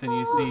face, and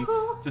you see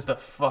just a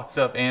fucked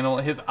up animal.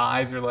 His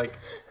eyes are like,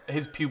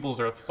 his pupils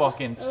are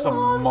fucking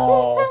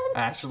small,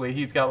 actually.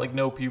 He's got like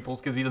no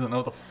pupils because he doesn't know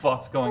what the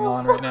fuck's going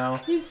on right now.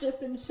 He's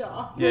just in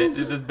shock. Yeah,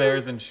 this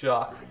bear's in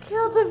shock.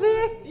 Killed the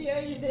bear. Yeah,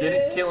 you did.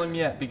 Didn't kill him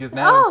yet because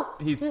now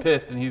he's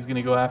pissed and he's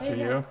gonna go after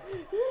you.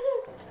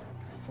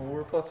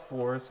 4 plus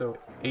 4, so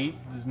 8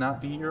 does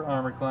not beat your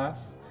armor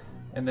class.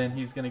 And then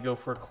he's gonna go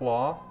for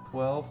claw.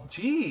 12.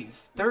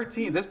 Jeez,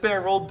 13. This bear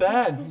rolled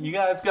bad. You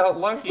guys got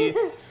lucky.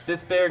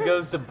 This bear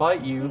goes to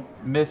bite you,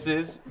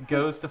 misses,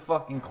 goes to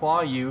fucking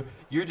claw you.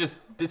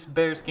 This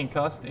bear's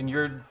concussed and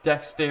you're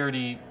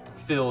dexterity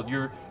filled.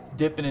 You're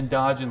dipping and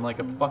dodging like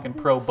a fucking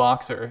pro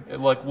boxer.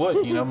 Like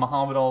would,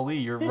 Muhammad Ali.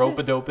 You're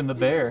rope-a-doping the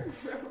bear.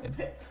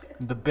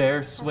 The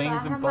bear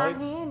swings and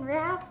bites. My hand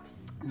wraps.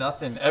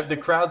 Nothing. The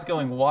crowd's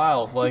going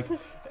wild, like,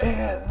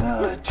 and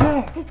the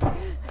tank,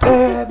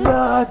 and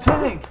the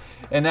tank.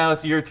 And now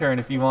it's your turn.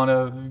 If you want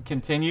to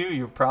continue,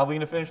 you're probably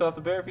going to finish off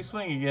the bear if you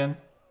swing again.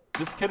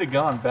 This could have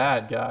gone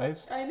bad,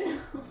 guys. I know.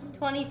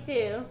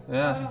 22.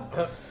 Yeah.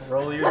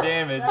 Roll your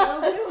damage.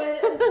 I'll do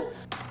it.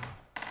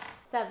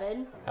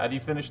 7. How do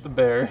you finish the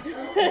bear?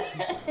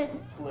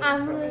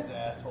 From his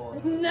asshole.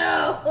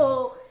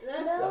 No.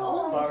 That's the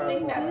only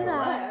thing that's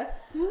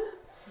left.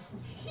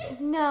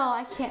 No,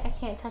 I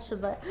can't touch the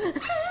butt.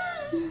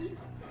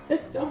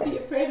 Don't be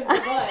afraid of the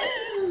butt.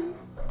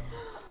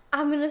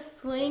 I'm gonna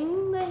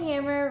swing the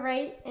hammer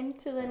right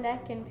into the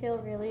neck and feel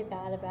really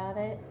bad about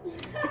it.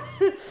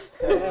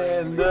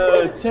 And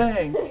the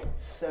tank.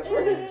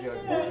 Severing the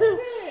jugular.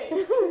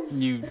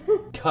 You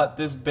cut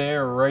this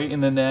bear right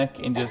in the neck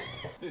and just...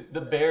 The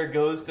bear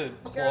goes to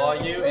claw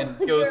you and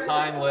goes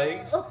hind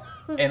legs.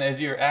 And as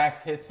your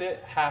axe hits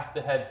it, half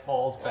the head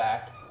falls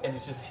back. And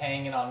it's just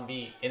hanging on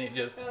beat. And it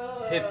just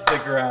hits the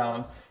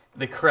ground.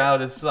 The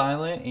crowd is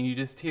silent and you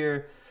just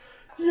hear...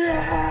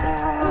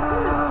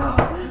 Yeah!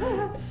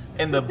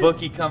 And the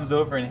bookie comes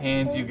over and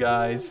hands you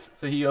guys.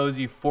 So he owes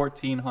you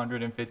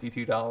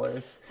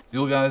 $1,452.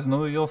 You guys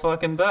know your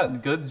fucking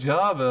bet. Good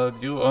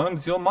job. You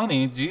earned your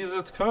money.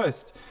 Jesus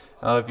Christ.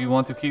 If you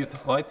want to keep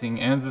fighting,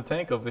 and the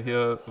tank over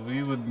here,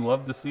 we would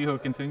love to see her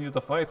continue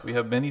the fight. We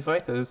have many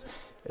fighters.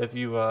 If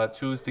you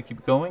choose to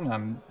keep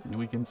going,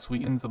 we can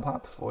sweeten the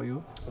pot for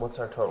you. What's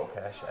our total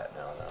cash at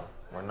now, though?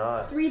 We're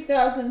not.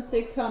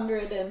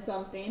 3,600 and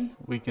something.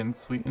 We can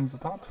sweeten the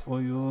pot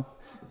for you.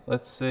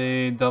 Let's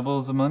say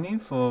double the money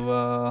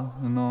for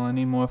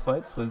any more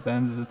fights with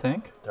Zanz the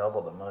tank.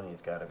 Double the money's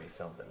got to be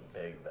something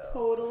big, though.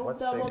 Total What's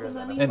double bigger the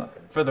than money? a And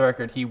fucking... for the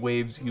record, he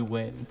waves you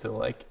in to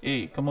like,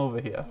 hey, come over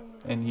here.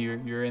 And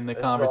you're in the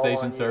It's all on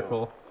conversation you.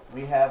 circle.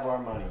 We have our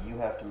money. You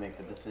have to make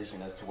the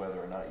decision as to whether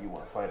or not you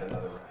want to fight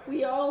another round.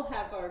 We all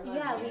have our money.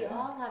 Yeah, we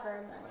all have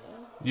our money.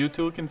 You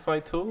two can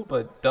fight too,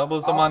 but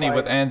doubles the I'll money fight.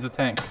 with Anne's the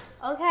tank.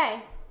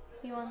 Okay.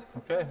 He wants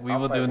Okay, we I'll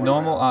will fight do one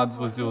normal round. odds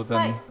with you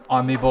then. fight.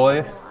 Army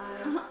boy.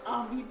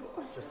 Army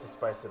boy. Just to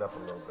spice it up a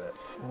little bit.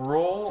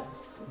 Roll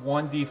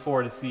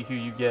 1d4 to see who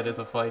you get as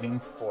a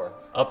fighting. 4.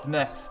 Up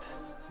next.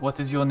 What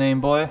is your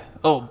name, boy?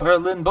 Oh,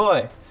 Berlin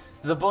boy.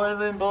 The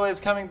Berlin boy is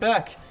coming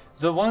back.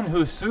 The one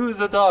who threw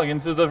the dog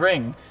into the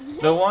ring.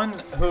 The one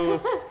who,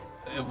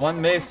 one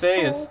may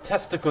say, is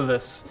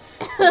testicleless.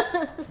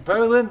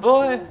 Berlin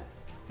boy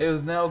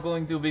is now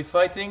going to be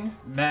fighting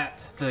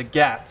Matt the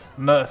Gat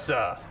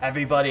Mercer.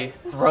 Everybody,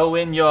 throw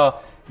in your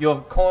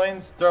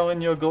coins, throw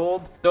in your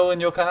gold, throw in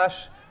your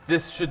cash.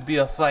 This should be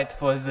a fight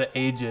for the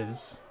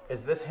ages.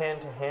 Is this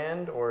hand to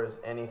hand or is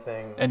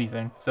anything?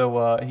 Anything.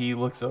 So he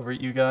looks over at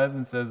you guys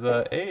and says,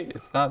 hey,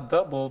 it's not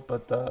double,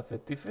 but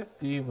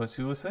 50-50. What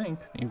you think?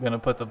 You gonna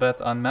put a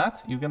bet on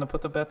Matt? You gonna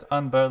put a bet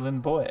on Berlin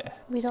boy?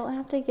 We don't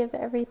have to give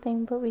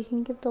everything, but we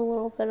can give a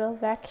little bit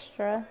of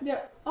extra.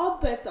 Yeah, I'll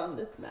bet on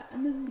this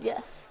man.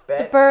 Yes.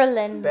 Bet- the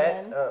Berlin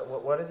Bet. man.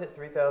 What is it?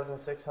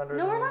 3,600.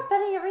 No, we're not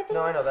betting everything.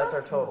 No, I know that's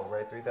our total,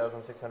 right?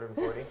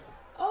 3,640.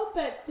 I'll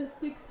bet the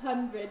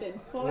 640.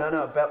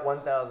 No, bet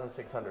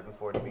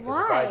 1,640 because if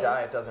Why? I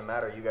die, it doesn't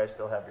matter. You guys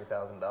still have your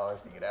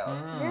 $1,000 to get out.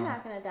 You're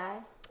not gonna die.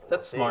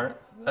 That's See?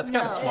 smart. That's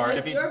kind of No. smart. It's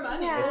If you, your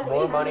money. Yeah. It's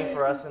more money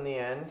for us in the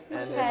end, and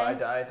if Okay. I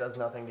die, it does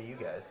nothing to you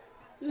guys.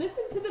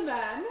 Listen to the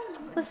man.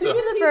 Listen to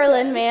the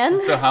Berlin man.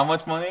 so how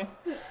much money?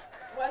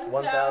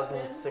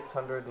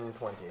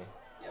 1,620.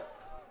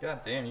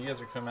 God damn, you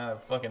guys are coming out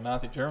of fucking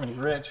Nazi Germany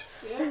rich.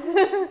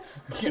 Yeah.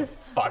 You're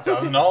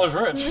 $5,000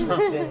 rich.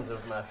 Sins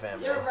of my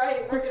family. You're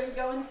right. We're gonna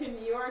go into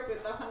New York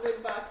with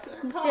 $100 in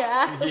our pocket.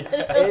 Yeah.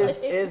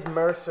 Is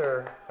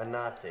Mercer a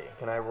Nazi?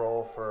 Can I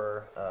roll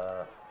for?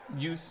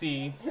 You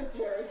see, His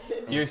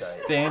heritage. you're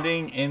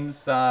standing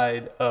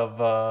inside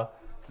of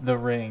the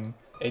ring,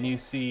 and you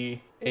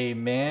see a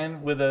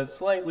man with a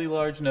slightly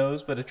large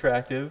nose but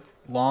attractive,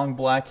 long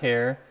black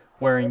hair,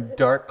 wearing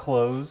dark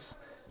clothes.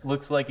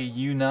 Looks like a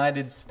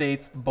United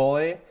States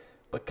boy,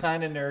 but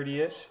kind of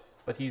nerdy-ish.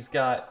 But he's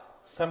got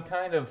some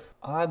kind of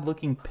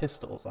odd-looking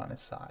pistols on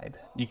his side.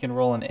 You can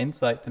roll an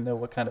insight to know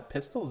what kind of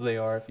pistols they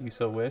are if you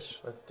so wish.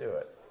 Let's do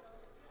it.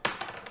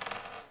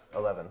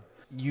 11.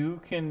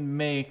 You can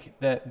make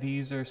that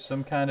these are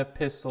some kind of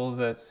pistols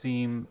that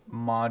seem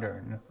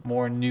modern,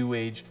 more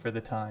new-aged for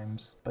the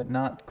times, but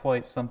not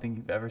quite something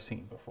you've ever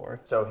seen before.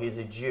 So he's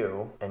a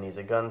Jew, and he's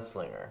a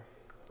gunslinger,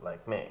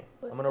 like me.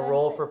 With I'm gonna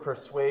roll for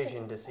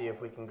persuasion to see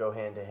if we can go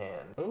hand to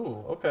hand.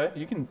 Ooh, okay.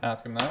 You can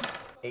ask him that.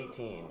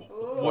 18.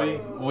 What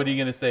are you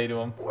gonna say to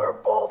him? We're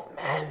both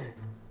men.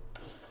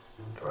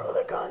 Throw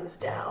the guns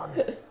down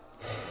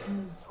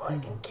so I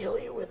can kill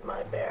you with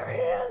my bare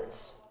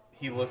hands.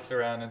 He looks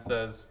around and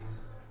says,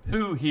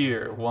 "Who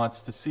here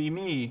wants to see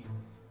me,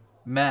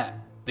 Matt,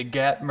 the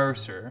Gat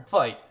Mercer,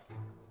 fight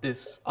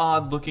this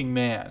odd-looking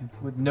man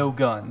with no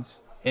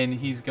guns?" And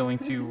he's going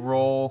to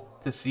roll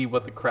to see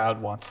what the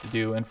crowd wants to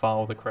do and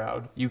follow the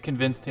crowd. You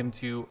convinced him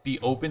to be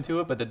open to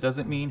it, but that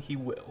doesn't mean he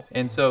will.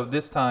 And so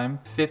this time,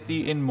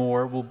 50 and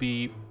more will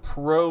be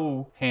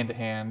pro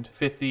hand-to-hand.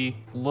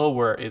 50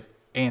 lower is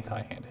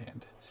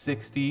anti-hand-to-hand.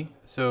 60,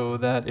 so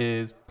that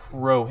is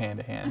pro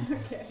hand-to-hand.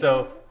 Okay.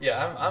 So,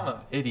 yeah, I'm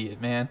an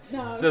idiot, man.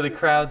 No, So the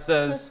crowd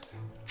says,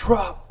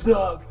 "Drop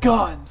the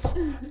guns!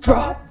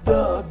 Drop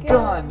the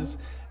guns!"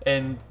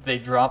 And they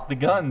drop the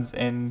guns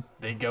and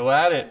they go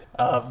at it.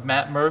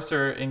 Matt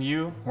Mercer and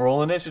you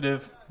roll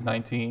initiative.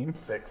 19.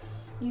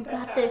 6. You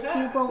got this.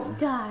 You won't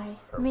die.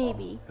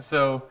 Maybe.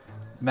 So,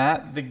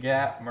 Matt the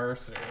Gat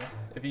Mercer,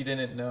 if you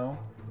didn't know,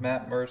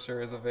 Matt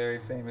Mercer is a very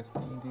famous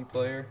D&D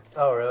player.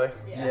 Oh, really?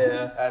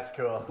 Yeah. That's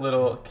cool.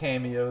 Little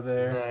cameo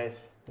there.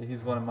 Nice. He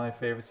one of my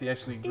favorites. He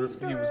actually he was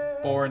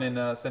born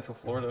in Central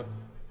Florida.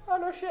 Oh,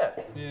 no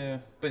shit. Yeah,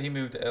 but he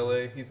moved to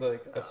LA. He's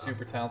like a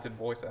super talented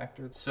voice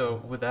actor.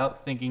 So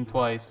without thinking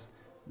twice,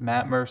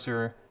 Matt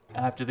Mercer,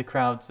 after the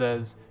crowd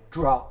says,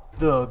 "Drop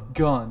the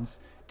guns,"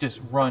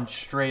 just runs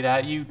straight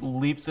at you,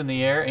 leaps in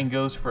the air, and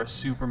goes for a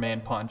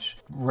Superman punch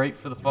right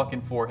for the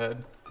fucking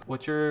forehead.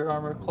 What's your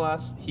armor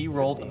class? He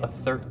rolled a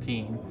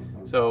 13.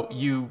 So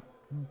you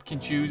can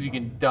choose. You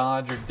can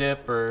dodge or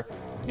dip, or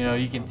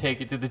you can take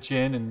it to the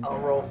chin and. I'll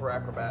roll for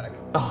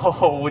acrobatics.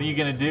 Oh, what are you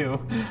gonna do?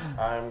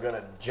 I'm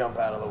gonna jump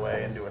out of the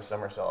way and do a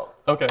somersault.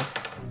 Okay.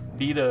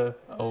 Beat I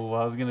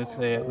was gonna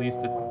say at least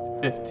a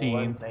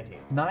 15. 19.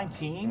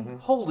 19?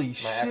 Holy My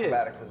shit.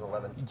 acrobatics is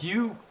 11.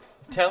 You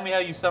tell me how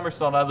you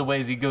somersault out of the way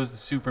as he goes to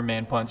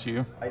Superman punch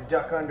you. I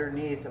duck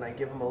underneath and I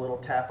give him a little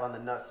tap on the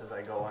nuts as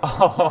I go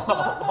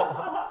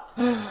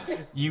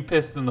under. You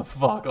pissed him the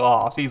fuck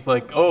off. He's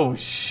like, "Oh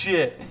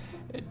shit."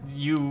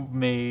 You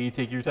may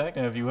take your attack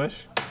now if you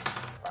wish.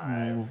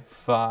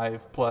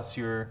 5 plus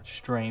your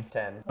strength.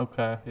 10.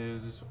 Okay.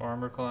 His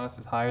armor class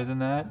is higher than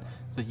that.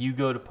 So you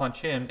go to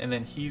punch him, and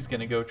then he's going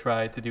to go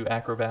try to do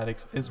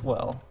acrobatics as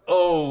well.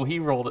 Oh, he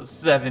rolled a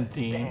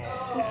 17.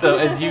 Damn. So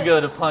as you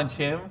go to punch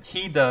him,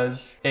 he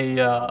does a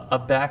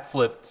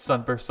backflip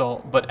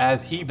somersault, but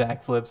as he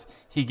backflips,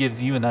 he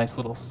gives you a nice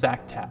little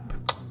sack tap.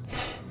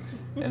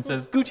 And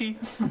says, "Gucci."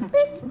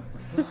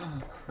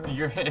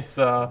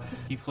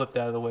 He flipped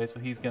out of the way, so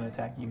he's gonna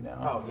attack you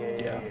now. Oh,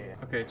 yeah.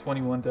 Okay,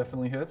 21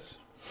 definitely hits.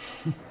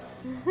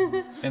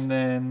 And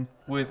then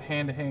with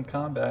hand-to-hand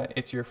combat,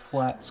 it's your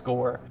flat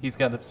score. He's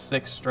got a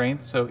 6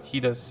 strength, so he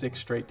does 6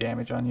 straight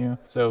damage on you.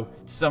 So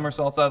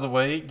somersaults out of the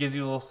way, gives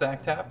you a little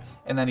sack tap,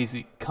 and then as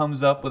he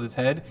comes up with his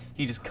head,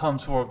 he just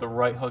comes forward with the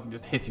right hook and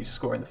just hits you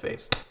square in the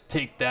face.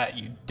 Take that,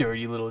 you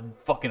dirty little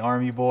fucking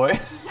army boy.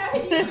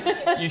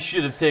 You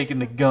should have taken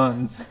the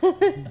guns.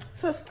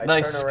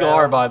 Nice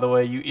scar, by the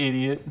way, you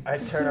idiot. I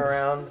turn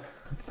around,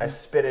 I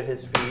spit at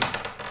his feet,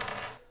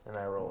 and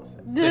I roll a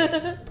 6.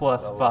 6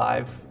 plus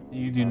 5.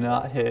 You do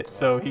not hit,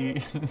 so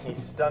he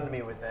stunned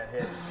me with that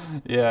hit.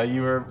 Yeah,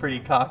 you were pretty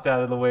cocked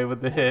out of the way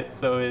with the hit,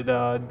 so it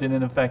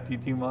didn't affect you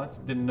too much.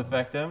 Didn't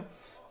affect him.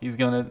 He's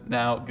gonna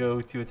now go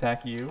to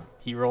attack you.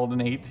 He rolled an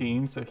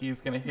 18, so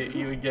he's gonna hit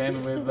you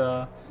again with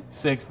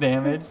 6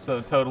 damage, so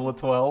a total of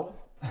 12.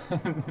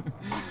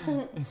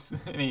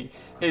 And he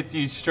hits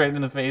you straight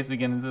in the face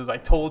again and says, "I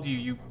told you,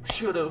 you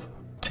should have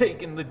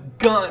taken the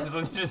guns,"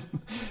 and just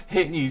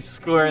hitting you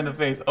square in the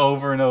face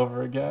over and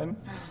over again.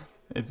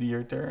 It's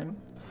your turn.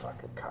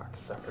 Fucking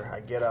cocksucker. I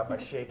get up, I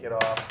shake it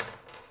off.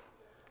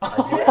 I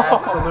do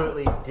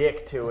absolutely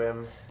dick to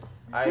him.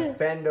 I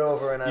bend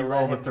over and I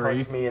let him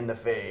punch me in the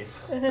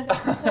face.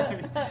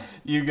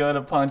 You go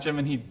to punch him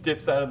and he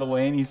dips out of the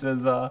way and he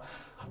says,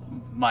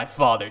 "My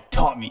father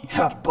taught me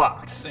how to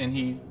box." And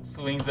he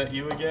swings at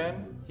you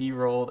again. He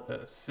rolled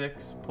a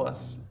 6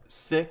 plus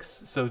 6,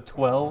 so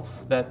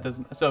 12. That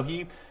doesn't. So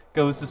he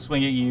goes to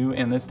swing at you,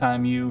 and this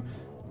time you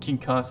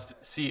concussed,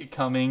 see it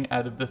coming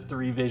out of the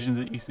 3 visions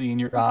that you see in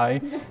your eye,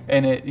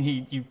 and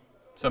you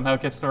somehow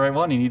catch the right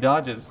one and he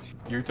dodges.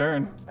 Your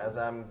turn. As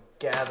I'm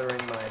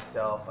gathering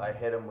myself, I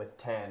hit him with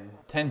 10.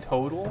 10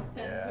 total?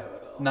 10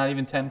 total. Not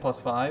even 10 plus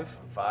 5?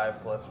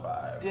 5 plus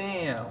 5.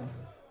 Damn.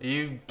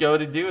 You go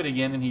to do it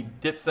again and he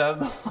dips out of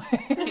the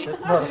way. This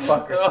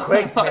motherfucker's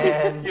quick,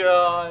 man.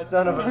 God.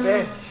 Son of a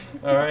bitch.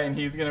 Alright, and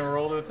he's gonna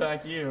roll to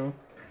attack you.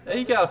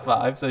 He got a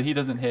 5, so he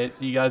doesn't hit,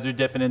 so you guys are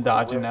dipping and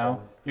dodging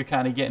now. You're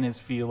kind of getting his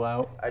feel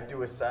out. I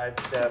do a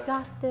sidestep.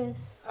 Got this.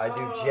 I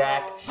do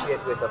jack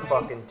shit with a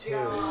fucking 2.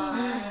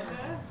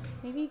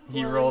 Maybe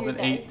He blow rolled your an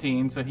dice.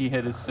 18, so he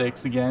hit his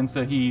 6 again.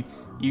 So you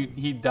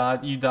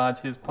dodge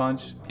his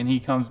punch, and he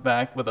comes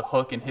back with a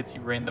hook and hits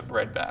you right in the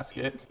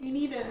breadbasket. You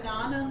need a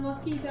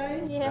non-unlucky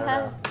dice?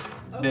 Yeah.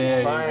 There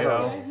you Fine.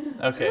 go.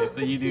 Okay,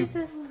 so you do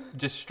Jesus.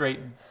 just straight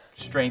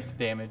strength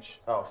damage.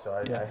 Oh, so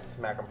I Yeah.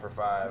 smack him for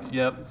 5.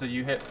 Yep, so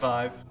you hit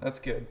 5. That's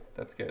good.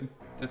 That's good.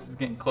 This is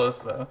getting close,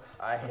 though.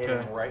 I hit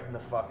Okay. him right in the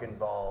fucking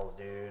balls,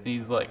 dude.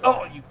 He's like,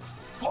 oh, you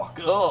fuck.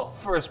 Oh,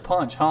 first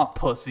punch, huh,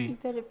 pussy? You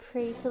better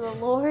pray to the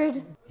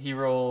Lord. He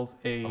rolls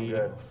I'm a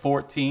good.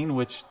 14,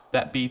 which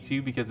that beats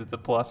you because it's a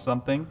plus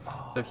something.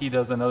 So he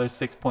does another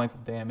 6 points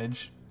of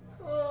damage.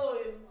 Oh,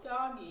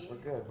 doggy.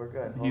 We're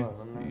good. Hold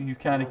on. He's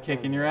kind of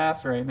kicking your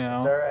ass right It's now.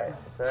 alright.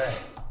 It's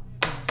alright.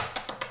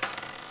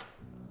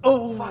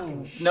 Oh,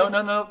 Fucking shit.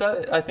 no.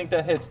 I think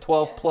that hits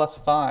 12 plus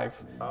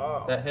 5.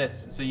 Oh. That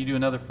hits. So you do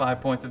another 5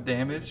 points of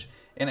damage.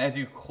 And as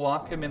you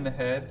clock him in the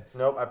head,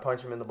 Nope, I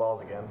punch him in the balls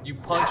again. you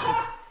punch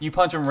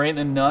him right in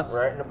the nuts.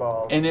 Right in the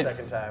balls. And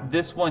Second time.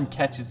 this one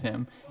catches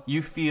him.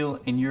 You feel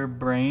in your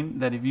brain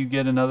that if you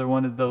get another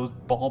one of those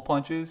ball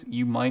punches,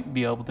 you might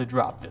be able to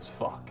drop this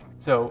fuck.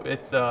 So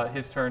it's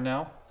his turn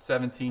now.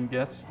 17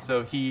 gets.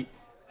 So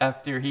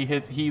after he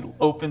hits, he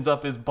opens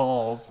up his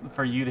balls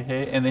for you to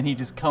hit, and then he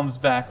just comes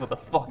back with a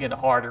fucking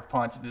harder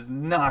punch and just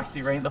knocks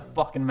you right in the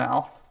fucking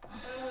mouth.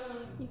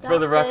 You For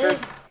the got record. this.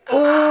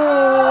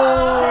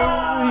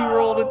 Oh, he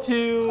rolled a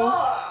 2.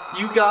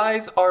 You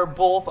guys are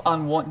both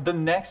on one. The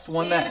next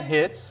one that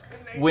hits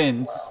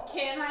wins.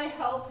 Can I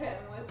help him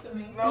with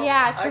swimming?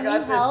 Yeah, I can got we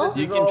this. help? This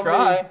You is can all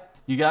try. me.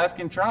 You guys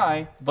can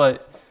try,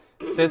 but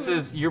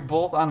you're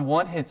both on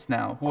 1 hits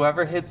now.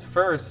 Whoever hits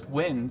first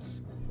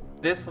wins.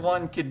 This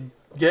one could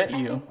get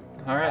you.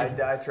 All I right.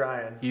 die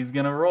trying. He's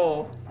gonna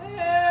roll.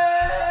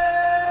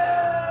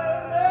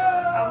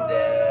 I'm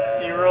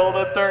dead. He rolled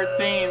a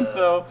 13,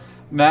 so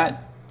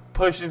Matt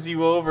pushes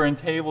you over and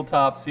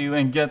tabletops you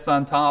and gets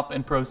on top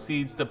and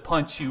proceeds to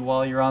punch you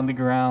while you're on the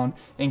ground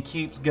and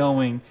keeps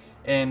going.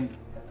 And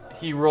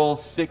he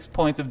rolls 6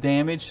 points of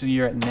damage, so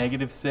you're at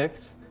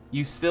 -6.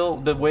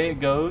 The way it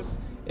goes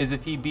is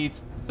if he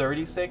beats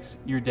 36,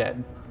 you're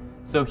dead.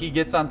 So he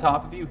gets on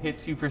top of you,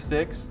 hits you for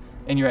 6,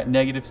 and you're at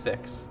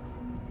 -6.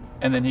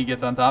 And then he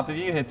gets on top of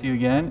you, hits you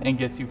again, and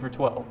gets you for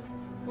 12.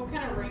 What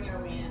kind of ring are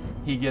we in?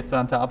 He gets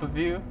on top of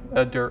you,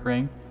 a dirt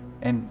ring,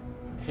 and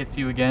hits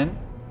you again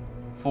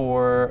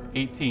for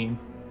 18.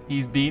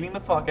 He's beating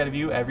the fuck out of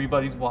you.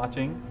 Everybody's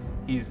watching.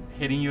 He's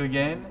hitting you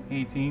again.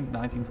 18,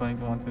 19, 20,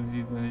 21,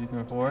 22, 23,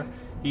 24.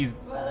 He's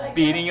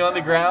beating you on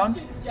the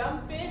ground,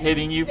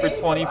 hitting you for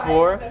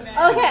 24.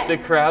 Okay. The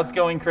crowd's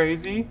going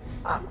crazy.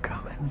 I'm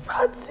coming,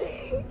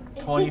 fancy.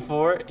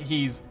 24.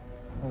 He's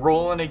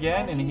rolling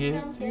again, and he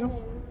hits you.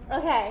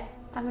 Okay.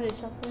 I'm gonna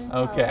jump in.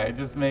 Okay,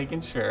 just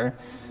making sure.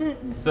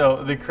 So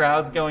the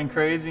crowd's going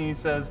crazy, and he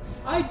says,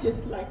 I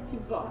just like to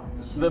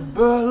watch. "The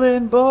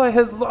Berlin boy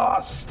has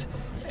lost."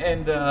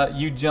 And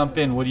you jump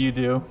in. What do you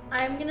do?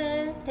 I'm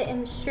gonna hit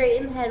him straight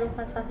in the head with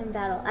my fucking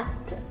battle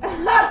axe.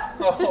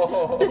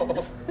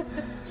 Oh.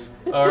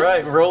 All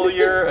right, roll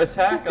your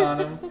attack on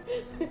him.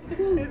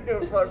 He's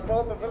gonna fuck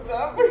both of us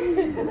up.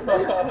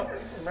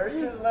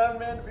 Mercy's not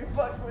meant to be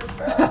fucked with,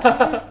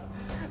 bro.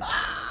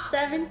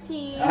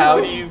 17. How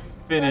do you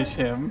finish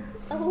him?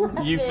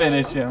 11. You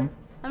finish him.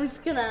 I'm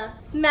just gonna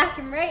smack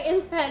him right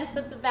in the head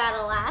with the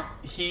battle axe.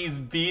 He's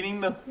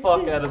beating the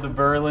fuck out of the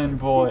Berlin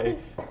boy,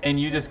 and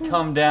you just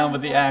come down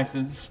with the axe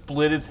and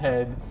split his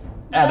head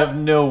out of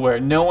nowhere.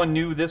 No one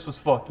knew this was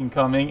fucking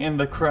coming, and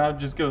the crowd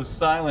just goes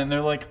silent.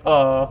 They're like,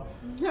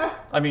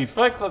 I mean,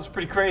 Fight Club's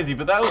pretty crazy,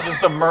 but that was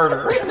just a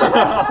murder.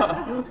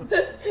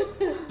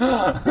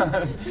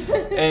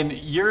 And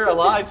you're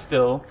alive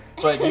still,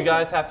 but you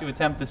guys have to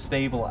attempt to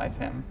stabilize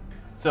him.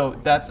 So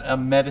that's a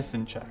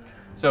medicine check.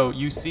 So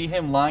you see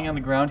him lying on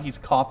the ground, he's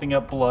coughing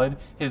up blood,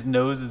 his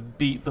nose is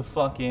beat the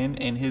fuck in,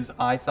 and his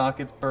eye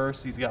sockets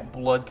burst, he's got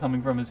blood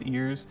coming from his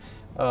ears.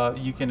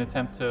 You can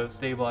attempt to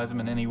stabilize him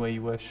in any way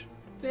you wish.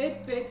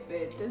 Fit.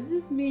 Does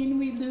this mean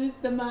we lose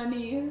the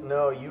money?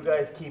 No, you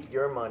guys keep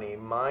your money.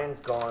 Mine's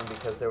gone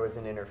because there was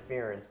an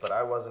interference, but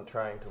I wasn't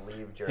trying to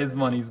leave Germany. His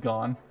money's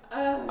gone.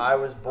 I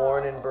was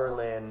born in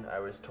Berlin. I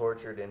was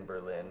tortured in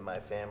Berlin. My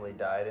family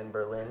died in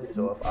Berlin,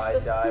 so if I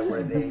die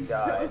where they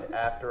died,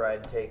 after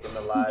I'd taken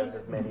the lives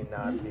of many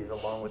Nazis,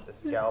 along with the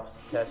scalps,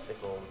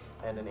 testicles,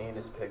 and an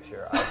anus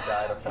picture, I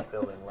died a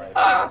fulfilling life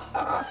in this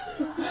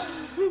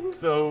country.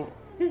 So,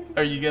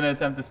 are you gonna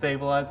attempt to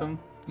stabilize him?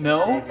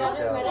 No? Save Got his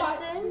yourself.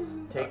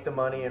 medicine? Take the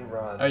money and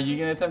run. Are you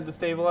gonna attempt to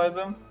stabilize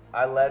him?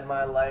 I led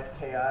my life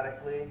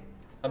chaotically.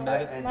 A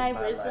medicine? My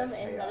Ended wisdom life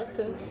and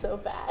chaotically. medicine's so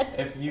bad.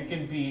 If you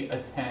can be a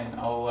 10,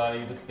 I'll allow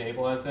you to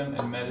stabilize him,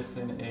 and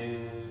medicine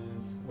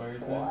is... where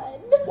is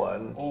it?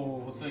 1.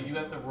 Oh, so you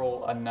have to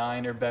roll a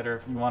 9 or better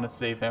if you want to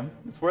save him.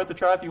 It's worth a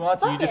try if you want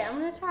to. You Okay, just I'm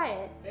gonna try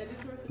it. It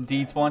is worth it.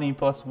 D20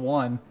 plus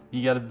 1.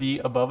 You gotta be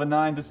above a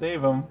 9 to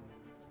save him.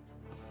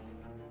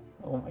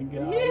 Oh my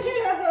god.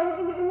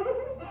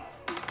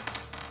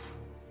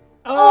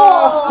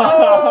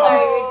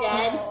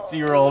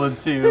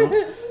 failed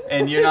too,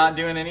 and you're not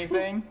doing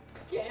anything.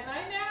 Can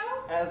I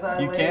now? As I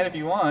You lay, can if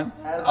you want.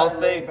 As I'll I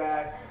lay say.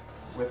 back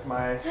with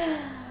my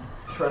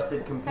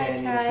trusted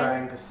companion tried.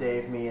 trying to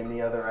save me and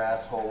the other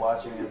asshole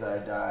watching as I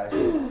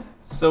die,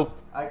 So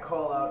I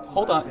call out to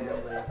hold my on.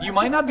 family. You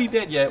might not be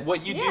dead yet.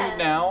 What you Yeah. do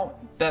now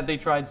that they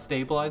tried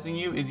stabilizing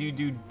you is you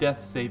do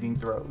death saving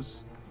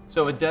throws.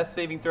 So a death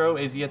saving throw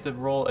is you have to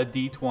roll a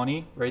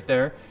d20 right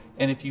there,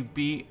 and if you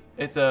beat,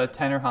 it's a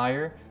 10 or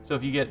higher. So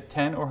if you get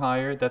 10 or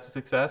higher, that's a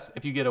success.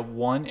 If you get a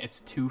 1, it's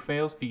 2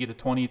 fails. If you get a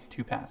 20, it's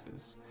 2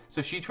 passes.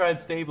 So she tried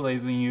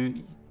stabilizing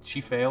you. She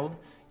failed.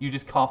 You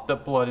just coughed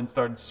up blood and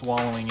started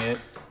swallowing it.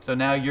 So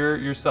now you're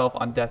yourself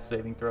on death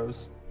saving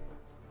throws.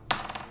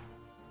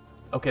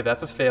 Okay,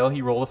 that's a fail.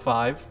 He rolled a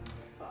 5.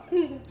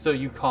 So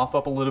you cough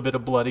up a little bit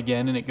of blood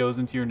again, and it goes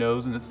into your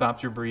nose, and it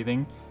stops your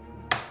breathing.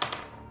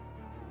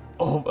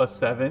 Oh, a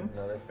 7.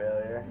 Another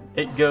failure.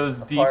 It goes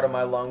deep. Part of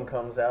my lung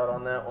comes out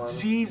on that one.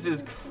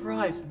 Jesus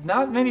Christ!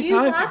 Not many You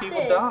times do got people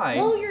this. die.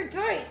 Roll your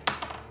dice.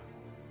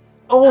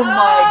 Oh my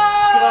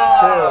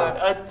God!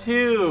 A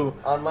 2.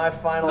 On my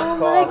final Oh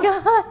call, my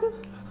god.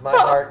 my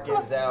heart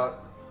gives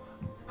out,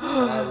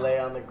 and I lay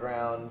on the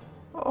ground,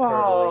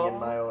 curdling in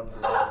my own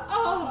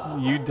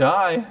blood, You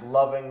die.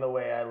 loving the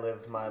way I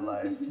lived my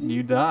life.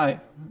 You die.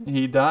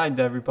 He died,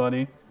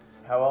 everybody.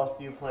 How else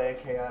do you play a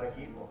chaotic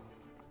evil?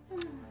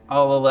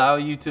 I'll allow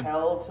you to.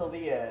 Hell till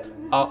the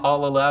end.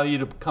 I'll allow you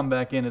to come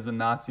back in as a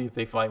Nazi if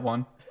they fight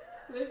one.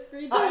 Live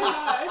free, die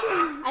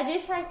hard. I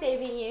did try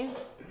saving you.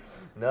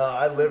 No,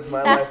 I lived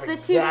my That's life the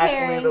too exactly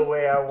caring. the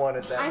way I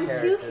wanted that I'm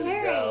character too to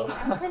caring. go.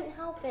 I couldn't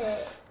help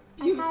it.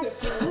 Beautiful.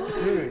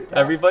 Dude, that's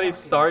Everybody's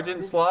fucking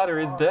Sergeant Slaughter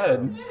is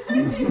awesome.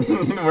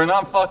 dead. We're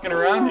not fucking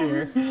around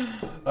here.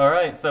 All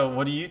right, so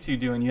what are you two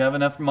doing? You have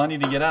enough money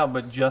to get out,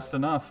 but just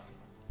enough.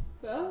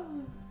 Well,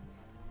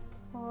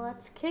 Well,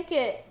 let's kick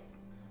it.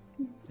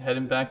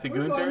 Heading back to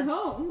we're going Gunter.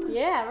 home.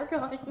 Yeah, we're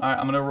going. All right,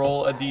 I'm gonna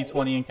roll a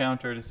d20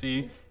 encounter to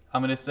see.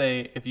 I'm gonna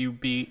say if you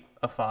beat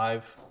a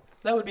 5,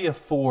 that would be a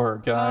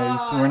 4, guys.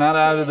 Aw, We're not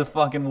out of the tits.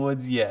 fucking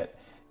woods yet.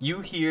 You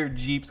hear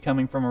jeeps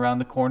coming from around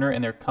the corner,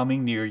 and they're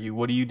coming near you.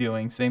 What are you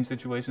doing? Same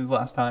situation as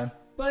last time.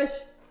 Bush.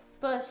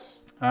 Bush.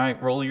 All right,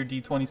 roll your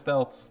d20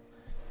 stealths.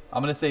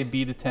 I'm gonna say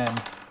beat a 10.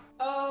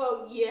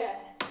 Oh, yes.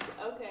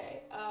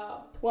 Okay.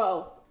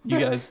 12. You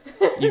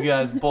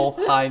guys both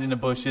hide in the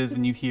bushes,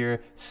 and you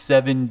hear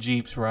 7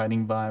 jeeps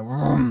riding by.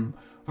 Vroom,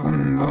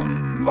 vroom,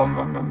 vroom, vroom,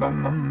 vroom,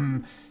 vroom,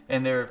 vroom.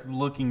 And they're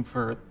looking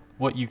for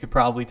what you could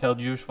probably tell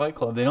Jewish Fight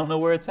Club. They don't know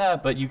where it's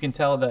at, but you can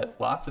tell that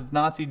lots of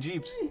Nazi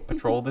jeeps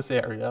patrol this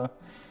area.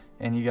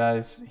 And you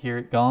guys hear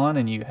it gone,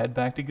 and you head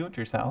back to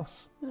Gunter's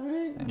house. All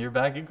right. And you're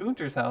back at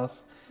Gunter's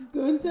house.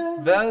 Gunther.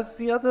 Where's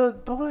the other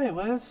boy?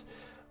 Where's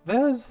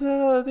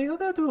the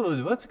other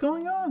dude? What's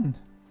going on?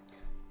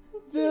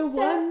 The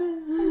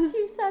one. I'm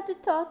too sad to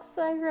talk,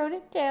 so I wrote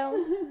it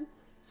down.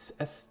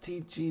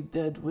 STG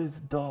dead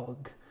with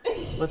dog.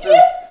 What's a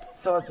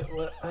sergeant?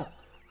 What?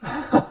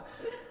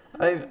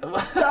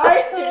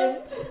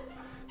 Sergeant.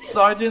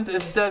 Sergeant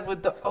is dead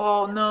with the.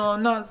 Oh no,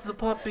 not the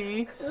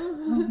puppy.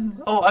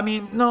 Oh, I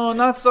mean, no,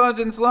 not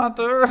Sergeant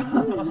Slaughter.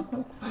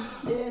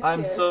 Yes,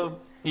 I'm yes. so.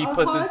 He Our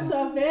puts hearts his.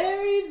 are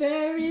very,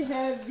 very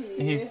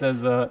heavy. He says,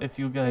 if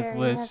you guys Very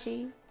wish,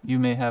 heavy. you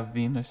may have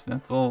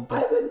VeenerShnitzle, I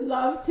but would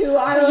love to.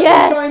 I was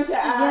Yes, going to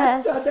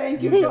ask, yes, so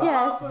thank you for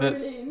yes.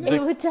 offering.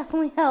 It would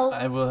definitely help.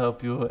 I will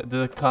help you.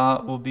 The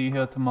car will be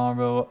here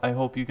tomorrow. I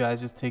hope you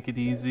guys just take it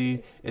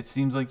easy. It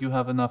seems like you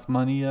have enough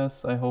money,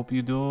 yes. I hope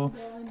you do.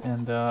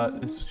 And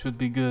this should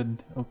be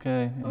good,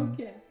 okay?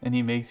 Okay. And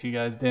he makes you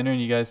guys dinner,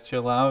 and you guys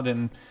chill out,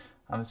 and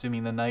I'm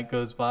assuming the night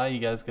goes by. You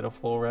guys get a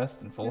full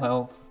rest and full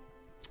health.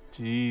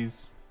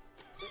 Jeez.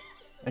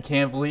 I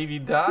can't believe you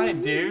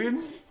died, dude.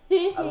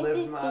 I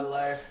lived my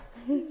life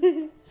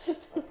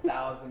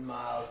 1,000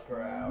 miles per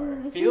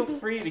hour. Feel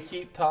free to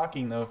keep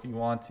talking, though, if you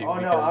want to. Oh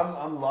no, because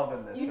I'm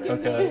loving this You right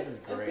can now. Okay. This is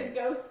The great.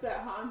 ghost that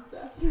haunts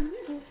us.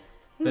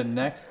 the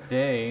next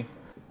day,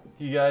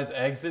 you guys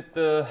exit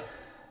the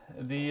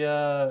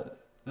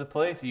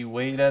place. You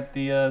wait at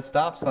the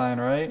stop sign,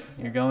 right?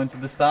 You're going to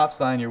the stop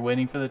sign. You're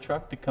waiting for the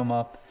truck to come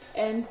up.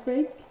 And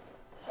Frank,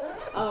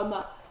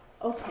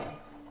 okay,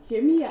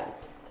 hear me out.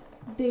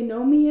 They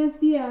know me as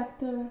the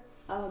actor.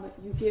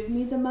 You give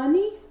me the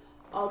money,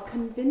 I'll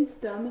convince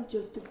them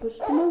just to push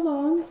them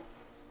along,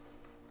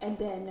 and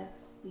then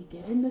we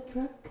get in the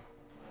truck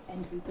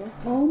and we go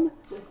home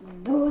with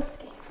no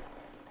escape.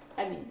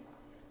 I mean,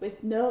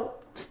 with no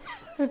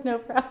No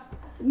problem.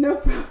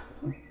 problem.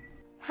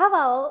 How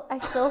about I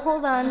still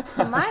hold on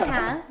to my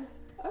half,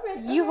 All right.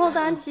 you hold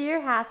on to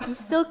your half, you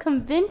still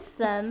convince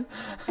them,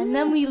 and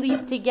then we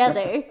leave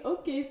together.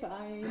 Okay,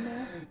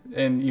 fine.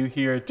 And you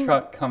hear a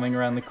truck coming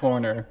around the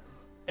corner.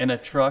 And a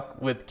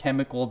truck with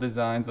chemical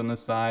designs on the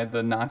side,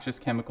 the noxious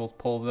chemicals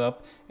pulls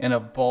up. And a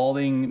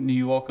balding New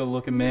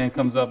Yorker-looking man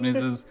comes up and he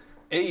says,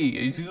 "Hey,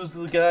 it's you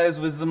the guys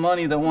with the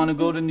money that want to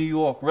go to New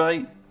York,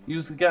 right?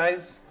 You the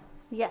guys?"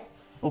 Yes.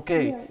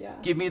 Okay, Yeah.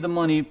 give me the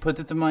money, puts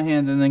it to my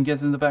hand, and then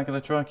gets in the back of the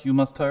truck. You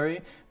must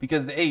hurry,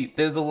 because, hey,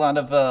 there's a lot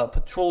of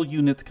patrol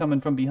units coming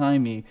from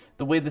behind me.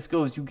 The way this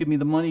goes, you give me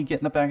the money, get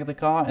in the back of the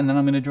car, and then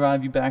I'm going to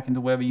drive you back into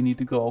wherever you need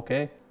to go,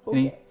 okay?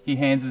 And Okay. he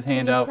hands his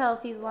hand Can you out. tell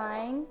if he's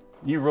lying?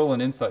 You roll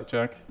an insight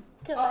check.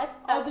 Because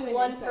I'll do an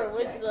one for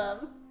insight check.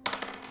 wisdom.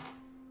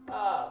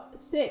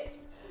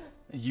 6.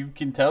 You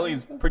can tell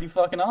he's pretty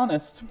fucking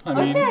honest. I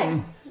mean,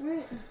 Okay.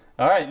 Right.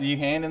 all right, you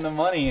hand him the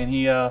money, and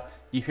you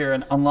hear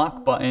an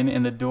unlock button,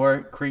 and the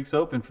door creaks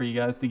open for you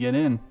guys to get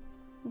in.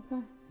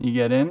 Okay. You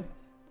get in.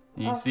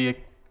 You see a.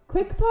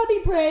 Quick potty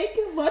break.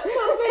 1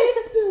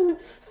 moment.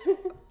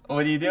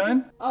 What are you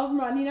doing? I'm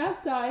running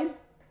outside,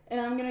 and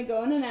I'm gonna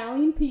go in an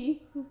alley and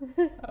pee.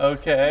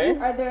 Okay.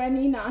 Are there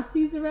any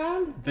Nazis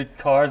around? The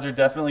cars are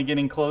definitely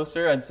getting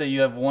closer. I'd say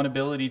you have one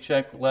ability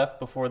check left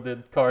before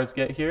the cars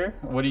get here.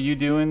 What are you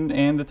doing,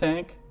 and the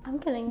tank? I'm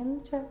getting in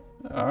the truck.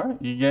 All right,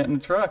 you get in the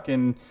truck,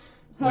 and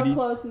How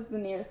close is the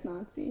nearest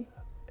Nazi?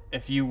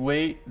 if you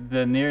wait,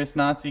 the nearest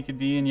Nazi could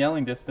be in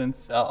yelling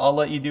distance. I'll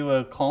let you do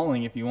a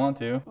calling if you want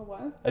to. A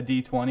what? A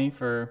D20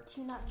 for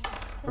Do you not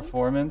trust him?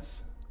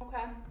 performance.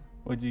 Okay.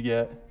 What'd you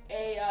get?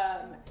 A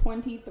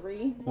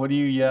 23. What do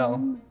you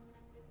yell?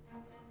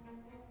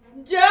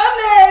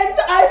 Germans!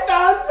 I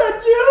found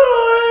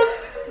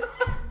some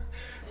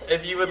Jews!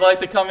 If you would like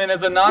to come in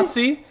as a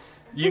Nazi,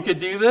 you could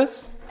do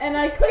this. And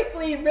I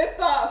quickly rip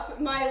off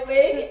my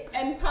wig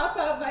and pop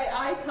out my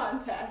eye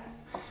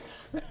contacts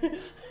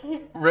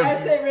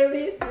as it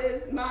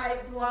releases my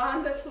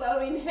blonde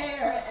flowing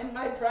hair and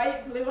my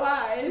bright blue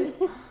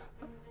eyes.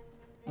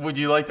 Would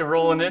you like to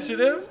roll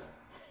initiative?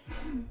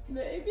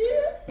 Maybe?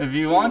 If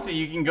you want to,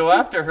 you can go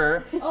after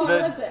her. Oh, The-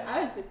 that's it.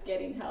 I was just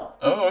getting help.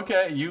 Oh,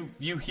 okay.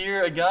 You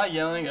hear a guy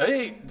yelling,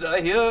 "Hey, I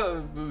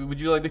hear. Would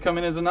you like to come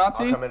in as a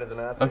Nazi?" I'll come in as a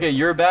Nazi. Okay,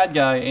 you're a bad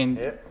guy, and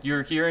Yep.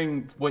 you're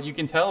hearing what you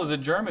can tell is a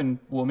German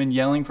woman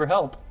yelling for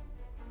help.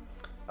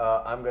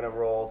 I'm gonna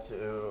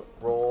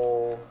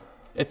roll.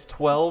 It's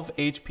 12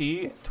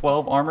 HP,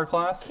 12 armor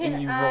class, and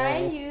Can you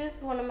I roll. use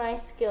one of my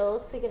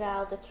skills to get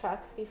out of the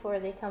truck before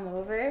they come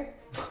over?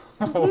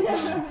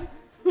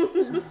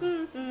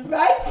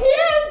 Right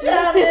here,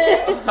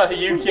 Germans!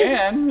 You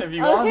can if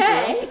you want to.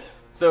 Okay.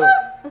 So,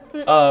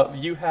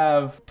 you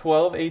have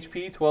 12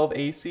 HP, 12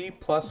 AC,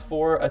 plus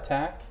 4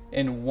 attack,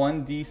 and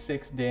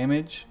 1d6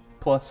 damage,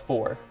 plus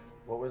 4.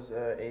 What was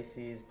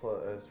AC's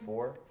plus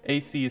 4?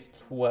 AC is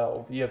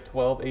 12. You have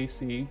 12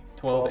 AC,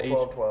 12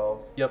 HP. 12.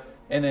 Yep.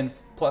 And then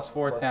plus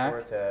 4 Plus attack, 4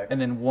 attack.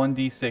 and then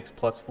 1d6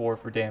 plus 4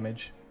 for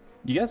damage.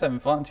 You guys haven't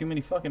fought too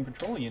many fucking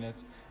patrol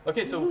units.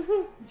 Okay, so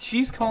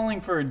she's calling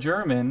for a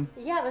German.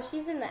 Yeah, but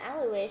she's in the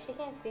alleyway. She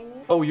can't see me.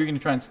 Oh, you're going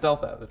to try and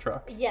stealth out of the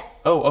truck. Yes.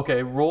 Oh,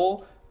 okay.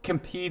 Roll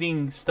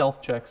competing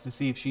stealth checks to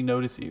see if she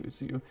notices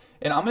you.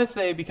 And I'm going to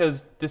say,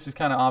 because this is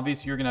kind of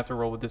obvious, you're going to have to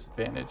roll with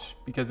disadvantage.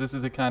 Because this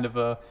is a kind of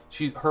a...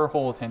 her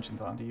whole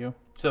attention's onto you.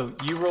 So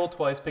you roll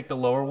twice, pick the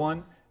lower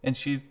one, and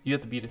you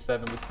have to beat a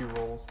 7 with 2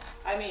 rolls.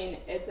 I mean,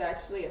 it's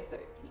actually a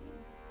 13.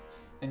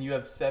 And you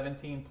have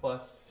 17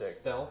 plus 6.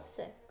 stealth.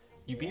 6.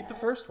 You beat the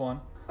first one.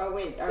 Oh,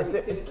 wait, Is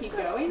did it keep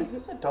going? Is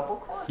this a double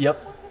cross?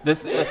 Yep.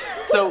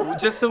 So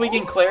just so we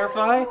can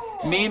clarify,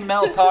 me and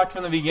Mel talked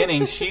from the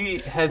beginning. She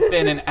has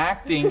been an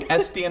acting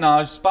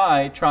espionage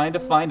spy trying to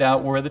find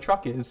out where the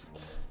truck is.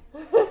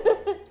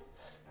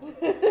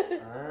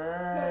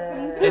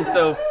 And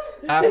so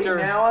after...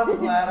 Now I'm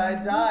glad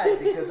I died,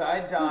 because I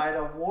died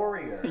a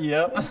warrior.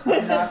 Yep.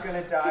 I'm not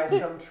gonna die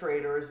some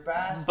traitorous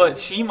bastard. But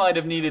she might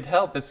have needed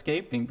help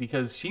escaping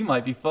because she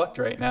might be fucked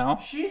right now.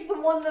 She's the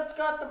one that's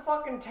got the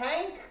fucking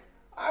tank.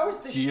 I was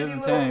the She is shitty the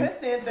little tank.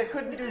 pissant that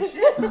couldn't do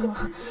shit.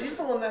 She's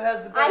the one that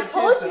has the I better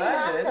told chance you than I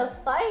not did. to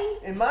fight.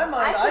 In my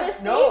mind, I could've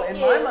saved in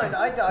my you. mind,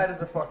 I died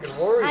as a fucking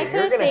warrior. I You're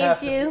could've gonna have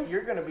saved you.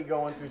 You're gonna be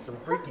going through some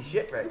freaky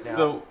shit right now.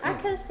 So I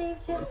could have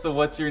saved you.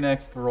 what's your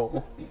next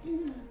roll?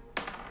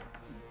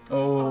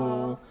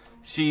 Oh,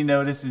 she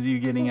notices you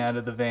getting out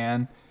of the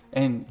van.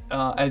 And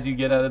as you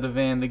get out of the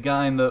van, the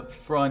guy in the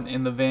front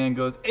in the van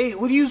goes, "Hey,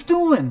 what are you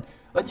doing?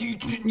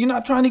 You're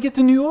not trying to get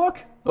to New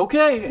York?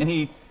 Okay." And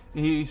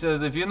he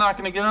says, "If you're not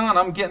going to get on,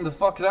 I'm getting the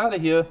fucks out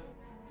of here."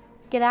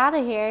 Get out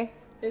of here.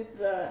 Is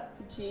the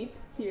Jeep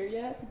here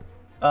yet?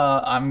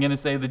 I'm going to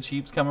say the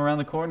Jeep's come around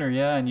the corner,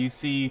 yeah. And you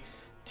see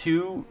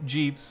 2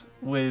 Jeeps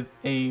with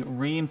a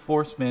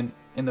reinforcement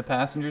in the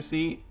passenger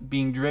seat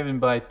being driven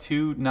by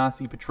 2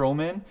 Nazi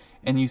patrolmen.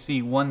 And you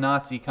see 1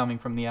 Nazi coming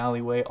from the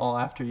alleyway all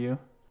after you.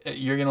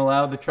 You're going to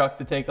allow the truck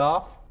to take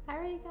off? I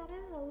already got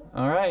out.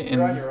 All right.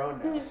 You're on your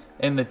own now.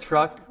 And the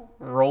truck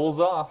rolls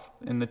off,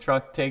 and the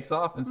truck takes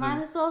off and Might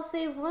says, as well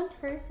save one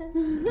person.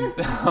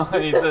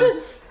 and he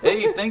says,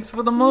 "Hey, thanks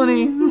for the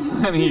money."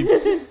 And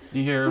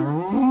you hear,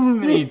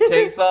 and he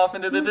takes off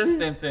into the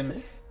distance,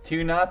 and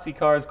 2 Nazi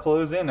cars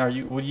close in.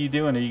 What are you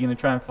doing? Are you going to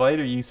try and fight,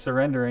 or are you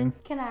surrendering?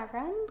 Can I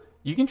run?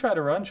 You can try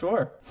to run,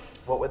 sure.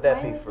 What would that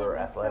Why be would for I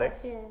get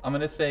athletics? myself here? I'm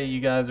going to say you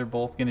guys are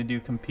both going to do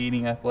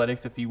competing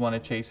athletics if you want to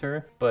chase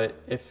her, but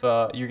if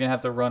you're going to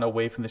have to run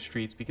away from the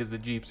streets because the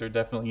Jeeps are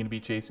definitely going to be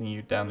chasing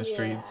you down the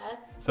streets. Yeah.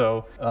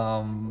 So,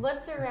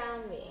 What's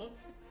around me?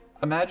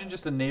 imagine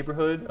just a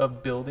neighborhood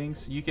of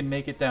buildings. You can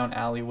make it down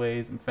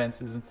alleyways and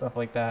fences and stuff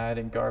like that,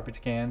 and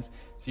garbage cans.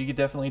 So you could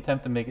definitely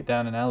attempt to make it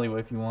down an alleyway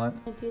if you want.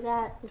 I do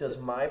that. Does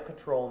my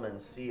patrolman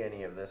see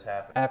any of this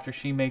happen? After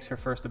she makes her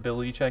first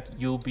ability check,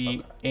 you'll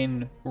be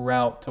en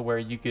route to where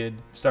you could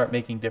start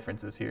making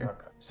differences here.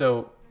 Okay.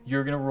 So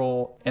you're going to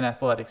roll an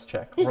athletics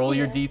check. Roll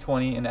your Yeah.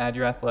 d20 and add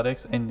your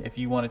athletics, and if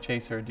you want to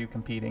chase her, do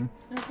competing.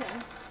 Okay.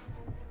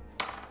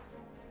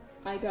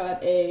 I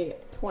got a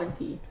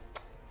 20.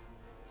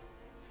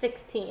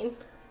 16.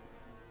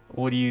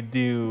 What do you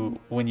do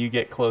when you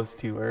get close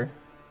to her?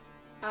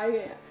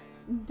 I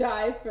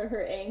dive for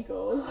her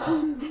ankles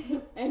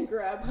and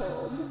grab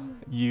hold.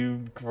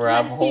 You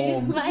grab Can I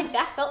hold. use my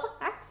battle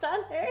axe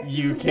on her?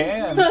 You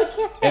can.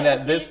 Okay. And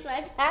at this- use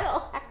my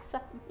battle axe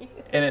on you.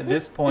 And at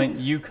this point,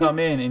 you come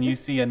in and you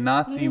see a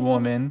Nazi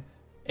woman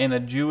and a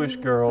Jewish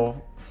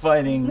girl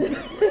fighting,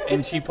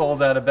 and she pulls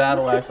out a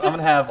battle axe. I'm going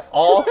to have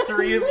all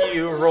three of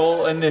you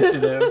roll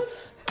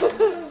initiative.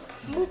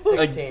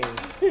 16.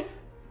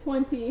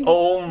 20.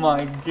 Oh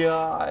my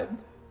god.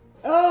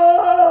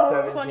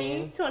 Oh!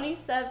 17.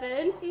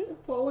 27.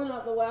 Pulling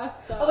out the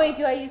last stuff. Oh wait,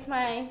 do I use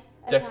my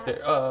attack?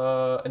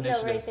 Dexter,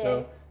 initiative. right So,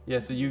 there. yeah,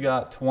 so you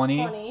got 20.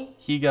 20.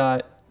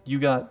 You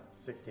got,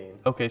 16.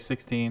 okay,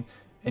 16.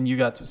 And you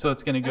got, so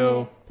it's going to I mean,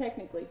 go, it's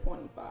technically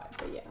 25,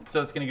 but yeah.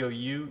 so it's going to go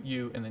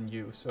you, and then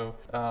you. So,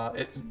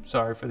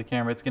 sorry for the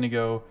camera. It's going to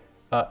go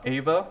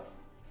Ava,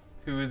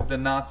 who is the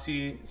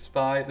Nazi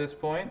spy at this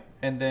point,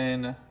 and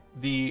then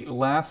the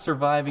last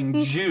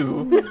surviving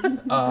Jew,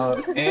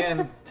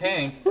 Ann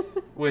Tank,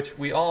 which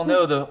we all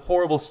know the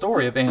horrible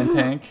story of Ann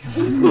Tank.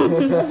 And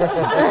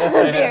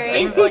it Very.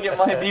 seems like it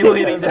might be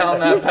leading down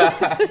that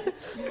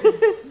path.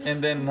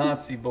 And then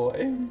Nazi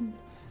boy.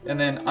 And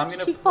then I'm going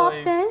She to fought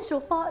play... then, she'll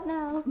fight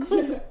now.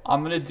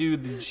 I'm going to do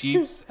the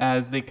Jeeps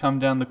as they come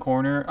down the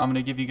corner. I'm going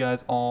to give you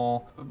guys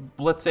all...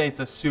 Let's say it's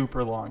a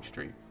super long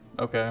street.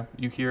 Okay?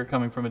 You hear it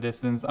coming from a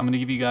distance. I'm going to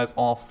give you guys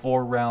all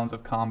 4 rounds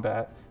of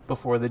combat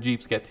before the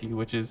Jeeps get to you,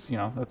 which is,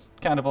 that's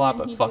kind of a lot, And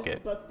but he fuck just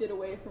it. booked it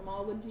away from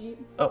all the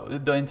Jeeps. Oh,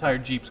 the entire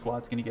Jeep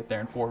squad's going to get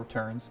there in 4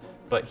 turns.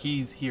 But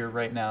he's here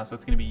right now, so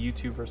it's going to be you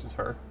 2 versus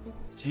her.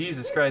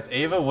 Jesus Christ.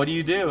 Ava, what do?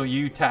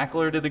 You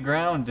tackle her to the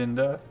ground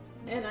and...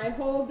 And I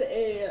hold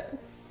a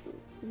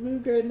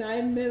Luger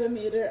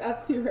 9mm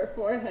up to her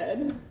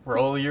forehead.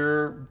 roll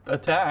your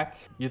attack.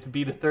 You have to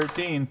beat a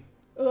 13.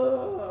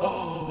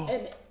 Oh.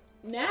 And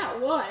nat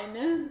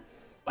 1.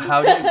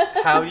 How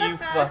do you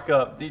fuck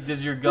up?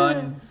 Does your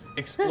gun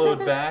explode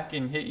back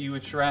and hit you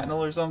with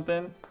shrapnel or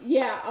something?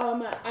 Yeah,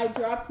 I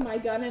dropped my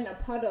gun in a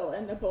puddle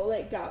and the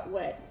bullet got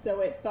wet, so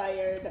it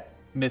fired.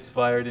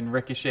 Misfired and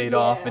ricocheted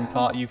off and Yeah.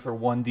 caught you for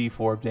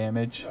 1d4 of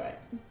damage.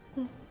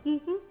 Right.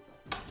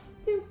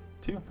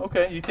 2.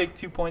 Okay, you take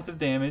 2 points of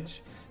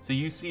damage. So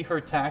you see her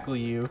tackle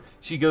you.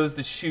 She goes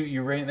to shoot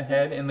you right in the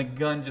head, and the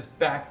gun just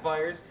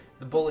backfires.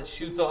 The bullet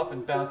shoots off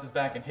and bounces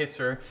back and hits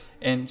her,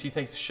 and she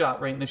takes a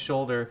shot right in the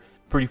shoulder.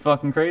 Pretty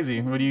fucking crazy.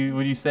 What do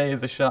you say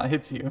as the shot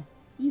hits you?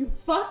 You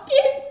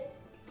fucking.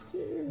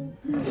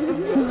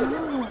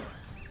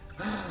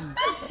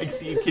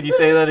 Could you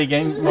say that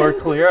again more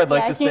clear? I'd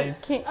like Yeah, to say.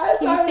 Can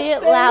As you I was say it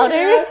saying louder?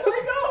 I was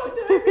like, oh,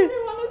 do I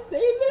really want to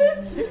say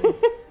this?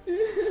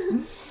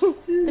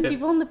 The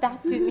people in the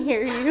back didn't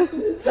hear you.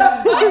 It's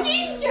a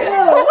fucking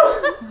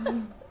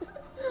Jew!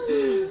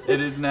 It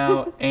is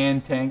now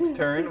Ann Tank's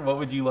turn. What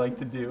would you like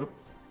to do?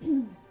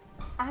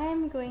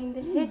 I'm going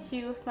to hit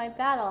you with my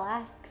battle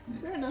axe.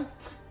 Fair enough.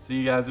 So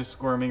you guys are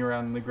squirming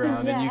around on the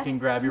ground, and you Yeah. can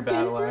grab your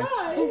battle Can axe.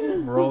 try.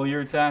 Roll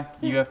your attack.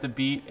 You have to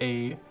beat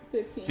a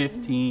 15.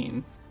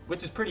 15,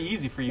 which is pretty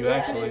ezy for you, Yeah,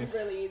 actually. it's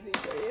really easy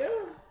for you.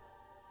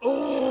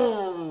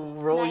 Oh,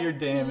 roll your 19.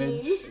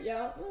 damage.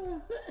 Yeah.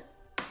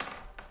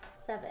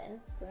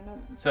 7. Fair enough.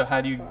 So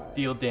how do you 5.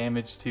 deal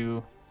damage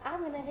to?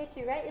 I'm gonna hit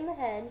you right in the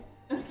head.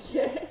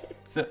 Okay.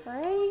 So,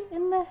 Right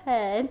in the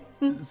head.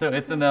 so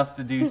it's enough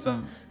to do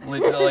some,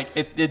 like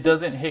it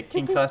doesn't hit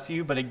concuss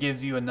you, but it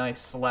gives you a nice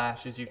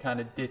slash as you kind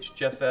of ditch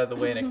just out of the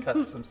way, and it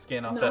cuts some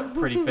skin off that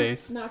pretty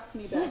face. Knocks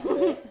me back a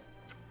bit.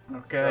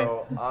 Okay.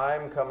 So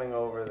I'm coming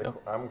Yep.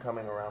 I'm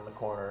coming around the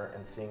corner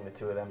and seeing the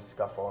 2 of them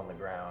scuffle on the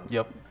ground.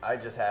 Yep. I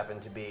just happen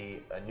to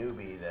be a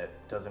newbie that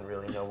doesn't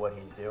really know what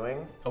he's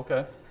doing.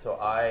 Okay. So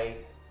I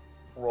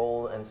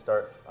roll and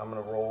start. I'm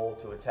gonna roll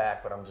to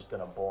attack, but I'm just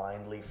gonna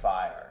blindly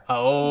fire.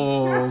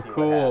 Oh, See what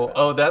cool. happens.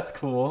 Oh, that's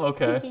cool.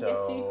 Okay. He So-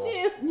 gets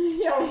you too.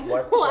 Yeah.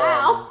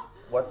 Wow.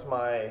 What's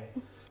my?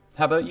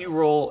 How about you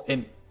roll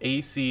an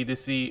AC to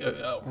see,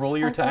 roll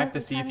your I feel attack like to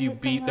you're see if trying to you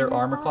get beat someone their on your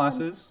armor side.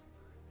 classes,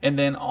 and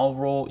then I'll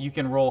roll. You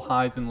can roll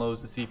highs and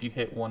lows to see if you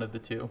hit one of the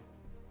 2.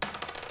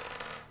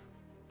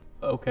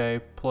 Okay,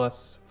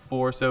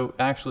 +4. So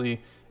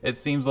actually, it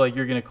seems like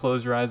you're gonna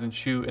close your eyes and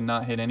shoot and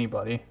not hit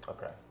anybody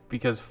Okay.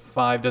 because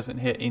 5 doesn't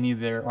hit any of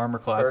their armor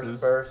classes.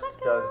 First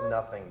burst does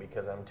nothing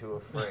because I'm too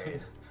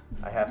afraid.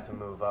 I have to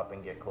move up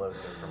and get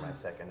closer for my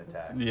second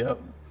attack. Yep.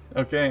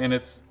 Okay, and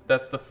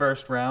that's the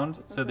first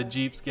round. So the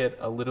Jeeps get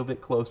a little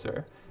bit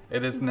closer.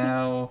 It is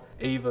now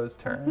Ava's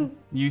turn.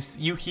 You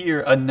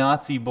hear a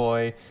Nazi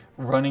boy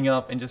running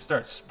up and just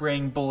start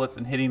spraying bullets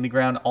and hitting the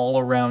ground all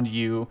around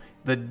you.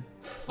 The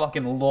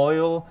fucking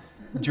loyal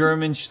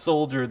German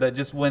soldier that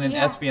just went in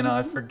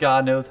espionage for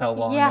God knows how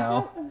long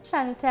now.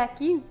 Trying to attack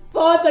you.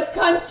 For the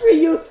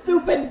country, you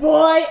stupid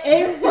boy!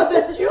 Aim for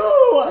the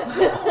Jew!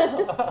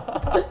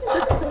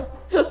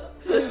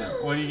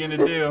 What are you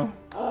gonna do?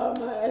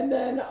 And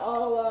then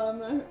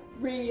I'll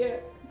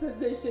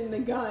reposition the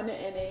gun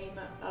and aim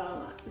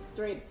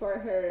straight for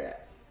her.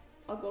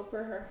 I'll go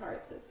for her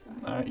heart this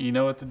time. All right, you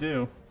know what to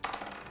do.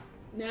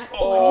 Nat 20.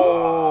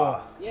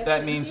 Oh, Yes,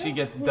 that I means do. she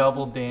gets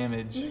double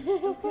damage.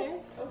 Okay.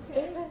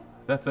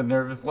 That's a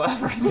nervous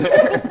laugh right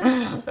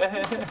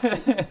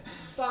there.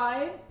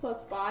 5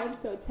 plus 5,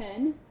 so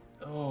 10.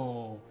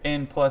 Oh,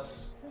 and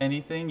plus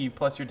anything? You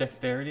plus your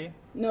dexterity?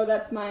 No,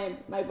 that's my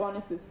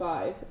bonus is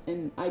 5,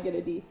 and I get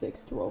a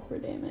d6 to roll for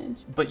damage.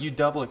 But you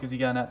double it because you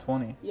got a nat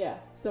 20. Yeah,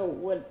 so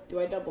what, do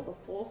I double the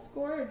full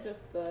score or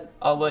just the...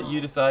 I'll let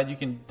you decide. You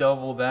can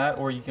double that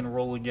or you can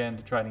roll again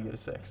to try to get a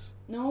 6.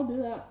 No, I'll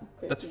do that.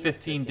 That's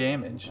 15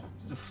 damage.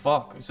 So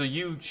fuck. So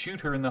you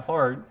shoot her in the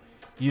heart.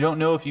 You don't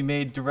know if you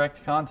made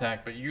direct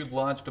contact, but you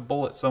launched a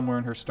bullet somewhere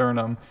in her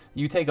sternum.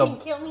 You take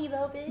Can't a kill me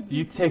though, bitch.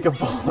 you take a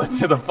bullet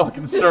to the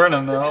fucking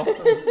sternum though.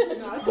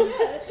 Not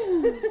yet.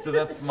 So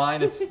that's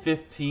minus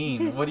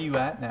 15. What are you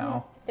at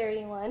now?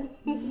 31.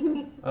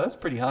 Oh, that's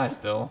pretty high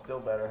still. Still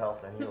better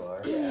health than you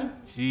are. Yeah.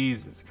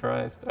 Jesus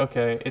Christ.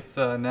 Okay, it's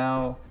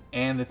now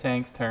and the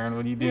tank's turn.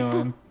 What are you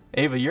doing?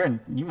 Ava, you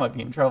might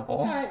be in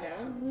trouble. I know.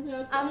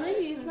 That's I'm gonna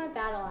alright. use my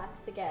battle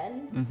axe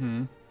again.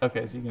 Mm-hmm.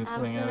 Okay, so you can I'm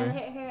swing just at gonna her.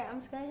 hit her. I'm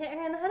just gonna hit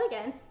her in the head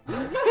again.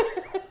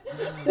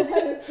 The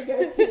head is the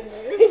go-to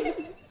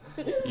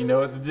move. You know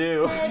what to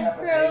do. Head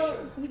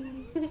pro.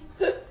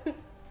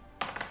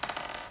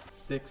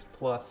 6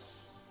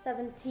 plus.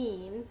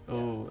 17.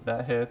 Ooh,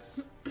 that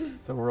hits.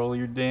 So roll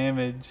your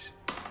damage.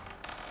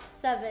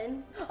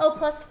 7. Oh,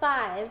 plus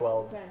 5.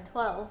 12. Okay.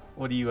 12.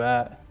 What are you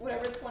at?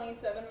 Whatever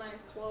 27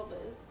 minus 12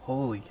 is.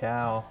 Holy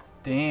cow.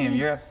 Damn,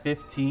 you're at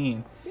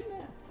 15. Do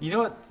math. You know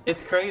what?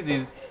 It's crazy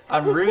is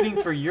I'm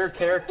rooting for your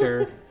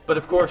character, but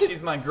of course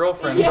she's my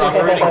girlfriend, so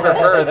I'm rooting for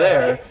her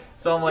there.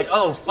 So I'm like,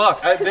 oh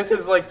fuck, this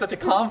is like such a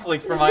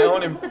conflict for my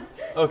own.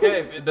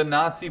 Okay, the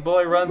Nazi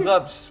boy runs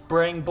up,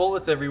 spraying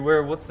bullets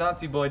everywhere. What's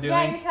Nazi boy doing?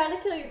 Yeah, you're trying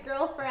to kill your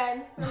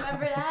girlfriend.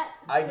 Remember that?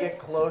 I get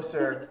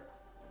closer.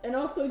 And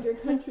also your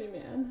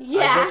countryman. I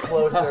Yeah. get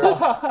closer.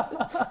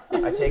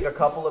 I take a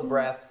couple of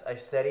breaths. I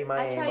steady my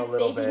I aim a tried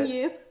little saving bit.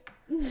 you.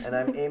 And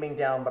I'm aiming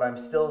down, but I'm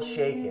still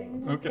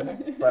shaking.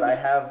 Okay. But I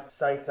have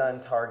sights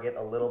on target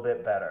a little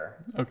bit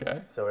better.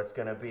 Okay. So it's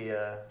going to be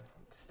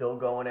still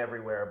going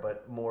everywhere,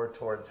 but more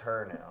towards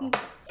her now.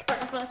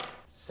 Karma.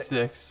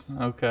 6.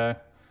 Okay.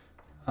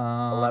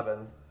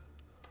 11.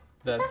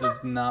 That does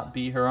not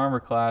beat her armor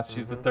class.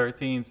 She's a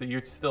 13, so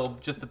you're still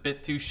just a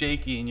bit too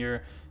shaky, and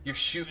you're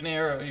shooting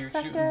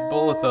shooting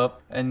bullets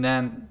up, and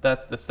then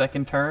that's the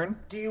second turn.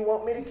 Do you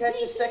want me to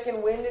catch a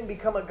second wind and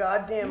become a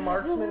goddamn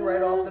marksman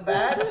right off the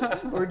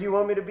bat? Or do you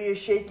want me to be a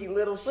shaky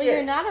little shit? Well,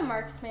 you're not a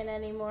marksman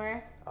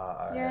anymore.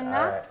 You're a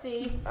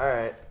Nazi.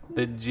 Alright.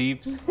 The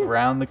jeeps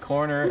round the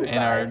corner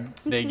and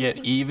they get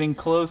even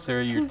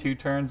closer. You're 2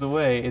 turns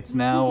away. It's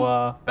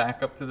now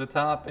back up to the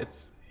top.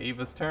 It's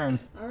Ava's turn.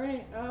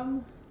 Alright,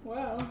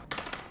 well.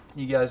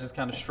 You guys just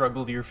kind of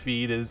struggle to your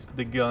feet as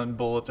the gun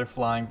bullets are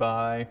flying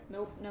by.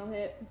 Nope, no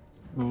hit.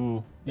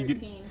 Ooh.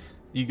 13.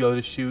 You go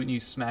to shoot and you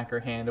smack her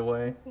hand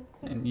away,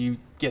 and you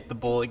get the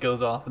bullet,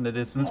 goes off in the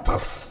distance,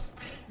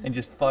 and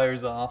just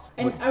fires off.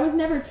 And I was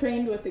never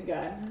trained with a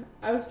gun.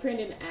 I was trained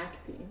in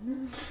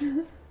acting.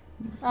 So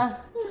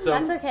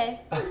That's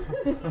okay.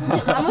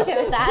 I'm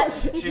okay with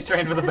that. she's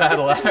trained with a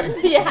battle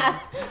axe. Yeah.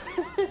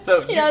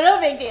 So You know, no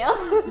big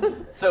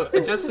deal. So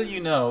just so you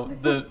know,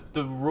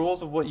 the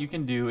rules of what you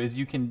can do is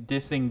you can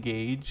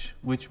disengage,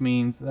 which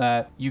means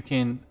that you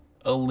can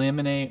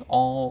eliminate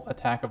all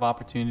attack of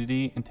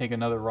opportunity and take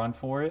another run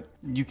for it.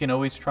 You can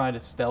always try to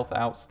stealth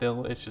out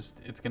still. It's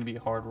going to be a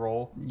hard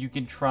roll. You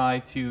can try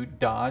to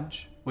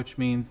dodge, which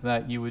means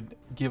that you would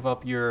give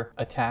up your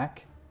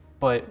attack,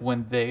 but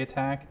when they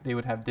attack, they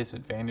would have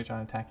disadvantage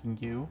on attacking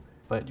you.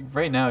 But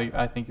right now,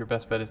 I think your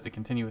best bet is to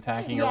continue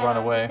attacking or run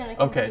away. I'm just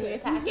gonna continue Okay,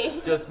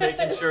 attacking. just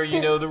making sure you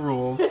know the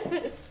rules.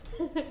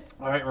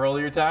 All right, roll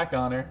your attack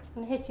on her.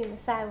 I'm gonna hit you in the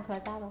side with my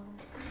battle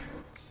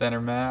Center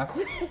mass.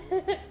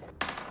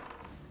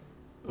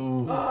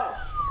 Ooh, Oh,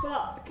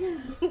 fuck.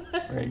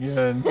 very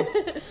good.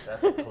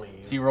 That's a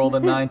cleave. She rolled a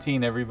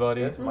 19,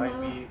 everybody. This might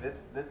be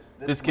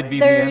This could might be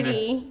the end.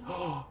 30.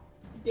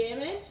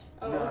 Damage?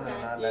 Oh, No,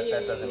 okay.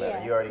 that doesn't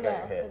matter. You already got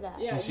your hit.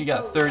 Yeah, She you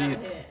got totally 30,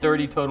 got hit.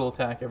 30 total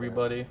attack,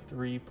 everybody.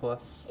 3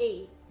 plus.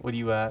 8. What are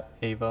you at,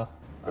 Ava?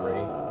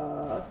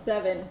 3.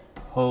 7.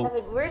 Oh,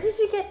 7. Where did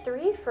you get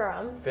 3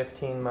 from?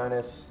 15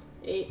 minus.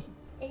 8.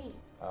 8.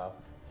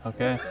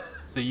 okay.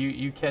 So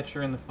you catch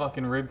her in the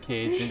fucking rib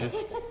cage and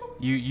just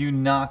you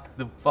knock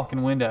the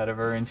fucking wind out of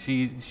her, and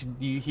she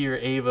you hear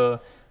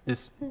Ava,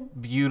 this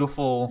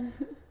beautiful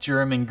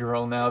German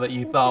girl now that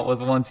you thought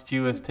was once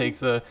Jewish,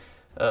 takes a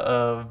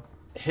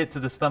hit to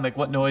the stomach,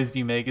 what noise do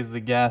you make as the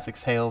gas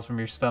exhales from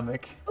your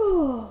stomach?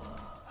 Oh,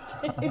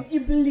 if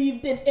you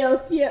believed in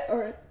Elfia,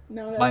 or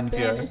no, that's Mind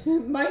Spanish.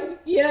 Mind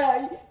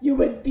fear, you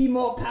would be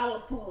more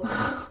powerful.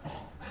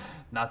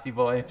 Nazi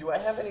boy. Do I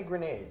have any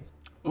grenades?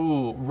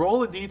 Ooh,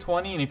 roll a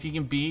d20, and if you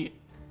can beat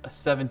a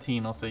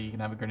 17, I'll say you can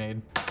have a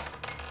grenade.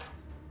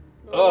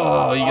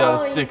 Oh, you got a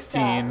Holy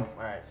 16.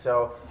 Alright,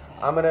 so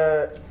I'm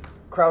gonna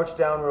crouch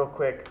down real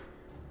quick,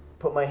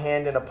 put my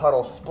hand in a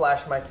puddle,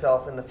 splash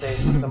myself in the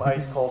face with some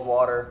ice cold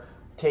water,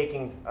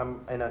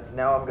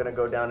 now I'm gonna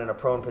go down in a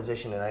prone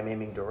position and I'm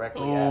aiming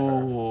directly at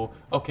her. Ooh,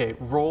 okay,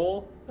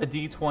 roll a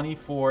d20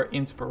 for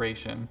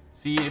inspiration.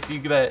 See if you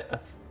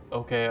get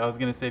okay, I was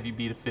gonna say if you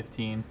beat a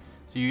 15.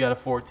 So you got a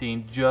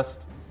 14,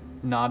 just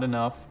not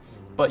enough.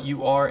 But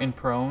you are in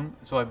prone,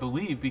 so I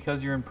believe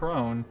because you're in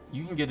prone,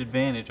 you can get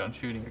advantage on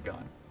shooting a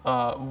gun.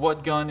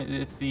 What gun?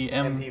 It's the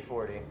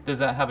MP40. Does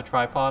that have a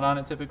tripod on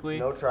it typically?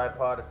 No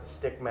tripod, it's a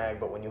stick mag,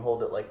 but when you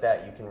hold it like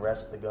that, you can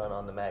rest the gun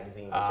on the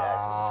magazine, which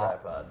acts as a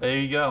tripod. There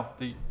you go.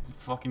 The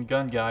fucking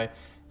gun guy.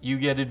 You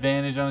get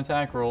advantage on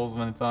attack rolls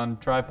when it's on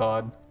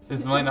tripod.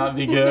 This might not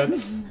be good.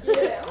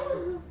 Yeah.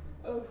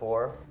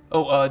 4.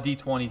 Oh,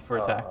 d20 for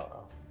attack.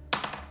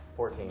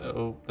 14.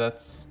 Oh,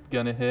 that's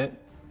gonna hit.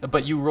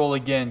 But you roll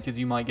again because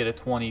you might get a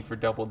 20 for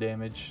double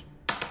damage.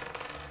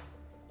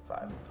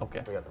 5.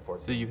 Okay. We got the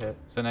 14. So you hit.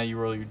 So now you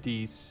roll your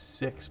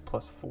d6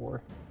 plus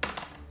 4.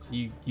 So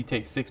you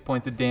take 6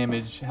 points of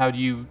damage. How do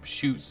you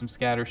shoot some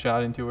scatter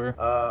shot into her?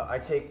 I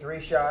take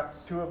 3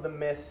 shots, 2 of them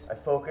miss. I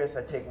focus,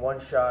 I take 1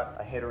 shot,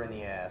 I hit her in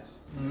the ass.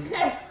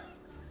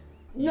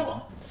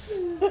 No.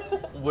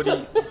 What are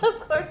you?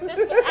 Of course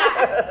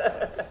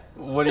it's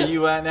What are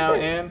you at now,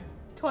 Anne?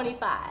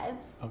 25.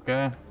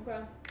 Okay.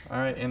 Okay. All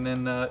right, and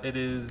then it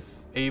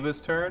is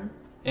Ava's turn,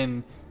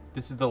 and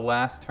this is the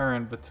last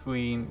turn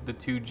between the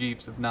 2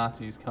 jeeps of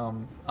Nazis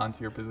come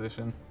onto your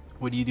position.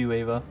 What do you do,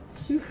 Ava?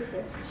 Shoot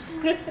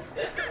her.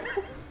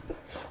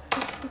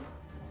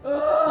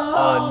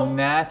 A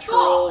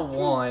natural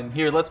 1.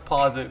 Here, let's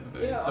pause it.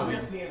 Yeah. So we...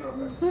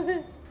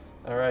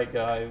 All right,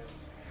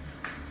 guys.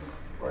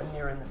 We're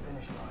nearing the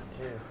finish line,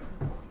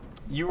 too.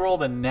 You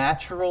rolled a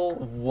natural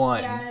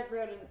 1. Yeah, I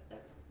wrote it.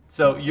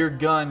 So your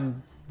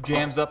gun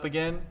jams up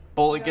again.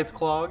 Bullet gets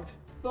clogged.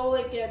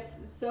 Bullet gets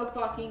so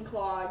fucking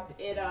clogged,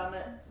 it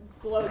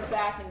blows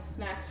back and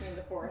smacks me in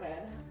the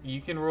forehead.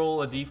 You can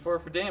roll a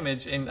d4 for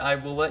damage, and I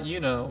will let you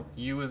know,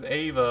 you as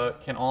Ava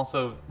can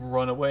also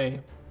run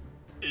away.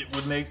 It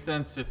would make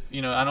sense if,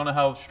 I don't know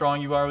how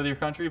strong you are with your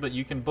country, but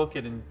you can book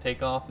it and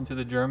take off into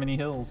the Germany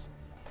hills.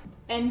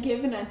 And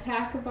give an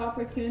attack of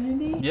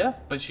opportunity? Yeah,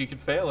 but she could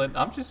fail it.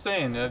 I'm just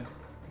saying,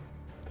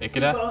 pick She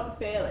it up. won't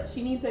fail it.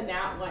 She needs a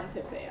nat 1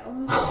 to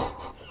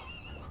fail.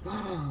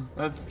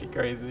 That's pretty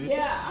crazy.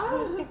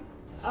 Yeah.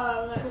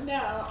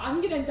 No, I'm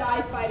gonna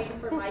die fighting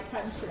for my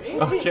country.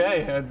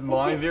 Okay, as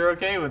long as you're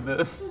okay with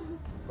this.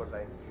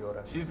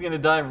 She's gonna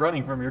die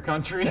running from your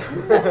country.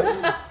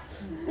 I'm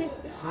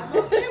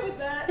okay with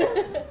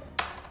that.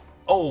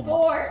 Oh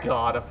 4. my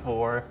god, a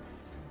 4.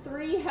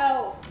 3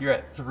 health. You're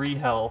at 3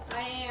 health.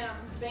 I am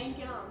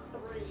banking on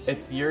 3.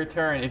 It's your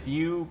turn. If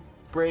you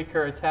break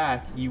her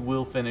attack, you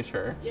will finish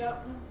her.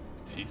 Yep.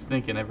 She's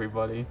thinking,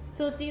 everybody.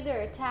 So it's either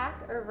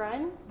attack or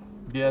run?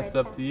 Yeah, it's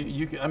up to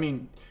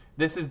you.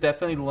 This is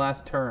definitely the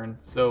last turn.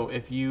 So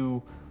if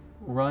you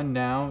run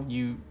now,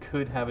 you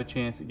could have a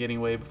chance at getting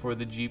away before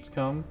the jeeps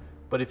come.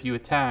 But if you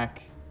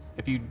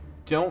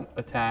don't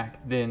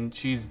attack, then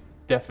she's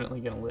definitely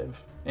gonna live,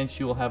 and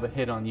she will have a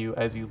hit on you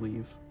as you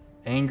leave.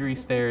 Angry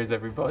stares,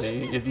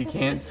 everybody. If you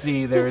can't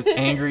see, there's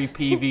angry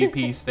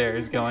PvP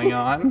stares going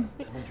on.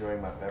 I'm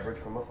enjoying my beverage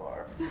from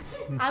afar.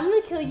 I'm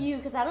gonna kill you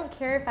because I don't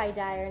care if I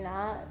die or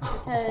not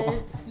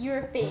because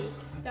you're fake.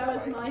 That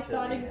was my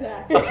thought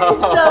exactly.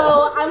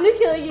 So I'm gonna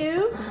kill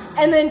you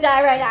and then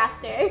die right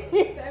after.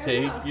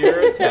 Take your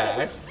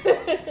attack.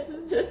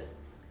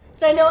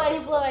 So I know any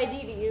blow I do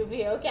to you will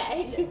be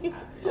okay.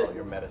 Oh,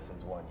 your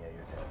medicine's 1. Yeah,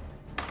 you're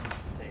dead.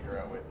 Take her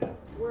out with you.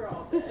 We're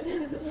all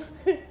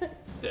dead.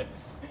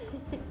 6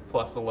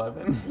 plus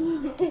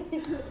 11.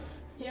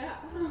 Yeah.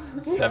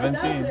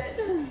 17. That's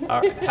it.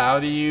 All right, how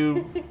do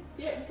you...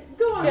 Yeah,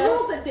 go on,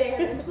 roll the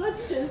damage.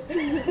 Let's just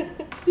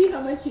see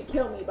how much you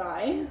kill me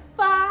by.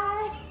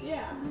 Bye.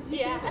 Yeah.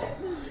 Yeah.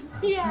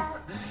 Yeah.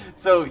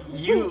 So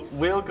you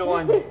will go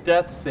on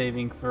death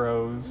saving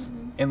throws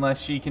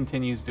unless she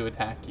continues to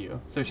attack you.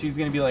 So she's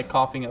going to be like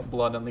coughing up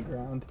blood on the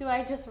ground. Do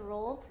I just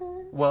roll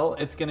to? Well,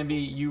 it's going to be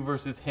you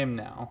versus him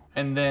now.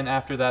 And then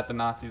after that, the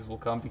Nazis will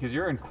come because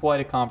you're in quite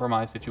a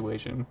compromised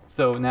situation.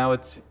 So now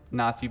it's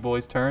Nazi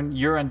boy's turn.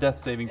 You're on death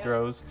saving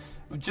throws.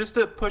 Just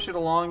to push it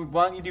along,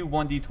 why don't you do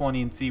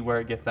 1d20 and see where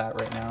it gets at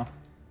right now?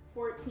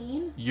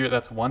 14?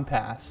 That's 1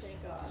 pass.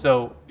 Thank God.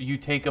 So you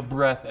take a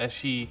breath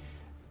as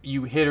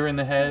you hit her in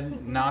the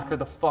head, knock her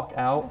the fuck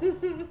out.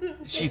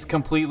 She's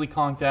completely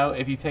conked out.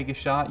 If you take a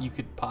shot, you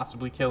could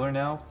possibly kill her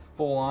now.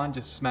 Full on,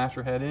 just smash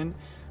her head in.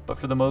 But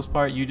for the most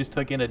part, you just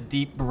took in a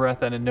deep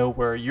breath out of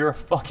nowhere. You're a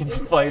fucking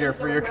fighter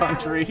for your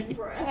country.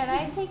 Can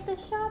I take the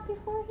shot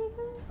before he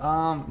goes?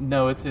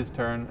 No, it's his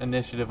turn.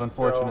 Initiative,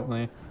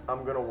 unfortunately. So,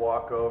 I'm gonna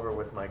walk over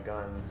with my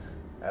gun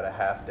at a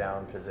half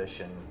down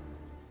position,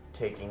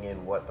 taking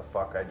in what the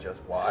fuck I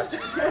just watched.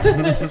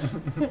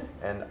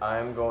 And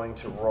I'm going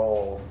to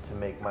roll to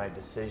make my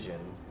decision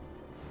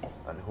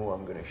on who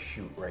I'm gonna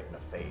shoot right in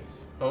the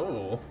face.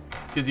 Oh.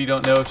 Because you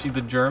don't know if she's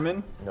a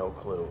German? No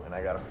clue. And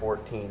I got a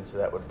 14, so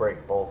that would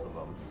break both of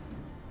them.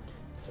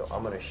 So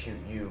I'm gonna shoot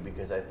you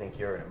because I think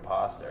you're an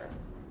imposter.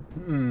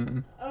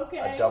 Okay.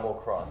 A double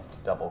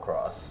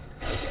cross.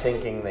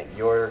 Thinking that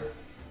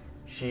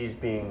she's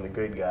being the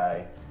good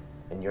guy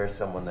and you're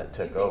someone that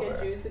took You think over.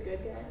 a Jew's a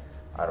good guy?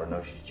 I don't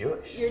know, she's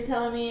Jewish. You're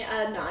telling me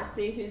a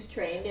Nazi who's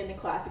trained in the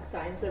classic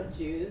signs of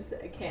Jews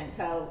can't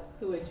tell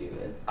who a Jew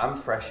is? I'm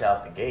fresh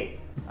out the gate.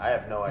 I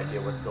have no idea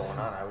what's going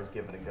on. I was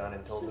given a gun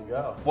and told to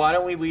go. Why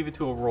don't we leave it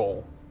to a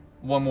roll?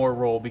 One more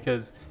roll,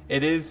 because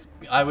it is,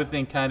 I would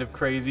think, kind of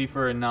crazy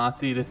for a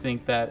Nazi to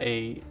think that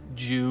a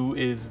Jew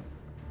is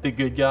the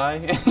good guy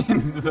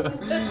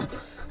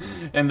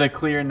and the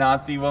clear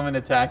Nazi woman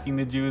attacking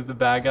the Jew is the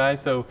bad guy.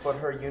 So, But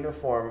her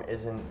uniform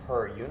isn't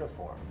her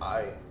uniform.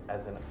 I,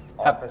 as an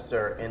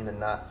officer in the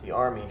Nazi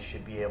army,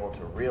 should be able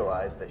to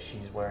realize that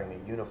she's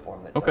wearing a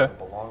uniform that doesn't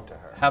belong to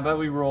her. how about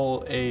we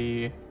roll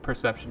a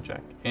perception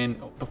check? And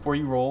before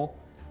you roll,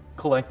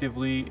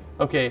 collectively,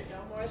 okay,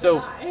 No more so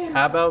than I.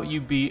 how about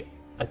you be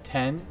a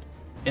 10,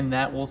 and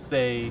that will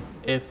say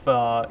if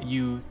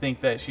you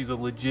think that she's a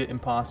legit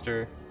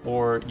imposter,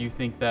 or you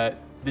think that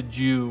the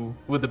Jew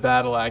with the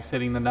battle axe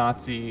hitting the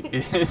Nazi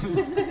is...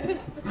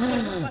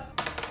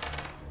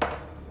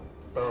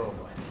 Boom.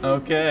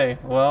 Okay,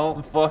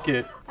 well, fuck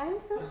it. I'm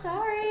so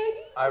sorry.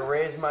 I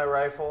raise my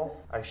rifle.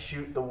 I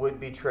shoot the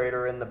would-be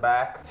traitor in the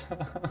back.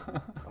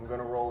 I'm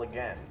gonna roll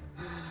again.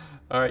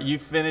 All right, you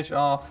finish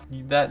off.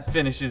 That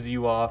finishes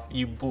you off.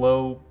 You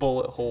blow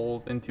bullet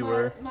holes into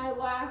her. My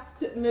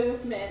last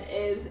movement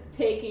is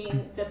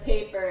taking the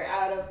paper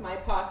out of my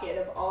pocket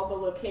of all the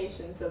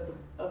locations of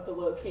the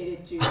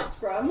located Jews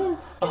from.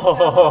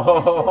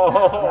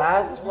 Oh,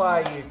 That's why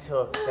you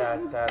took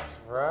that. That's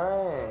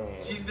right.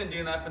 she's been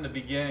doing that from the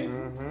beginning.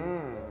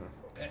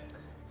 Mm-hmm.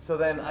 So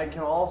then I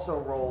can also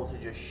roll to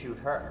just shoot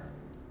her.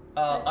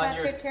 That's On not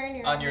your your turn,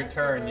 your on your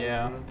turn,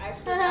 initiative. yeah.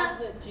 Actually, now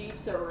the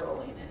Jeeps are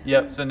rolling in.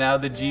 Yep. So now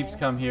the Jeeps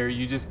come here.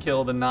 You just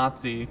kill the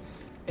Nazi,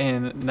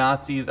 and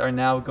Nazis are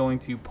now going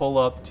to pull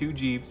up 2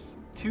 Jeeps.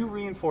 2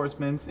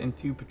 reinforcements and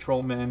 2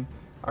 patrolmen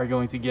are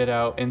going to get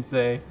out and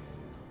say,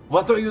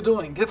 "What are you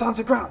doing? Get on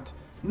the ground!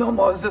 No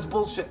more of this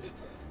bullshit!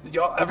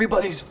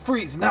 Everybody's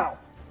freeze now!"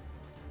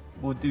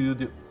 What do you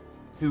do?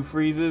 Who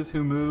freezes?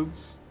 Who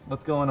moves?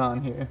 What's going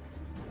on here?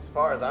 As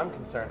far as I'm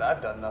concerned,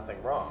 I've done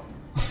nothing wrong.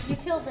 You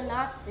killed the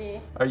Nazi.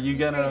 Are you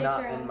gonna? traded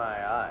Not your in own-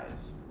 my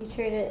eyes. You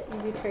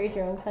betrayed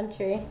your own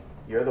country.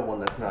 You're the one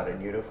that's not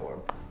in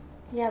uniform.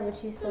 Yeah,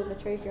 but you still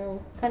betrayed your own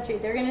country.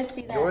 They're gonna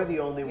see that. You're the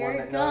only one your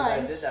that knows I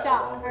gun did that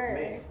shot along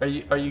her. with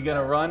me. Are you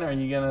gonna run? Are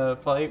you gonna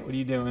fight? What are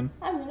you doing?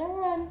 I'm gonna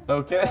run.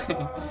 Okay.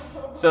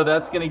 So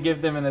that's gonna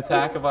give them an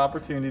attack of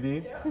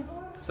opportunity.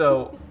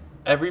 So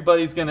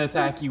everybody's gonna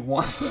attack you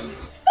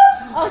once.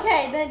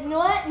 Okay, then you know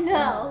what?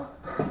 No.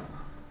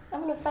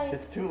 I'm gonna fight.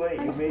 It's too late.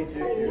 You made Fight.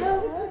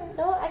 your.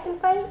 No, I can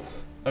fight.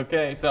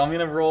 Okay, so I'm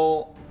gonna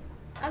roll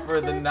I'm for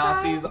just the gonna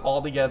Nazis try.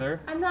 all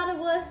together. I'm not a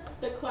wuss.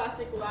 The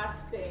classic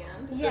last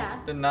stand. Yeah.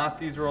 The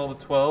Nazis rolled a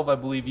 12. I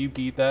believe you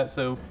beat that,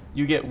 so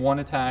you get 1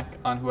 attack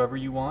on whoever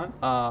you want.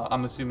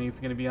 I'm assuming it's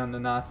gonna be on the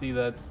Nazi.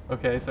 That's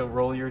okay. So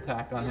roll your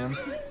attack on him.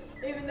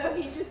 Even though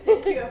he just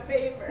did you a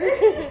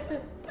favor.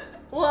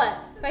 What?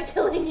 By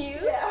killing you?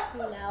 Yeah.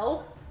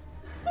 No.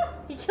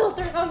 He killed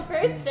the wrong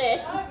person.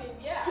 I mean,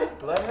 yeah.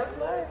 Let her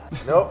play.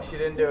 Nope, she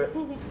didn't do it.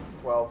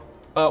 12.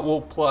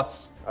 Well,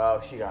 plus.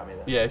 Oh, she got me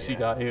then. Yeah, she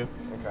got you.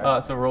 Okay.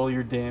 So roll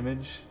your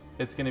damage.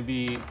 It's gonna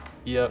be.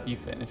 Yep, you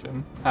finish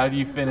him. How do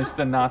you finish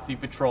the Nazi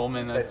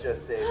patrolman? That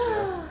just saved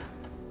you.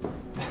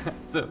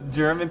 So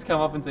Germans come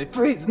up and say,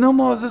 "Freeze! No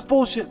more of this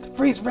bullshit!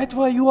 Freeze right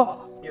where you are!"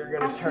 You're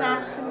gonna I turn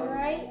smashed him around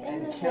right in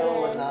and the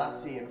kill a head.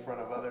 Nazi in front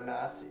of other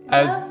Nazis.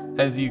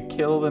 As you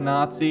kill the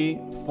Nazi,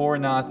 4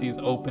 Nazis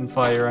open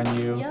fire on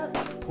you,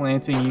 Yep.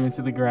 planting you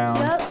into the ground.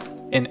 Yep.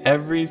 And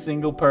every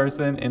single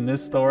person in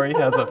this story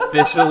has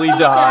officially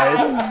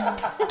died.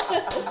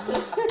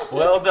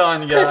 Well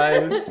done,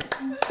 guys.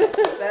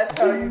 That's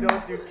how you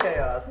don't do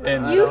chaos. then.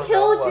 And I You don't know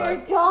killed what. your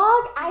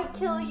dog, I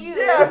kill you.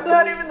 Yeah,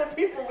 not even the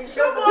people we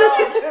killed. The dog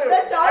too.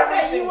 The dog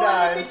that you Everything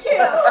wanted died. to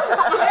kill.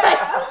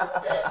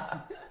 Yeah.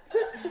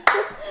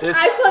 This,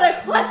 I put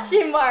a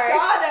question mark.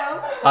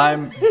 Got him.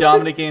 I'm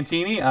Dominic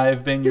Antini. I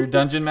have been your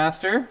dungeon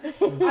master.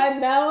 I'm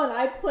Mel, and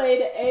I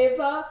played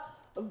Ava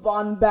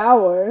von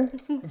Bauer.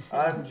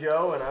 I'm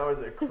Joe, and I was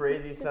a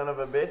crazy son of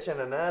a bitch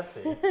and a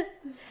Nazi.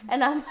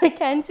 And I'm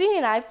Mackenzie,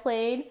 and I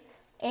played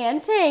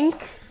Ann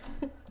Tink.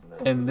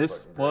 And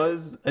this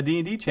was a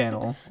D&D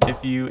channel.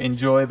 If you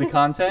enjoy the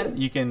content,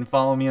 you can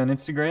follow me on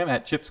Instagram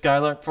at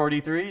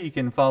ChipSkylark43. You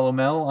can follow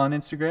Mel on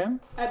Instagram.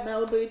 At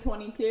Malibu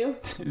 22.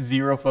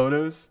 0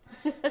 photos.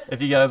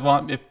 If you guys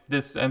want, if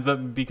this ends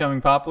up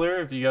becoming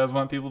popular, if you guys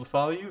want people to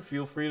follow you,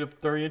 feel free to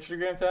throw your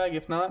Instagram tag.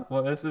 If not,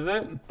 well, this is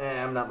it.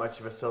 I'm not much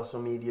of a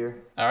social media.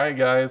 All right,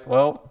 guys.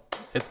 Well,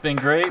 it's been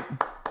great.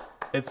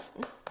 It's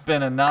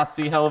been a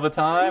Nazi hell of a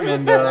time,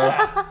 and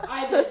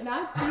I did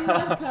not see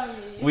that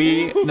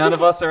coming. none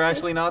of us are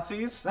actually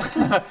Nazis.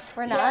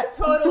 We're Yeah, not.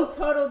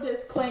 total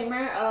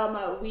disclaimer.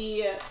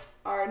 We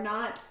are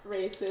not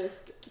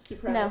racist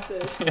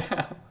supremacists.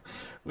 Yeah.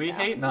 We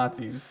hate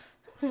Nazis.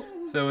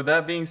 So with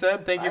that being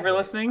said, thank you for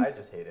listening. I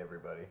just hate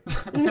everybody.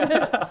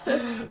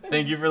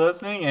 Thank you for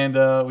listening,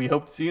 and we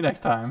hope to see you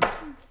next time.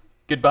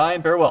 Goodbye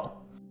and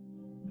farewell.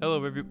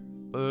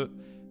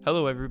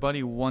 Hello,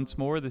 everybody. Once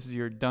more, this is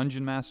your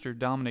Dungeon Master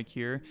Dominic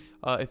here.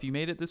 If you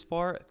made it this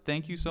far,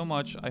 thank you so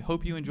much. I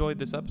hope you enjoyed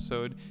this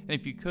episode. And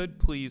if you could,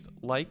 please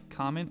like,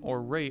 comment,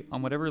 or rate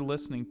on whatever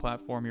listening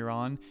platform you're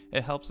on.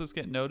 It helps us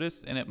get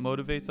noticed, and it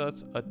motivates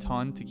us a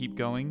ton to keep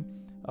going.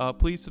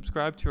 Please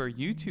subscribe to our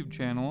YouTube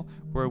channel,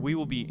 where we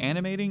will be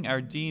animating our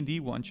D&D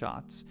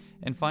one-shots.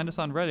 And find us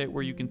on Reddit,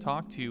 where you can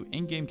talk to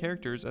in-game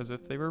characters as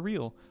if they were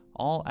real.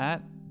 All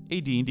at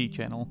A D&D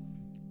channel.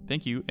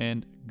 Thank you,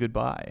 and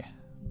goodbye.